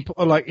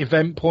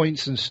event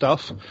points and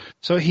stuff.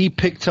 So he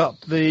picked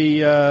up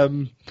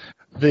the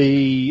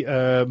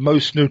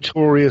most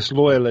notorious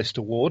loyalist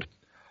award,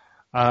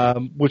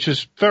 which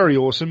is very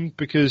awesome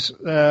because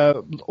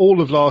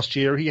all of last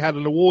year he had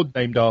an award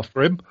named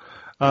after him,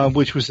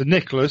 which was the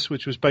Nicholas,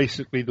 which was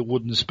basically the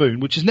wooden spoon,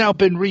 which has now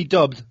been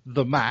redubbed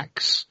the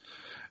Max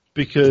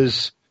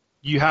because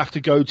you have to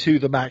go to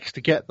the Max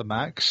to get the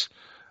Max.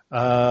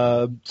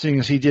 Seeing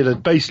as he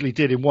basically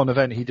did in one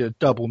event, he did a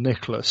double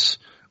Nicholas,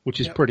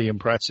 which is pretty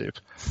impressive.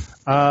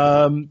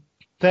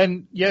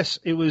 Then, yes,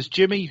 it was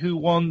Jimmy who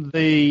won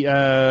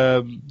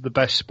the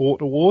Best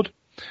Sport Award,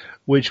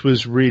 which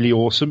was really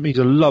awesome. He's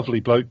a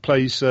lovely bloke,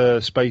 plays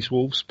Space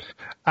Wolves,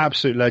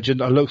 absolute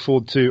legend. I look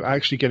forward to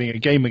actually getting a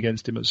game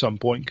against him at some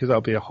point because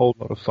that'll be a whole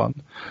lot of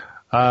fun.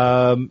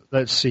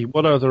 Let's see,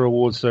 what other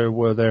awards there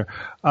were there?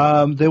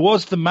 There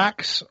was the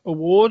Max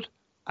Award,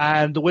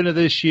 and the winner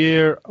this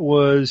year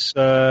was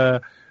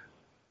on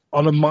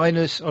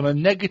a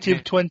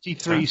negative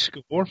 23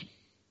 score.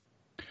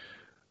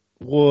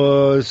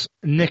 Was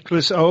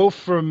Nicholas O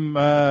from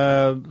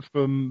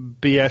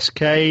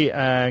BSK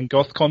and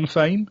GothCon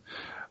fame.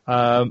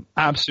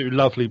 Absolute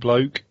lovely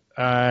bloke,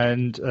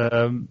 and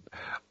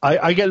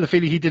I get the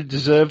feeling he didn't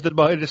deserve the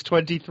minus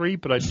 23,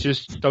 but I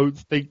just don't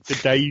think the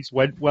days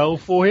went well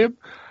for him.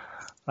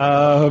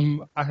 I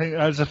think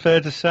that's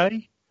fair to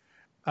say.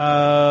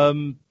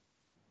 I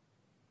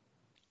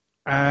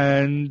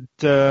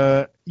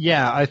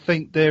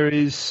think there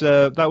is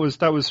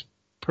that was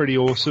pretty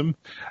awesome.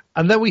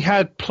 And then we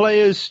had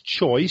Player's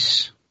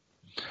Choice,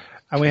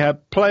 and we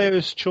had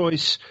Player's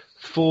Choice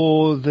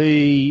for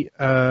the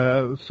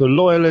for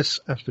Loyalists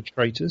and for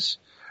Traitors.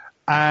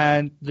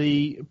 And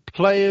the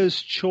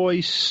Player's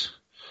Choice,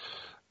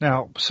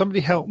 now somebody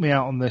help me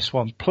out on this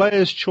one.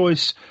 Player's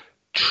Choice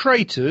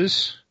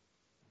Traitors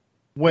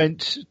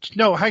went,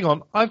 no, hang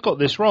on, I've got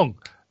this wrong.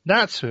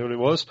 That's who it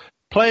was.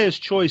 Player's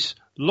Choice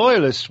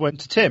Loyalists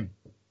went to Tim.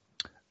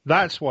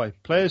 That's why.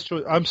 Player's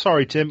Choice... I'm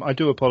sorry, Tim. I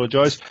do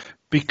apologise.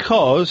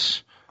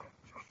 Because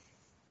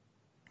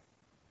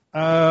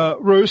Philip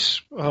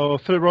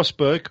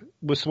Rosberg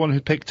was the one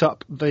who picked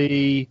up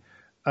the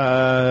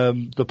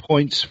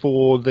points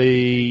for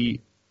the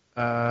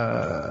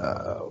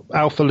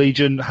Alpha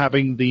Legion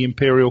having the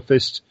Imperial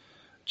Fist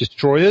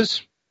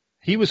destroyers.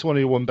 He was the one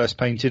who won Best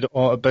Painted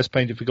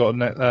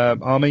Forgotten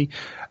Army,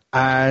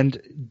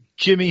 and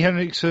Jimmy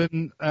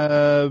Henriksen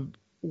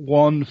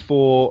won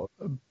for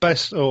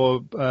Best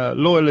or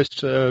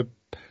Loyalist.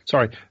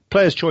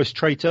 Player's Choice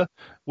Traitor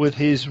with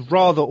his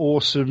rather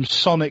awesome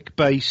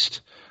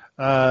Sonic-based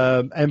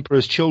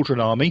Emperor's Children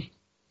army.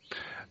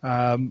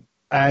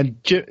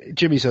 And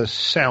Jimmy's a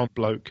sound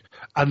bloke.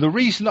 And the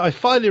reason I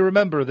finally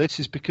remember this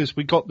is because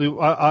we got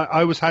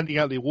I was handing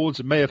out the awards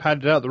and may have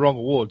handed out the wrong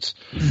awards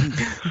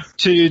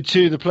to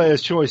the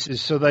Players'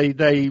 Choices, so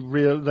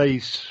they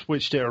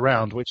switched it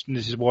around, which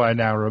this is why I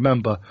now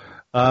remember.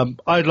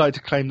 I'd like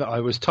to claim that I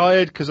was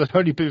tired because I'd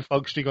only been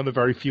functioning on a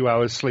very few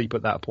hours sleep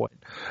at that point.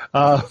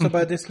 So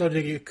by this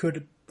logic, you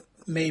could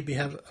maybe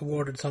have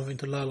awarded something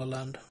to La La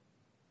Land.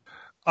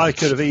 I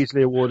could have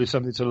easily awarded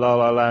something to La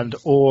La Land,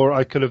 or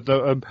I could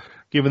have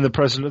given the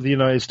President of the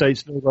United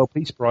States the Nobel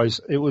Peace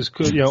Prize. It was,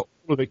 all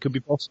of it could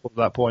be possible at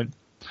that point.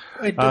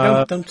 Wait,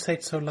 don't say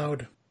it so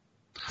loud.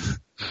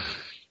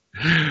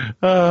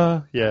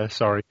 Yeah,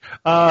 sorry.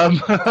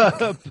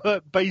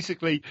 But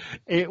basically,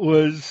 it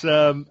was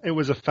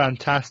a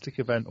fantastic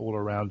event all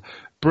around.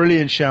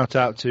 Brilliant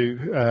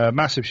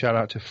massive shout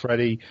out to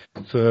Freddie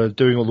for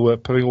doing all the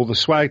work, putting all the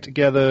swag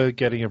together,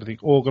 getting everything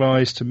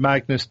organised, to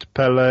Magnus, to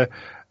Pelle,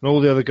 and all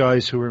the other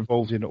guys who were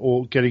involved in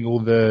getting all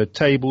the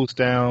tables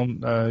down,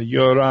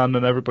 Göran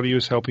and everybody who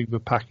was helping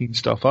with packing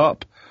stuff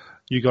up.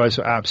 You guys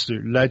are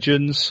absolute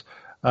legends.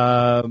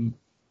 A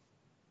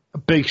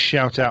big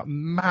shout out,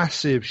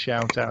 massive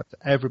shout out to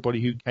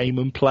everybody who came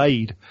and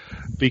played,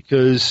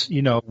 because,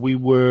 we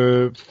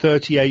were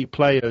 38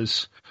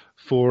 players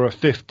for a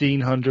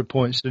 1,500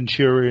 point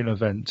Centurion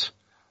event.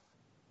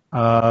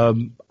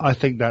 I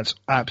think that's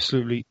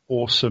absolutely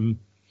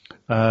awesome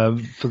for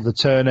the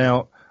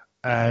turnout.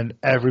 And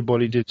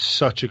everybody did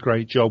such a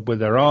great job with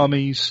their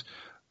armies.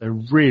 They're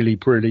really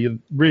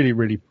brilliant, really,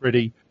 really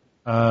pretty.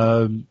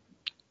 And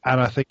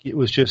I think it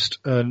was just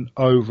an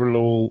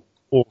overall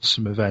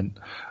awesome event.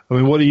 I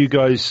mean, what do you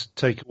guys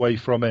take away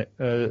from it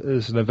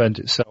as an event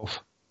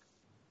itself?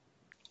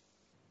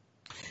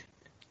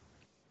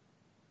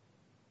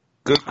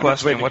 Good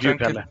question.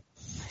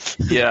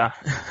 Yeah.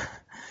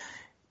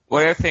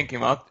 What you're thinking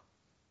about,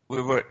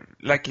 we were,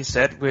 like you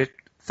said, we're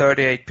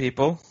 38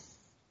 people.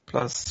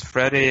 Plus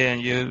Freddie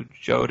and you,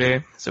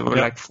 Jody, so we're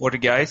like 40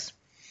 guys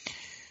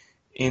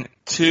in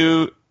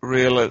 2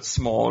 real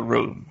small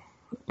rooms.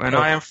 When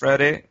I and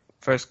Freddie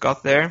first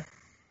got there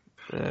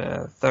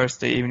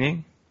Thursday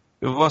evening,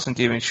 we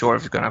wasn't even sure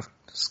if we're going to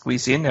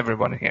squeeze in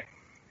everybody here.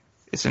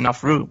 It's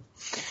enough room.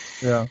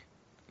 Yeah.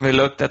 We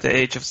looked at the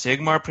Age of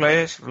Sigmar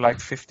players,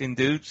 like 15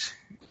 dudes,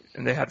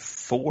 and they had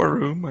 4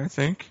 rooms, I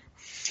think.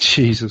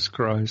 Jesus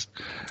Christ.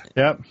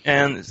 Yep.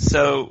 And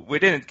so we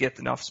didn't get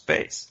enough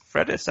space.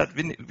 Freddie said,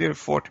 we're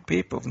 40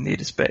 people, we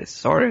need a space.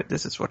 Sorry,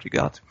 this is what you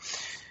got.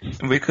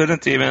 And we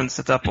couldn't even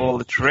set up all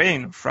the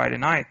terrain Friday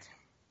night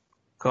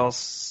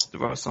because there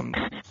were some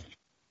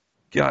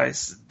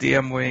guys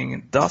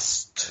demoing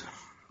Dust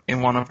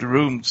in one of the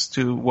rooms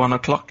to 1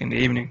 o'clock in the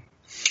evening.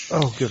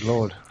 Oh, good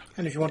Lord.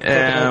 And if you want to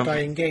talk about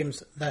dying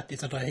games, that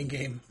is a dying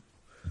game.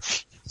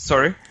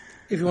 Sorry?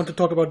 If you want to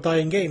talk about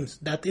dying games,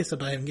 that is a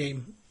dying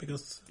game.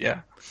 Because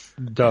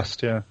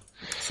Dust, yeah.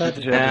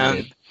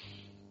 And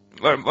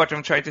what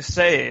I'm trying to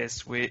say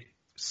is we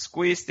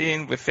squeezed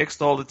in, we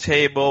fixed all the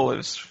table. It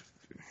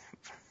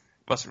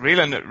was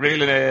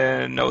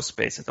really no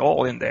space at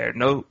all in there,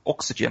 no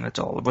oxygen at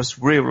all. It was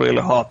really,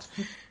 really hot.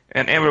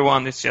 And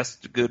everyone is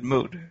just in a good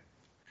mood.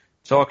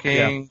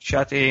 Talking,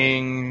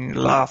 chatting,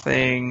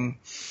 laughing.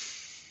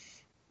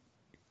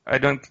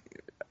 They're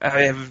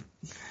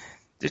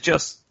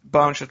just a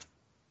bunch of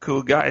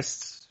cool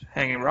guys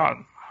hanging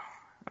around.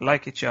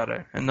 Like each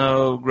other, and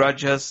no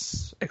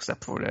grudges,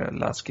 except for the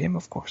last game,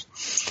 of course.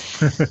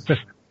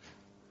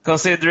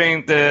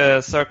 Considering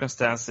the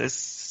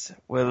circumstances,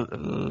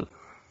 with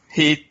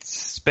heat,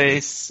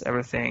 space,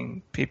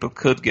 everything, people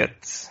could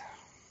get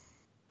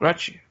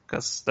grudgy,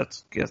 because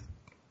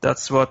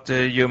that's what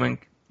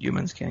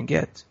humans can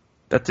get.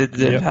 But it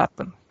didn't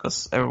happen,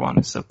 because everyone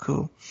is so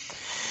cool.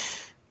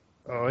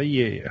 Oh,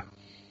 yeah.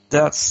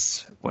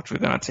 That's what we're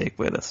going to take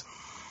with us.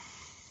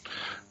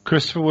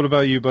 Christopher, what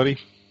about you, buddy?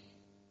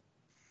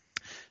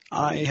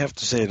 I have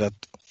to say that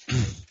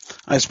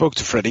I spoke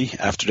to Freddie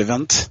after the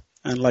event,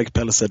 and like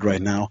Pelle said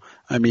right now,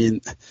 I mean,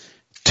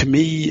 to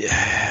me,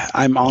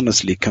 I'm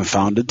honestly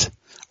confounded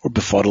or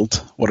befuddled,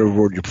 whatever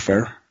word you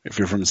prefer, if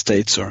you're from the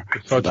States or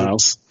something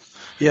else.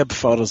 Yeah,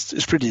 befuddled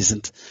is pretty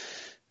decent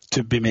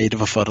to be made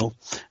of a fuddle.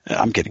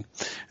 I'm kidding.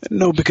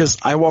 No, because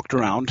I walked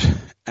around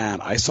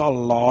and I saw a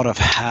lot of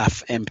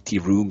half-empty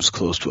rooms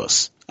close to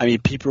us. I mean,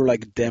 people are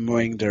like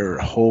demoing their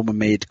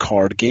homemade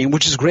card game,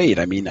 which is great.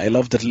 I mean, I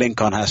love that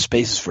Lincoln has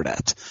spaces for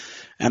that.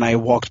 And I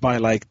walked by,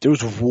 like, there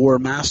was a War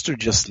Master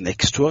just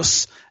next to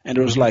us, and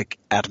there was like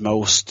at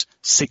most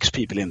 6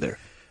 people in there.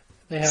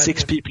 They had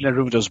 6 people in a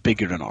room that was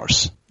bigger than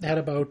ours. They had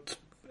about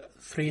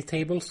 3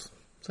 tables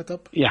set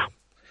up. Yeah.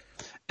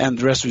 And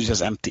the rest was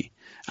just empty.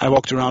 I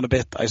walked around a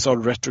bit. I saw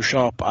the retro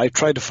shop. I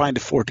tried to find the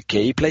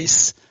 40K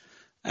place,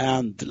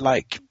 and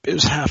like it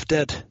was half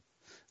dead.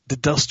 The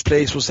Dust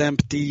place was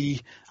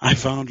empty. I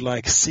found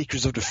like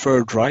Secrets of the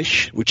Third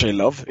Reich, which I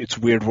love. It's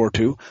Weird War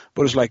 2,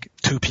 but there's like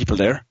 2 people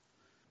there.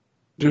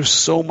 There's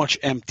so much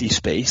empty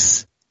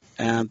space,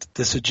 and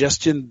the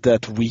suggestion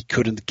that we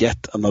couldn't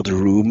get another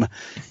room,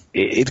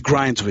 it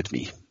grinds with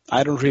me.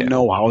 I don't really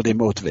know how they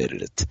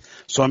motivated it.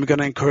 So I'm going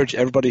to encourage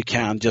everybody who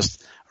can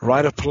just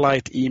write a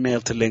polite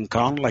email to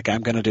Lincoln, like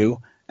I'm going to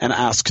do, and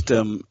ask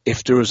them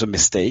if there was a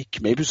mistake.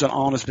 Maybe it's an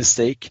honest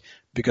mistake,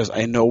 because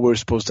I know we're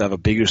supposed to have a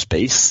bigger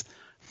space.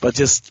 But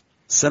just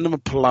send them a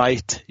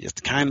polite,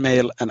 just kind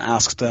mail and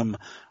ask them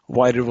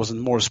why there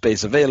wasn't more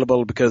space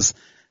available. Because,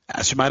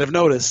 as you might have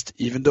noticed,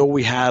 even though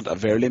we had a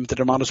very limited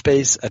amount of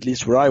space, at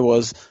least where I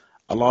was,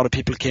 a lot of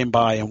people came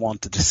by and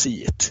wanted to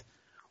see it.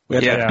 We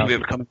had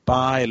people coming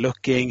by,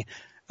 looking.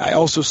 I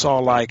also saw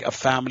like a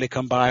family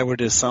come by where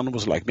their son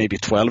was like maybe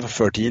 12 or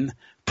 13,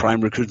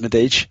 prime recruitment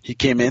age. He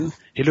came in.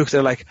 He looked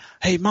at like,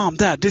 hey, Mom,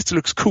 Dad, this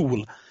looks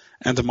cool.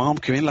 And the mom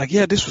came in like,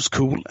 yeah, this was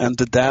cool. And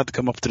the dad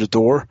come up to the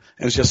door.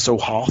 And it was just so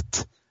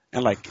hot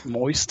and like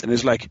moist. And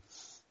it's like,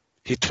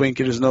 he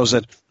twinkled his nose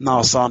and said,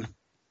 no, son,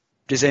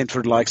 this ain't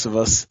for the likes of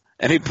us.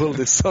 And he pulled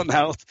his son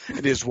out and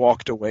he just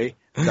walked away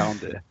down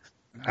the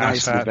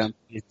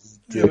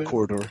the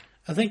corridor.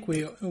 I think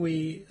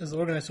we as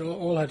organizers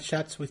all had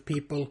chats with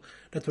people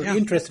that were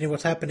interested in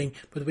what's happening,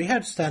 but we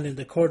had to stand in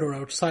the corridor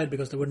outside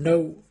because there were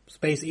no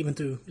space even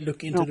to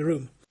look into the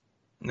room.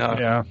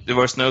 No, there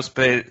was no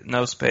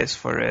space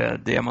for a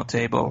demo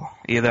table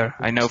either.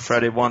 I know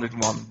Freddie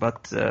wanted one,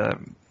 but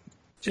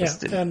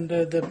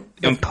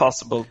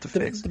impossible to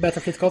fix. The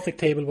Battlefield Gothic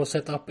table was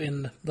set up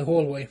in the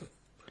hallway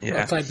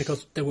outside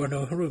because there were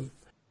no room.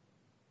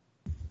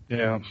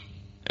 Yeah,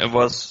 it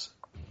was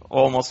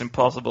almost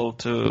impossible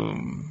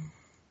to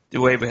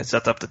the way we had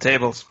set up the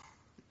tables,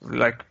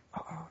 like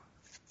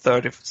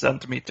 30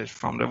 centimeters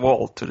from the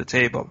wall to the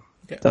table.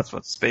 Yeah. That's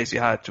what space you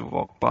had to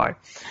walk by.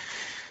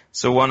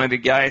 So one of the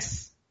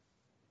guys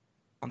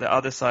on the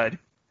other side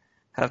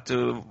have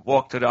to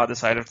walk to the other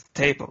side of the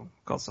table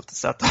because of the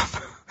setup.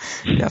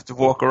 You have to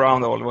walk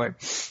around all the way.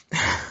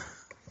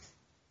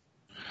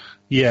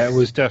 Yeah, it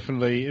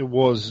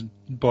was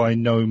by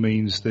no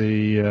means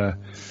the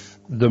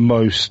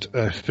most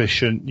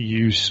efficient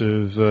use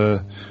of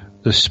the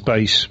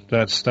space.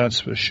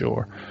 That's for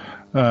sure.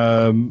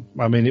 I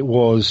mean, it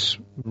was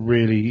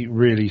really,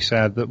 really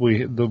sad that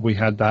we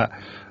had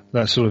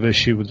that sort of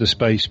issue with the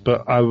space,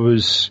 but I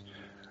was,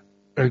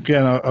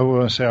 again, I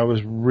want to say I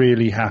was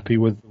really happy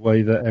with the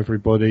way that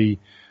everybody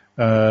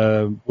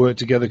worked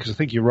together, because I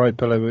think you're right,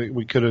 Pelle,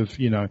 we could have,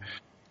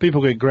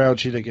 people get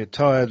grouchy, they get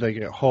tired, they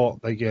get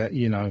hot, they get,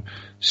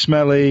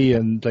 smelly,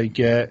 and they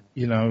get,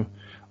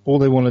 all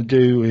they want to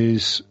do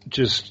is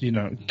just,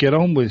 get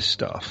on with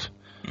stuff.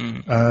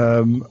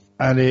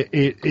 And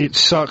it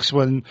sucks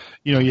when,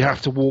 you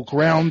have to walk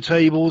round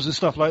tables and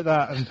stuff like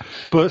that.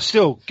 But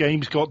still,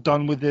 games got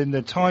done within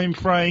their time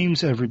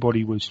frames.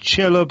 Everybody was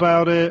chill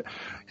about it.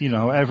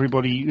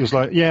 Everybody was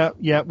like, yeah,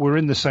 we're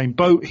in the same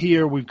boat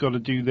here. We've got to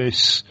do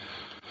this.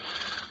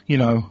 You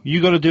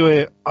got to do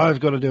it.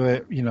 I've got to do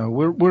it.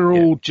 We're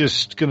all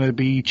just going to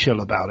be chill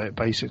about it,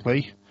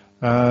 basically.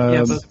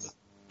 But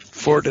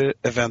for the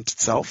event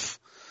itself,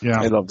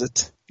 I loved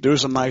it. There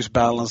was a nice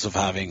balance of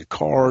having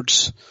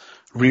cards,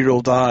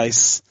 reroll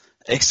dice,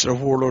 extra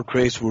warlord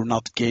crates were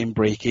not game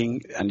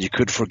breaking and you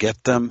could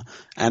forget them,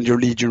 and your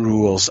Legion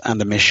rules and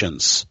the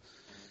missions.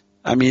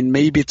 I mean,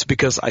 maybe it's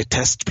because I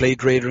test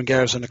played Raider and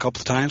Garrison a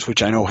couple of times,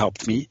 which I know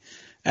helped me,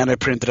 and I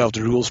printed out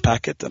the rules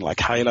packet and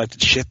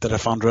highlighted shit that I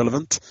found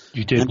relevant.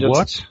 You did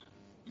what?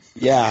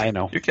 Yeah, I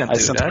know. You can't I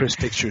do sent that. Chris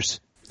pictures.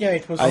 Yeah,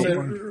 it was.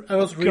 I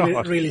was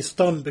really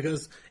stunned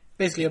because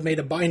basically I made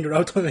a binder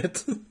out of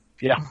it.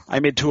 Yeah, I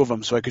made 2 of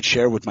them so I could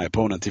share with my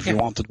opponent if he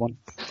wanted one.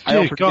 I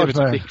offered to give it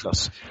to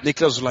Niklas.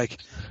 Niklas was like,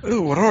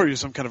 "Oh, what are you,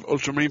 some kind of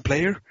Ultramarine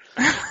player?"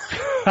 So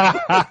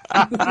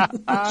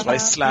I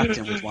slapped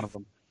him with one of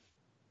them.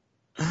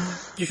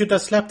 You should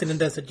have slapped him and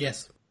then said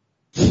yes.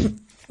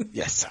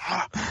 Yes.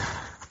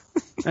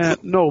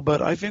 No,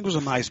 but I think it was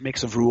a nice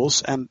mix of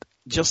rules, and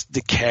just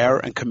the care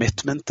and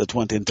commitment that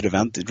went into the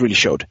event, it really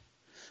showed.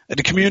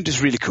 The community is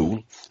really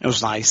cool. It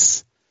was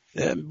nice.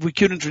 We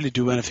couldn't really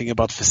do anything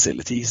about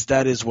facilities.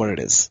 That is what it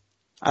is.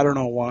 I don't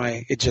know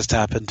why. It just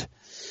happened.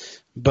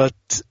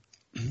 But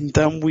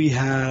then we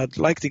had,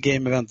 like the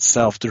game event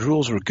itself, the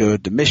rules were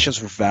good. The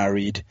missions were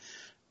varied.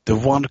 The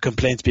one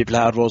complaint people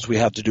had was we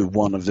had to do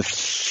one of the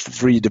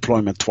free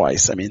deployment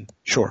twice. I mean,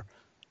 sure,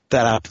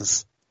 that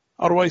happens.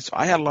 Otherwise,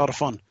 I had a lot of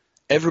fun.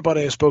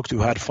 Everybody I spoke to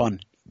had fun.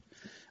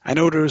 I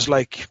know there's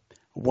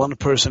one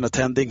person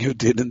attending who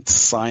didn't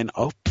sign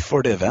up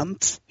for the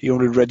event. He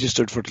only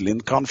registered for the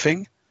LinCon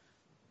thing.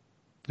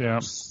 Yeah.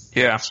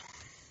 Yeah.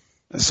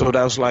 So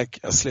that was like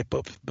a slip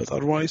up. But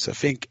otherwise, I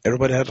think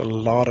everybody had a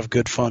lot of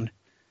good fun.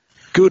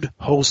 Good,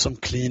 wholesome,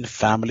 clean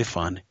family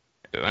fun.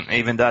 And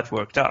even that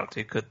worked out.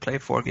 You could play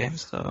 4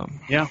 games. So.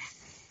 Yeah.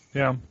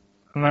 Yeah.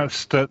 And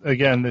that's that.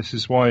 Again, this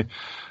is why.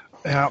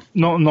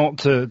 Not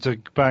to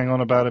bang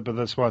on about it, but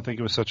that's why I think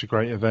it was such a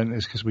great event,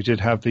 is because we did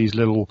have these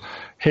little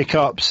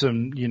hiccups,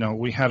 and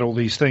we had all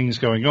these things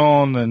going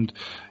on, and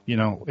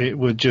it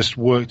would just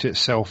worked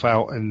itself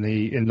out in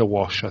the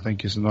wash, I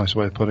think is a nice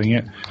way of putting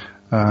it.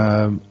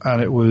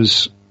 And it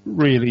was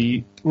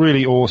really,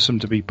 really awesome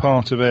to be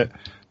part of it,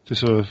 to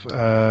sort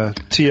of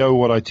TO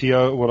what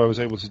I was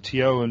able to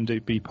TO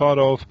and be part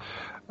of.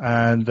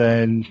 And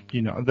then,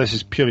 this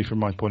is purely from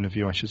my point of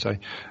view, I should say.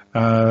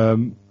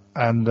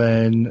 And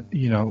then,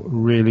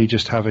 really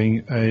just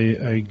having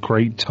a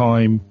great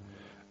time,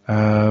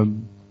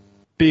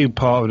 being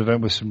part of an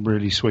event with some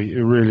really sweet,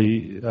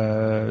 really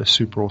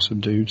super awesome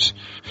dudes.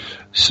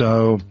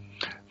 So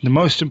the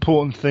most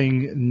important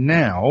thing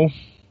now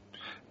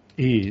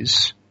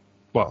is,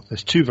 well,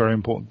 there's 2 very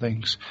important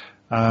things.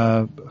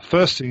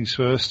 First things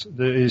first,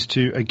 there is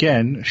to,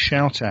 again,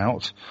 shout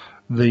out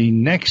the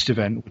next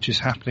event, which is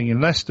happening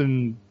in less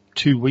than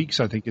 2 weeks,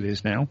 I think it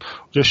is now,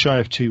 just shy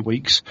of 2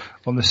 weeks,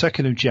 on the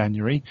 2nd of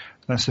January.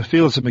 That's the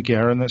Fields of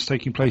Megara, and that's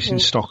taking place in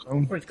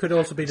Stockholm. Or it could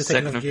also be the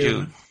 2nd of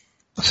June.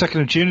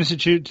 2nd of June, is it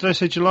June? Did I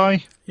say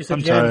July? You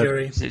said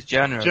January. It's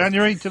January.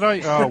 January, did I?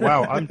 Oh,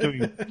 wow, I'm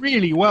doing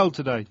really well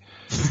today.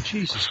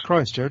 Jesus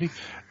Christ, Jody.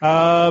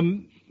 I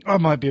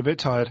might be a bit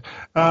tired.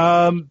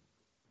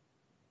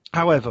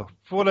 However,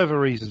 for whatever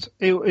reasons,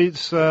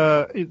 it's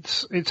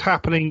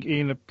happening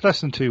in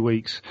less than 2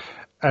 weeks.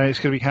 And it's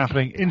going to be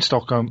happening in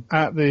Stockholm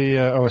at the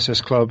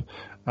OSS Club,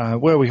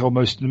 where we hold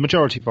the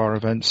majority of our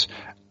events.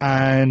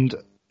 And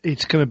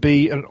it's going to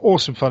be an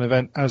awesome fun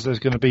event, as there's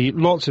going to be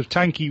lots of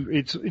tanky.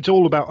 It's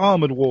all about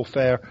armored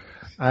warfare.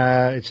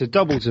 It's a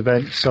doubles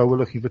event, so we're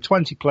looking for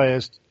 20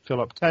 players to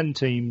fill up 10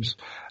 teams,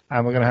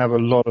 and we're going to have a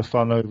lot of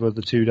fun over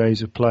the 2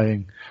 days of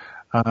playing.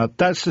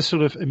 That's the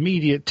sort of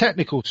immediate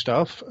technical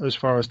stuff as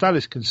far as that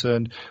is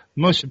concerned.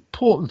 The most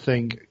important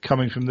thing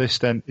coming from this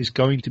then is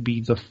going to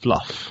be the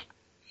fluff.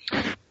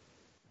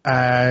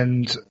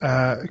 And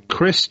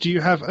Chris, do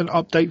you have an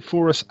update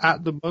for us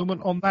at the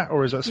moment on that,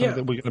 or is that something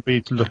that we're going to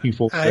be looking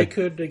for? I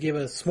could give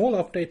a small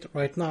update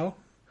right now.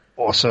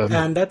 Awesome.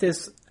 And that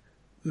is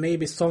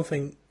maybe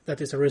something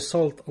that is a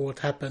result of what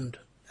happened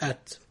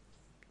at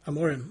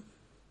Amorium.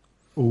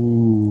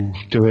 Ooh,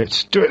 do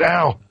it. Do it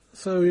now.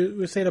 So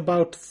we said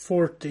about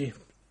 40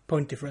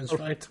 point difference,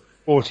 right?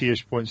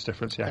 40-ish points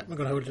difference, yeah. I'm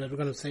going to hold it. We're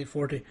going to say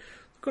 40. I'm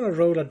going to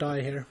roll a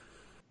die here.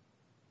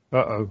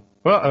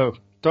 Uh-oh.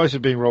 Dice are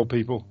being rolled,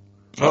 people.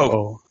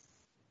 Uh-oh.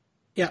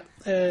 Yeah.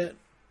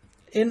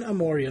 In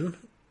Amorium,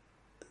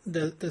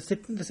 the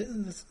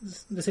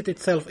city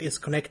itself is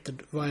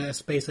connected via a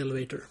space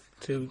elevator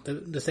to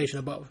the station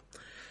above.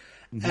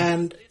 Mm-hmm.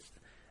 And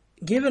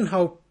given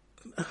how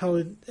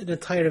the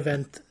entire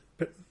event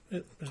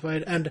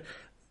was, and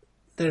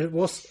there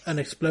was an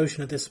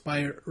explosion at the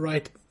Spire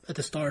right at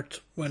the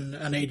start when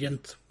an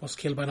agent was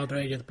killed by another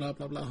agent, blah,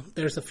 blah, blah.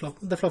 There's the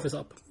fluff is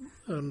up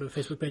on the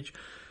Facebook page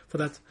for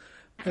that.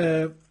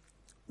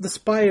 The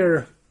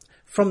Spire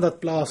from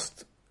that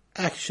blast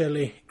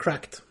actually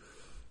cracked,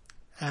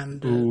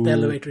 and the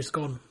elevator is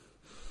gone.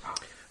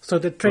 So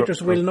the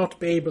traitors will not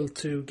be able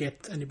to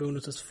get any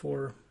bonuses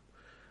for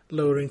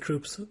lowering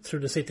troops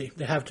through the city.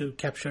 They have to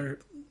capture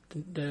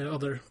the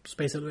other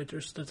space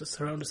elevators that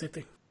surround the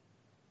city.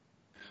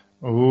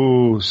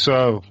 Oh,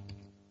 so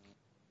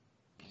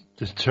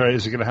the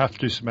traitors are going to have to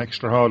do some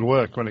extra hard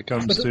work when it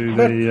comes to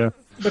the...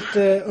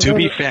 to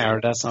be fair,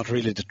 that's not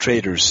really the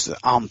traitors,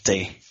 aren't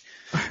they?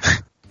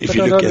 If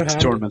you look at the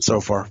tournament so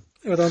far.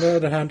 But on the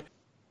other hand,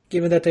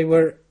 given that they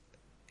were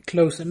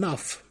close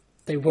enough,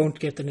 they won't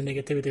get any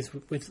negativities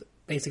with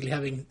basically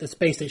having the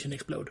space station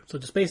explode. So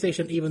the space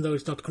station, even though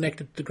it's not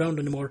connected to the ground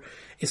anymore,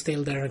 is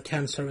still there and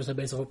can serve as a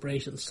base of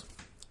operations.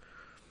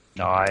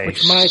 Nice.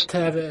 Which might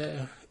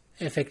have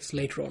effects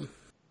later on.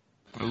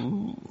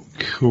 Ooh.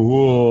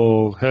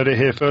 Cool. Heard it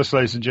here first,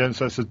 ladies and gents.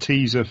 That's a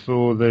teaser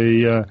for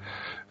the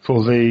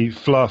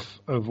fluff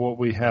of what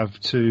we have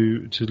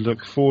to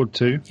look forward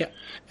to. Yeah,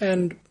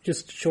 and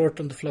just short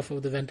on the fluff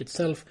of the event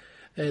itself,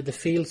 the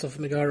fields of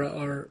Megara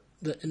are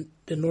the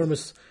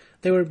enormous.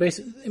 They were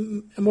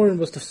Amorium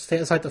was the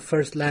site of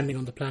first landing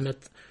on the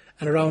planet,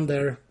 and around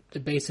there they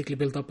basically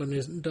built up an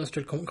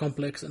industrial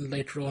complex and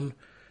later on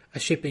a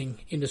shipping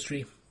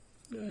industry.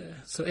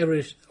 So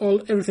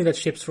everything that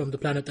ships from the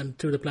planet and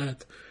to the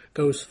planet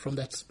goes from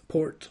that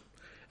port,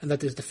 and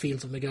that is the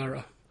fields of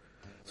Megara.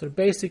 So they're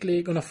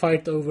basically going to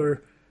fight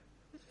over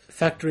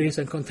factories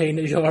and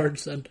container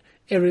yards and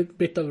every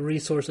bit of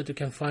resource that you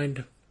can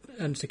find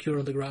and secure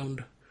on the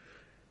ground.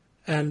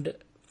 And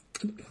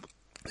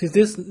since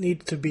this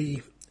needs to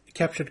be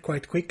captured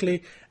quite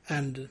quickly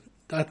and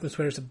the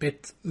atmosphere is a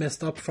bit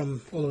messed up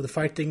from all of the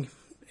fighting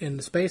in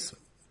the space,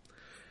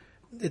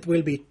 it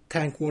will be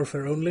tank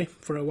warfare only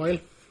for a while.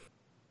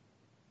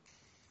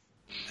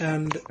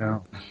 And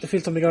the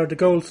Fields of Midgard, the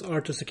goals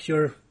are to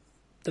secure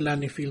the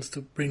landing fields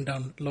to bring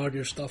down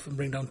larger stuff and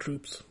bring down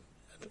troops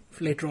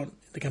later on in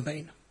the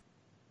campaign.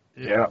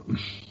 Yeah.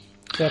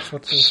 That's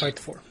what we'll fight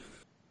for.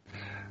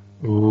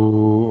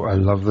 Ooh, I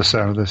love the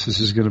sound of this. This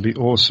is going to be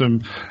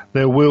awesome.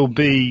 There will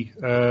be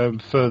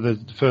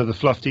further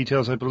fluff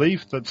details, I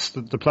believe. That's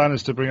the plan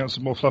is to bring out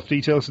some more fluff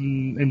details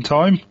in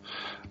time.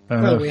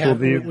 Well,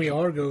 we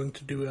are going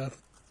to do a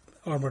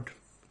armored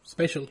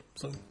special,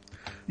 so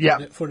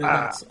for the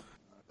events.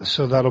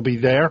 So that'll be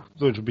there,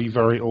 which will be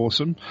very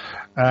awesome,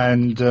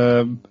 and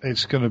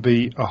it's going to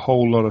be a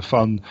whole lot of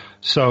fun.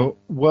 So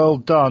well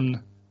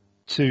done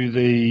to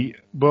the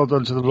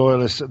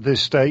loyalists at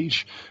this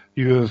stage.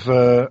 You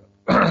have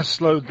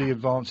slowed the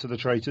advance of the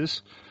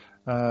traitors.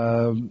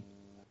 To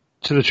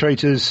the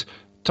traitors,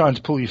 time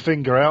to pull your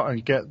finger out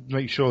and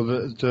make sure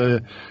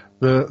that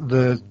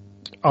the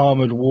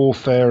armored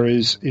warfare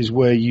is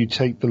where you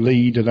take the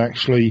lead and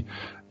actually,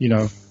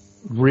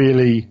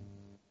 really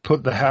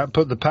put the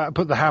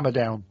hammer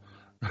down,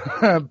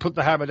 put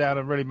the hammer down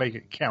and really make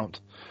it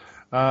count.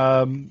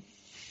 And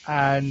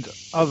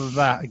other than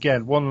that,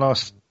 again, one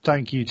last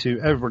thank you to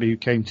everybody who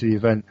came to the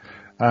event.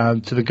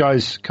 To the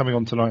guys coming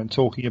on tonight and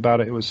talking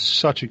about it. It was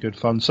such a good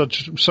fun. So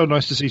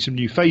nice to see some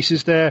new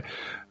faces there.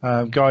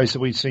 Guys that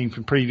we'd seen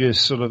from previous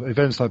sort of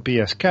events like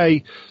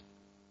BSK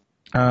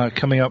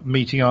coming up,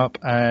 meeting up,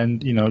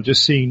 and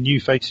just seeing new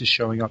faces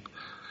showing up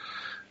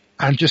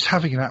and just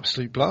having an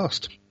absolute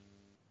blast.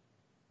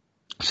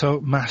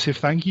 So massive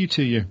thank you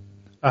to you.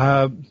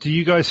 Do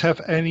you guys have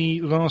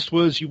any last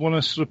words you want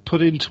to sort of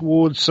put in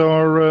towards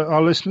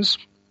our listeners?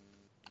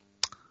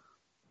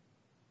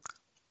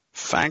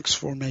 Thanks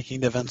for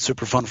making the event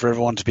super fun for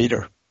everyone to be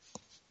there.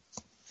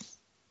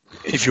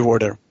 If you were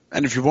there.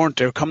 And if you weren't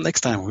there, come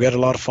next time. We had a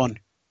lot of fun.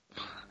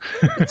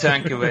 The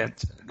tank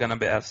event gonna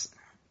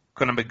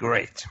be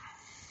great.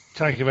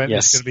 Tank event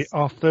is going to be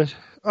off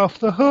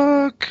the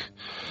hook.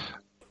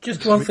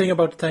 Just one thing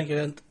about the tank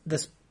event.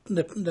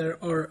 There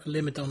are a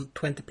limit on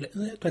 20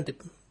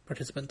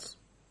 participants.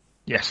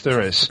 Yes,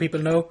 there is. So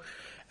people know.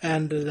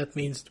 And that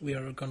means we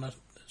are going to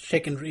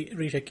check and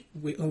recheck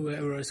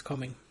whoever is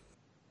coming.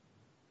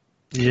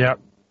 Yeah.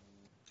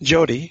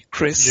 Jody,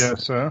 Chris.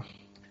 Yes, sir.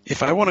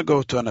 If I want to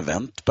go to an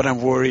event, but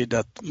I'm worried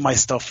that my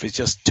stuff is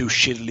just too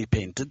shittily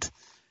painted,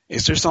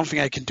 is there something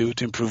I can do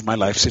to improve my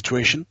life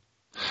situation?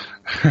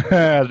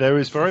 There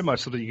is very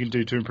much something you can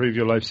do to improve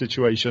your life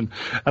situation,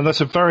 and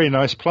that's a very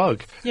nice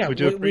plug. Yeah, we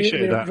do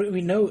appreciate that.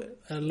 We know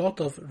a lot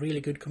of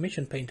really good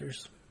commission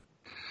painters.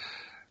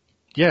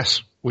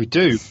 Yes, we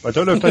do. I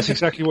don't know if that's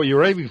exactly what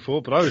you're aiming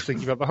for, but I was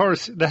thinking about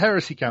the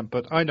heresy camp,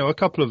 but I know a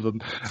couple of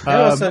them.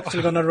 I was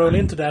actually going to roll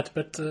into that,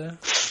 but...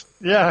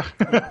 yeah.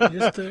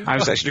 I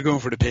was actually going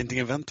for the painting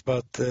event,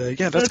 but that's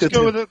let's good.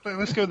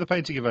 Let's go with the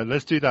painting event.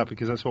 Let's do that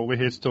because that's what we're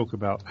here to talk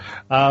about.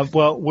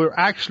 Well, we're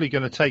actually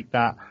going to take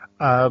that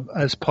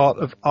as part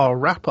of our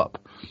wrap-up.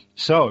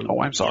 So,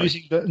 I'm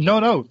sorry.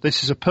 No,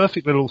 this is a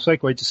perfect little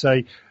segue to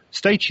say,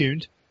 stay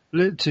tuned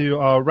to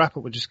our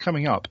wrap-up, which is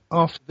coming up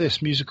after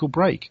this musical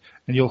break,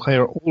 and you'll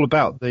hear all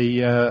about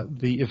the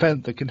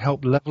event that can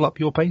help level up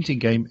your painting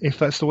game if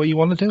that's the way you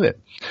want to do it.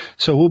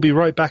 So we'll be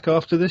right back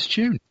after this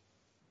tune.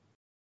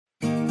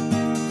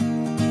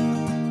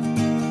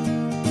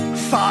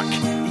 Fuck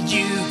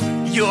you,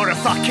 you're a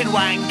fucking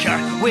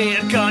wanker.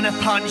 We're gonna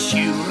punch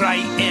you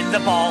right in the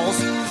balls.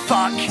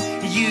 Fuck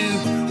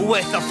you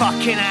with a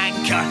fucking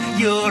anchor.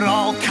 You're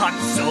all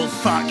cunts, so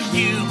fuck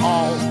you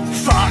all.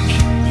 Fuck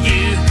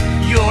you,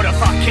 you're a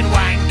fucking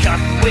wanker.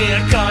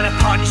 We're gonna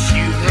punch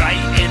you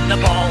right in the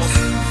balls.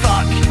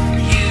 Fuck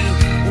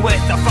you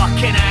with a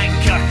fucking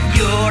anchor.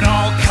 You're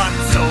all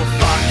cunts, so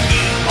fuck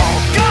you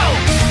all. Go!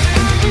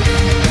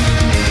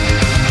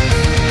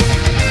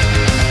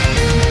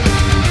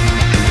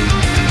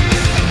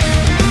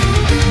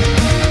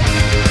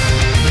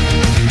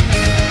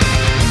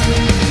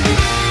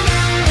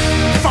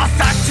 For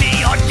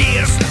 30 odd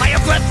years I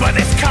have lived with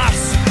this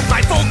curse.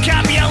 My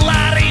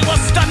vocabulary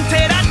was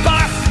stunted at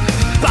birth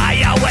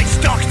by a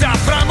witch doctor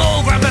from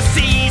over the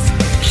seas,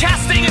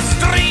 casting a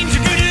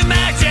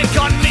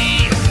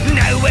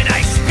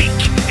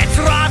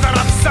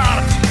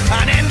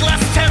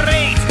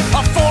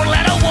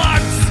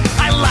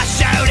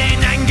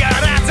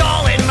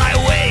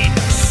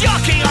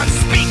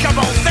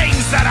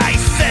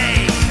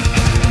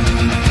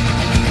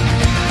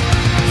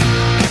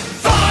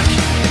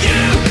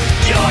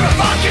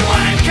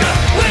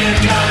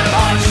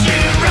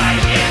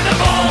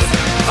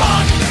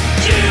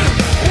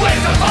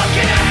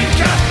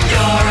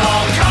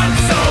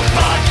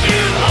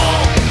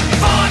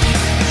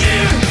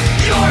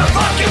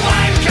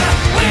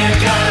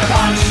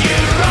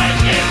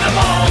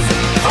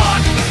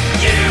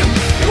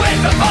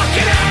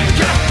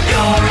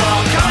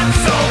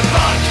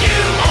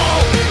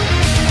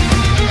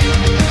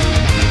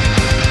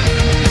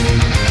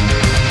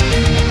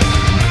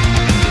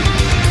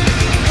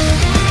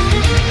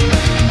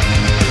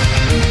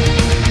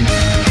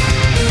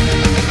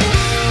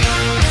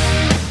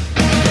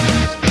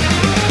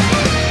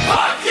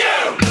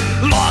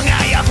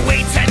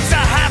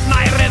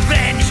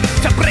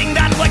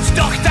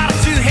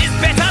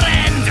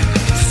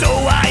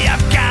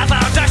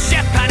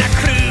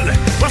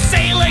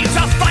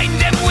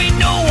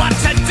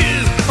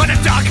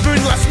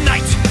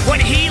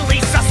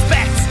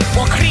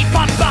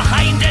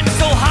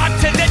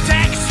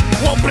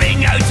We'll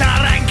bring out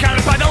our anchor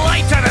by the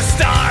light of the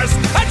stars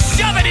and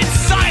shove it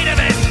inside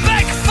of his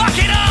big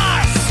fucking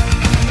arse.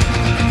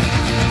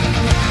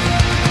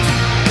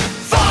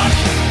 Fuck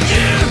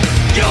you,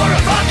 you're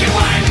a fucking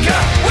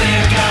wanker.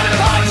 We're gonna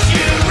punch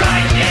you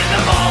right in the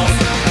balls.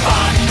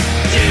 Fuck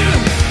you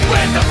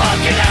with the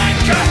fucking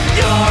anchor.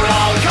 You're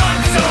all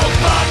cunts, so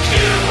fuck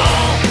you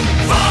all.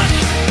 Fuck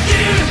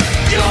you,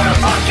 you're a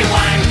fucking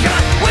wanker.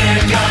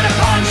 We're gonna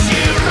punch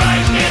you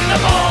right in the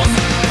balls.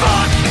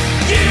 Fuck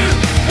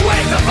you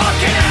with the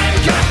fucking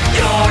anchor.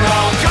 You're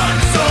all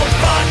cunts, so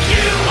fuck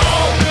you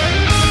all.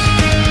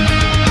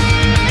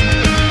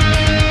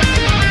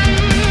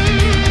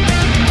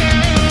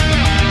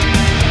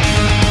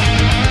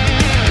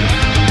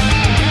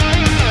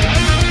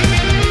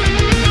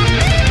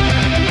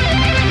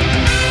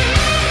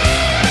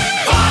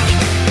 Fuck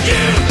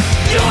you,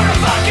 you're a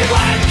fucking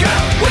wanker.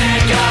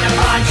 We're gonna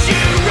punch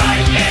you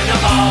right in the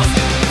balls.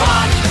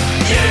 Fuck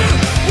you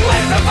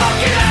with the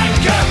fucking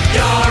anchor.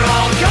 You're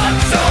all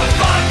cunts, so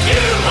fuck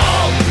you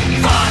all.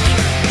 Fuck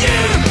you,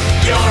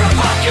 you're a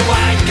fucking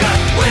wanker.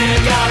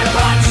 We're gonna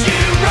punch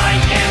you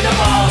right in the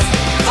balls.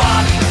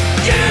 Fuck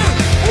you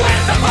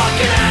with the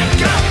fucking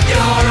anchor.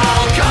 You're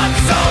all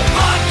cunts, so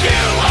fuck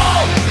you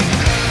all.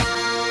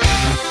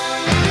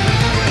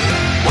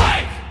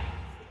 Wait.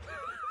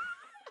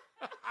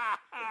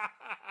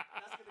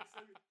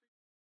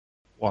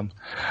 One.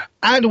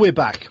 And we're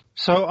back.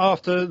 So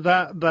after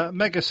that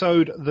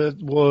megasode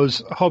that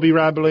was Hobby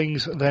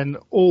Ramblings, then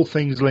all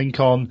things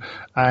Lincoln,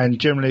 and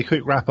generally a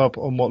quick wrap up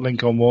on what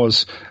Lincoln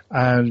was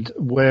and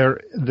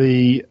where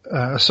the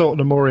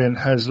Assault on Amorian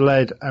has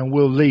led and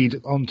will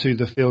lead onto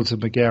the fields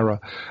of Megara.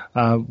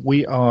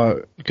 We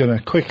are going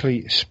to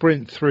quickly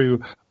sprint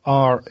through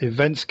our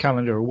events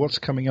calendar, what's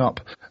coming up,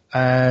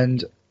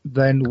 and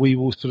then we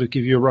will sort of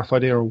give you a rough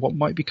idea of what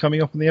might be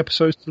coming up in the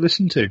episodes to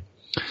listen to.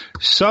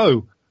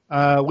 So,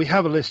 we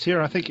have a list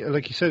here. I think,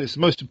 like you said, it's the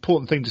most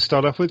important thing to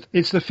start off with.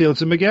 It's the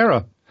Fields of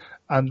Megara.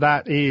 And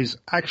that is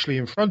actually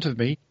in front of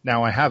me.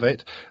 Now I have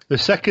it. The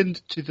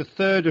 2nd to the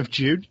 3rd of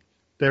June,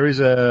 there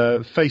is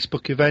a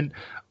Facebook event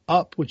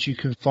up, which you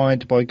can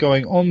find by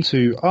going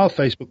onto our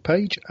Facebook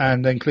page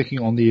and then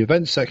clicking on the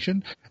events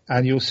section.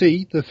 And you'll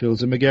see the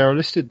Fields of Megara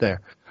listed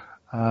there.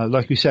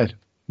 Like we said,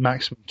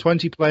 maximum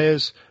 20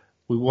 players.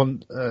 We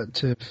want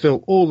to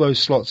fill all those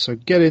slots, so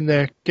get in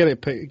there, get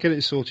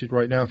it sorted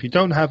right now. If you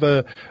don't have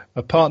a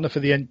partner for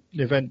the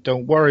event,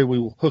 don't worry, we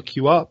will hook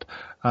you up.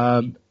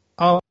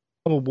 Armor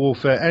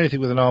Warfare, anything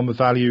with an armor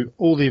value,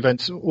 all the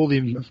events, all the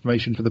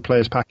information for the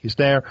players pack is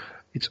there.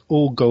 It's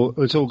all going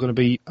to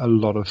be a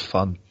lot of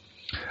fun.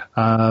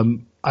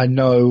 I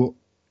know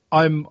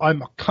I'm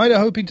kind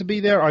of hoping to be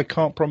there. I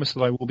can't promise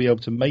that I will be able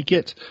to make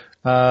it.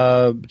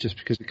 Just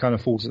because it kind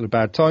of falls at a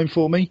bad time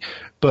for me.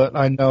 But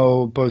I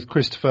know both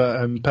Christopher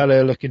and Pelle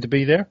are looking to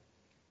be there.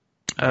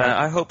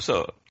 I hope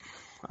so.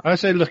 I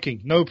say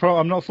looking. No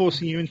problem. I'm not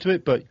forcing you into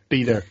it, but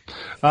be there.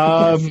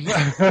 Well, you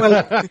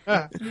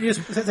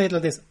just say it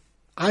like this.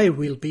 I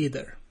will be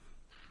there.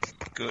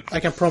 Good. I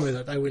can promise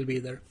that I will be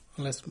there.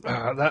 Unless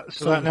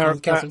that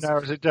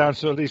narrows it down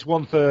to at least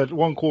one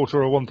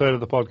quarter or 1/3 of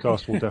the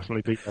podcast will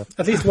definitely be there.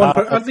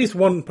 At least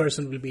one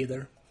person will be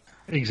there.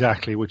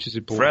 Exactly, which is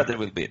important. Fred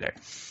will be there.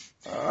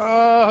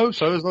 I hope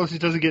so, as long as he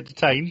doesn't get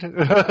detained.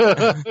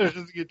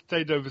 Doesn't get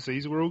detained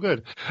overseas, we're all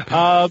good.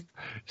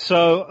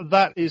 So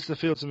that is the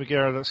Fields of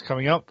Megara that's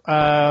coming up.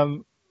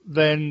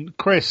 Then,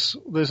 Chris,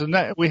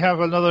 we have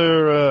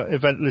another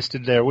event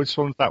listed there. Which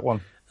one's that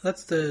one?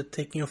 That's the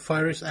Taking of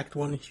Fires Act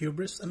 1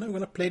 Hubris, and I'm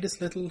going to play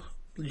this little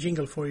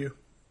jingle for you.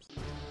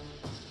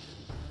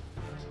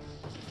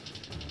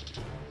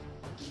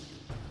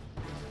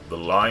 The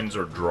lines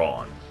are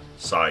drawn,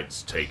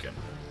 sides taken.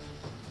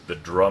 The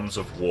drums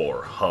of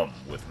war hum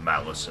with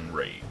malice and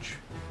rage.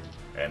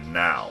 And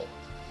now,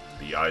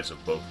 the eyes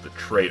of both the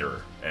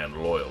traitor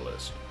and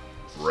loyalist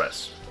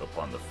rest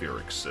upon the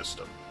Pyrrhic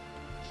system.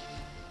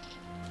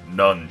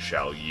 None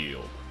shall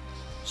yield,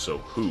 so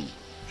who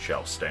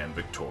shall stand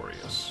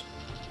victorious?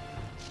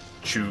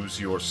 Choose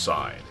your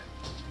side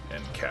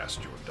and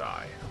cast your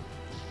die.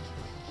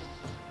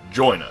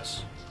 Join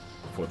us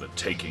for the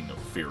Taking of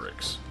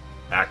Pyrrhic,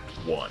 Act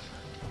 1,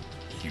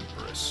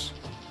 Hubris.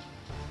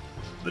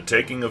 The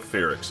Taking of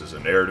Pyrrhic is a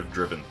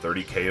narrative-driven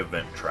 30K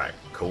event track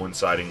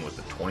coinciding with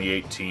the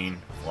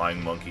 2018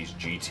 Flying Monkeys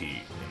GT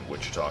in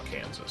Wichita,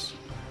 Kansas.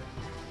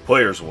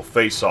 Players will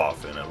face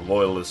off in a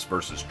loyalist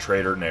versus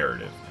traitor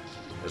narrative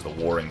as the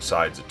warring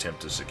sides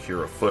attempt to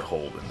secure a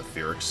foothold in the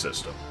Pyrrhic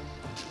system.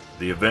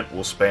 The event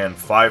will span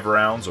 5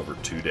 rounds over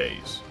 2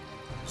 days.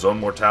 Zone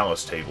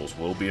Mortalis tables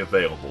will be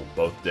available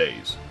both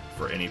days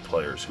for any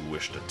players who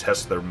wish to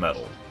test their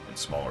mettle in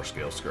smaller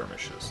scale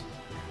skirmishes.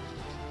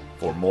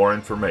 For more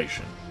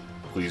information,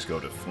 please go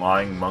to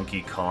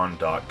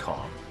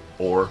flyingmonkeycon.com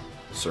or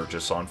search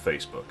us on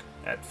Facebook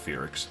at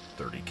Pyrrhic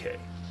 30K.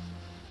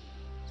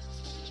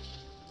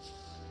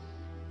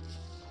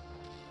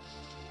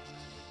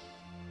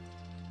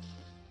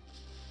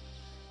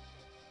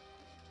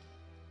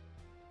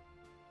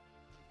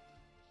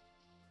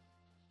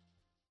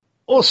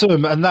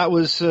 Awesome, and that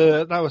was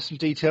some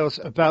details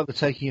about the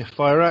taking of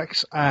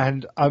Fireaxe,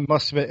 and I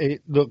must admit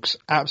it looks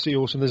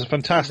absolutely awesome. There's a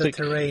fantastic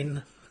The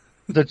terrain.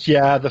 the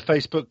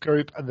Facebook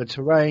group and the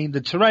terrain. The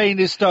terrain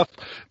is stuff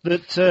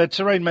that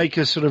terrain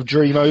makers sort of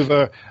dream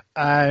over,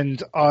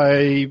 and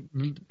I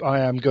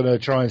am going to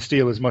try and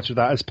steal as much of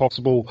that as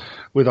possible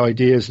with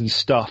ideas and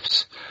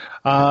stuffs.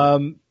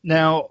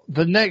 Now,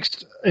 the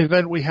next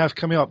event we have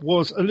coming up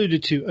was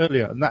alluded to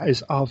earlier, and that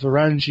is our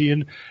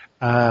Varangian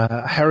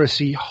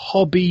Heresy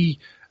Hobby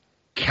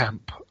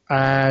Camp,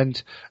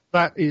 and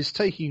that is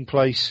taking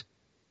place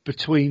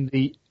between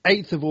the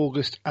 8th of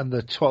August and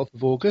the 12th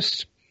of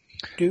August.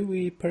 Do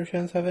we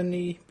perchance have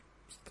any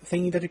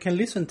thing that you can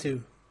listen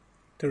to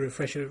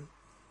refresh your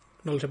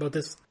knowledge about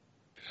this?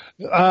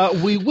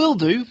 We will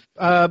do.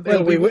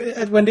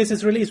 When this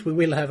is released, we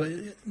will have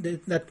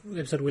that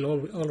episode will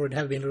already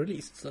have been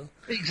released. So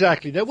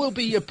Exactly. There will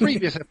be a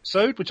previous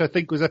episode, which I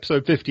think was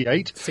episode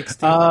 58.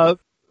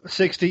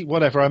 60,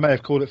 whatever. I may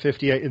have called it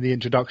 58 in the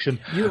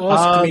introduction. You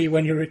asked me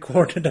when you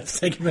recorded that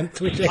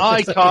segment. Which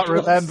I can't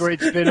remember.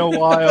 It's been a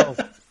while.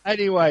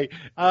 Anyway,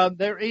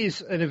 there is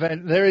an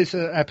event. There is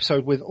an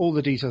episode with all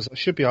the details. That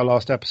should be our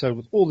last episode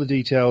with all the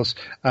details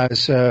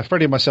as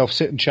Freddie and myself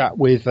sit and chat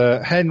with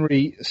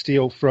Henry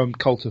Steele from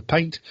Cult of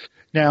Paint.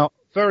 Now,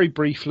 very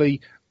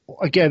briefly,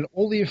 again,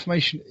 all the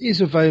information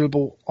is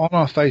available on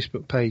our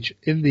Facebook page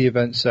in the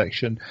events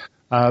section.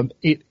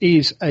 It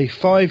is a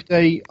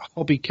 5-day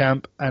hobby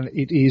camp, and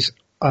it is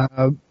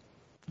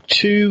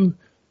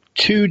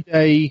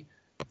 2-day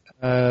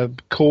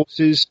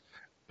courses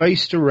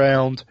based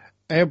around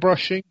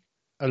airbrushing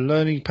and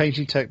learning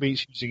painting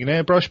techniques using an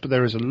airbrush, but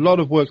there is a lot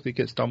of work that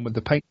gets done with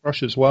the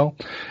paintbrush as well.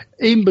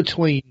 In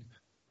between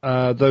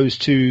those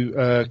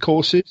two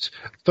courses,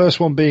 first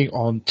one being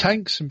on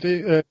tanks,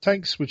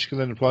 which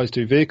then applies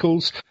to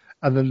vehicles.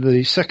 And then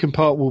the second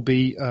part will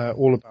be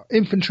all about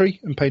infantry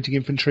and painting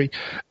infantry.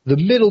 The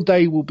middle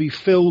day will be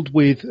filled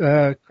with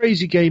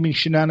crazy gaming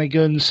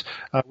shenanigans.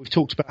 We've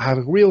talked about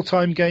having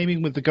real-time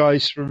gaming with the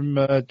guys from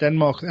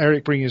Denmark.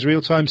 Eric bringing his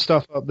real-time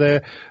stuff up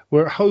there.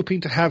 We're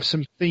hoping to have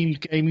some themed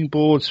gaming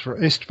boards for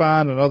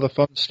Istvan and other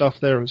fun stuff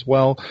there as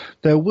well.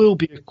 There will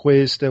be a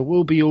quiz. There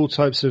will be all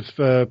types of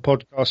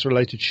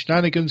podcast-related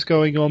shenanigans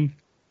going on.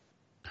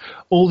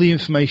 All the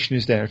information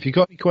is there. If you've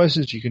got any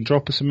questions, you can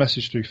drop us a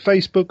message through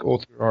Facebook or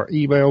through our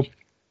email.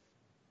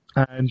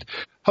 And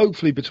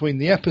hopefully between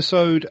the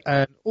episode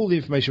and all the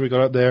information we got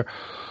up there,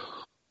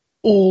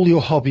 all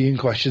your hobbying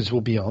questions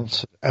will be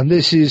answered. And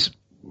this is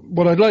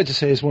what I'd like to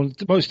say is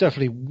most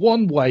definitely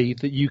one way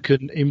that you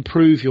can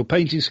improve your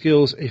painting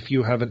skills if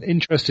you have an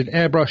interest in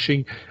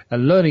airbrushing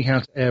and learning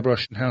how to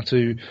airbrush and how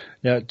to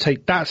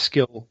take that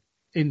skill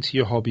into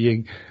your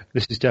hobbying.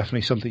 This is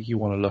definitely something you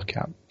want to look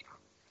at.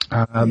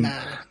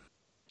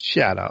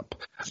 Shut up.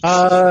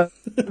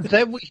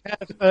 Then we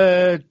have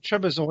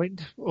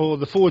Trebizond, or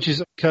the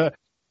Forges of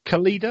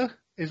Khalida.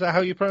 Is that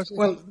how you pronounce it?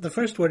 Well, the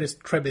first word is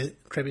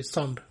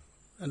Trebizond.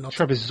 And not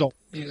Trebizond,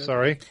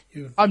 sorry.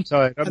 I'm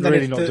tired. I'm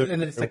really not doing it.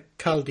 And it's like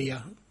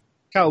Chaldea.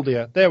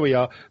 Chaldea, there we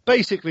are.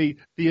 Basically,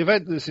 the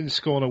event that's in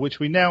Skorna, which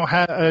we now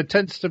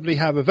tentatively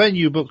have a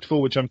venue booked for,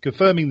 which I'm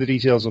confirming the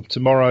details of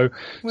tomorrow.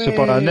 Way. So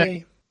by our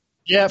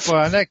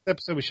next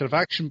episode, we should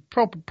have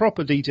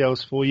proper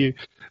details for you.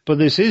 But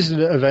this is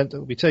an event that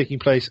will be taking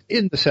place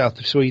in the south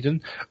of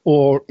Sweden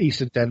or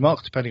eastern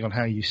Denmark, depending on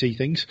how you see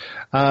things.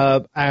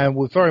 And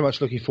we're very much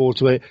looking forward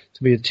to it.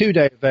 To be a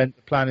 2-day event.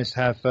 The plan is to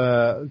have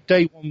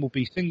day 1 will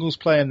be singles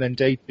play, and then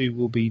day 2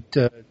 will be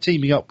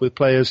teaming up with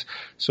players.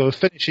 So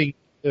finish in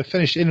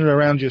and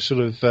around your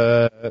sort of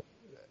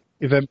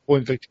event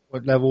point, victory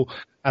point level,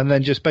 and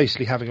then just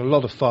basically having a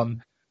lot of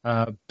fun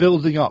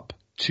building up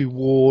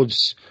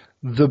towards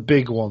the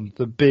big one,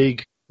 the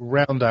big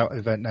round out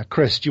event. Now,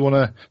 Chris, do you want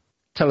to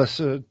tell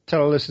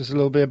our listeners a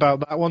little bit about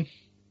that one?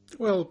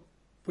 Well,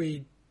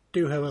 we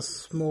do have a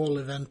small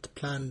event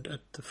planned in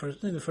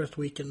the first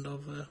weekend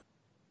of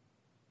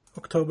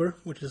October,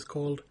 which is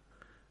called,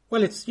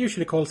 well, it's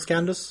usually called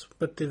Scandus,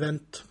 but the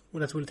event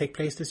that will take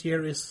place this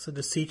year is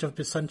the Siege of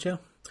Byzantia,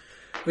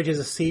 which is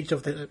a siege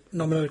of the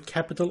nominal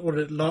capital or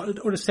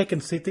the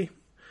second city,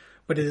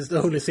 but it is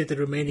the only city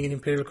remaining in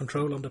imperial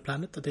control on the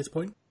planet at this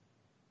point.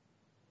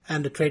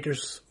 And the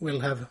traitors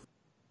will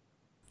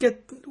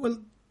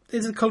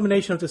it's a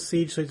culmination of the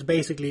siege, so it's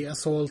basically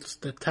assaults,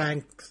 the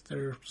tanks,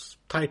 there's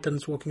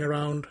titans walking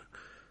around,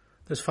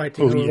 there's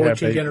fighting over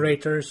warching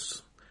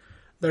generators,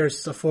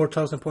 there's a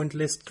 4,000 point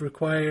list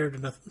required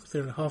and a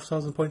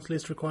 3,500 point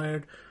list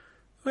required.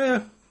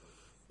 Well,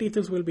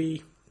 details will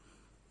be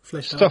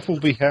fleshed out.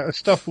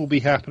 Stuff will be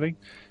happening.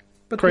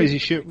 But crazy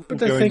shit will but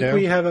going I think down.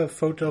 We have a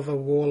photo of a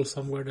wall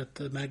somewhere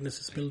that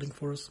Magnus is building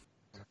for us.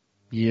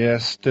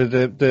 Yes,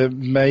 there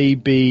may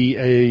be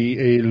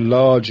a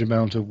large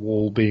amount of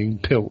wall being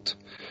built.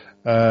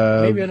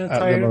 Maybe an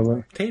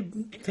entire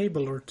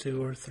table or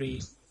 2 or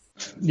 3.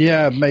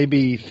 Yeah,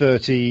 maybe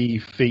 30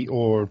 feet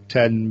or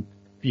 10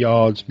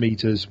 yards,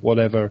 meters,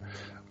 whatever,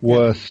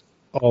 worth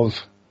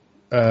of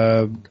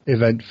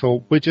event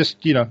for. We're just,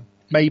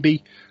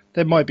 maybe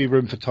there might be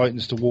room for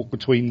Titans to walk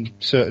between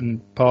certain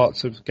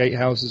parts of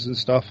gatehouses and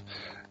stuff.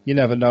 You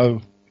never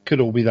know. Could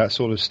all be that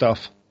sort of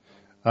stuff.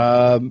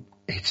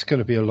 It's going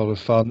to be a lot of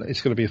fun.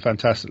 It's going to be a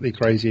fantastically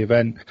crazy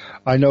event.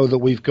 I know that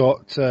we've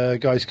got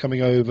guys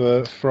coming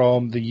over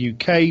from the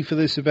UK for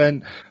this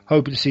event.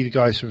 Hoping to see the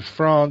guys from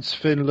France,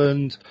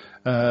 Finland.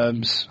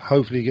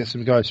 Hopefully get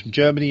some guys from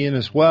Germany in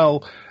as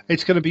well.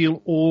 It's going to be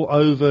all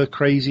over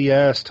crazy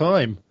ass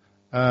time.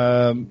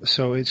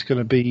 So it's going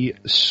to be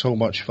so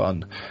much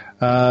fun.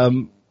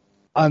 And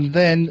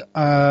then,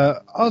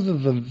 other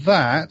than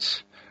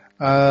that,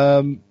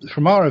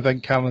 from our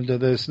event calendar,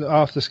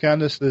 after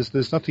Scandus,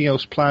 there's nothing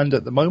else planned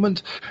at the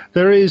moment.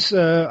 There is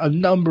a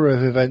number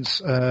of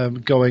events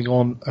going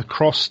on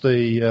across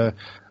the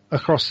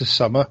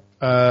summer,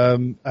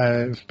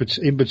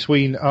 in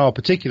between our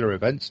particular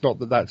events. Not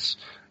that that's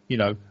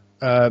in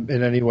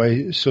any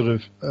way sort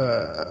of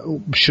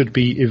should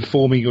be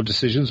informing your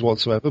decisions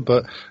whatsoever,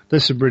 but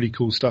there's some really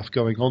cool stuff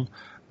going on.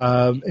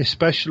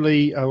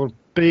 Especially a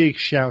big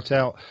shout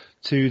out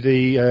to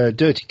the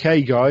Dirty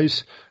K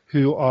guys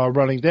who are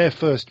running their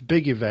first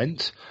big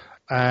event,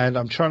 and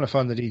I'm trying to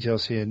find the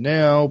details here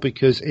now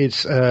because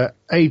it's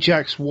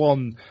Ajax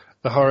 1,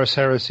 the Horus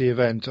Heresy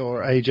event,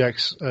 or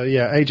Ajax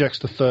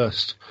the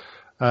First.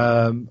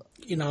 In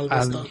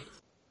Alvesta.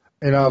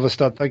 In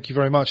Alvesta, thank you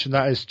very much, and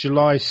that is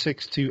July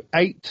 6 to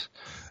 8.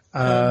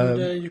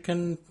 And you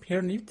can hear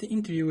an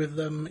interview with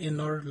them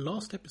in our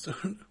last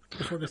episode.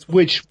 Before this one.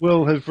 Which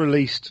will have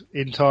released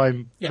in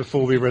time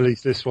before we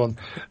release this one.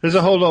 There's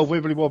a whole lot of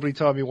wibbly-wobbly,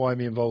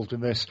 timey-wimey involved in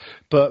this,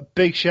 but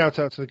big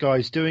shout-out to the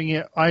guys doing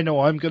it. I know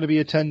I'm going to be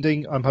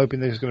attending. I'm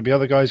hoping there's going to be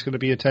other guys going to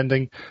be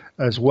attending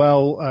as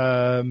well,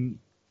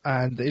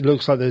 and it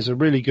looks like there's a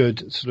really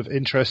good sort of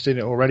interest in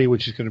it already,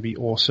 which is going to be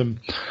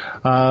awesome.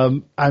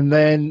 And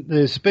then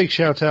there's a big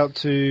shout-out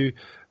to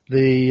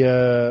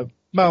the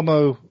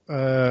Malmo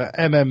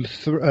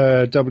MMW3,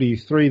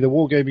 the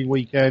Wargaming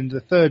Weekend,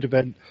 the third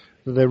event.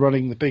 They're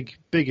running the big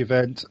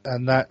event,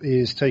 and that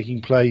is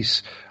taking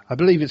place, I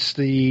believe it's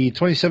the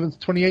 27th,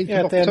 28th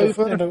of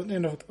October?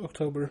 End of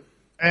October.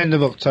 End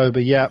of October,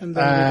 yeah. And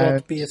then we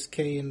got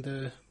BSK in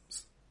the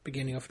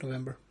beginning of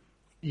November.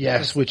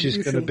 Yes, which is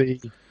going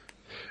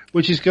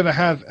to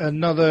have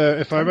another,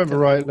 if I remember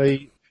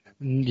rightly,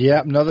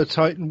 another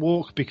Titan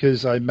walk,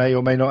 because I may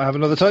or may not have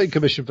another Titan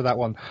commission for that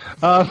one.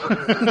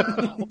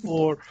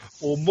 Or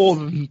more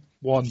than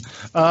one.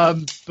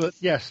 But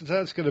yes,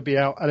 that's going to be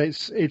out, and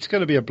it's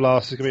going to be a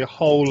blast. There's going to be a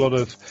whole lot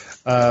of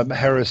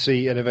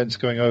heresy and events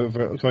going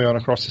on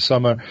across the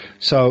summer.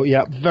 So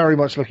yeah, very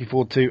much looking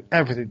forward to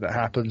everything that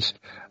happens.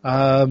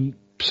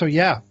 So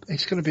yeah,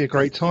 it's going to be a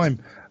great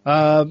time.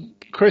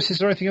 Chris, is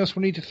there anything else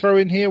we need to throw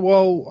in here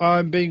while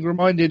I'm being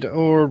reminded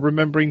or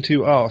remembering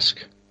to ask?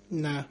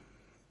 Nah,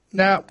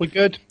 we're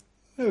good.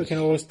 Well, we can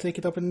always take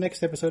it up in the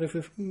next episode if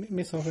we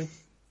miss something.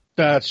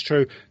 That's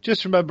true.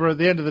 Just remember, at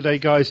the end of the day,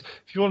 guys,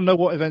 if you want to know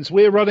what events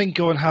we're running,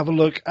 go and have a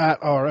look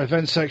at our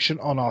event section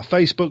on our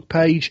Facebook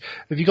page.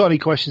 If you've got any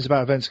questions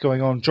about events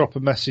going on, drop a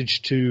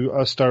message to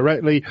us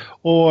directly,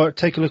 or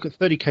take a look at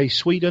 30K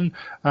Sweden.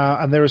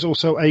 And there is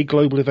also a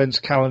global events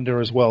calendar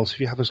as well. So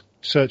if you have a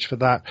search for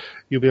that,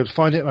 you'll be able to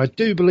find it. And I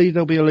do believe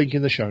there'll be a link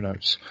in the show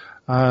notes.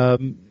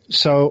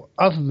 So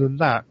other than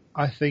that,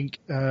 I think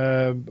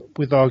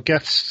with our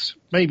guests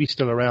maybe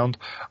still around,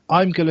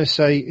 I'm going to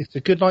say it's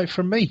a good night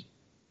from me.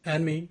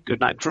 And me.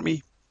 Good night from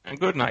me. And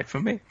good night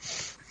from me.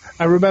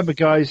 And remember,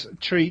 guys,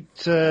 treat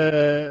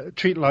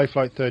life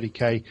like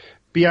 30K.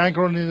 Be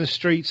Angron in the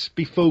streets,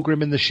 be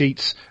Fulgrim in the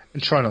sheets,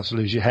 and try not to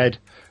lose your head.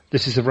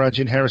 This is the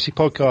Varangian Heresy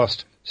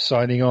Podcast,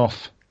 signing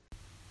off.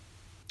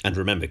 And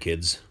remember,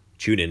 kids,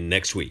 tune in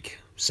next week.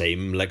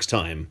 Same Lex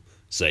time,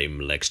 same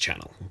Lex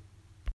channel.